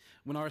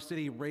 When our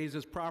city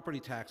raises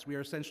property tax, we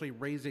are essentially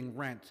raising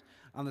rent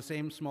on the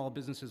same small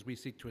businesses we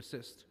seek to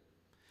assist.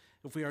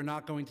 If we are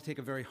not going to take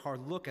a very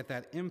hard look at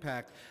that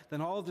impact,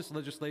 then all of this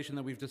legislation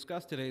that we've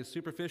discussed today is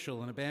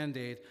superficial and a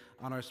Band-Aid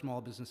on our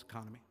small business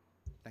economy.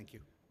 Thank you.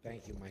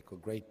 Thank you, Michael.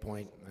 Great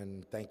point,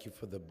 and thank you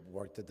for the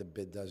work that the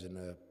BID does in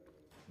a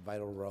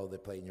vital role they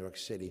play in New York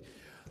City.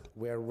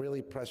 We're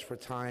really pressed for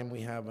time.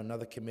 We have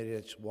another committee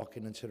that's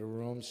walking into the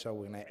room, so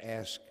we're going to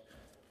ask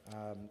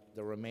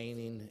the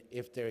remaining,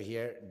 if they're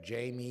here,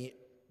 Jamie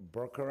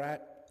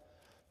Burkerat,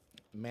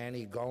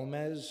 Manny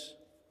Gomez,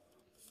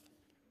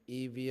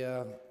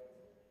 Evia,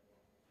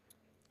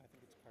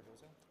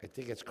 I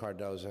think it's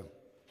Cardozo,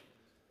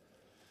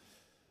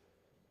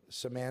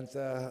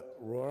 Samantha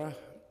Rohrer.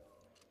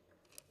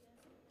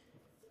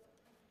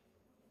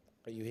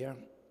 Are you here?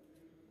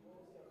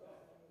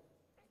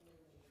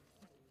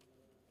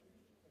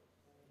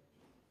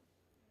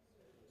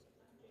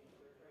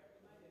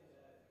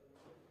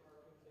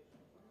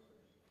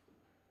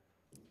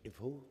 If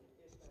who?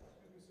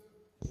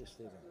 Yes,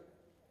 they do.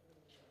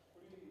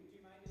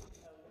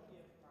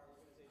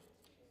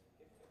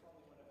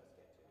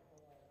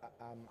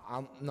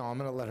 No, I'm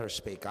going to let her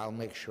speak. I'll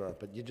make sure.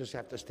 But you just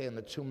have to stay on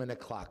the 2-minute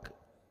clock.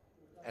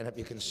 And if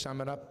you can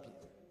sum it up,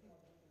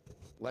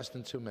 less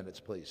than 2 minutes,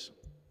 please.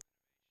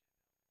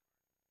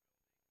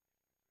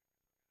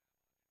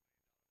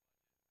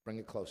 Bring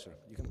it closer.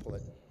 You can pull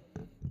it.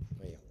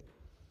 There you go.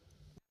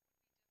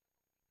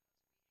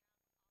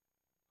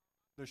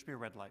 There should be a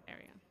red light.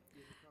 Area.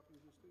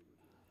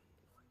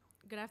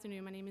 Good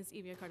afternoon. My name is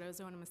Evia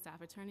Cardozo, and I'm a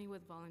staff attorney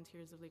with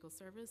Volunteers of Legal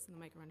Service and the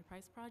Micro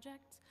Enterprise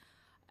Project.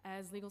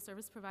 As legal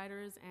service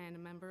providers and a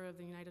member of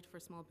the United for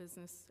Small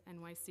Business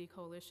NYC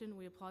Coalition,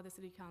 we applaud the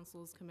City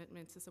Council's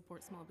commitment to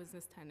support small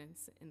business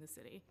tenants in the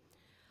city.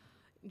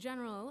 In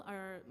general,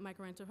 our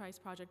Micro Enterprise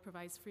Project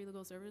provides free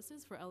legal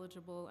services for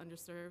eligible,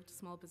 underserved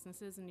small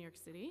businesses in New York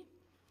City.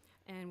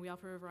 And we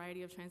offer a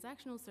variety of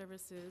transactional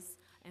services,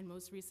 and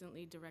most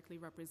recently directly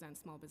represent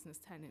small business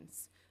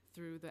tenants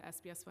through the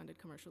SBS-funded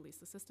Commercial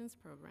Lease Assistance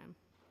Program.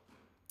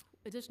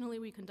 Additionally,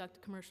 we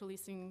conduct commercial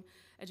leasing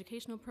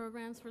educational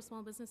programs for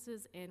small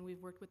businesses, and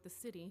we've worked with the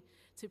city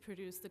to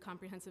produce the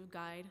comprehensive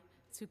guide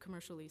to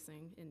commercial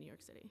leasing in New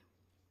York City.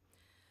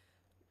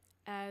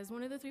 As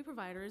one of the 3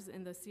 providers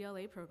in the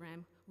CLA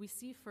program, we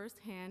see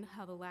firsthand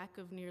how the lack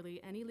of nearly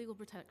any legal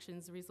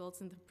protections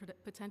results in the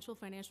potential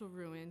financial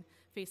ruin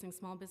facing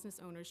small business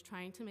owners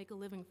trying to make a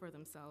living for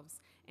themselves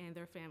and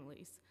their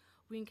families.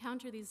 We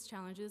encounter these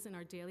challenges in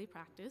our daily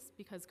practice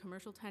because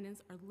commercial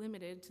tenants are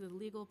limited to the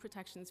legal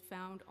protections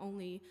found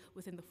only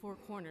within the 4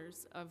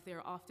 corners of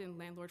their often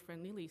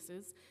landlord-friendly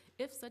leases,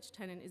 if such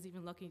tenant is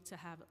even lucky to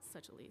have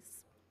such a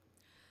lease.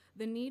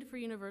 The need for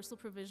universal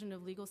provision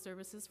of legal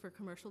services for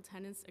commercial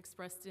tenants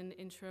expressed in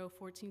Intro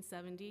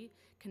 1470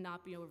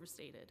 cannot be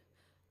overstated.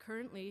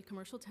 Currently,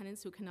 commercial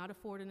tenants who cannot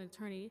afford an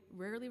attorney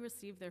rarely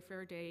receive their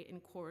fair day in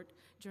court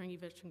during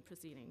eviction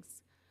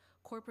proceedings.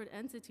 Corporate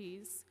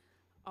entities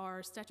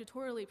are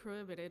statutorily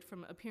prohibited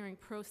from appearing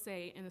pro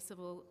se in a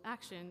civil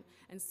action,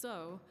 and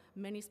so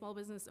many small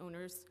business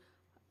owners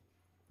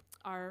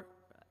are,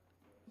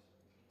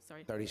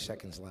 30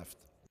 seconds left.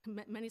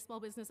 Many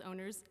small business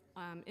owners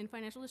in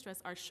financial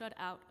distress are shut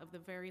out of the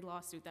very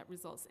lawsuit that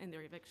results in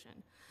their eviction.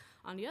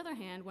 On the other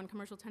hand, when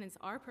commercial tenants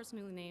are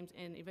personally named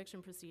in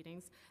eviction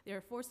proceedings, they are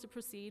forced to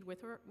proceed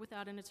with or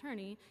without an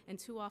attorney and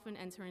too often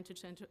enter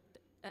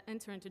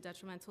into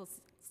detrimental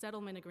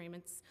settlement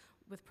agreements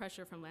with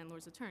pressure from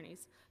landlords'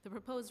 attorneys. The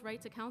proposed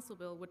right to counsel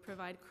bill would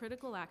provide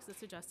critical access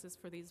to justice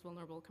for these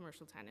vulnerable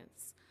commercial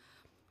tenants.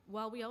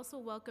 While we also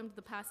welcomed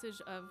the passage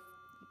of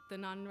the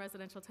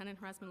non-residential tenant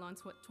harassment law in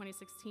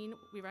 2016,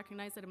 we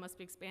recognize that it must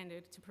be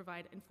expanded to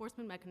provide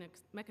enforcement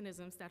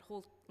mechanisms that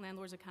hold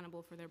landlords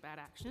accountable for their bad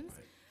actions.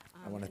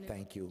 I want to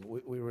thank you.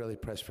 We really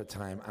pressed for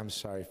time. I'm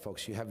sorry,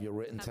 folks. You have your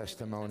written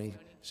testimony,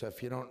 so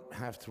if you don't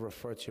have to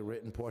refer to your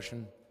written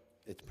portion,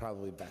 it's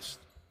probably best.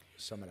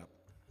 Sum it up.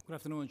 Good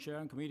afternoon, Chair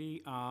and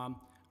Committee.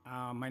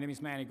 My name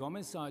is Manny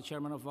Gomez,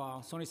 Chairman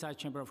of Sunnyside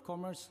Chamber of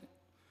Commerce.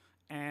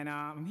 And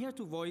I'm here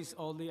to voice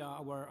all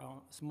our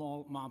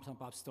small moms and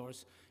pop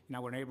stores in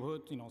our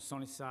neighborhood,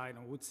 Sunnyside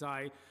and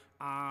Woodside.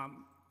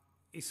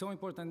 It's so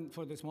important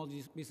for the Small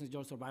Business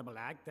Job Survival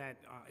Act that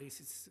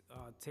is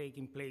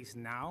taking place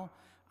now.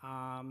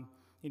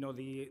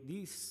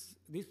 These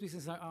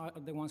businesses are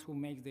the ones who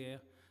make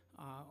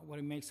what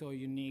it makes so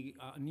unique,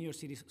 New York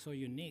City so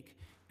unique.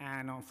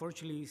 And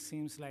unfortunately, it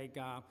seems like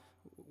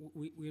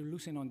we're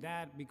losing on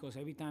that because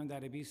every time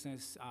that a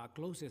business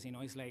closes,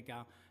 it's like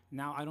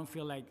now I don't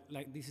feel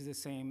like this is the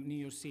same New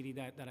York City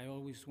that I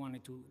always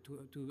wanted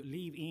to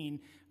live in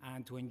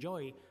and to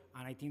enjoy.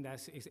 And I think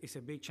it's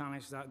a big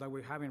challenge that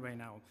we're having right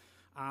now.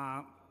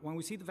 When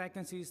we see the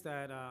vacancies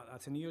that,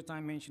 as the New York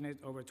Times mentioned it,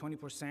 over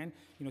 20%,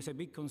 it's a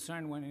big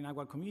concern when in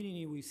our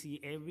community we see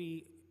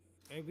every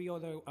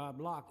other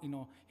block,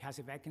 has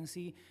a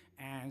vacancy,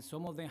 and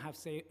some of them have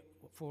stayed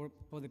for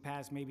the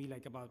past maybe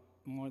like about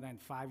more than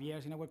 5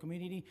 years in our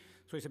community.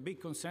 So it's a big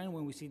concern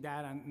when we see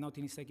that and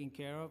nothing is taken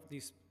care of.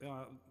 These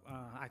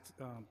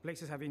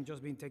places have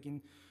just been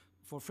taken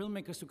for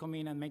filmmakers to come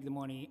in and make the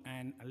money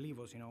and leave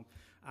us,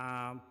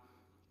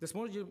 The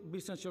Small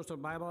Business Job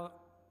Survival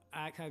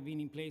Act has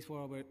been in place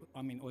for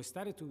or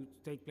started to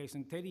take place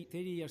in 30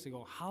 years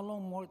ago. How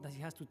long more does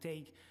it have to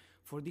take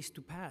for this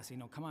to pass?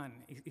 Come on,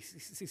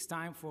 it's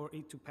time for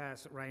it to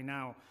pass right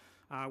now.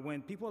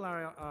 When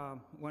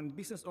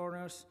business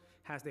owners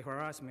has the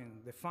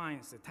harassment, the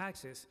fines, the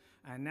taxes,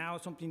 and now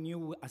something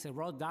new as a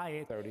raw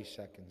diet. 30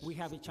 seconds. We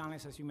have a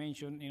challenge, as you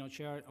mentioned,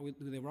 Chair, with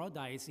the raw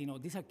diets.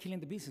 These are killing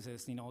the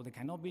businesses. They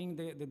cannot bring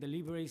the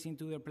deliveries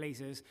into their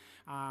places.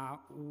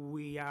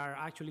 We are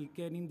actually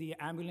getting the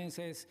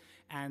ambulances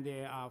and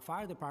the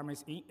fire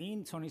departments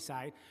in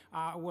Sunnyside,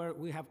 where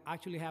we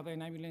actually have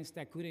an ambulance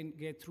that couldn't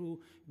get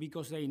through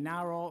because they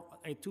narrow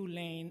a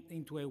 2-lane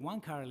into a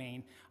 1-car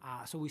lane.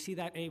 So we see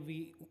that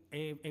every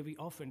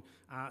often.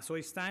 So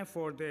it's time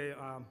for the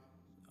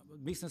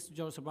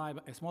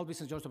Small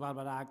Business Job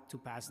Survival Act to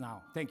pass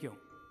now. Thank you.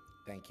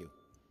 Thank you.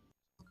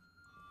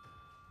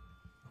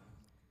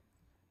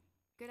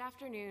 Good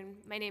afternoon.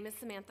 My name is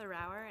Samantha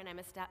Rauer, and I'm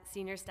a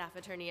senior staff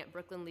attorney at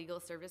Brooklyn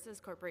Legal Services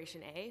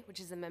Corporation A, which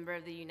is a member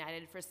of the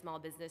United for Small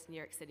Business New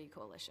York City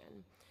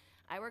Coalition.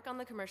 I work on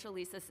the Commercial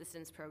Lease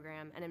Assistance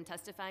Program, and am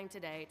testifying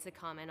today to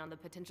comment on the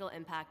potential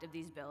impact of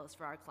these bills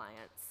for our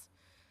clients.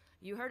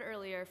 You heard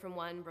earlier from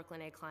one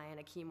Brooklyn A client,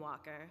 Akeem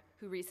Walker,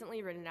 who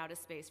recently rented out a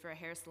space for a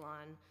hair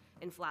salon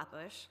in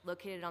Flatbush,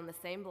 located on the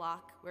same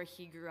block where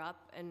he grew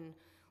up and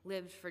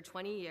lived for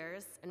 20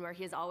 years, and where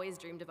he has always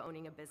dreamed of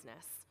owning a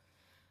business.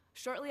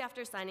 Shortly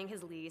after signing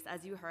his lease,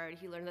 as you heard,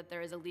 he learned that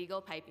there is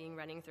illegal piping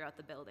running throughout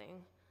the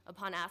building.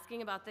 Upon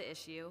asking about the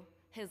issue,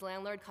 his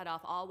landlord cut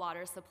off all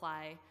water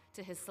supply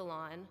to his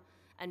salon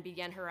and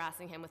began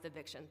harassing him with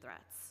eviction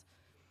threats.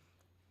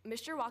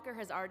 Mr. Walker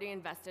has already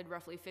invested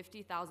roughly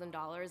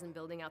 $50,000 in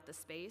building out the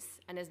space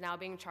and is now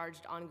being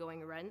charged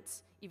ongoing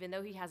rent, even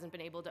though he hasn't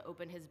been able to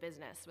open his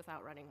business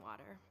without running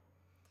water.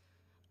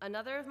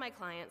 Another of my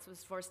clients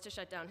was forced to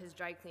shut down his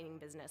dry cleaning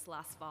business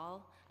last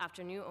fall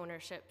after new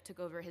ownership took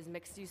over his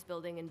mixed-use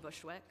building in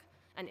Bushwick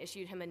and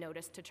issued him a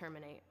notice to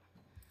terminate.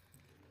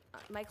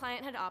 My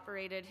client had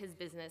operated his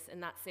business in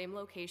that same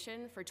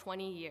location for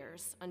 20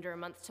 years under a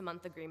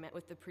month-to-month agreement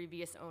with the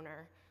previous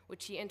owner,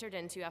 which he entered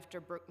into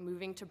after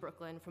moving to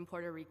Brooklyn from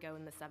Puerto Rico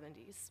in the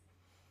 70s.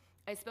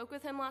 I spoke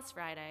with him last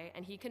Friday,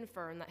 and he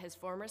confirmed that his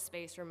former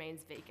space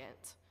remains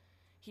vacant.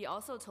 He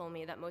also told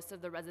me that most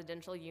of the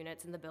residential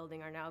units in the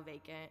building are now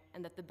vacant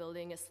and that the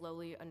building is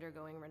slowly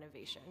undergoing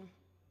renovation.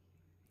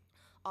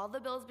 All the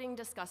bills being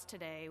discussed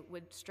today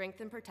would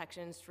strengthen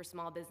protections for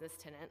small business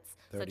tenants,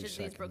 such as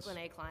these Brooklyn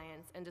A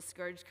clients, and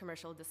discourage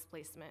commercial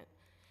displacement.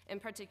 In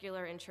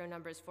particular, intro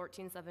numbers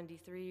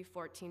 1473,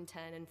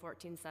 1410, and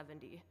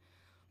 1470.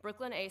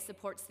 Brooklyn A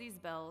supports these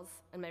bills,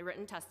 and my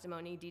written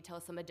testimony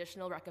details some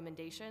additional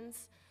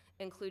recommendations,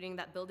 including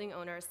that building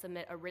owners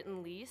submit a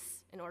written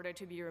lease in order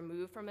to be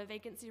removed from a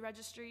vacancy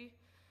registry,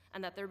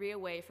 and that there be a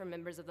way for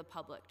members of the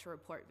public to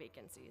report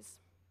vacancies.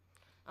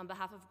 On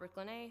behalf of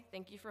Brooklyn A,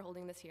 thank you for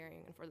holding this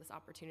hearing and for this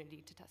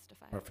opportunity to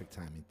testify. Perfect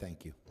timing.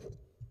 Thank you.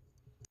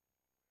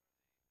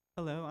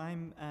 Hello,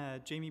 I'm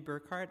Jamie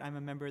Burkhart. I'm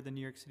a member of the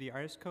New York City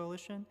Artists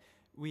Coalition.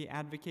 We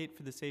advocate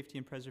for the safety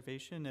and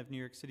preservation of New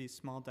York City's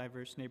small,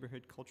 diverse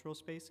neighborhood cultural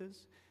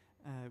spaces.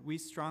 We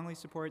strongly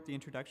support the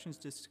introductions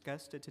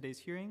discussed at today's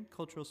hearing.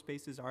 Cultural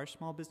spaces are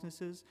small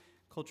businesses.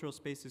 Cultural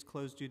spaces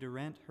close due to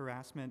rent,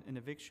 harassment, and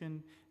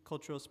eviction.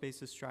 Cultural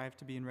spaces strive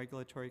to be in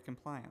regulatory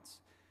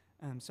compliance.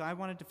 So I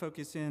wanted to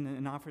focus in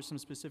and offer some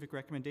specific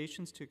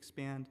recommendations to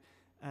expand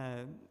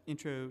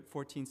Intro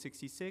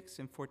 1466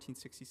 and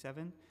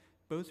 1467.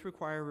 Both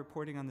require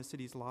reporting on the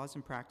city's laws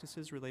and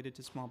practices related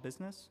to small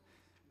business,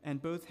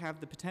 and both have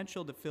the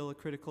potential to fill a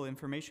critical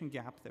information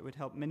gap that would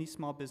help many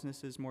small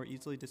businesses more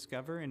easily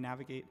discover and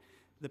navigate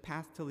the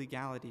path to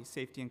legality,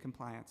 safety, and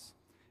compliance.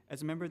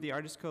 As a member of the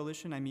Artists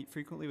Coalition, I meet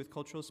frequently with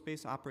cultural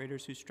space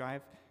operators who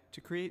strive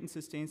to create and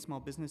sustain small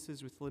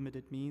businesses with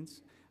limited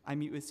means. I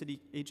meet with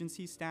city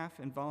agency staff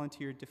and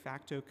volunteer de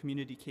facto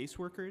community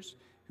caseworkers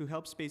who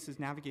help spaces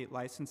navigate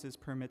licenses,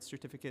 permits,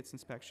 certificates,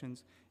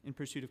 inspections in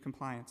pursuit of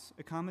compliance.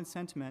 A common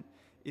sentiment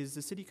is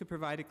the city could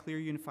provide a clear,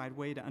 unified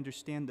way to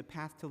understand the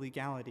path to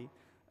legality,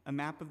 a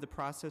map of the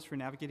process for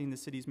navigating the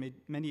city's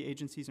many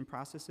agencies and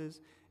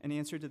processes, an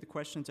answer to the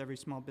questions every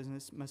small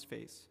business must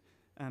face.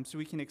 So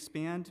we can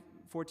expand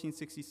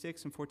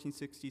 1466 and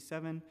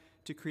 1467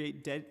 to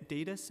create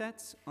data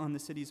sets on the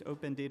city's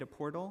open data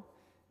portal,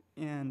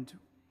 and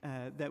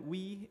that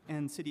we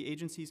and city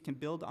agencies can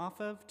build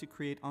off of to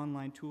create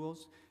online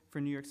tools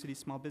for New York City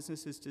small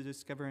businesses to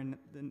discover and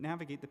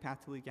navigate the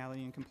path to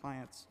legality and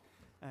compliance.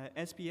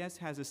 SBS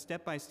has a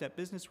step-by-step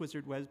business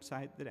wizard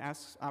website that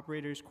asks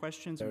operators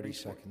questions. 30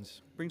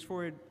 seconds. Brings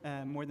forward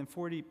more than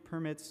 40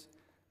 permits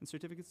and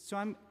certificates. So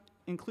I'm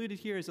included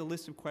here is a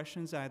list of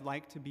questions that I'd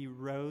like to be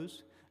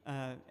rows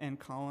and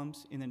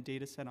columns in a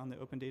data set on the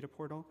open data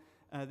portal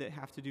that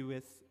have to do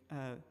with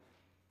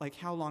like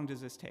how long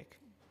does this take?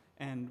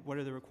 And what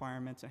are the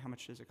requirements and how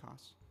much does it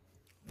cost?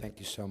 Thank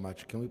you so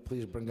much. Can we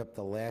please bring up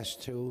the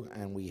last two,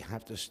 and we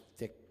have to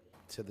stick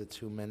to the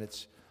 2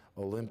 minutes.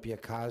 Olympia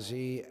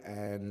Kazi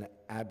and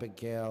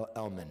Abigail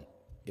Elman,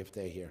 if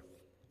they're here.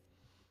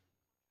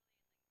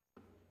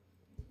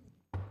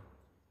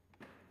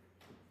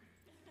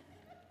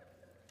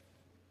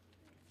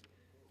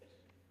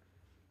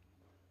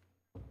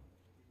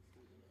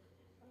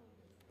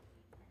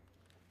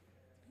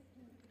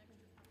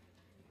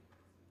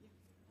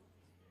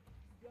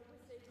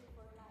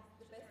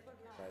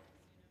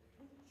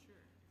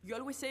 You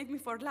always save me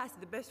for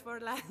last, the best for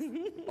last.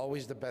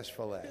 Always the best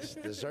for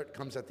last. Dessert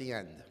comes at the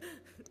end.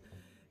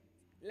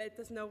 Let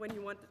us know when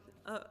you want.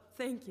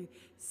 Thank you.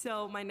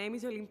 So my name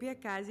is Olympia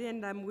Kazi,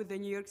 and I'm with the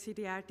New York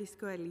City Artists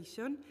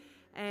Coalition.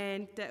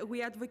 And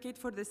we advocate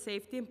for the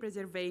safety and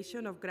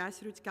preservation of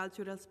grassroots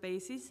cultural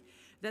spaces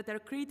that are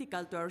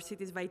critical to our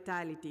city's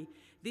vitality.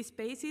 These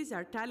spaces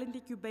are talent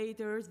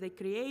incubators, they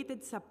create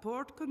and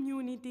support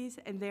communities,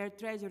 and they are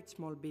treasured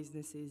small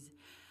businesses.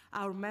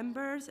 Our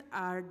members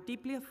are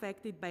deeply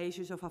affected by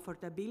issues of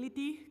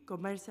affordability,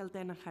 commercial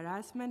tenant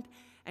harassment,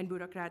 and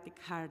bureaucratic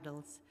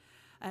hurdles.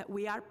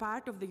 We are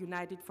part of the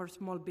United for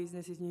Small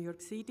Businesses New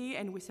York City,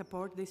 and we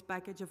support this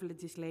package of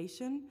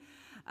legislation.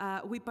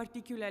 We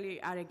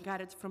particularly are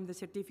encouraged from the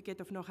Certificate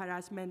of No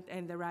Harassment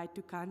and the right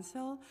to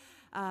counsel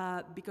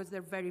because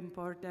they're very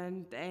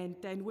important,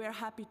 and we're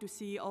happy to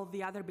see all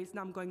the other bills.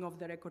 Now I'm going off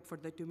the record for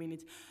the 2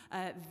 minutes,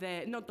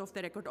 not off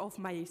the record, off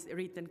my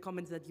written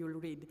comments that you'll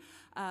read.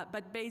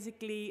 But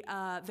basically,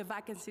 the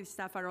vacancy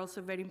staff are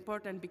also very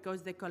important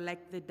because they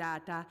collect the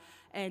data,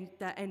 and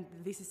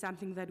this is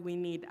something that we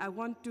need. I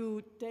want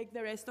to take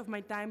the rest of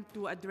my time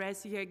to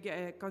address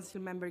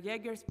Council Member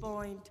Yeager's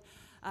point.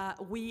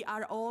 We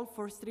are all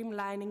for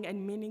streamlining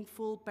and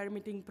meaningful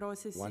permitting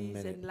processes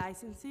and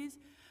licenses.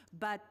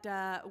 But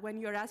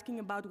when you're asking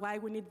about why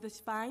we need these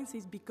fines,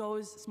 is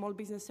because small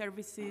business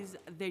services,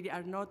 they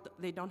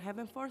don't have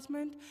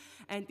enforcement,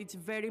 and it's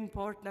very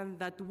important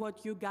that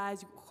what you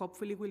guys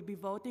hopefully will be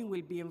voting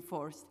will be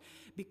enforced.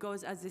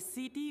 Because as a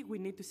city, we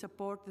need to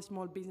support the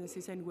small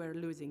businesses, and we're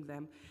losing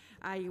them.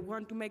 I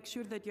want to make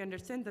sure that you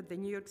understand that the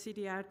New York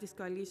City Artists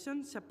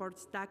Coalition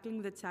supports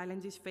tackling the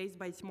challenges faced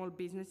by small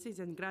businesses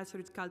and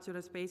grassroots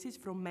cultural spaces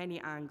from many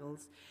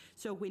angles.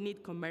 So we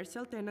need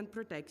commercial tenant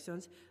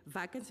protections,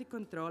 vacancy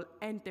control,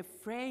 and a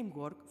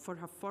framework for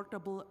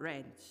affordable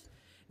rents.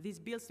 These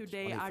bills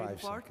today are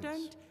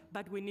important,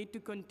 but we need to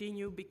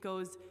continue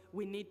because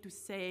we need to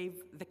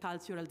save the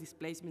cultural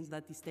displacements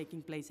that is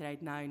taking place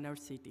right now in our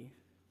city.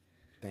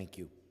 Thank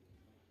you.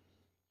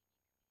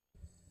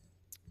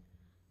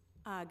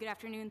 Good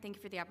afternoon. Thank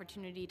you for the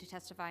opportunity to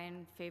testify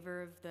in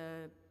favor of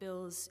the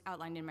bills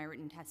outlined in my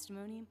written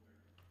testimony.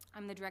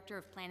 I'm the Director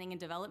of Planning and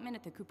Development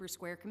at the Cooper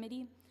Square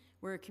Committee.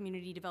 We're a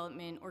community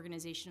development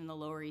organization in the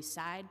Lower East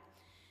Side.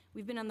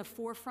 We've been on the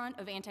forefront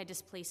of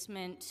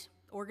anti-displacement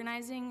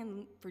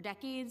organizing for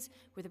decades,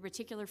 with a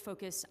particular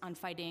focus on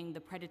fighting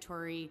the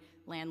predatory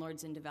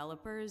landlords and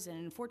developers.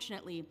 And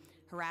unfortunately,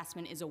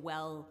 harassment is a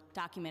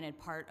well-documented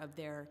part of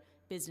their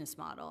business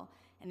model.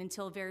 And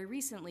until very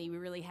recently, we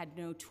really had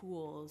no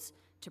tools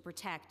to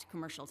protect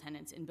commercial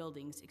tenants in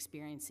buildings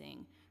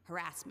experiencing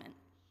harassment.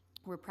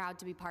 We're proud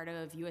to be part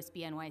of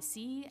USB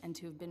NYC and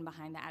to have been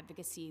behind the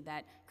advocacy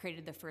that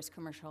created the first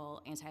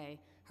commercial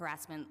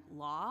anti-harassment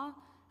law.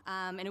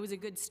 And it was a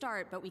good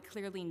start, but we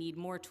clearly need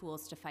more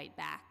tools to fight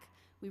back.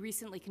 We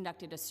recently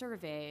conducted a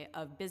survey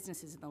of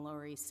businesses in the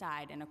Lower East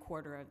Side, and a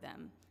quarter of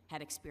them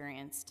had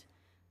experienced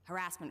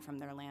harassment from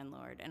their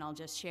landlord. And I'll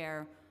just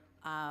share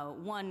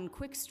one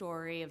quick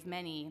story of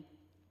many.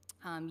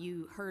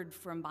 You heard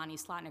from Bonnie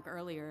Slotnick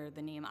earlier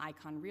the name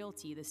Icon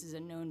Realty. This is a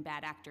known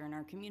bad actor in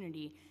our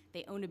community.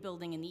 They own a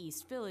building in the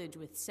East Village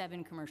with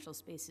 7 commercial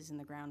spaces in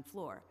the ground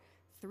floor.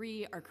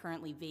 3 are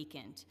currently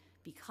vacant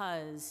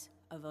because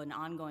of an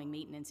ongoing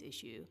maintenance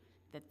issue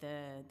that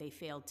they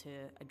failed to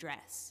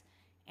address.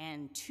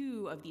 And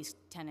 2 of these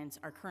tenants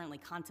are currently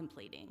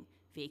contemplating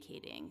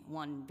vacating,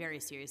 one very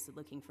seriously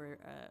looking for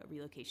a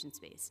relocation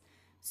space.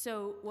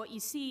 So what you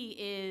see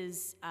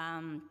is,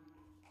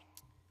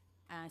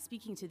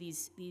 speaking to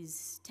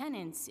these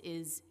tenants,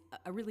 is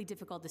a really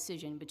difficult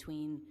decision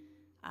between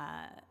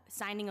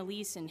signing a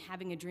lease and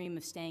having a dream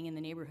of staying in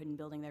the neighborhood and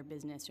building their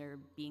business, or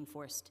being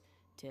forced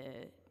to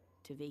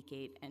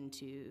vacate and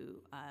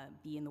to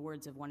be, in the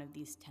words of one of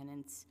these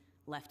tenants,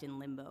 left in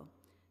limbo.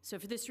 So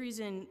for this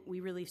reason, we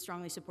really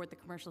strongly support the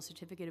Commercial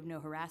Certificate of No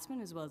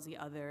Harassment, as well as the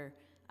other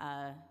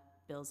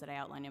bills that I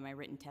outlined in my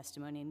written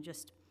testimony, and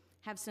just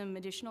have some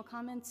additional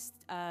comments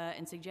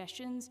and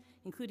suggestions,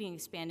 including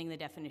expanding the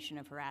definition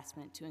of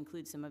harassment to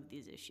include some of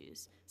these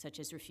issues, such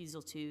as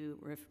refusal to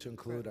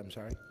include, I'm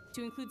sorry?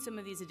 To include some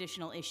of these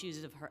additional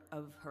issues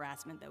of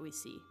harassment that we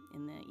see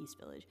in the East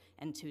Village,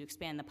 and to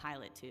expand the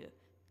pilot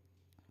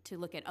to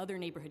look at other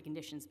neighborhood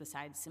conditions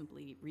besides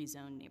simply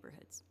rezoned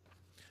neighborhoods.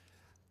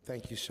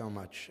 Thank you so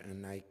much,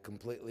 and I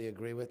completely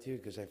agree with you,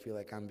 because I feel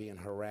like I'm being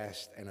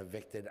harassed and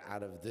evicted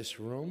out of this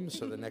room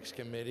so the next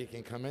committee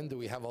can come in. Do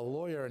we have a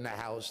lawyer in the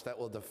House that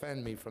will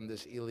defend me from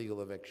this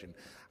illegal eviction?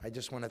 I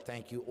just want to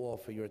thank you all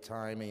for your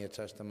time and your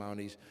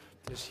testimonies.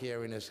 This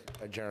hearing is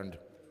adjourned.